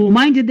 Well,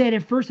 mine did that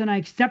at first, and I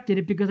accepted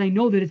it because I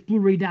know that it's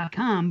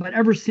Blu-ray.com. But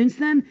ever since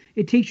then,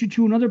 it takes you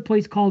to another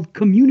place called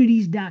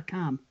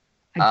Communities.com.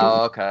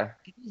 Oh, okay.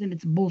 And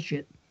it's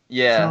bullshit.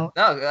 Yeah, So,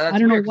 no, that's I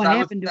don't know weird, 'cause what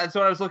happened to- That's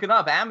what I was looking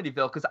up,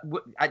 Amityville, because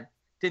I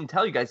didn't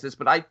tell you guys this,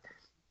 but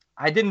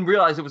I didn't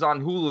realize it was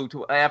on Hulu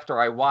till after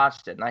I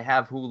watched it, and I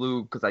have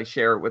Hulu because I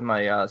share it with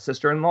my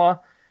sister-in-law,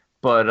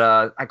 but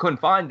I couldn't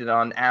find it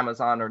on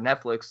Amazon or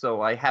Netflix,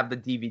 so I have the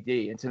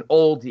DVD. It's an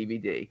old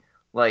DVD,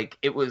 like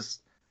it was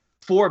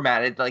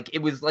formatted, like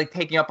it was like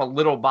taking up a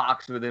little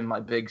box within my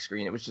big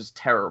screen. It was just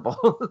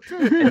terrible,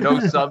 and no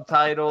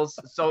subtitles.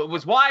 So it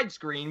was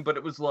widescreen, but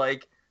it was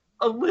like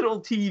a little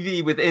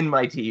TV within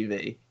my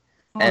TV.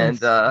 Oh, And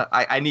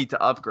I need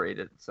to upgrade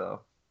it.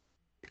 So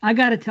I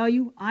gotta tell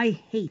you, I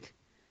hate,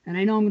 and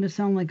I know I'm gonna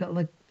sound like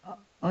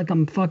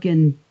I'm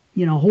fucking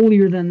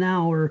holier than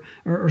thou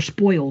or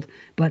spoiled,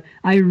 but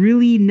I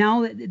really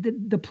now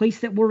that the place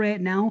that we're at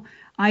now,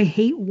 I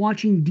hate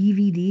watching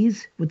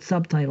DVDs with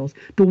subtitles.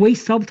 The way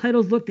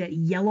subtitles look, that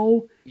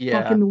yellow,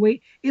 Yeah. fucking the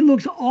way it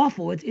looks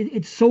awful.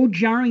 It's so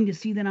jarring to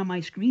see that on my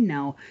screen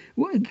now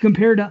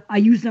compared to I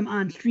use them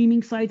on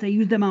streaming sites. I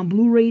use them on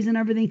Blu-rays and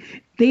everything.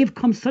 They've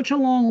come such a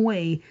long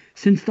way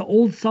since the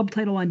old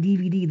subtitle on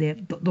DVD.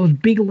 Those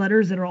big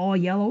letters that are all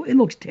yellow. It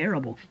looks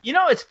terrible.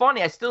 it's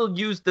funny. I still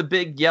use the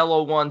big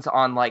yellow ones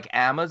on like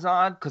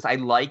Amazon because I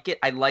like it.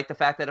 I like the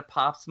fact that it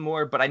pops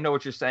more. But I know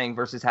what you're saying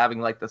versus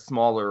having like the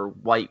smaller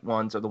white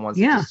ones or the ones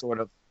that Yeah. just sort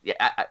of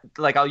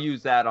like I'll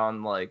use that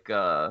on like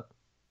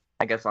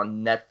I guess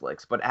on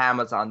Netflix, but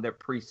Amazon they're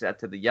preset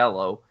to the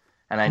yellow,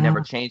 and I never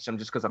Oh. changed them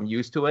just because I'm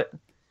used to it.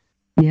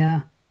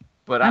 Yeah.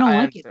 But I don't like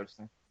understand it. what you're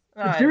saying.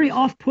 It's I very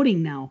understand.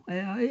 off-putting now.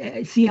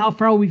 I see how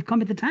far we've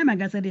come at the time. I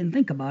guess I didn't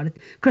think about it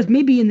because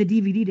maybe in the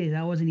DVD days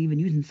I wasn't even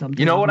using subtitles.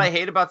 You know what I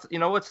hate about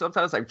what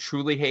subtitles I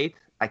truly hate?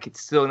 I could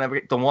still never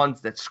get the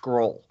ones that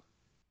scroll.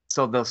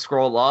 So they'll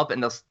scroll up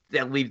and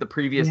they'll leave the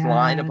previous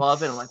line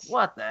above it. I'm like,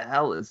 what the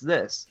hell is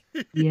this?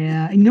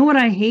 Yeah, and you know what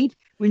I hate?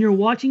 When you're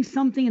watching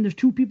something and there's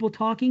 2 people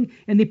talking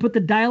and they put the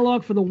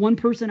dialogue for the one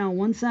person on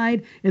one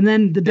side and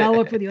then the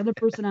dialogue for the other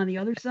person on the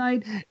other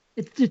side.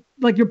 It's just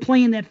like you're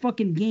playing that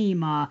fucking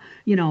game,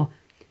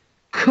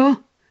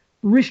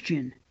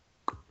 Christian.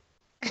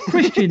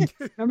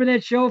 Remember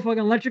that show, fucking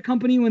Electric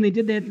Company, when they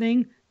did that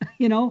thing?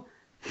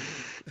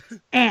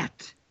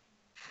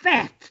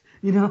 Fat,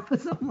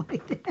 something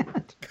like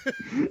that.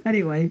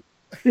 Anyway,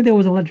 I think that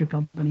was Electric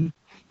Company.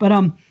 But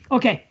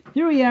okay,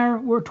 here we are.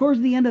 We're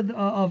towards the end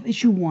of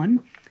issue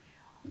 1.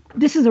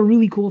 This is a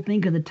really cool thing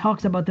because it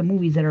talks about the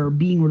movies that are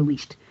being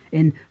released,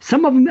 and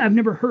some of them I've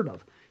never heard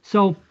of.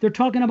 So they're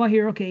talking about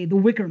here, okay, The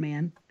Wicker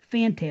Man,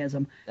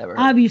 Phantasm. Never heard.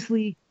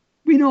 Obviously,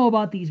 we know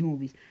about these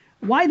movies.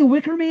 Why The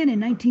Wicker Man in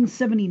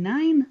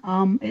 1979?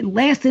 It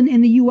lasted in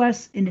the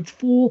U.S. in its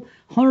full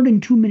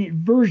 102-minute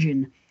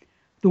version.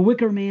 The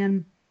Wicker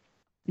Man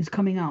is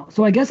coming out.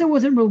 So I guess it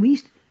wasn't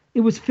released.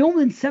 It was filmed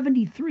in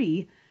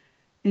 1973.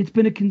 It's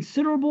been a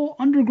considerable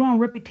underground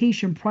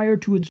reputation prior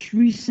to its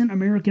recent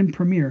American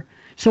premiere.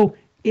 So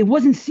it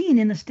wasn't seen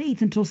in the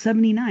States until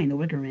 1979, The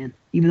Wicker Man,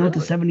 even though it's a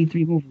Really?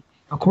 1973 movie.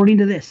 According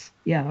to this.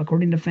 Yeah,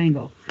 according to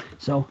Fango.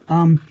 So,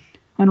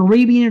 An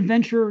Arabian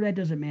Adventure, that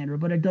doesn't matter,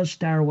 but it does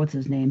star, what's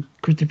his name?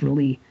 Christopher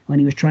Lee, when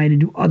he was trying to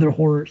do other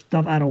horror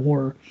stuff out of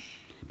horror.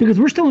 Because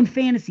we're still in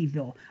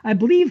Fantasyville. I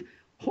believe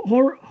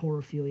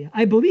horrorphilia.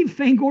 I believe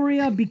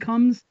Fangoria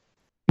becomes,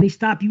 they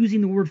stop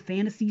using the word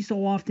fantasy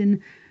so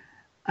often,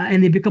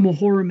 and they become a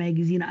horror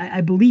magazine.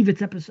 I believe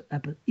it's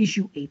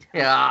issue 8.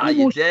 Yeah,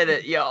 you did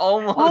it. You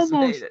almost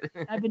made it.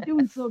 I've been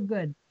doing so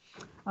good.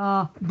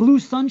 Blue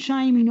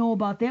Sunshine, we know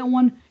about that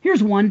one.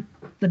 Here's one,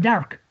 The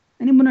Dark.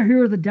 Anyone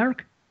hear of The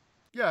Dark?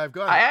 Yeah, I've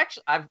got it.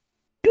 I've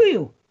Do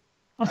you?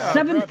 A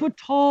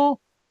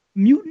 7-foot-tall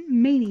mutant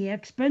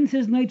maniac spends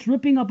his nights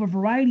ripping up a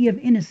variety of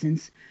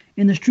innocents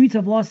in the streets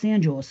of Los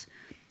Angeles.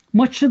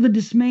 Much to the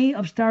dismay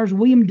of stars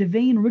William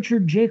Devane,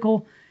 Richard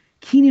Jekyll,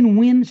 Keenan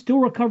Wynn, still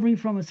recovering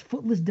from his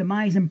footless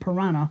demise in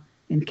Piranha,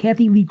 and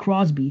Kathy Lee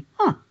Crosby.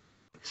 Huh.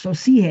 So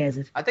C has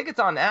it. I think it's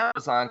on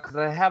Amazon because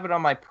I have it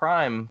on my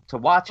Prime to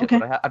watch it,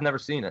 but I've never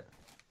seen it.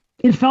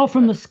 It Fell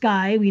from the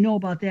Sky. We know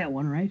about that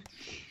one, right?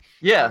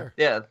 Yeah.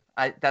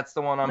 That's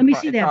the one on. Let me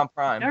see that. On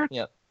Prime. Dark?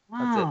 Yep.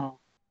 Wow.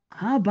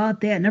 How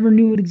about that? Never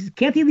knew it existed.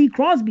 Kathy Lee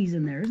Crosby's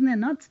in there. Isn't that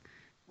nuts?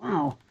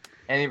 Wow.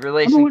 Any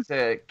relation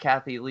to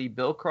Kathy Lee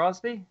Bill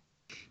Crosby?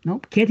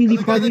 Nope. Kathy Lee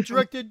Crosby. The guy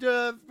that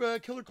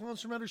directed Killer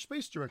Clowns from Outer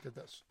Space directed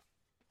this.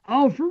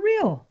 Oh, for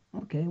real?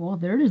 Okay, well,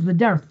 there it is, The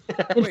Dark.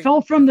 It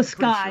Fell from the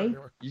Sky.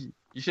 Sure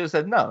you should have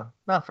said no,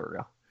 not for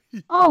real.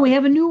 Oh, we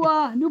have a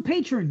new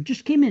patron.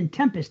 Just came in.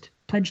 Tempest.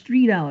 Pledged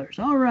 $3.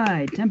 All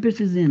right.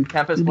 Tempest is in.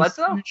 Tempest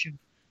Bledsoe?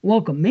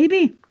 Welcome.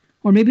 Maybe.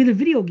 Or maybe the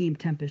video game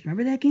Tempest.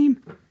 Remember that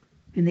game?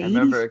 In the 80s?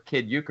 Remember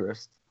Kid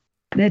Eucharist.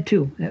 That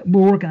too.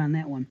 We're working on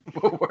that one.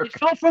 It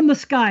Fell from the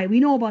Sky. We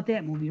know about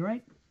that movie,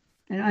 right?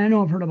 And I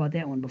know I've heard about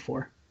that one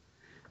before.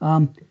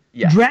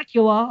 Yes.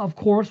 Dracula, of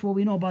course. Well,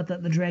 we know about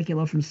the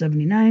Dracula from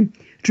 '79.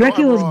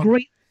 Dracula's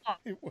great.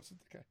 It wasn't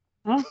the guy.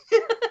 Huh?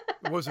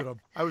 It wasn't him.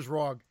 I was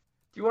wrong.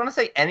 Do you want to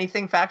say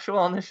anything factual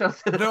on this show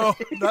today? No,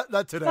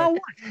 not today. About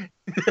what?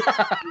 What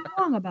are you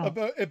wrong about?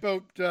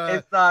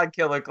 It's not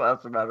Killer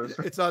Clowns from Outer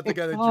Space. It's not the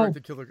guy that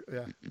directed Killer.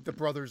 Yeah, the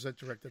brothers that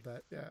directed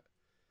that. Yeah,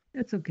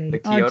 that's okay. The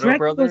Kyoto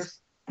brothers.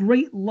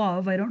 Great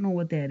Love. I don't know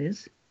what that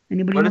is.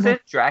 Anybody? What is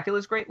it?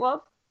 Dracula's Great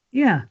Love?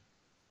 Yeah.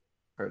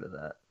 Heard of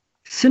that.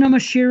 Cinema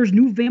Share's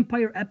new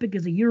vampire epic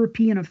is a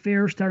European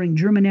affair starring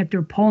German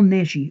actor Paul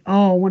Naschy.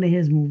 Oh, one of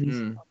his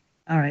movies.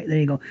 All right, there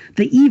you go.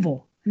 The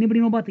Evil. Anybody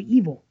know about The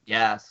Evil?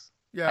 Yes.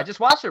 Yeah. I just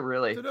watched it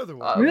really. It's another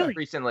one. Really?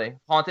 Recently.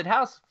 Haunted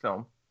House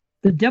film.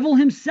 The devil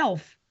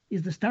himself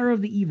is the star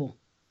of The Evil.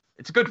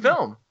 It's a good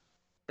film.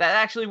 That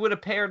actually would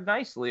have paired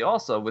nicely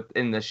also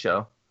within this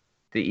show.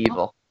 The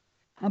Evil.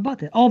 How about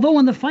that? Although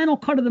in the final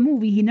cut of the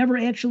movie, he never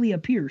actually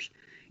appears.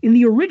 In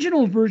the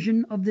original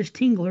version of this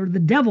Tingler, the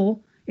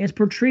devil, as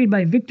portrayed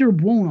by Victor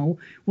Buono,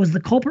 was the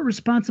culprit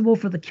responsible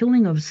for the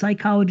killing of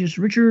psychologist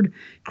Richard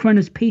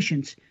Crenna's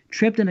patients,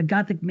 trapped in a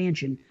Gothic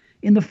mansion.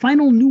 In the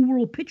final New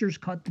World Pictures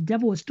cut, the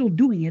devil is still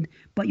doing it,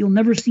 but you'll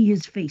never see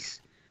his face.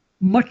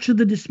 Much to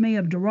the dismay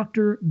of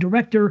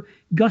director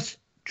Gus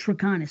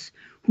Triconis,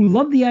 who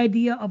loved the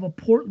idea of a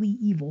portly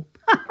evil.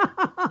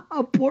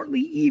 A portly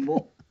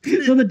evil.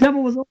 So the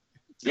devil was...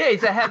 Yeah,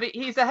 he's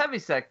a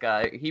heavyset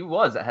guy. He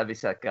was a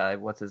heavyset guy.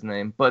 What's his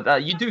name?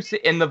 But you do see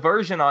in the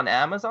version on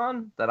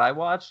Amazon that I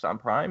watched on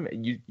Prime,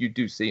 you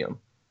do see him.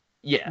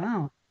 Yeah.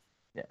 Wow.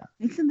 Yeah.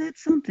 Isn't that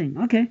something?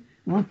 Okay.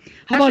 Well,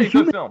 how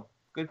Actually, about Human...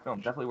 Good film.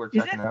 Definitely worth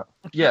Is checking that... out.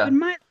 Okay, Yeah.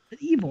 The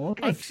Evil.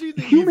 Okay. I've seen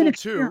the Human Evil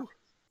too.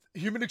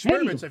 Human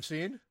Experiments. I've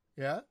seen.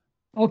 Yeah.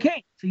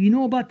 Okay, so you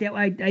know about that.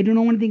 I don't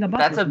know anything about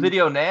That's this a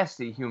video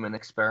nasty. Human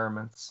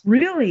Experiments.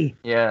 Really?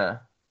 Yeah.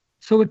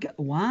 So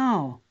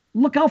wow.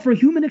 Look out for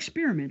Human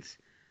Experiments,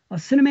 a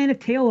cinematic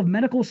tale of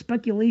medical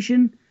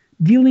speculation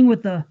dealing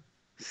with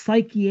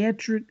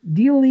psychiatry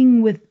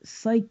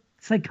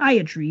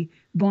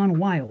gone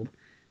wild,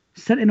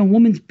 set in a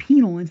woman's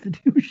penal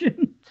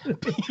institution.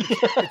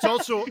 It's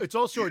also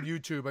on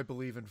YouTube, I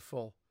believe, in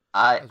full.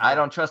 I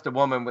don't trust a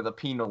woman with a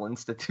penal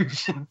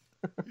institution.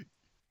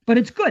 But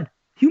it's good.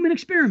 Human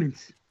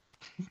Experiments.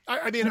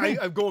 I mean,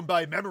 I'm going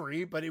by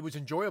memory, but it was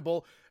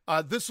enjoyable.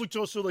 This looks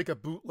also like a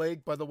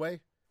bootleg, by the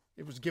way.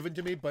 It was given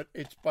to me, but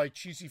it's by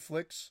Cheesy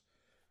Flicks.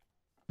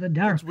 The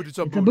Dark. It's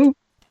a boot.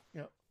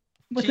 Yeah.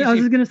 I was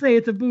just gonna say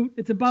it's a boot.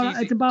 It's about.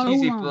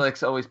 Cheesy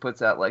Flicks always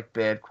puts out like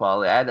bad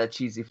quality. I had that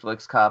Cheesy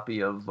Flicks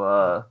copy of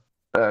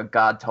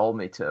God Told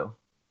Me To.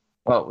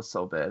 Oh, it was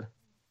so bad.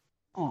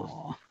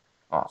 Oh.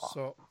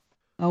 So.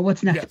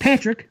 What's next? Yes.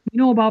 Patrick. We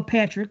know about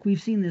Patrick.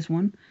 We've seen this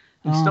one.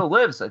 He still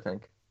lives, I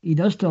think. He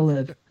does still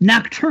live.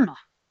 Nocturna.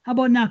 How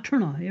about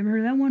Nocturna? You ever heard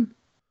of that one?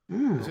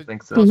 I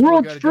think so. The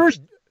world's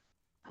first.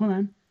 Hold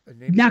on.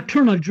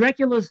 Nocturna.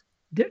 Dracula's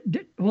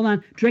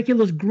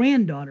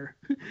granddaughter.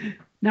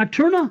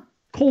 Nocturna,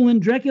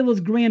 Dracula's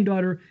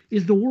granddaughter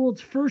is the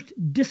world's first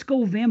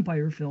disco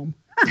vampire film.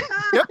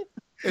 Yep.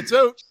 It's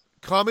out.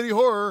 Comedy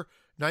horror.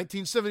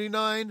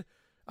 1979.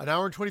 An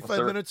hour and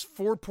 25 minutes.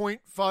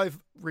 4.5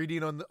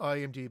 rating on the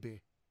IMDb.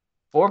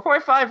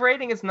 4.5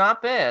 rating is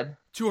not bad.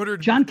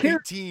 218. John Carey.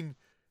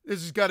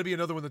 This has got to be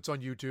another one that's on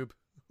YouTube.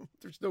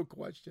 There's no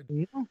question.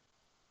 Yeah.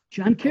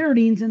 John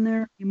Carradine's in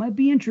there. You might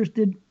be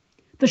interested.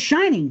 The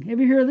Shining.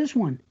 Ever hear of this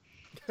one?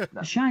 No,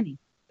 The Shining.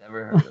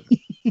 never heard of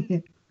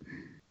it.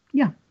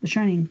 Yeah, The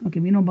Shining.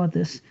 Okay, we know about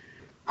this.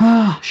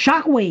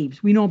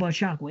 Shockwaves. We know about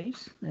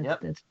Shockwaves.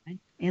 That's fine.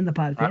 And the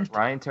podcast.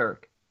 Ryan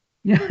Turk.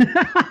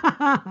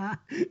 Yeah.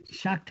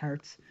 Shock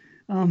Tarts.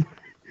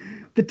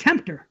 The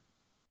Tempter.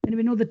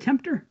 Anybody know The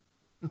Tempter?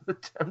 The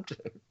Tempter.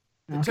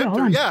 Okay, hold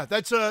on. Yeah,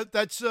 that's an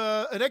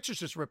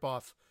Exorcist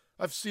ripoff.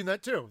 I've seen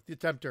that too. The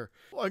Tempter.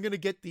 I'm gonna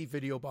get the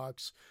video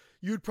box.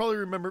 You'd probably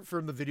remember it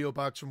from the video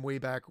box from way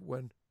back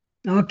when.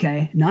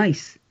 Okay,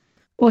 nice.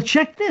 Well,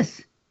 check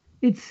this.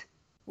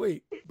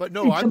 Wait, but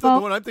no, It's the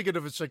about- one I'm thinking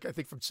of is like I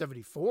think from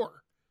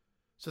 '74.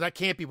 So that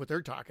can't be what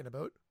they're talking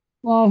about.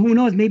 Well, who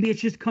knows? Maybe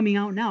it's just coming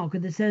out now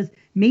because it says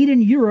made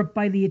in Europe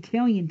by the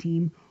Italian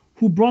team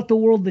who brought the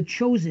world The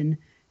Chosen.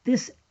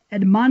 This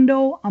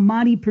Edmondo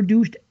Amati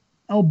produced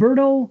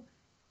Alberto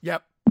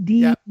Yep. Di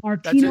Yep.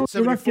 Martino That's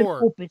it, directed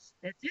 74. opus.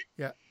 That's it.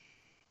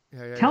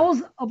 Yeah.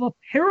 Tells of a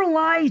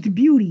paralyzed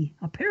beauty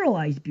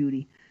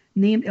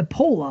named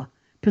Epola,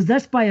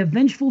 possessed by a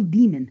vengeful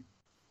demon.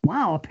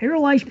 Wow, a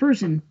paralyzed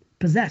person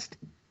possessed.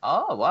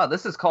 Oh wow,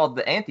 this is called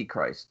the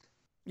Antichrist.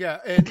 Yeah,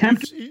 and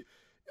Tempter?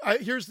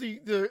 here's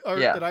the art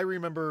Yeah. that I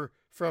remember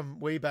from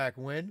way back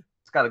when.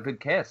 It's got a good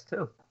cast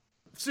too.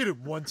 I've seen it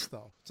once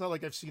though. It's not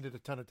like I've seen it a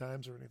ton of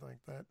times or anything like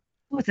that.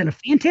 What's that, a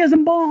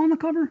phantasm ball on the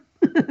cover?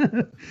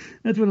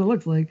 That's what it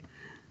looks like.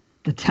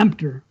 The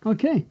Tempter.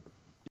 Okay.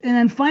 And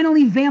then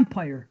finally,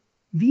 Vampire.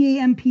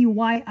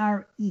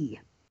 Vampyre.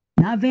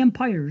 Not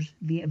vampires,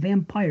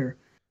 Vampire.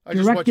 I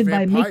just watched Directed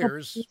by makeup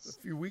Vampires artists.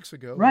 a few weeks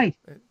ago. Right.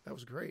 And that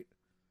was great.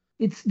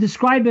 It's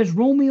described as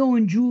Romeo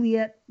and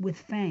Juliet with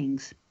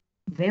fangs.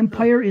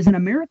 Vampire is an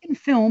American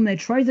film that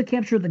tries to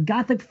capture the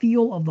gothic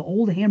feel of the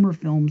old Hammer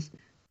films.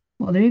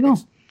 Well, there you go.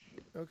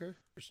 Okay.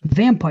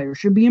 Vampire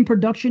should be in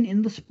production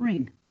in the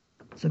spring.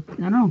 So, I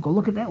don't know. Go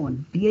look at that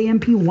one.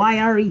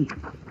 Vampyre.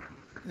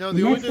 No,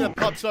 the only thing that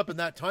pops up in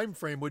that time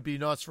frame would be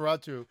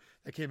Nosferatu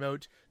that came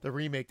out, the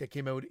remake that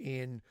came out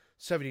in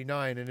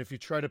 '79. And if you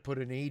try to put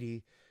an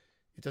 80,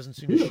 it doesn't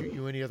seem to shoot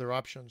you any other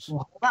options.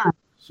 Well,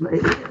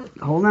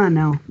 hold on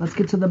now. Let's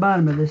get to the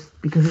bottom of this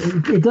because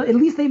at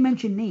least they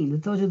mention names.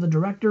 It tells you the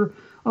director.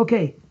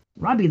 Okay,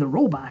 Robbie the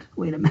Robot.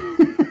 Wait a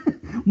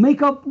minute.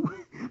 Makeup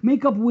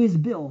whiz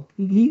Bill.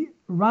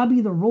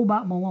 Robbie the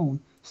Robot Malone.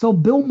 So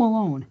Bill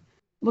Malone.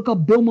 Look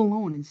up Bill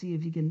Malone and see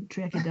if you can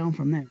track it down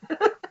from there.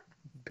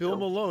 Bill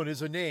Malone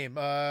is a name.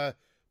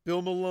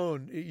 Bill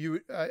Malone.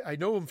 I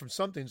know him from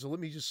something, so let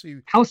me just see.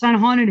 House on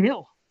Haunted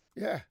Hill.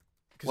 Yeah.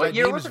 'Cause What that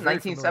year name was is it? very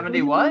 1970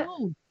 familiar. what?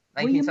 William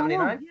 1979?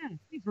 Malone. Yeah,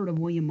 we've heard of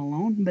William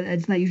Malone, but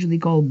it's not usually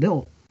called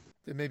Bill.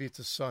 Then maybe it's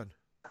his son.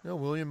 No,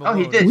 William Oh,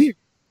 Malone. he did. Weird.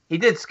 He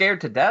did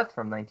Scared to Death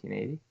from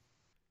 1980.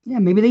 Yeah,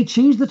 maybe they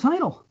changed the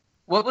title.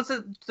 What was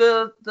it?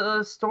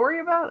 The story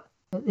about?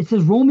 It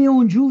says Romeo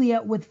and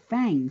Juliet with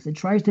fangs. It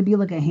tries to be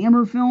like a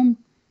Hammer film.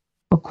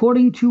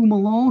 According to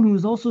Malone, who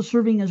is also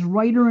serving as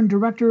writer and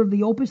director of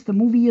the opus, the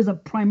movie is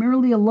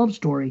primarily a love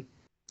story.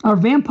 Our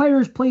vampire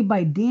is played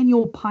by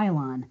Daniel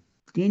Pylon.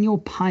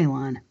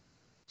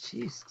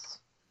 Jesus.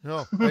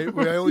 No, I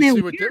only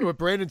Isn't see that what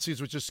Brandon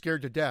sees, which is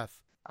Scared to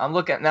Death. I'm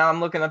looking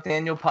up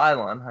Daniel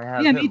Pylon. I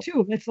have Yeah, him. me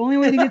too. That's the only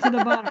way to get to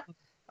the bottom of it.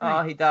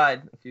 Oh, he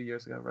died a few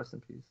years ago. Rest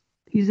in peace.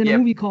 He's in a Yep.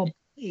 movie called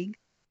Plague.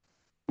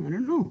 I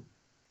don't know.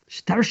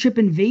 Starship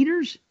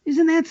Invaders?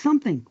 Isn't that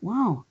something?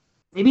 Wow.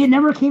 Maybe it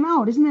never came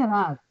out. Isn't that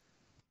odd?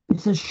 It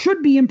says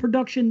should be in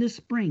production this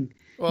spring.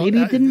 Well,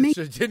 Maybe it didn't make.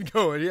 It didn't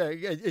go. Yeah,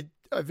 it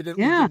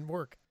evidently Yeah. didn't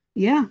work.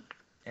 Yeah,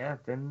 Yeah,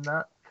 did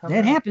not come that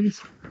out.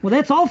 happens. Well,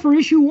 that's all for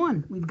issue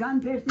 1. We've gotten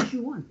past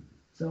issue 1,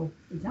 so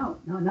it's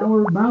out. Now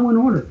we're now in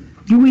order.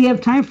 Do we have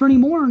time for any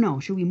more, or no?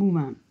 Should we move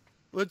on?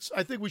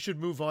 I think we should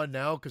move on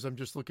now because I'm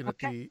just looking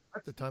Okay.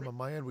 at the time on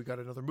my end. We got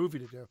another movie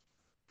to do.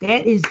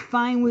 That is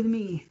fine with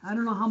me. I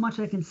don't know how much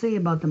I can say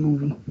about the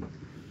movie,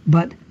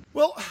 but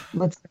Well,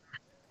 let's.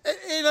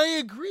 and I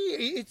agree.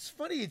 It's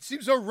funny. It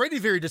seems already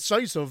very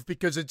decisive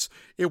because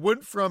it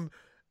went from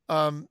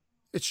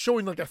it's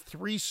showing like a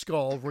 3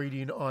 skull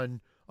rating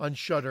on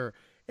Shudder,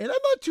 and I'm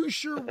not too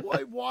sure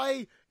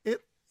why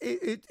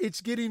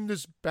it's getting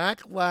this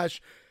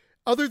backlash,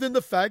 other than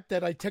the fact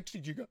that I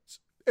texted you guys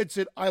and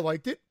said I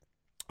liked it,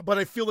 but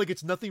I feel like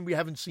it's nothing we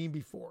haven't seen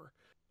before.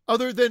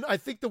 Other than I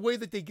think the way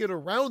that they get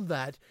around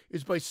that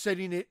is by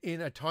setting it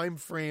in a time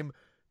frame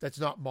that's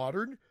not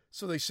modern.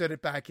 So they set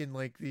it back in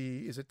like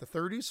is it the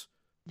 30s?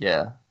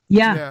 Yeah.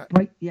 Yeah, Yeah.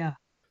 right. Yeah.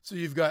 So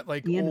you've got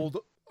like The end of- old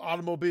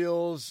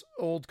automobiles,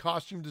 old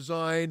costume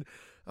design.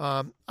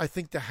 I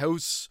think the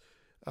house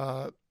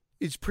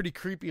is pretty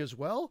creepy as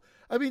well.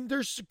 I mean,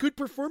 there's good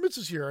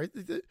performances here.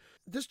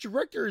 This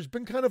director has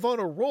been kind of on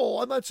a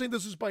roll. I'm not saying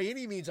this is by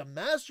any means a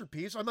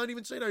masterpiece. I'm not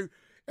even saying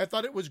I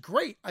thought it was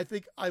great. I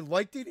think I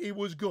liked it. It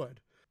was good.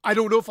 I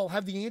don't know if I'll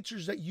have the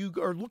answers that you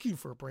are looking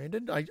for,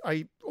 Brandon.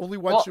 I only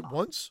watched it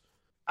once.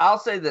 I'll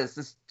say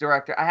this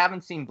director, I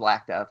haven't seen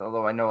Black Death,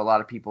 although I know a lot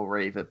of people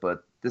rave it,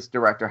 but this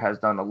director has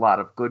done a lot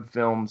of good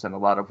films and a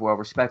lot of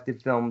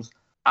well-respected films.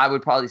 I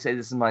would probably say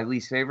this is my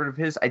least favorite of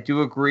his. I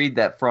do agree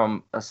that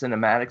from a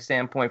cinematic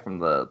standpoint, from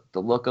the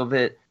look of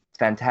it,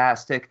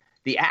 fantastic.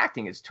 The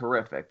acting is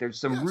terrific. There's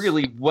some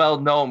really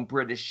well-known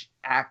British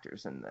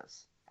actors in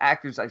this.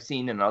 Actors I've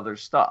seen in other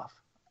stuff.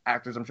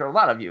 Actors I'm sure a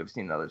lot of you have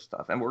seen in other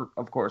stuff. And we're,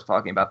 of course,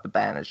 talking about The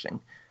Banishing,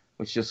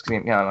 which just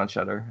came out on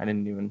Shudder. I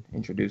didn't even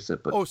introduce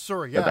it, but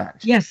sorry, The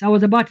Banishing. Yes, I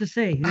was about to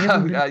say.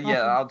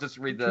 I'll just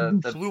read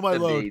the Blew my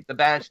load. The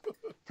Banishing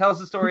tells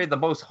the story of the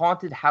most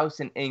haunted house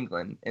in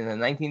England. In the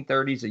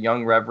 1930s, a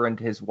young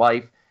reverend, his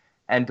wife,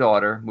 and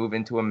daughter move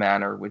into a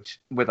manor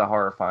with a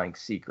horrifying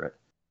secret.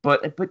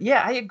 But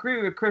yeah, I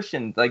agree with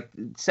Christian. Like,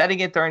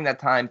 setting it during that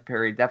time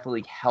period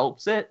definitely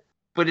helps it,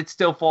 but it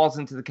still falls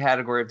into the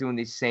category of doing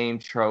these same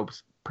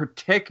tropes,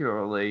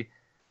 particularly.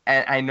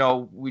 And I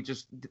know we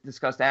just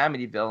discussed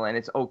Amityville, and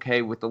it's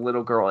okay with the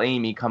little girl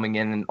Amy coming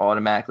in and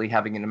automatically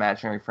having an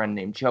imaginary friend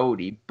named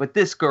Jody. But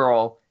this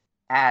girl,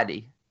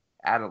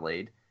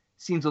 Adelaide,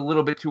 seems a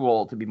little bit too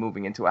old to be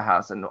moving into a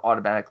house and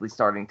automatically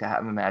starting to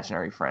have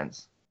imaginary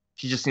friends.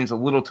 She just seems a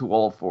little too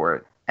old for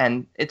it.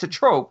 And it's a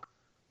trope.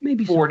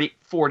 Maybe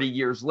 40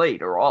 years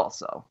later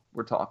also,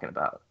 we're talking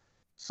about.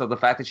 So the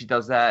fact that she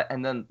does that,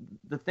 and then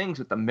the things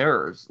with the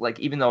mirrors, like,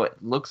 even though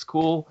it looks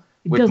cool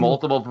with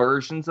multiple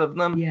versions of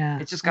them,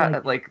 it's just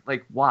got like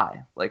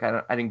why? Like,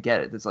 I didn't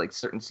get it. There's like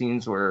certain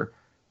scenes where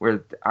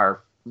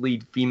our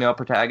lead female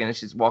protagonist,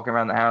 she's walking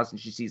around the house and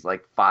she sees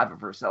like 5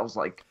 of herself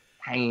like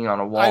hanging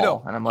on a wall. I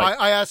know. And I'm like,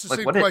 I asked the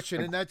same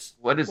question, and that's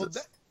what is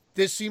this?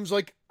 This seems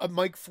like a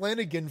Mike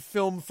Flanagan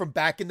film from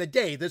back in the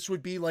day. This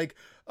would be like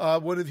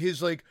one of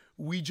his like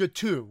Ouija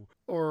 2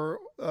 or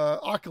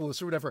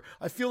Oculus or whatever.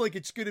 I feel like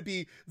it's going to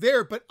be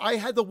there, but I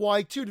had the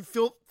why too. It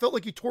felt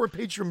like you tore a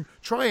page from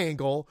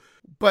Triangle,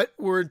 but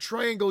where in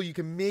Triangle you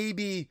can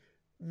maybe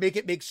make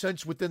it make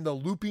sense within the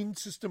looping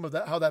system of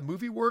that, how that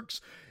movie works.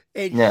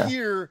 And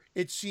here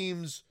it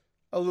seems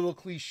a little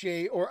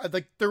cliche, or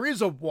like there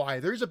is a why.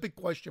 There is a big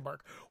question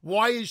mark.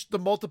 Why is the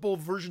multiple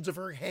versions of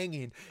her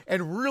hanging?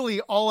 And really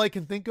all I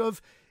can think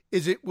of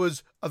is it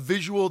was a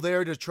visual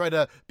there to try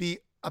to be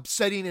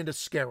upsetting and to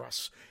scare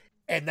us.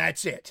 And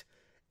that's it.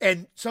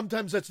 And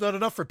sometimes that's not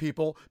enough for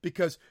people,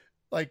 because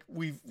like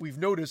we've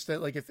noticed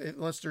that like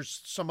unless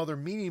there's some other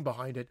meaning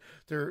behind it,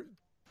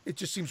 it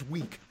just seems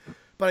weak.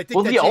 But I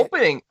think the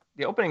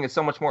opening is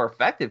so much more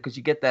effective because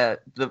you get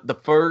that the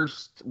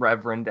first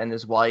reverend and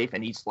his wife,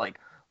 and he's like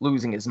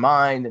losing his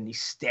mind, and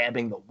he's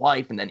stabbing the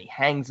wife, and then he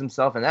hangs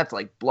himself, and that's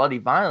like bloody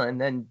violent.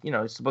 And then, you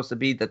know, it's supposed to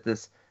be that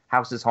this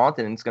house is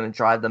haunted and it's going to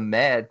drive them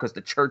mad because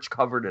the church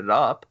covered it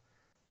up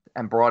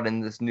and brought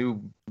in this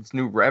new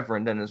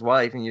reverend and his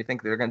wife, and you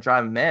think they're going to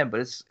drive him mad,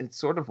 but it's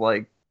sort of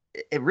like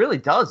it really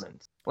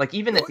doesn't. Like,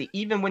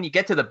 even when you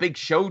get to the big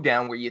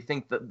showdown where you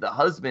think that the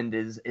husband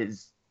is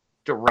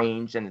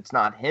deranged and it's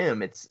not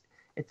him, it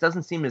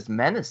doesn't seem as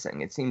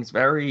menacing. It seems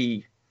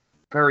very,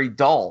 very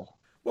dull.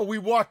 Well, we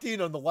walked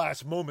in on the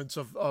last moments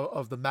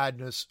of the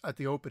madness at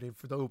the opening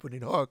for the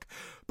opening hook,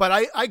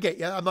 but I get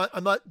you.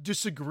 I'm not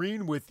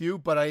disagreeing with you,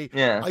 but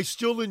I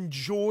still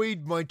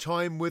enjoyed my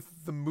time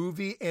with the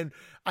movie, and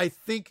I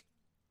think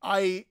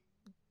I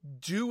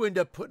do end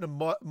up putting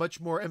a much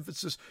more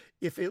emphasis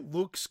if it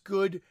looks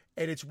good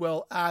and it's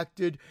well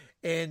acted,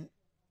 and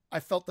I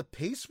felt the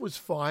pace was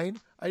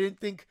fine. I didn't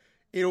think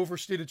it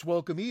overstayed its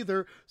welcome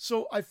either,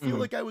 so I feel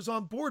like I was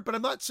on board. But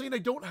I'm not saying I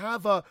don't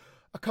have a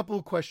couple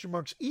of question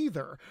marks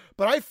either,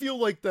 but I feel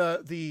like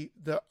the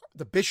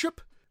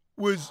bishop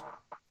was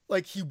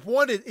like, he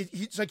wanted it.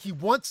 It's like he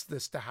wants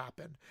this to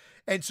happen.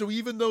 And so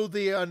even though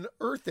they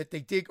unearth it,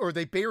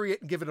 they bury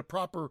it and give it a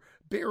proper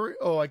bury.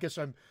 Oh, I guess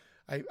I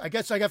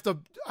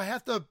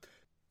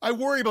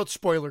worry about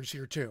spoilers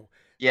here too.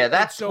 Yeah.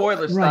 That's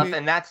spoiler stuff.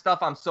 And that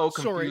stuff I'm so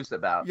confused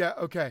about. Yeah.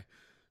 Okay.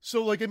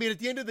 So like, I mean, at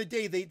the end of the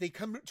day, they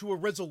come to a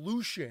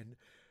resolution,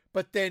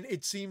 but then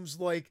it seems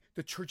like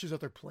the church has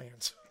other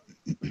plans.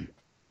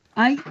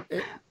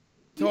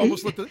 To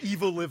almost let the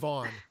evil live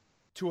on,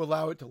 to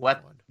allow it to live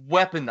on.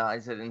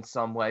 Weaponize it in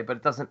some way, but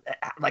it doesn't,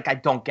 like, I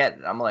don't get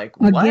it. I'm like,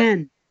 what?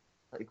 Again.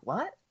 Like,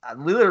 what?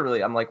 I'm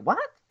like, what?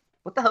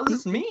 What the hell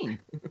does this mean?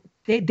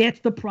 That's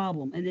the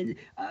problem. And then,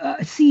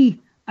 see,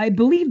 I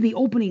believe the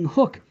opening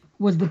hook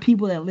was the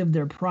people that lived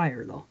there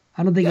prior, though.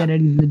 I don't think it had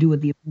anything to do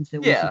with the events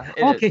that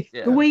okay.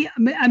 The way,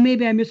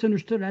 maybe I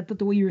misunderstood. I thought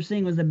the way you were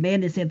saying was the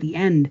madness at the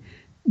end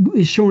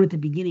is shown at the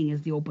beginning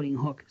as the opening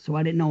hook. So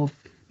I didn't know if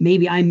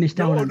maybe I missed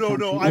out on something.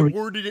 No. I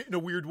worded it in a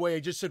weird way. I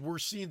just said we're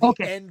seeing the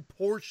end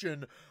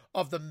portion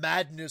of the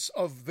madness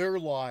of their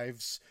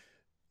lives,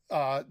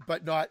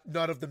 but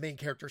not of the main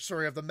character.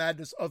 Sorry, of the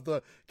madness of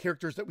the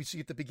characters that we see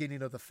at the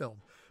beginning of the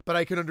film. But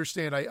I can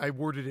understand I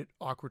worded it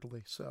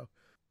awkwardly. So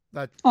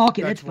that's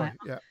fine.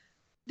 Yeah.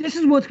 This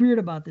is what's weird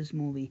about this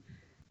movie.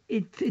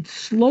 It's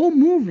slow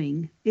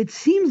moving. It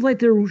seems like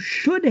there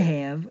should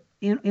have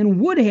and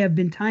would have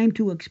been time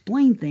to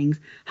explain things.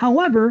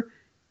 However,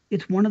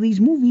 it's one of these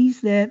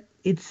movies that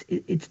it's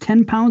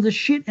 10 pounds of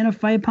shit in a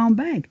 5-pound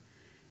bag.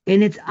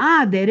 And it's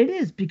odd that it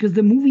is, because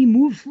the movie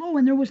moves slow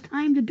and there was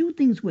time to do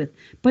things with.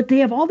 But they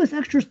have all this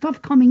extra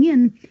stuff coming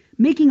in,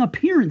 making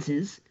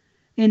appearances,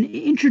 and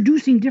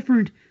introducing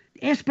different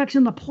aspects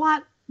in the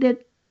plot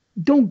that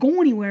don't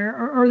go anywhere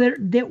or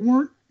that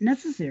weren't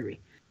necessary.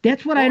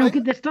 That's what I don't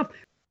get. That stuff.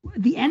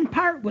 The end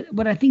part,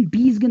 what I think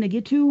B's going to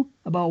get to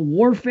about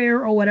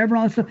warfare or whatever,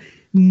 all that stuff,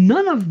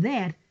 none of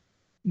that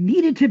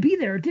needed to be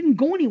there. It didn't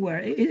go anywhere.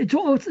 It's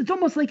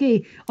almost like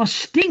a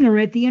stinger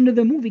at the end of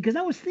the movie. Because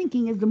I was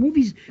thinking, as the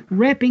movie's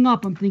wrapping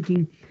up, I'm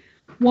thinking,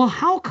 well,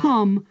 how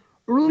come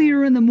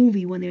earlier in the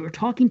movie when they were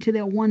talking to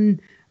that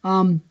one,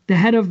 the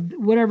head of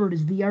whatever it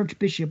is, the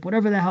Archbishop,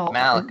 whatever the hell.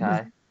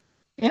 Malachi.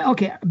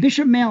 Okay,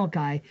 Bishop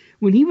Malachi,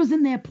 when he was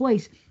in that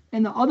place,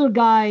 and the other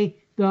guy,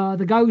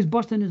 the guy who's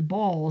busting his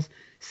balls,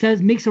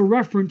 makes a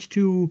reference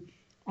to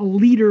a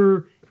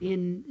leader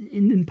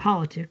in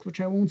politics,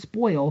 which I won't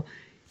spoil.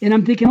 And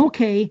I'm thinking,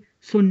 okay,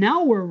 so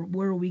now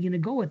where are we going to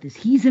go with this?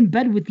 He's in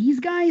bed with these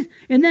guys?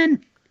 And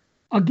then,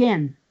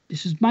 again,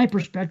 this is my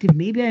perspective.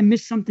 Maybe I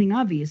missed something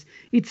obvious.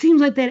 It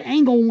seems like that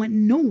angle went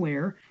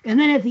nowhere. And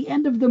then at the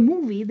end of the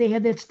movie, they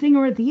had that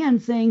stinger at the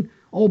end saying,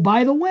 oh,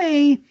 by the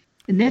way,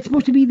 and that's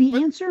supposed to be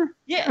the answer?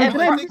 Yeah,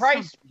 and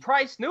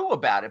Price knew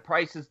about it.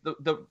 Price is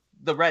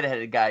the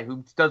redheaded guy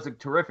who does a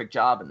terrific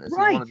job in this.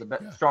 Right. He's one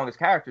of the strongest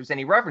characters, and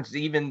he references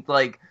even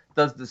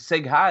does the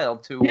Sig Heil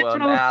to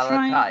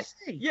Malachi.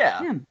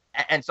 Yeah,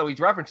 and so he's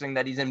referencing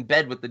that he's in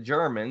bed with the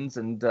Germans,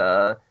 and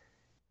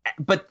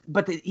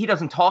but he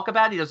doesn't talk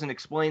about it. He doesn't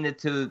explain it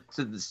to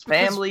this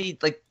family,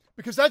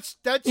 because that's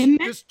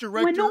this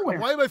director.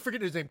 Why am I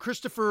forgetting his name?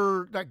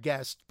 Christopher, not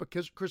Guest, but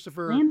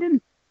Christopher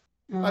Landon.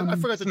 I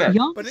forgot the Smith.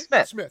 name.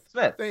 But Smith.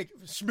 Thank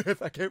you.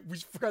 Smith. We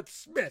forgot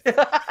Smith.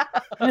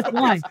 That's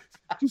why.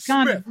 Too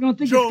common. You don't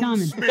think it's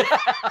common. Smith.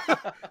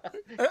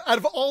 Out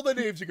of all the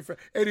names you can find.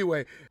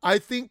 Anyway, I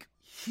think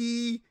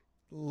he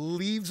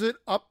leaves it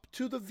up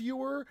to the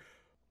viewer,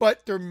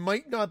 but there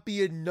might not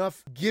be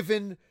enough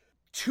given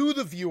to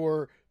the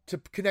viewer to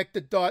connect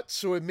the dots,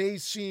 so it may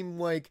seem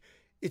like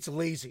it's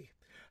lazy.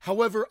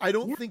 However, I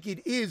don't think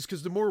it is,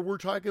 because the more we're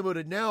talking about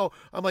it now,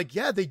 I'm like,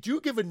 yeah, they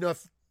do give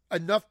enough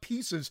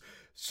pieces.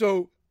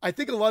 So I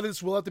think a lot of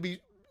this will have to be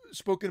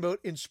spoken about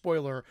in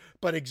spoiler,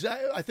 but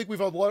I think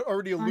we've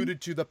already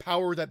alluded to the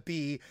power that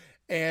be,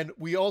 and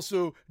we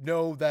also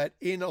know that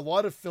in a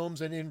lot of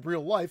films and in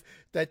real life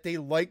that they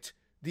liked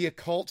the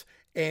occult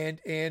and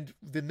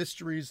the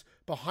mysteries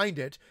behind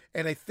it,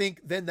 and I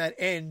think then that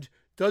end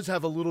does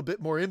have a little bit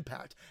more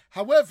impact.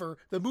 However,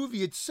 the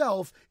movie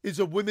itself is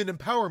a women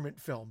empowerment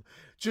film,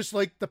 just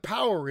like The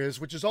Power is,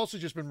 which has also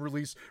just been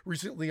released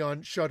recently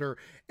on Shudder.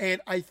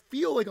 And I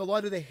feel like a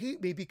lot of the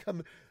hate may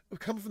come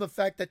from the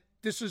fact that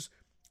this is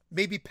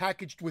maybe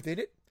packaged within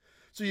it.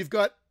 So you've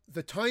got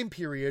the time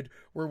period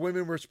where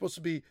women were supposed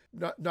to be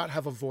not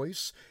have a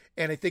voice,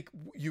 and I think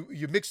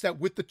you mix that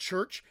with the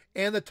church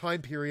and the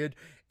time period,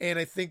 and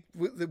I think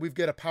that we've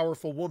got a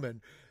powerful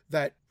woman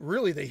that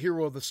really the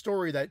hero of the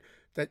story that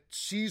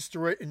sees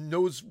through it and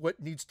knows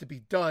what needs to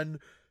be done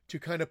to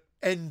kind of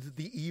end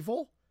the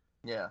evil.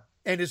 Yeah.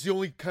 And is the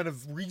only kind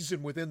of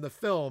reason within the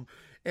film.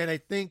 And I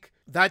think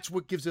that's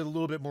what gives it a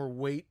little bit more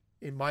weight,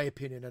 in my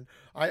opinion. And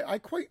I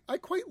quite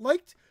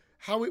liked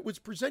how it was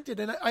presented.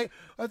 And I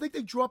think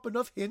they drop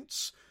enough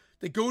hints.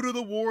 They go to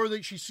the war,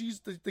 they see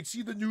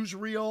the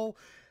newsreel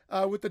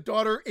with the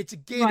daughter. It's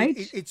again,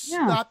 right. it's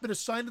not been a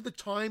sign of the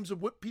times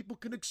of what people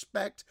can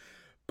expect.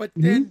 But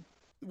then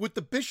with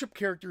the Bishop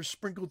character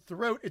sprinkled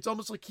throughout, it's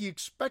almost like he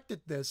expected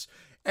this.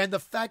 And the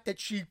fact that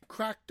she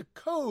cracked the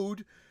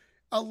code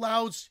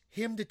allows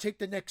him to take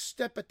the next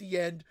step at the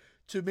end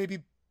to maybe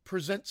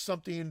present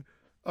something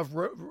of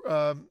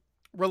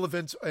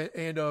relevance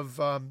and of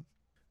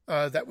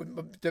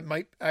that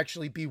might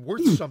actually be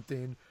worth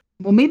something.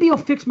 Well, maybe you'll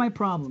fix my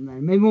problem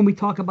then. Maybe when we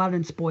talk about it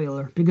in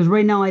spoiler, because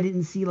right now I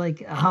didn't see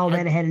how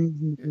that had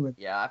anything to do with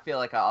it. Yeah, I feel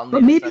like I'll need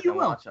but a maybe second you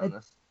will. watch on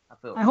this.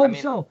 I hope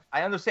so.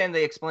 I understand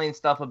they explain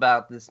stuff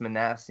about this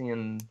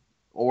Manassian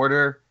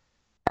order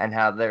and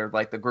how they're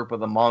like the group of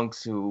the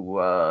monks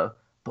who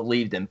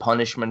believed in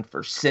punishment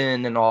for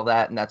sin and all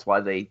that, and that's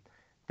why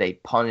they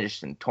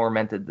punished and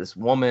tormented this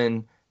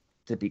woman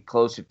to be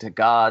closer to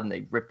God, and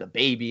they ripped a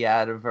baby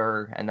out of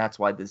her, and that's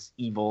why this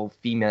evil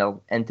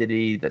female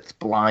entity that's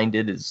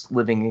blinded is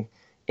living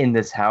in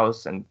this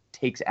house and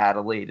takes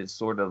Adelaide as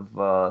sort of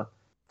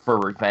for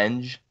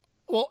revenge.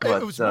 Well,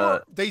 it was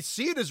more, they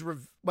see it as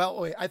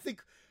I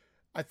think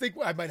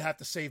I might have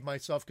to save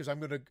myself because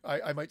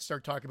I might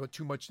start talking about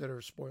too much that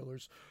are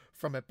spoilers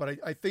from it. But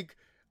I think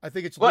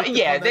it's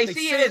they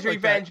see it as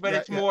revenge, but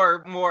it's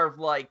more of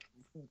like,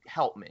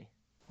 help me.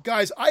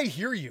 Guys, I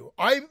hear you.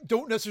 I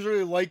don't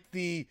necessarily like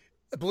the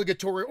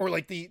obligatory or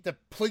like the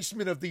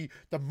placement of the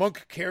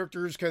monk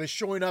characters kind of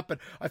showing up, and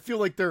I feel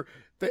like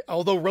they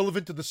although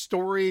relevant to the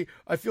story,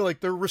 I feel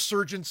like their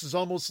resurgence is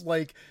almost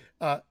like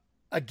a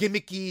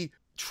gimmicky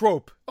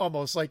trope,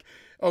 almost like,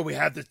 oh, we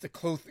have the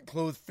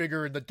clothed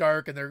figure in the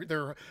dark and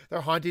they're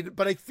haunting,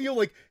 but I feel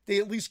like they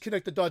at least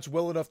connect the dots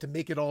well enough to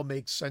make it all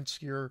make sense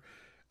here.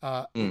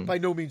 By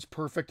no means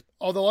perfect.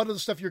 Although a lot of the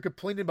stuff you're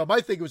complaining about,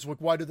 my thing was like,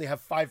 why do they have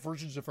 5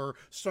 versions of her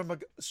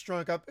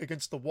strung up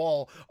against the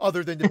wall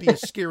other than to be a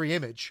scary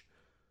image?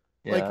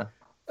 Yeah.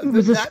 It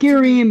was a That to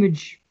scary me-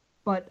 image,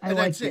 but I And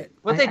liked that's it. it.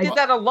 But they I- did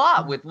that a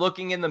lot with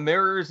looking in the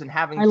mirrors and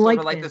having I sort like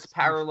of like that this stuff.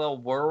 parallel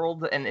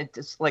world, and it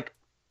just like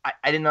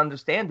I didn't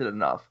understand it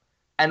enough.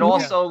 And Yeah.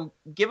 also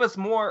give us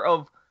more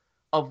of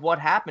what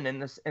happened in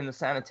the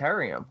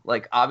sanitarium.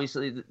 Like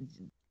obviously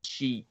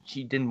she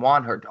didn't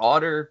want her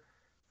daughter.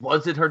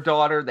 Was it her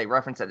daughter? They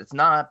reference that it's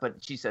not,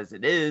 but she says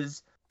it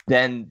is.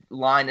 Then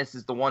Linus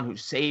is the one who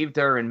saved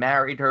her and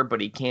married her,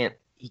 but he can't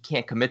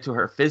commit to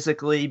her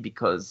physically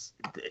because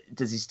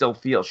does he still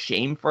feel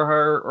shame for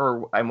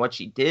her and what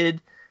she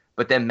did?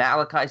 But then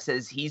Malachi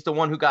says he's the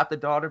one who got the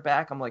daughter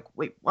back. I'm like,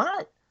 wait,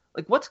 what?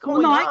 Like, what's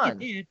going I on? get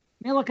that.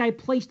 Malachi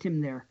placed him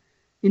there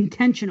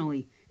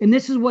intentionally, and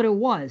this is what it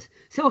was.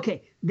 So,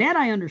 okay, that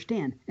I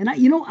understand. And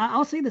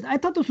I'll say this: I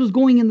thought this was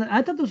going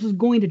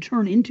to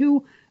turn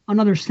into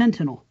another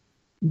Sentinel.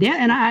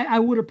 That, and I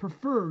would have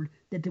preferred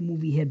that the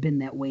movie had been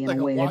that way in Like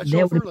a way. a That watch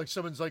over, would've- like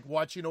someone's like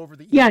watching over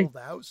the Yeah. evil of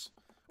the house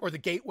or the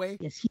gateway.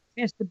 Yes, he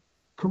has to.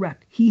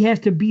 Correct. He has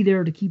to be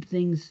there to keep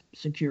things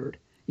secured,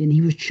 and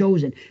he was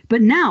chosen.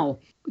 But now,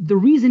 the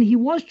reason he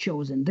was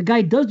chosen, the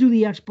guy does do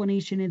the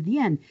explanation at the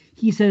end.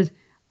 He says,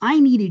 "I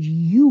needed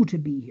you to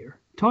be here."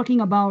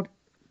 Talking about,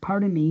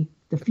 pardon me,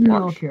 the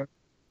female Marsh. character.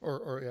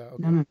 Or yeah,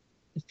 okay. No,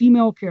 the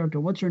female character.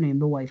 What's her name?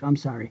 The wife. I'm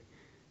sorry,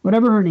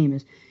 whatever her name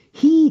is.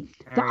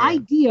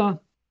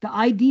 The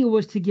idea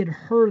was to get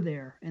her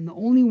there, and the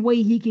only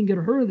way he can get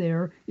her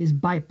there is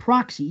by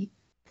proxy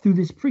through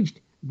this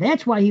priest.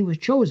 That's why he was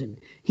chosen.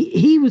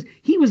 He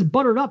was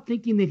buttered up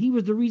thinking that he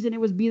was the reason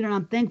it was being there, and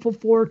I'm thankful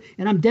for it,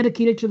 and I'm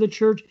dedicated to the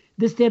church,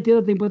 this, that, the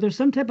other thing. But there's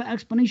some type of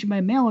explanation by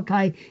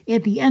Malachi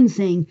at the end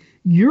saying,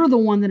 you're the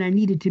one that I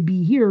needed to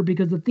be here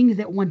because the things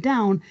that went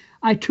down,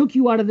 I took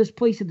you out of this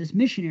place of this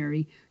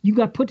missionary. You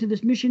got put to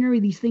this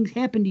missionary. These things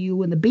happened to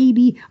you and the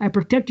baby. I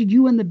protected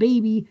you and the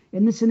baby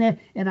and this and that,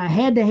 and I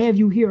had to have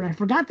you here. And I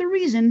forgot the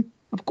reason,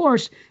 of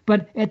course,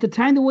 but at the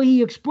time, the way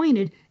he explained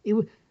it,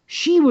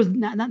 she was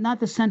not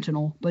the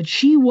Sentinel, but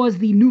she was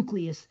the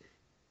nucleus.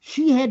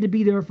 She had to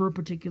be there for a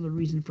particular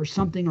reason, for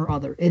something or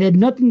other. It had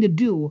nothing to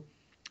do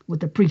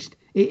with the priest.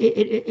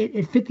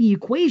 It fit the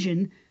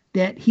equation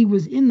that he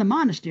was in the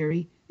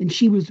monastery and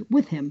she was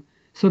with him,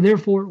 so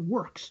therefore it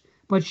works.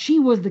 But she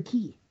was the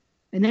key,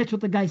 and that's what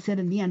the guy said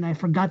in the end. I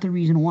forgot the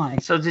reason why.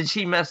 So did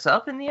she mess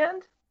up in the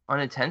end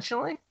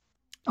unintentionally?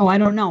 Oh, I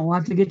don't know. We'll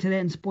have to get to that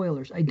in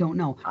spoilers. I don't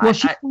know. Well,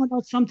 she found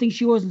out something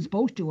she wasn't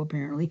supposed to,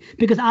 apparently,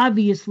 because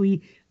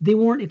obviously they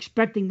weren't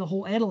expecting the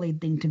whole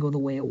Adelaide thing to go the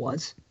way it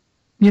was.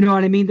 You know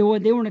what I mean? They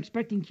weren't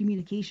expecting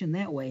communication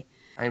that way.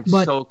 I'm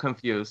But- so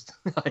confused.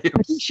 I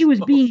think she was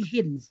being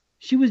hidden.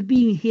 She was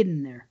being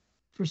hidden there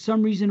for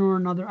some reason or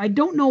another. I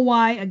don't know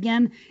why,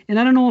 again, and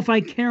I don't know if I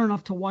care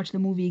enough to watch the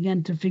movie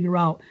again to figure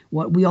out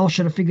what we all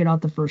should have figured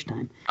out the first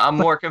time. I'm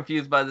more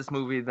confused by this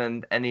movie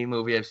than any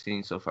movie I've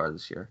seen so far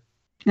this year.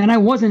 And I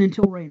wasn't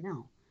until right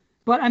now.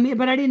 But I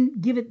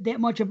didn't give it that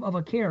much of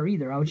a care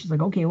either. I was just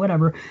like, okay,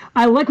 whatever.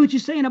 I like what you're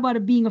saying about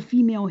it being a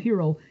female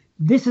hero.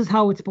 This is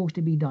how it's supposed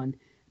to be done.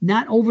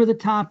 Not over the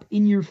top,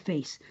 in your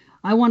face.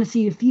 I want to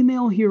see a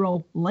female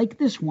hero like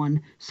this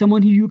one,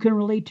 someone who you can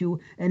relate to,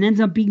 and ends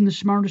up being the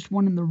smartest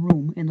one in the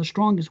room and the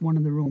strongest one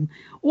in the room.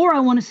 Or I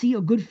want to see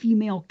a good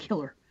female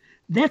killer.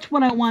 That's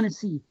what I want to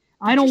see.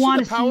 I don't you see want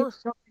The to Power?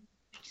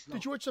 see.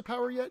 Did you watch The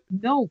Power yet?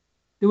 No.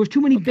 There was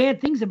too many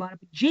bad things about it.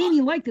 But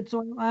Jamie liked it,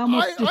 so I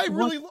almost I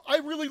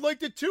really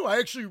liked it too. I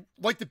actually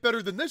liked it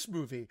better than this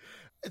movie.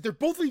 They're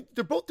both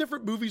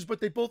different movies, but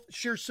they both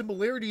share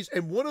similarities,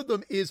 and one of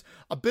them is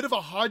a bit of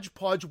a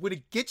hodgepodge when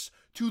it gets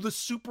to the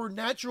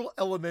supernatural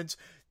elements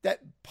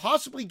that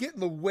possibly get in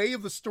the way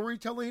of the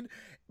storytelling,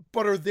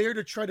 but are there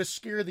to try to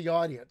scare the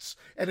audience.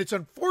 And it's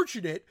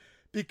unfortunate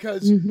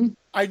because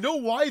I know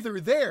why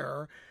they're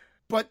there,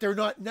 but they're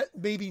not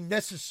maybe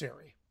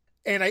necessary.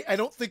 And I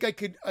don't think I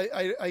could,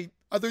 I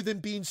other than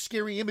being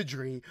scary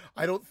imagery,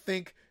 I don't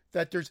think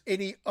that there's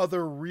any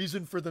other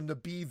reason for them to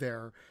be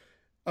there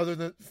other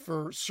than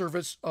for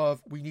service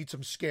of we need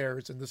some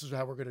scares and this is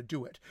how we're going to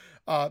do it.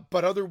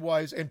 But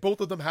otherwise, and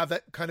both of them have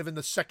that kind of in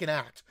the second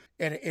act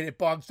and it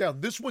bogs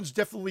down. This one's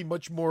definitely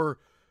much more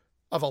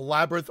of a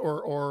labyrinth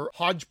or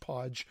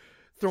hodgepodge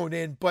thrown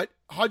in, but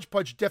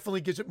hodgepodge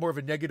definitely gives it more of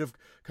a negative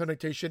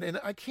connotation. And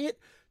I can't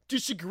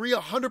disagree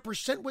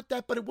 100% with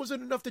that, but it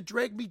wasn't enough to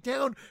drag me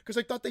down because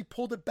I thought they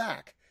pulled it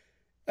back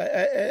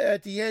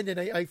at the end, and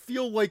I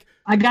feel like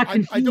I got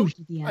confused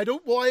at the end.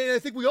 I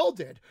think we all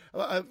did.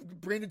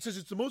 Brandon says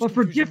it's the most, but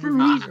for confusing different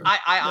movie reasons.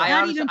 I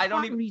honestly,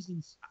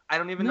 I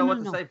don't even know what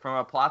to No. say from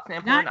a plot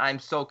standpoint. I'm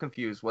so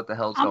confused. What the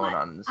hell's going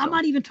on in this I'm film?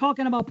 not even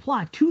talking about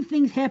plot. Two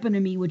things happened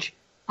to me which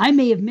I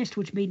may have missed,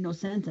 which made no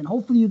sense, and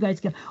hopefully you guys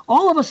get.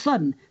 All of a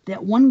sudden,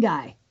 that one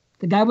guy,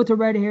 the guy with the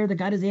red hair, that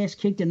got his ass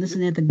kicked and this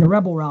and that, the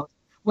rebel route,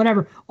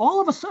 whatever.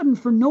 All of a sudden,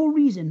 for no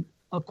reason,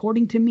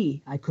 according to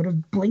me, I could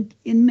have blinked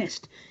and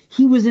missed.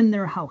 He was in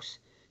their house.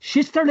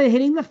 Shit started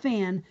hitting the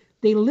fan.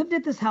 They lived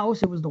at this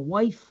house. It was the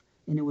wife,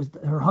 and it was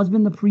her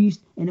husband, the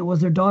priest, and it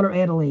was their daughter,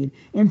 Adelaide.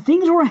 And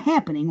things were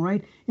happening,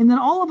 right? And then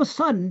all of a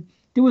sudden,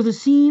 there was a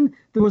scene.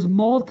 There was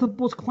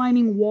multiples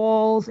climbing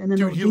walls, and then Dude,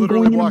 there was he him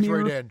literally going in a walked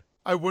mirror. right in.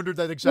 I wondered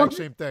that exact Well,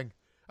 same thing.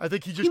 I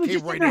think he He just was came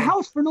just right in their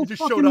house for no He just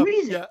fucking showed up.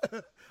 reason.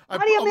 Yeah. How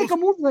do you make a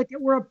movie like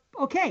that where,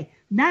 okay,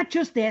 not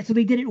just that, so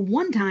they did it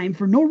one time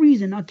for no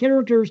reason, a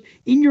character's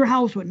in your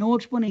house with no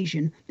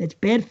explanation, that's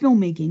bad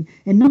filmmaking,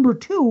 and number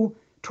two,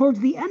 towards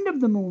the end of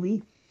the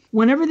movie,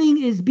 when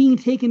everything is being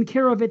taken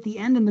care of at the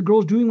end and the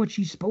girl's doing what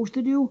she's supposed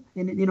to do,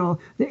 and, you know,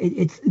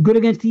 it's good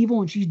against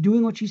evil and she's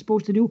doing what she's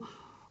supposed to do,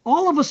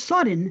 all of a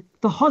sudden,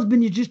 the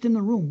husband is just in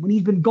the room when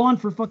he's been gone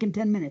for fucking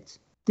 10 minutes.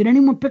 Did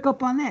anyone pick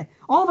up on that?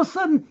 All of a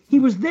sudden, he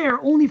was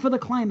there only for the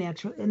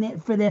climax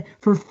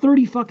for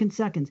 30 fucking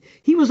seconds.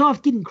 He was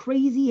off getting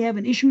crazy,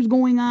 having issues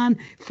going on,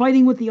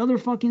 fighting with the other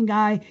fucking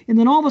guy, and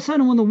then all of a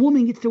sudden, when the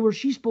woman gets to where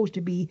she's supposed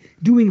to be,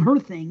 doing her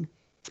thing,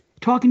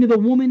 talking to the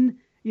woman,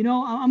 you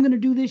know, I'm gonna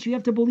do this. You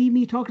have to believe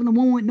me. Talking to the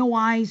woman with no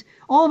eyes.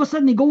 All of a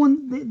sudden,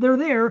 they're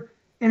there,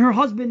 and her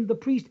husband, the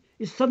priest,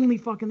 is suddenly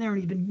fucking there, and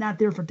he's been not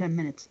there for 10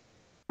 minutes.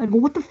 I go,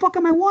 what the fuck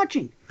am I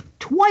watching?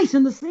 Twice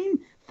in the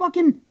same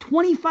fucking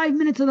 25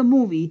 minutes of the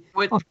movie,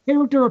 a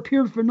character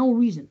appeared for no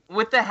reason.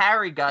 With the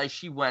Harry guy,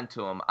 she went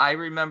to him. I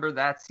remember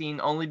that scene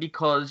only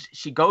because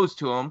she goes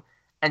to him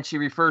and she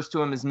refers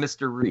to him as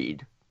Mr.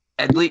 Reed.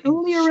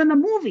 Earlier in the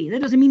movie.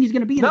 That doesn't mean he's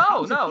going to be in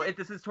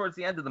this is towards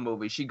the end of the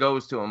movie. She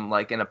goes to him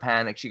like in a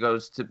panic. She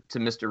goes to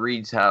Mr.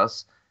 Reed's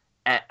house,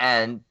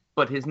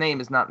 but his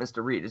name is not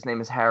Mr. Reed. His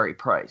name is Harry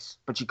Price,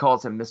 but she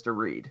calls him Mr.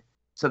 Reed.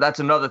 So that's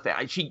another thing.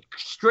 She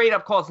straight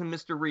up calls him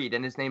Mr. Reed,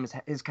 and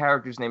his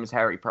character's name is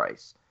Harry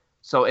Price.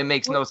 So it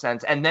makes no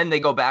sense. And then they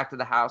go back to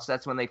the house.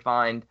 That's when they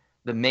find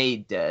the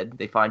maid dead.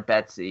 They find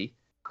Betsy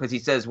because he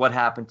says, "What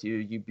happened to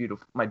you,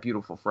 my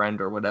beautiful friend,"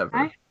 or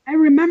whatever. I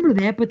remember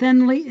that, but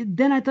then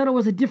I thought it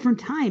was a different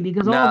time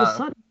because all of a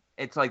sudden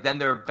it's like then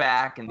they're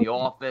back in the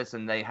office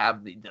and they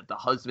have the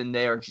husband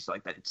there, and she's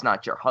like, "That it's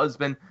not your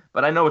husband."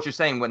 But I know what you're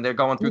saying when they're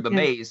going through the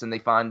maze and they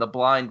find the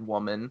blind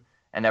woman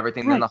and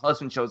everything. Right. Then the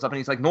husband shows up and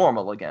he's like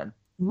normal again.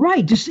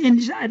 Right, just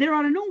they're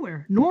out of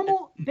nowhere,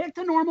 normal, back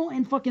to normal,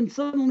 and fucking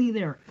suddenly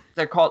there.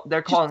 They're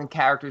calling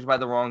characters by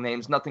the wrong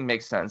names. Nothing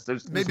makes sense.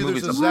 There's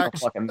a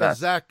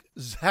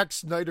Zack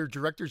Snyder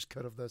director's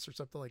cut of this or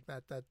something like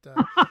that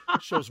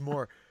shows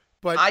more.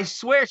 But I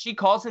swear she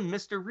calls him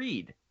Mr.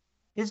 Reed.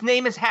 His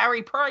name is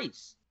Harry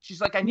Price.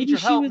 She's like, I need your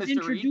help,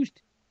 Mr. Reed.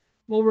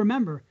 Well,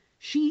 remember,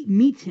 she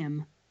meets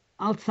him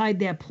outside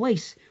that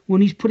place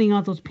when he's putting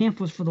out those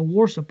pamphlets for the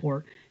war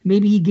support.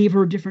 Maybe he gave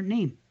her a different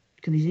name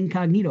because he's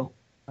incognito.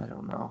 I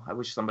don't know. I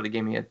wish somebody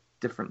gave me a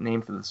different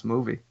name for this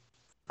movie.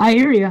 I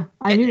hear you.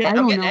 I'm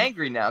getting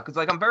angry now because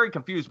I'm very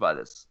confused by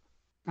this.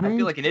 I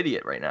feel like an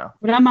idiot right now.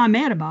 But I'm not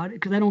mad about it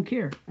because I don't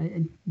care.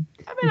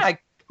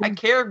 I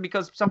care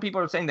because some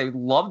people are saying they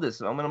love this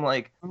film, and I'm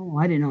like, oh,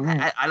 I didn't know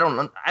that. I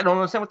don't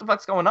understand what the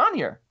fuck's going on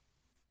here.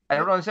 I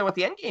don't understand what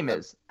the end game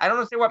is. I don't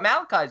understand what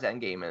Malachi's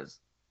end game is.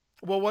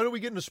 Well, why don't we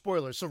get into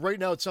spoilers? So right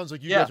now it sounds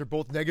like you guys are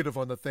both negative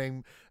on the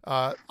thing.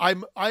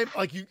 I'm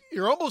like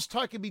you're almost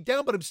talking me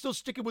down, but I'm still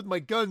sticking with my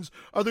guns.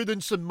 Other than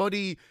some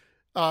muddy,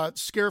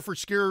 scare for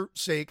scare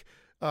sake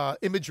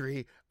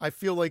imagery, I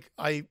feel like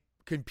I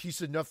can piece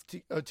enough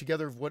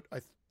together of what I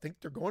think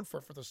they're going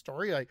for the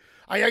story. I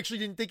actually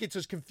didn't think it's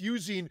as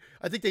confusing.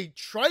 I think they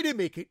try to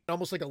make it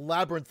almost like a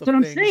labyrinth of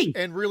things.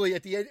 And really,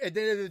 at the end of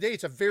the day,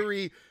 it's a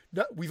very.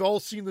 We've all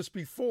seen this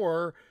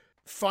before.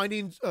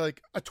 Finding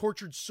like a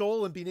tortured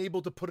soul and being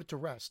able to put it to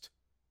rest.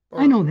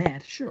 I know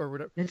that, sure. Or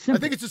whatever. I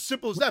think it's as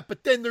simple as that.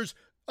 But then there's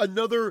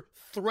another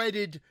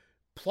threaded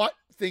plot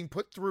thing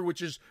put through,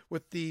 which is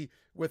with the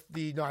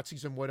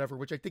Nazis and whatever,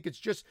 which I think it's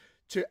just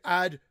to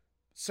add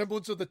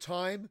semblance of the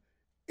time,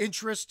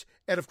 interest,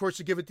 and of course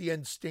to give it the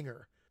end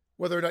stinger.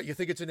 Whether or not you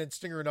think it's an end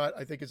stinger or not,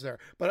 I think it's there.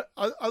 But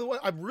otherwise,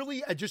 I'm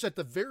really just at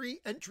the very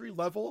entry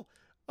level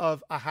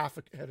of a half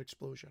a head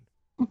explosion.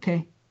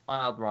 Okay.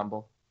 Mild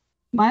rumble.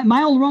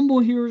 Mild rumble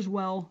here as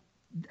well.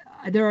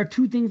 There are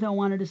two things I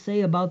wanted to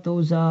say about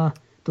those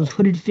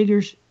hooded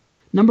figures.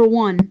 Number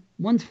one,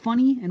 one's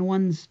funny and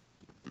one's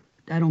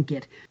I don't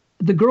get.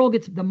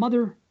 The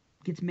mother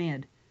gets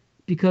mad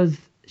because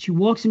she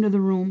walks into the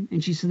room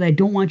and she says, "I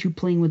don't want you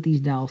playing with these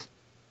dolls."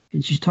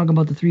 And she's talking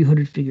about the 3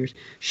 hooded figures.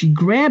 She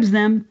grabs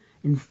them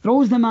and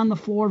throws them on the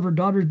floor of her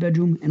daughter's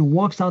bedroom and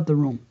walks out the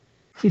room.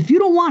 If you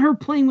don't want her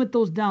playing with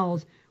those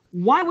dolls,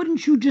 why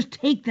wouldn't you just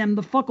take them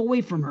the fuck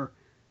away from her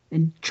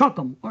and chuck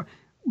them? Or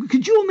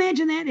could you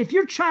imagine that? If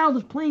your child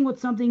is playing with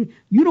something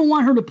you don't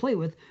want her to play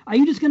with, are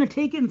you just going to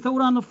take it and throw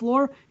it on the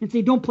floor and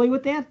say, "Don't play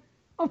with that"?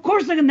 Of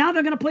course, now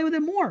they're going to play with it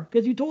more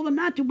because you told them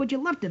not to, but you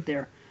left it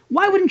there.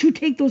 Why wouldn't you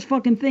take those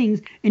fucking things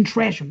and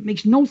trash them?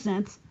 Makes no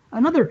sense.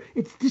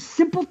 It's just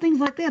simple things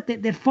like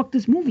that fuck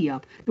this movie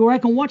up. Where I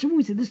can watch a movie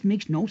and say, this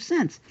makes no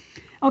sense.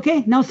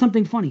 Okay, now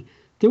something funny.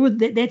 There was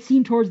that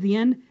scene towards the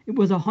end. It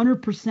was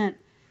 100%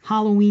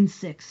 Halloween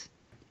 6.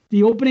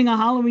 The opening of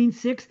Halloween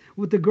 6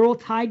 with the girl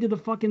tied to the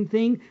fucking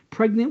thing,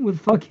 pregnant with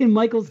fucking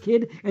Michael's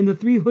kid, and the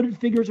 3 hooded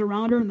figures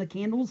around her and the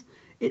candles.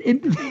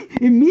 It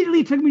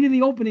immediately took me to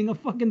the opening of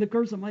fucking The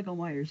Curse of Michael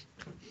Myers.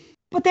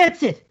 But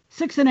that's it.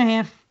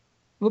 6.5.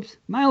 Oops,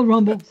 mild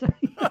rumble. Sorry.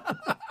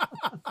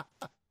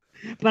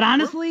 But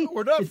honestly,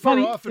 we're not it's far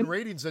probably, off in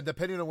ratings, and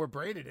depending on where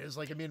Brandon is.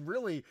 Like, I mean,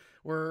 really,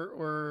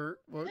 we're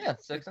Yeah,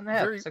 6.5.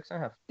 very-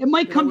 6.5. it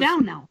might You come know, it's-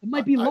 down now. It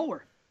might be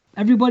lower.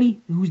 Everybody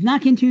who's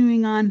not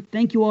continuing on,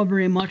 thank you all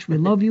very much. We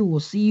love you. We'll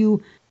see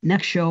you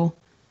next show.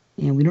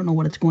 And we don't know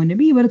what it's going to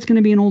be, but it's going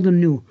to be an old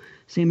and new,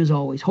 same as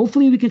always.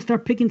 Hopefully we can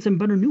start picking some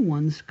better new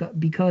ones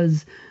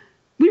because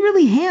we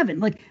really haven't.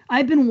 Like,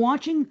 I've been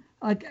watching,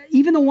 like,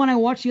 even the one I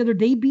watched the other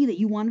day, B, that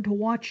you wanted to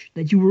watch,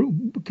 that you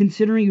were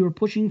considering, you were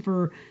pushing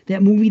for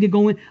that movie to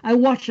go in. I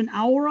watched an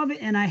hour of it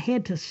and I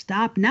had to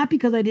stop, not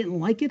because I didn't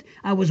like it.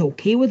 I was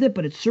okay with it,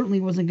 but it certainly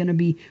wasn't going to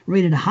be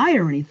rated high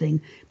or anything.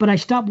 But I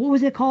stopped. What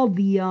was it called?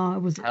 It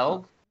was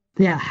Held?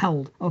 Yeah,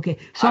 Held. Okay.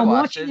 So I I'm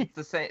watched watching it. it.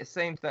 It's the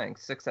same thing.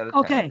 6 out of 10.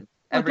 Okay.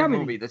 Every everything.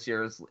 movie this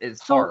year is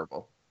So-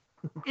 horrible.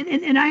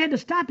 And I had to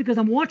stop because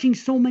I'm watching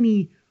so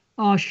many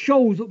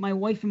shows with my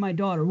wife and my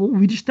daughter.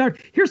 We just start.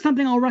 Here's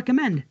something I'll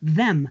recommend.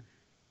 Them.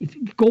 If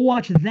you go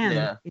watch them.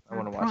 Yeah, It's I on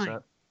want to watch Prime.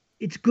 that.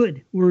 It's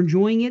good. We're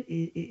enjoying it.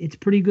 It's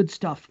pretty good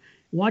stuff.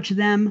 Watch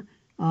them.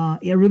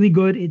 Yeah, really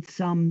good. It's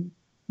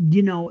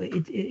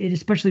it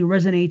especially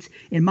resonates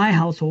in my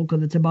household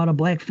because it's about a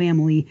black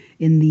family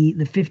in the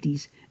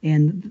 50s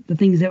and the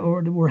things that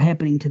were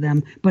happening to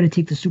them. But it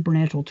takes a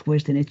supernatural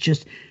twist, and it's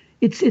just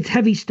it's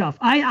heavy stuff.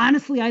 I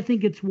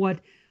think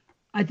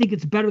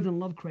it's better than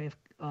Lovecraft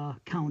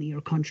County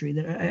or Country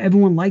that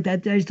everyone liked. I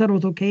just thought it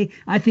was okay.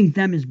 I think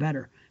them is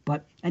better.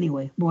 But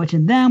anyway, we're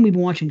watching them. We've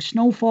been watching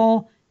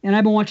Snowfall, and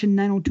I've been watching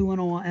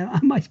 90210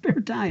 on my spare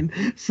time.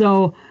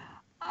 So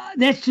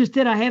that's just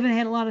it. I haven't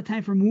had a lot of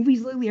time for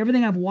movies lately.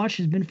 Everything I've watched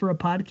has been for a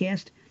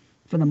podcast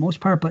for the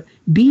most part. But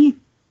B,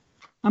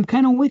 I'm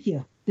kind of with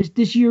you.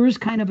 This year is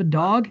kind of a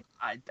dog.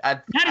 Not as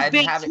I'm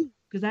bad having,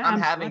 because I'm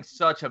having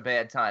such a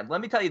bad time.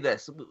 Let me tell you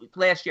this.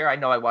 Last year, I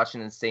know I watched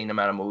an insane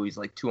amount of movies,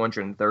 like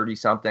 230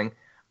 something.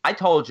 I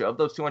told you, of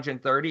those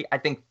 230, I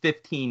think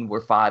 15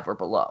 were 5 or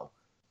below.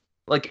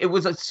 Like, it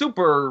was a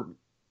super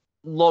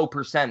low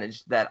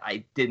percentage that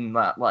I did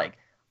not like.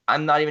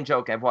 I'm not even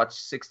joking. I've watched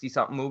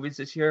 60-something movies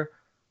this year.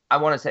 I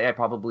want to say I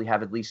probably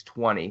have at least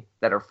 20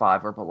 that are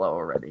 5 or below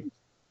already.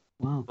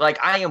 Wow. Like,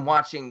 I am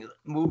watching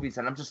movies,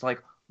 and I'm just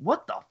like,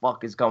 what the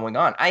fuck is going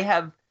on? I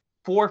have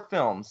 4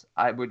 films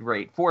I would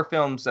rate. 4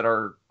 films that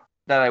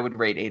I would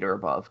rate 8 or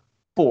above.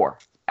 4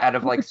 out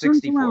of, like, It turns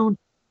 64. around.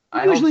 I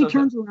It hope usually so,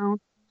 turns around.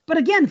 But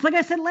again, it's like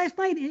I said last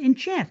night in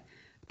chat.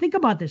 Think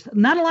about this.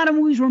 Not a lot of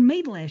movies were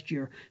made last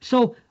year.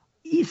 So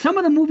some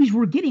of the movies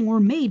we're getting were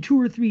made 2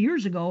 or 3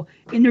 years ago,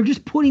 and they're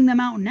just putting them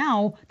out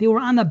now. They were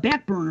on the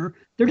back burner.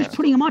 They're just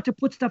putting them out to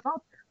put stuff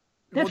out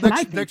there. That's what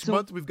I think. Next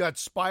month we've got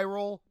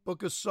Spiral,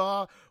 Book of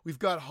Saw. We've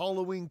got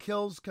Halloween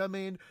Kills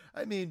coming.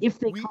 I mean, If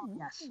they come,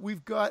 yes.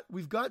 we've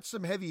got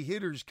some heavy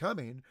hitters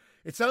coming.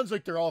 It sounds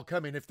like they're all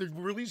coming. If they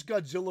release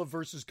Godzilla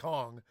versus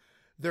Kong,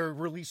 they're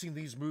releasing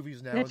these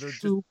movies now. That's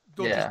true.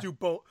 They'll just do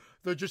both.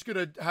 They're just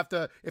gonna have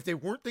to. If they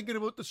weren't thinking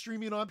about the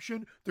streaming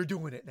option, they're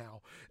doing it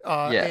now.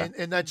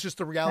 And that's just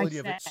the reality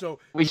of it. So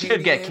We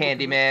should get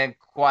Candyman,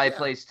 Quiet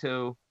Place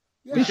 2.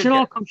 Yeah. They should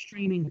all come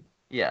streaming.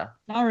 Yeah.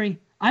 Sorry.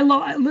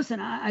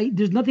 Listen.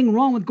 There's nothing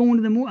wrong with going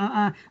to the movie.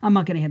 I'm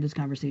not going to have this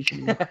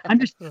conversation again. I'm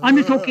just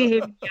okay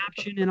having the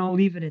option, and I'll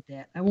leave it at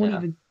that. I won't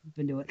even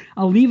do it.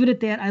 I'll leave it at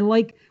that. I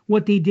like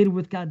what they did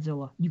with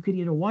Godzilla. You could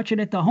either watch it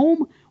at the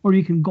home, or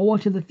you can go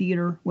out to the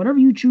theater. Whatever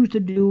you choose to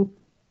do,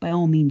 by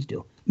all means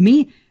do.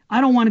 Me, I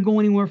don't want to go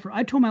anywhere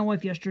I told my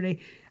wife yesterday,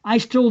 I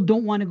still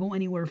don't want to go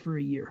anywhere for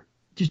a year.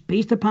 Just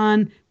based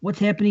upon what's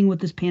happening with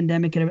this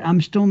pandemic,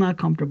 I'm still not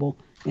comfortable,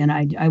 and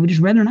I would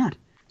just rather not.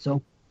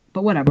 So,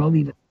 but whatever, I'll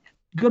leave it.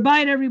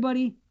 Goodbye to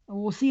everybody.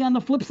 We'll see you on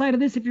the flip side of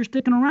this if you're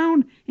sticking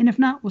around. And if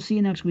not, we'll see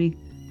you next week.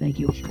 Thank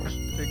you.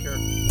 Take care.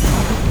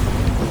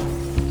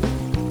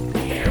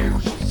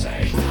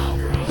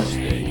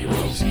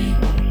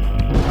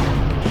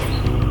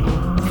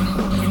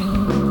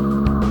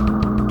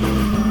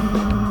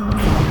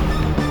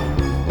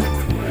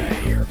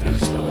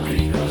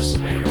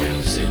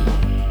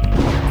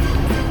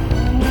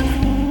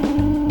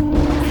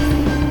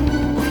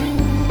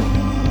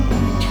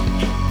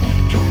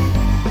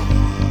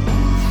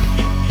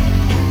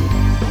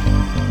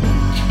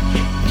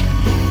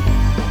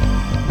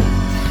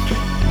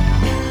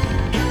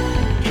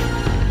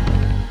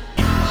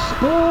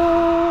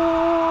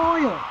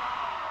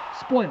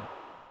 Spoil.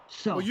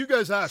 So. Well, you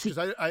guys asked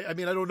because I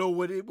mean I don't know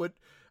what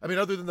I mean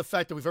other than the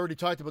fact that we've already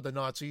talked about the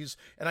Nazis,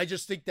 and I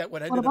just think that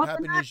what ended up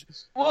happening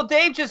is Well,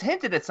 Dave just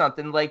hinted at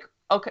something like,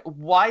 okay,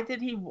 why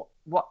did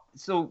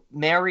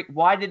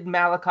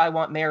Malachi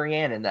want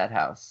Marianne in that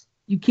house?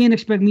 You can't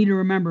expect me to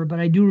remember, but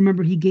I do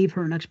remember he gave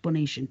her an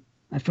explanation.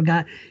 I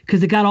forgot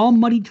because it got all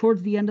muddy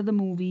towards the end of the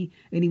movie,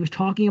 and he was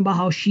talking about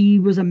how she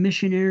was a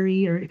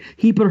missionary, or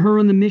he put her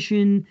on the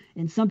mission,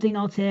 and something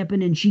else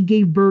happened, and she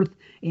gave birth,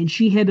 and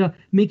she had to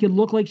make it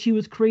look like she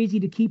was crazy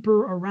to keep her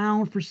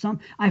around for some.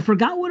 I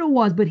forgot what it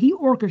was, but he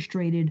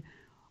orchestrated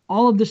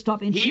all of this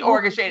stuff, and he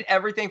orchestrated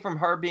everything from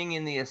her being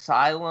in the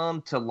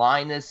asylum to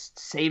Linus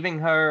saving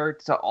her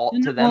to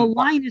them. Well,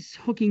 Linus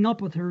hooking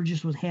up with her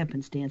just was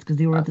happenstance because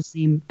they were at the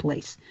same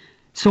place.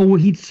 So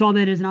he saw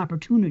that as an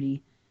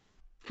opportunity.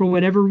 For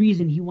whatever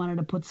reason, he wanted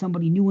to put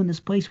somebody new in this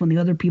place when the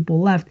other people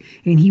left,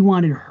 and he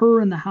wanted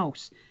her in the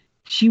house.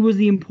 She was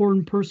the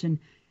important person.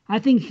 I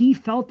think he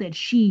felt that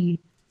she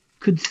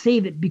could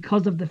save it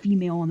because of the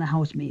female in the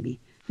house, maybe.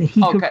 That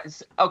he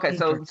okay.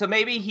 So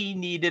maybe he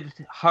needed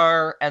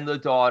her and the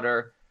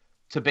daughter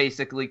to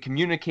basically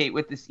communicate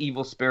with this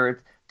evil spirit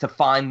to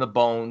find the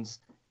bones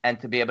and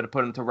to be able to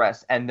put them to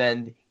rest. And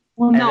then,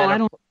 I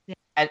don't.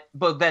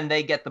 But then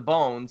they get the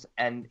bones,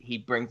 and he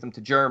brings them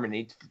to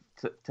Germany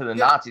to the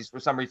Nazis for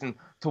some reason.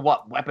 To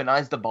what?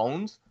 Weaponize the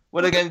bones?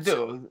 What are they going to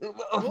do?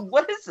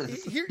 What is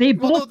this? They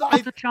both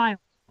lost a child.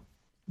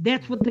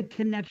 That's what the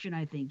connection,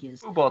 I think,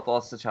 is. Who both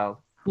lost a child?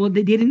 Well,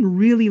 they didn't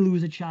really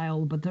lose a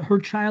child, but her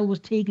child was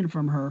taken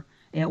from her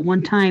at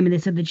one time, and they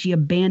said that she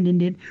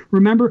abandoned it.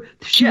 Remember,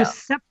 she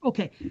was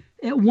okay.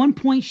 At one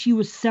point, she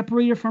was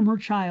separated from her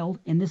child,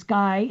 and this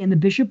guy and the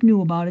bishop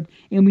knew about it,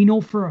 and we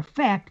know for a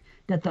fact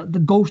that the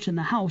ghost in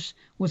the house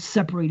was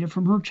separated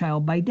from her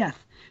child by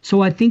death.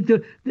 So I think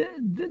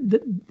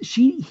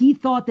he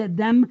thought that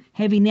them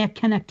having that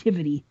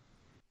connectivity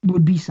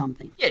would be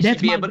something. Yeah,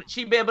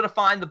 she'd be able to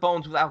find the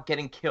bones without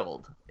getting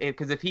killed.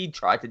 Because if he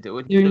tried to do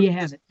it, there you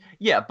have it.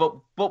 Yeah, but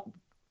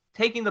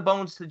taking the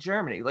bones to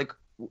Germany, like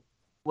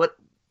what?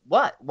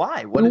 Why?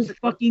 What is it?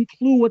 No fucking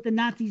clue what the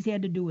Nazis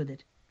had to do with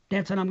it.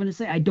 That's what I'm going to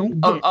say. I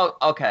don't get it. Oh,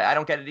 okay. I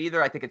don't get it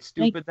either. I think it's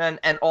stupid then.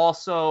 And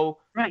also,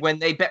 when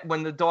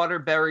the daughter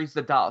buries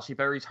the doll, she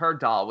buries her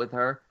doll with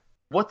her.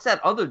 What's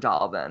that other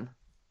doll then?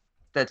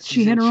 That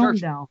she had her own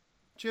doll.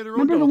 She had her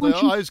own doll with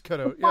the eyes cut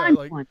out. Yeah,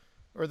 like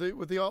or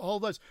with the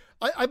whole eyes.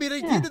 I mean,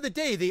 at the end of the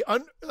day,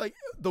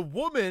 the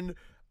woman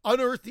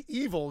unearthed the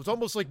evil. It was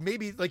almost like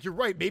maybe, like you're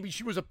right, maybe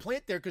she was a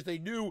plant there because they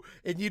knew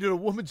it needed a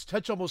woman's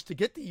touch almost to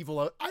get the evil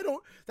out.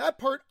 That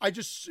part, I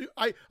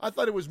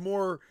thought it was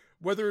more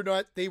whether or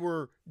not they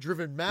were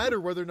driven mad or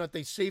whether or not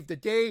they saved the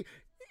day.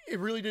 It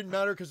really didn't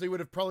matter because they would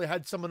have probably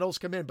had someone else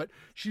come in. But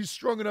she's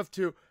strong enough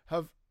to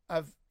have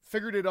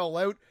figured it all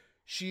out.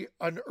 She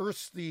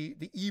unearths the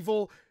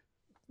evil,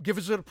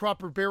 gives it a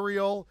proper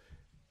burial.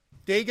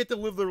 They get to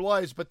live their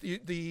lives, but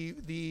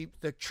the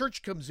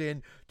church comes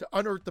in to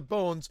unearth the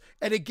bones.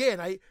 And again,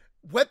 I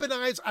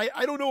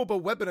don't know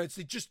about weaponize.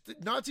 The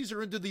Nazis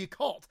are into the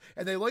occult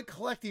and they like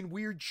collecting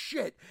weird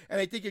shit.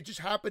 And I think it just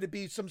happened to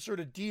be some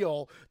sort of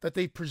deal that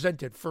they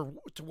presented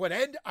to what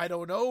end, I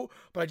don't know.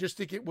 But I just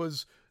think it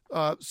was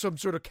some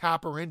sort of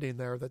cap or ending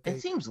there that they.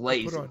 It seems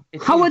lazy.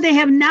 How would they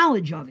have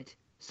knowledge of it?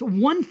 So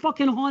one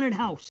fucking haunted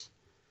house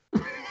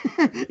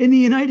in the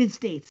United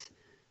States.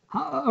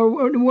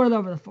 Or where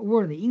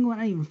are they? England?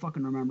 I don't even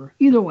fucking remember.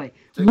 Either way,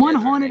 one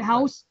haunted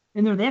house,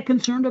 and they're that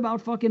concerned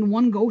about fucking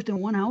one ghost in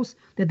one house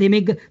that they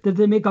make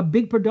a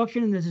big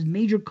production and there's this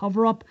major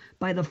cover up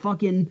by the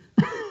fucking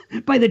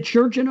by the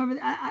church and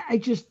everything. I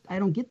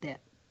don't get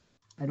that.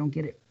 I don't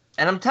get it.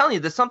 And I'm telling you,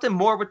 there's something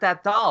more with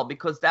that doll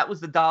because that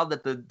was the doll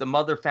that the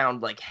mother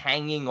found like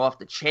hanging off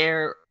the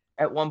chair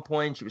at one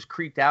point. She was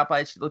creeped out by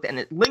it. She looked and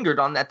it lingered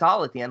on that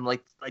doll at the end,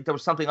 like there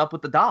was something up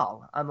with the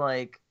doll. I'm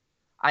like.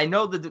 I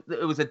know that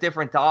it was a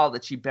different doll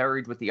that she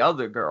buried with the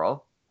other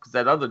girl because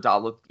that other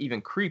doll looked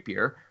even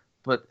creepier.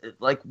 But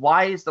like,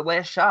 why is the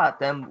last shot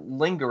them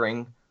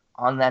lingering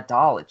on that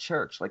doll at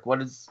church? Like, what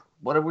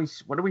are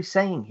we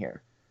saying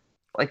here?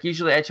 Like,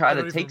 usually I try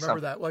to take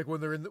something. That like when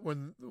they're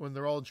when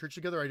they're all in church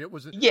together.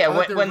 When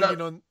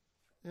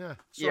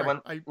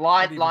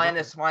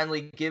Linus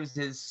finally gives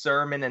his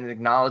sermon and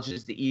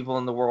acknowledges the evil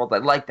in the world. I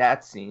like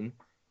that scene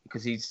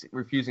because he's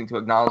refusing to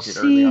acknowledge it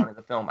early on in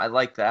the film. I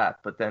like that,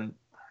 but then.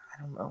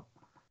 I don't know.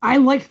 I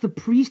liked the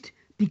priest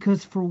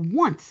because for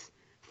once,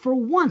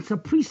 a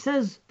priest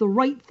says the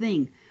right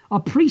thing. A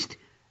priest,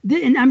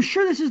 and I'm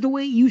sure this is the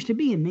way it used to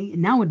be, and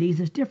nowadays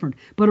it's different.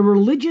 But a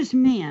religious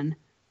man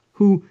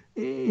who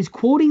is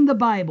quoting the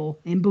Bible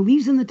and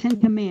believes in the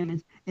Ten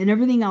Commandments and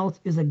everything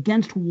else is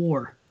against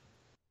war.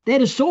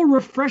 That is so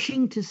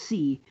refreshing to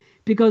see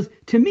because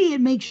to me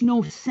it makes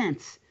no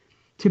sense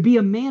to be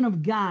a man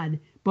of God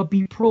but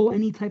be pro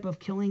any type of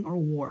killing or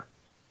war.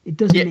 It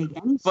doesn't make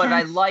any sense. But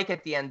I like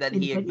at the end that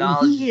he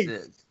acknowledges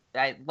it.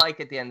 I like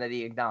at the end that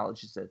he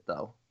acknowledges it,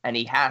 though. And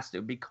he has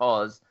to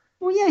because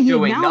he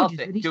acknowledges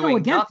it. He's so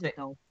against it,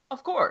 though.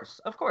 Of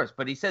course.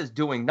 But he says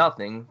doing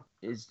nothing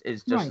is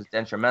just as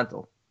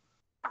detrimental.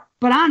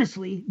 But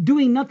honestly,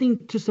 doing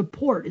nothing to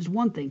support is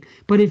one thing.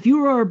 But if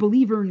you are a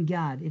believer in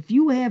God, if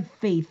you have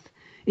faith,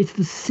 it's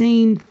the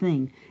same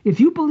thing. If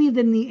you believe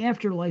that in the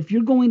afterlife,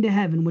 you're going to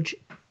heaven, which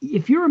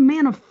if you're a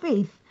man of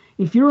faith,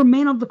 if you're a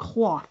man of the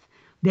cloth,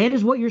 that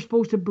is what you're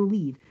supposed to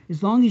believe.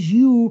 As long as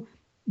you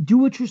do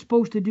what you're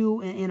supposed to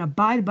do and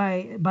abide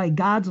by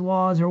God's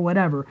laws or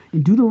whatever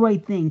and do the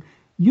right thing,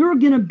 you're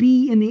going to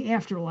be in the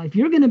afterlife.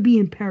 You're going to be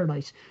in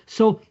paradise.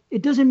 So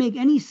it doesn't make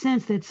any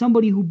sense that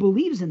somebody who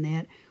believes in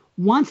that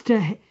wants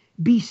to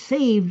be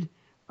saved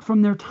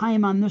from their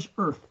time on this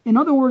earth. In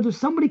other words, if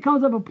somebody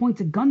comes up and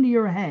points a gun to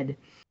your head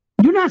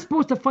You're not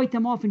supposed to fight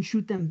them off and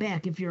shoot them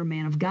back if you're a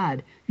man of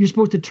God. You're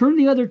supposed to turn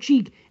the other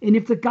cheek, and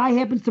if the guy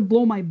happens to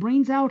blow my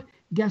brains out,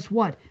 guess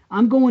what?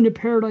 I'm going to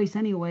paradise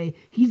anyway.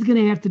 He's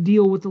going to have to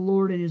deal with the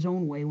Lord in his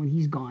own way when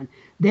he's gone.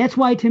 That's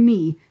why, to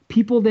me,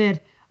 people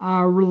that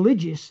are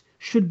religious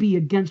should be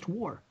against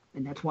war,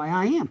 and that's why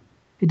I am.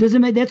 It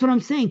doesn't matter. That's what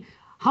I'm saying.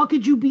 How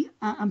could you be?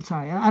 I'm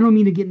sorry. I don't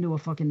mean to get into a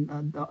fucking.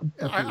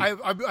 I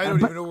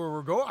don't even know where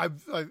we're going.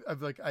 I'm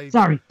like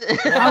Sorry.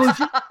 I was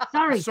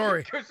sorry.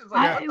 Sorry.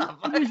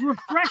 It was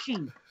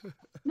refreshing.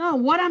 No,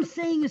 what I'm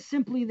saying is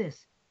simply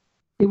this: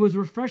 it was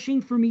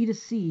refreshing for me to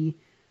see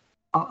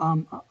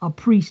a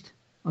priest,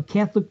 a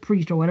Catholic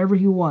priest or whatever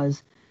he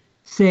was,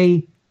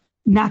 say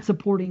not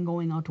supporting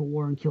going out to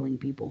war and killing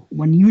people.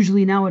 When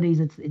usually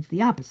nowadays it's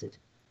the opposite.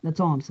 That's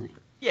all I'm saying.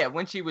 Yeah,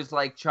 when she was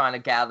like trying to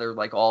gather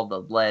like all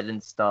the lead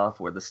and stuff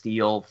or the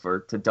steel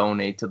to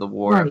donate to the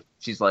war, Right.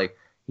 he's like,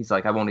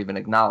 I won't even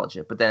acknowledge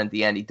it. But then at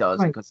the end he does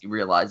Right. because he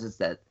realizes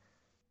that,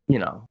 you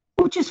know,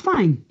 Which is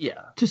fine.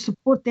 yeah, To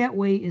support that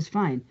way is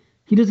fine.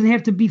 He doesn't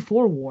have to be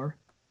for war.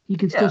 He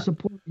can still Yeah.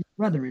 support his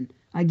brethren.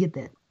 I get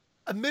that.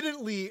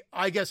 Admittedly,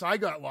 I guess I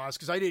got lost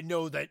because I didn't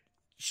know that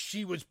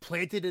she was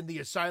planted in the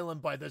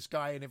asylum by this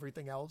guy and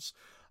everything else.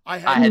 I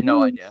had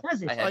no He idea.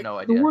 says it. I had no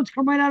The idea. words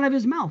come right out of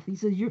his mouth. He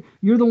says,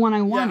 "You're the one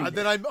I wanted."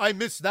 Yeah, then I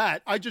missed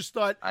that. I just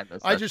thought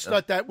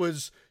that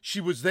was she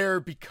was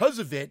there because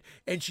of it,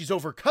 and she's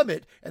overcome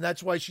it, and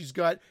that's why she's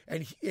got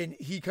and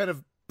he kind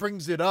of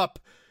brings it up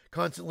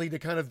constantly to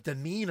kind of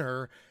demean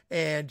her,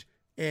 and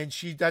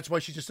that's why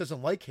she just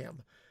doesn't like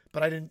him.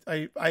 But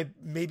I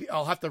maybe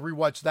I'll have to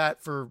rewatch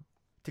that to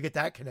get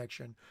that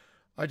connection.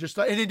 I just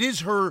thought, and it is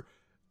her.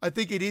 I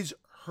think it is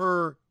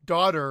her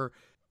daughter.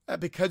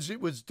 Because it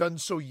was done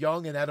so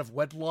young and out of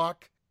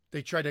wedlock,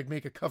 they tried to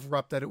make a cover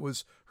up that it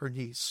was her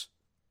niece.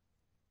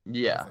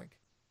 Yeah. I think.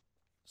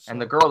 So,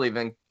 And the girl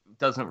even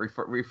doesn't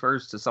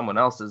refers to someone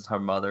else as her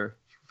mother.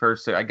 She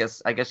refers to I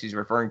guess she's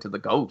referring to the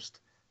ghost.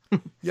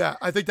 yeah,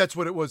 I think that's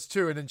what it was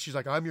too. And then she's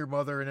like, "I'm your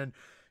mother," and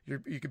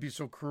then you could be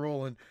so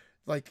cruel. And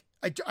like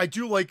I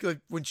do like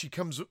when she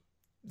comes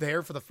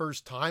there for the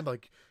first time,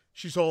 like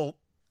she's all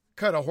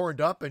kind of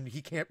horned up, and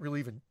he can't really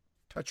even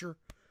touch her.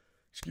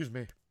 Excuse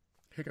me,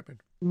 hiccuping.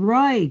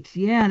 Right.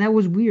 Yeah, that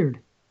was weird.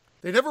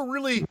 They never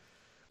really,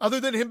 other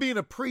than him being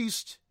a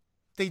priest,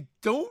 they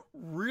don't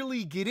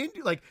really get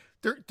into like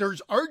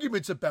there's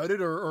arguments about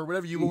it or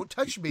whatever. You won't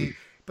touch me,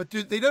 but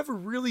they never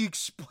really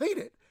explain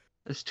it.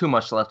 There's too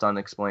much left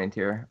unexplained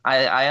here.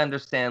 I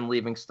understand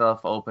leaving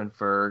stuff open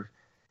for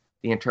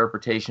the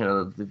interpretation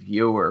of the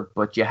viewer,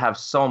 but you have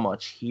so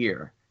much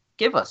here.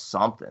 Give us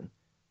something.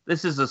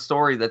 This is a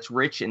story that's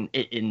rich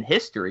in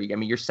history. I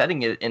mean, you're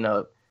setting it in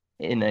a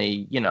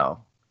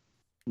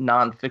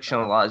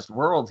non-fictionalized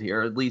world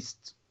here. At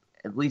least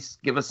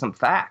give us some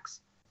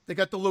facts. They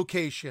got the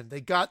location.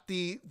 They got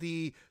the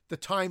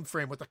time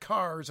frame with the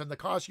cars and the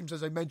costumes,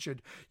 as I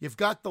mentioned. You've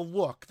got the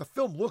look. The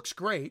film looks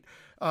great.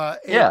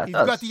 You've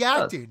got the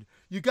acting.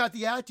 You got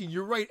the acting.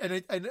 You're right.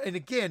 And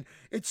again,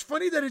 it's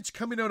funny that it's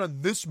coming out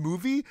on this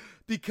movie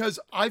because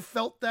I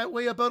felt that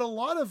way about a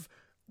lot of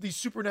these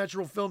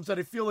supernatural films that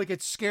I feel like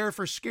it's scare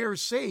for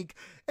scare's sake.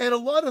 And a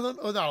lot of them,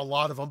 well, not a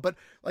lot of them, but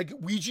like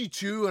Ouija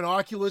 2 and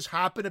Oculus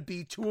happen to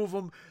be two of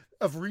them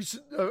of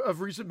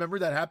recent memory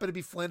that happened to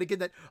be Flanagan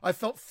that I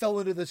felt fell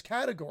into this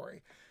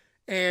category.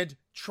 And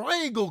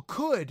Triangle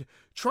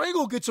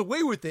gets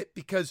away with it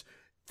because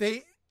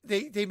they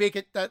make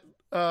it that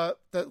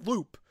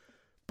loop.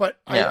 But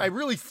yeah. I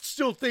really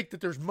still think that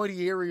there's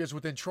muddy areas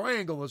within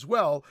Triangle as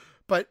well,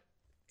 but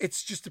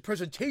it's just the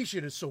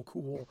presentation is so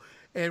cool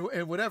and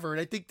whatever.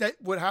 And I think that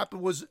what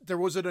happened was there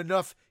wasn't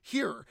enough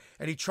here,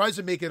 and he tries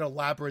to make it a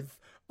labyrinth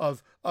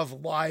of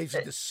lies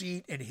and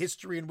deceit and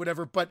history and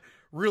whatever, but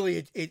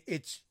really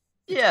it's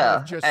yeah,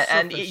 kind of just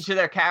and surface. each of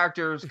their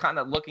characters kind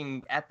of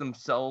looking at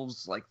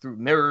themselves like through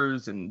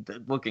mirrors and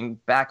looking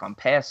back on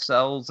past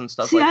selves and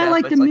stuff. See, like that. I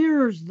like the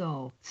mirrors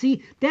though.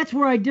 See, that's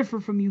where I differ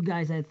from you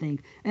guys, I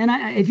think. And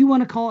if you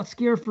want to call it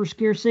scare for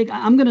scare's sake,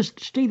 I'm going to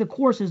stay the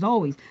course as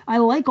always. I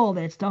like all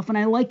that stuff, and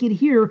I like it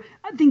here.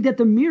 I think that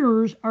the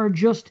mirrors are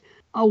just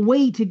a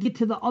way to get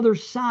to the other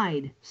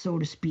side, so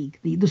to speak,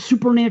 the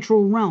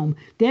supernatural realm.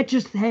 That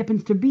just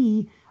happens to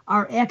be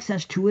our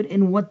access to it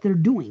and what they're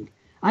doing.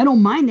 I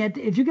don't mind that.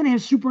 If you're going to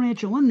have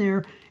supernatural in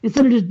there,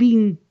 instead of just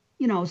being,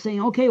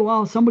 saying, okay,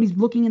 well, somebody's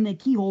looking in that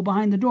keyhole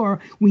behind the door,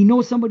 we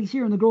know somebody's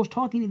here, and the girl's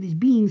talking to these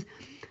beings.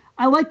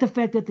 I like the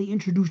fact that they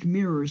introduced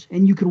mirrors,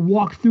 and you could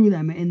walk through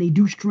them, and they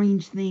do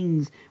strange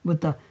things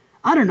with the,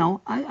 I don't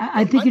know.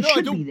 I think it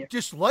should be there.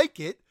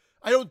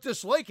 I don't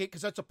dislike it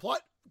because that's a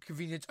plot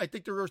convenience. I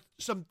think there are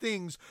some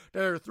things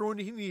that are thrown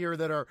in here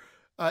that are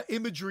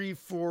imagery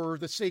for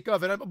the sake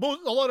of it. A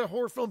lot of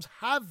horror films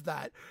have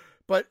that,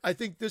 but I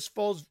think this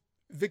falls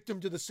victim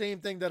to the same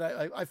thing that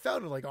I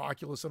found in like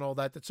Oculus and all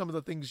that some of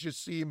the things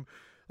just seem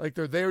like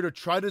they're there to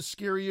try to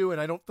scare you,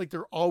 and I don't think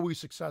they're always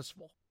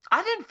successful.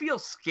 I didn't feel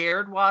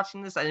scared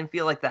watching this. I didn't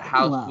feel like the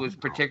house was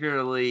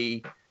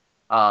particularly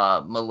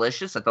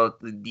malicious. I thought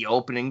the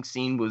opening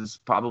scene was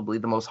probably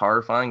the most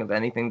horrifying of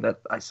anything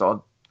that I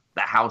saw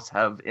the house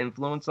have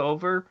influence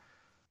over.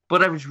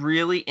 But I was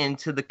really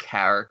into the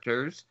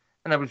characters,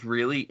 and I was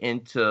really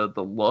into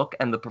the look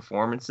and the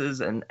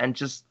performances, and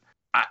just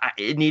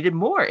it needed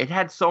more. It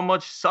had so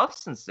much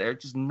substance there,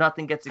 just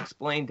nothing gets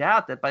explained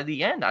out. That by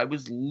the end, I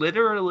was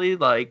literally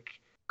like,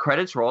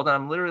 credits rolled, and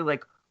I'm literally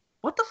like,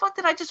 what the fuck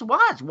did I just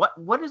watch?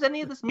 What does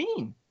any of this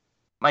mean?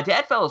 My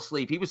dad fell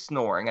asleep. He was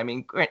snoring. I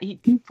mean,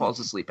 he falls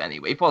asleep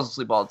anyway. He falls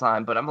asleep all the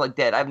time. But I'm like,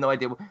 Dad, I have no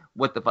idea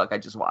what the fuck I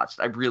just watched.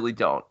 I really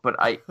don't. But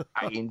I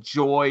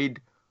enjoyed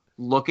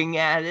looking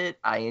at it.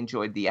 I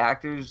enjoyed the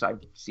actors.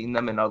 I've seen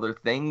them in other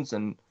things.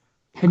 And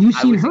have you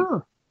seen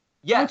her?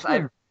 Yes,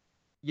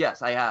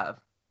 I have.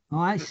 Oh,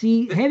 I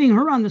see. Having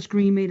her on the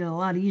screen made it a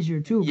lot easier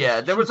too.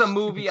 Yeah, there was a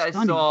movie I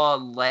saw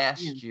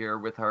last year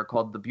with her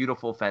called The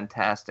Beautiful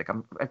Fantastic.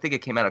 I think it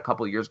came out a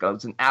couple of years ago.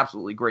 It's an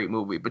absolutely great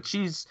movie. But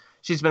she's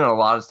been in a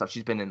lot of stuff.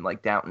 She's been in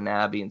like Downton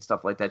Abbey and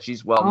stuff like that.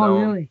 She's well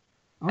known. Oh, really?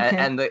 Okay.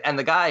 And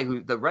the guy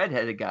the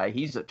redheaded guy,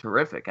 he's a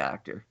terrific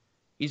actor.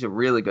 He's a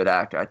really good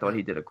actor. I thought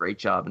he did a great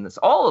job in this.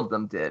 All of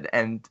them did,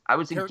 and I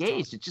was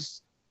engaged. It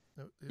just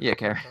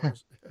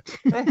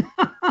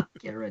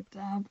Carrot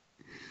Top.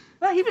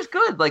 Well, he was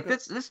good. Like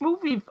this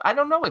movie, I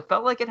don't know. It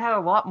felt like it had a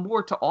lot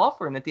more to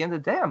offer, and at the end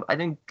of the day, I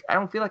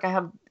don't feel like I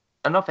have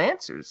enough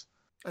answers.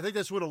 I think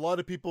that's what a lot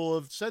of people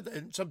have said,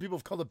 and some people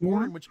have called it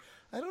boring. Which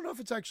I don't know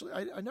if it's actually.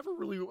 I never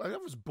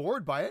was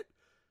bored by it.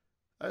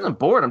 I'm not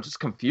bored. I'm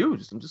just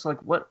confused. I'm just like,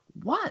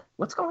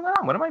 what's going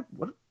on?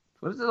 What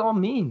does it all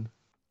mean?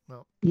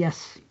 Well,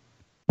 yes,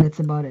 that's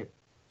about it.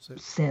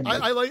 Sad.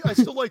 I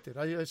still liked it.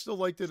 I still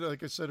liked it.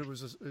 Like I said, it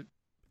was a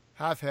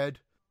half head.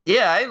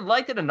 Yeah, I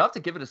liked it enough to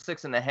give it a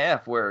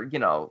 6.5. Where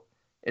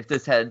if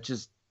this had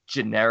just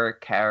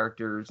generic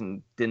characters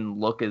and didn't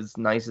look as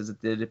nice as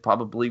it did, it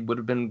probably would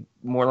have been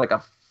more like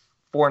a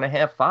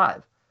 4.5,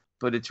 5.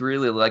 But it's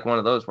really like one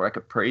of those where I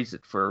could praise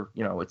it for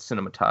its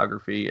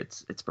cinematography,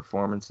 its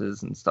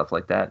performances and stuff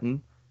like that,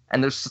 and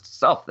there's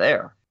stuff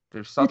there.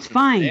 There's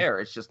something there.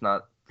 It's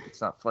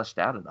not fleshed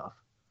out enough.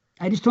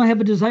 I just don't have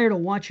a desire to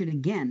watch it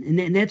again,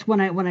 and that's when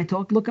I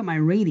look at my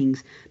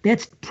ratings.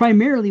 That's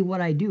primarily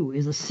what I do.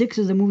 Is a 6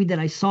 is a movie that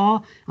I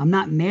saw. I'm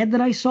not mad that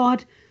I saw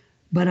it,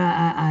 but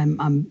I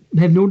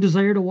have no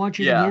desire to watch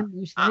it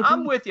again.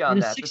 I'm with you on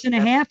and that. A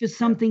 6.5 is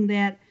something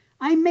that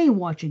I may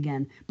watch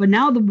again. But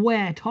now the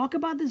way I talk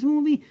about this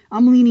movie,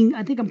 I'm leaning.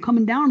 I think I'm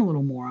coming down a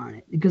little more on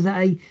it because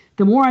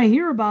the more I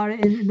hear about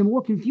it and the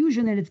more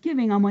confusion that it's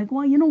giving, I'm like,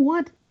 well, you know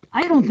what?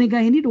 I don't think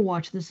I need to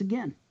watch this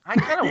again. I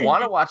kind of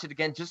want to watch it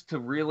again just to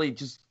really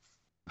just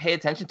pay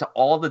attention to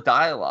all the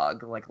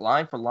dialogue, like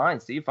line for line,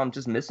 see if I'm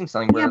just missing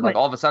something where like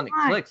all of a sudden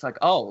it clicks, like,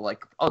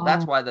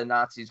 that's why the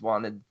Nazis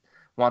want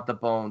the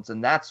bones,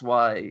 and that's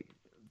why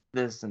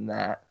this and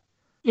that.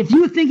 If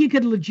you think you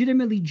could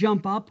legitimately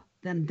jump up,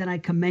 then I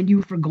commend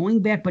you for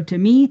going back. But to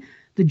me,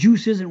 the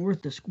juice isn't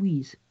worth the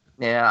squeeze.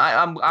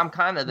 Yeah, I'm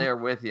kind of there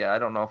with you. I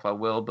don't know if I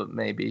will, but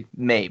maybe.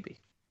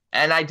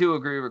 And I do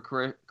agree with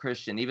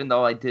Christian, even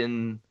though I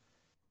didn't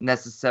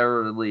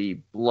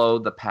necessarily blow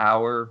the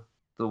power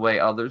the way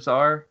others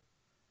are.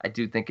 I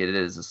do think it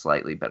is a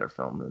slightly better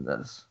film than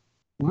this.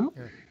 Well,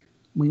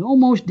 we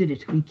almost did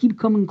it. We keep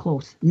coming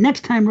close.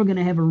 Next time we're going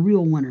to have a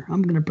real winner.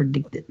 I'm going to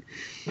predict it.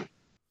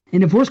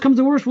 And if worse comes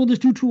to worse, we'll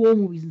just do 2 old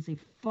movies and say,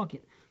 fuck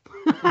it.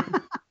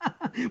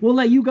 We'll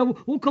let you go.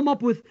 We'll come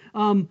up with,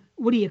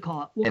 what do you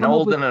call it? An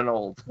old and an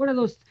old. What are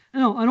those?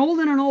 No, an old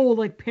and an old,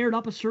 like paired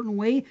up a certain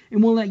way,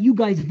 and we'll let you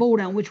guys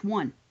vote on which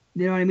one.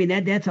 You know what I mean?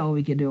 That's all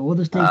we can do. We'll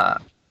just think.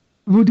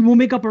 We'll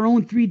make up our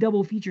own 3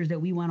 double features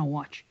that we want to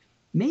watch.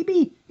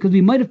 Maybe, because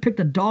we might have picked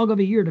a dog of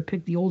a year to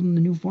pick the old and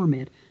the new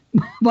format.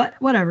 But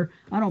whatever.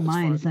 I don't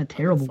mind. Fine. It's not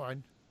terrible.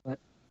 Fine. But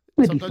it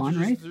might be fun,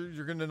 right?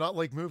 You're going to not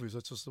like movies.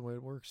 That's just the way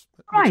it works.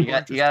 Right.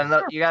 You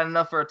got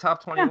enough for a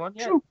top 21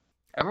 yet? True.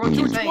 Everyone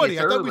keeps saying 20.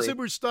 It's I thought early. we said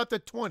we stopped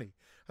at 20.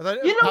 I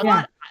thought, you know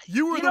what?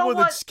 You were the one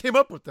that came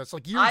up with this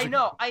like years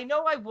ago. I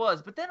know I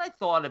was, but then I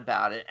thought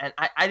about it, and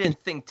I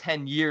didn't think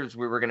 10 years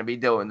we were going to be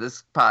doing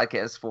this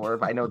podcast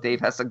for. I know Dave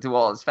has to do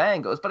all his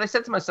fangos, but I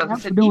said to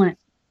myself, even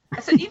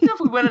if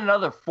we went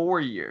another 4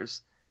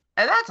 years,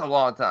 and that's a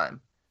long time,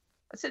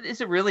 I said,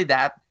 is it really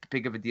that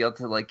big of a deal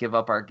to like give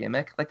up our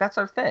gimmick? Like, that's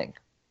our thing.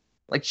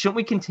 Like, shouldn't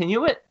we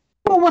continue it?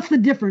 Well, what's the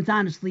difference,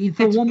 honestly? You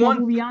throw one more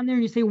movie on there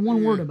and you say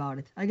one word about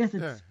it. I guess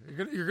it's...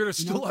 Yeah. You're gonna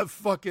still have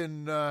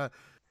fucking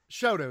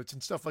shout-outs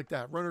and stuff like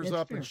that.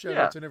 Runners-up and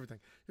shout-outs and everything.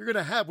 We're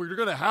gonna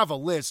have a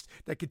list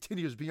that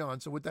continues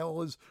beyond. So what the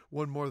hell is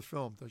one more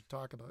film to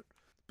talk about?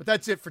 But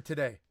that's it for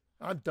today.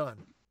 I'm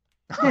done.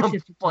 That's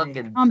it for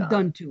today. I'm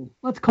done too.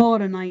 Let's call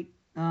it a night.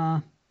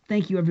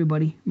 Thank you,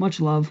 everybody. Much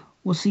love.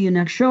 We'll see you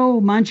next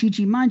show.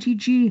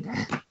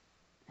 Manchichi.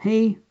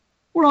 Hey,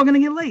 we're all gonna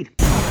get laid.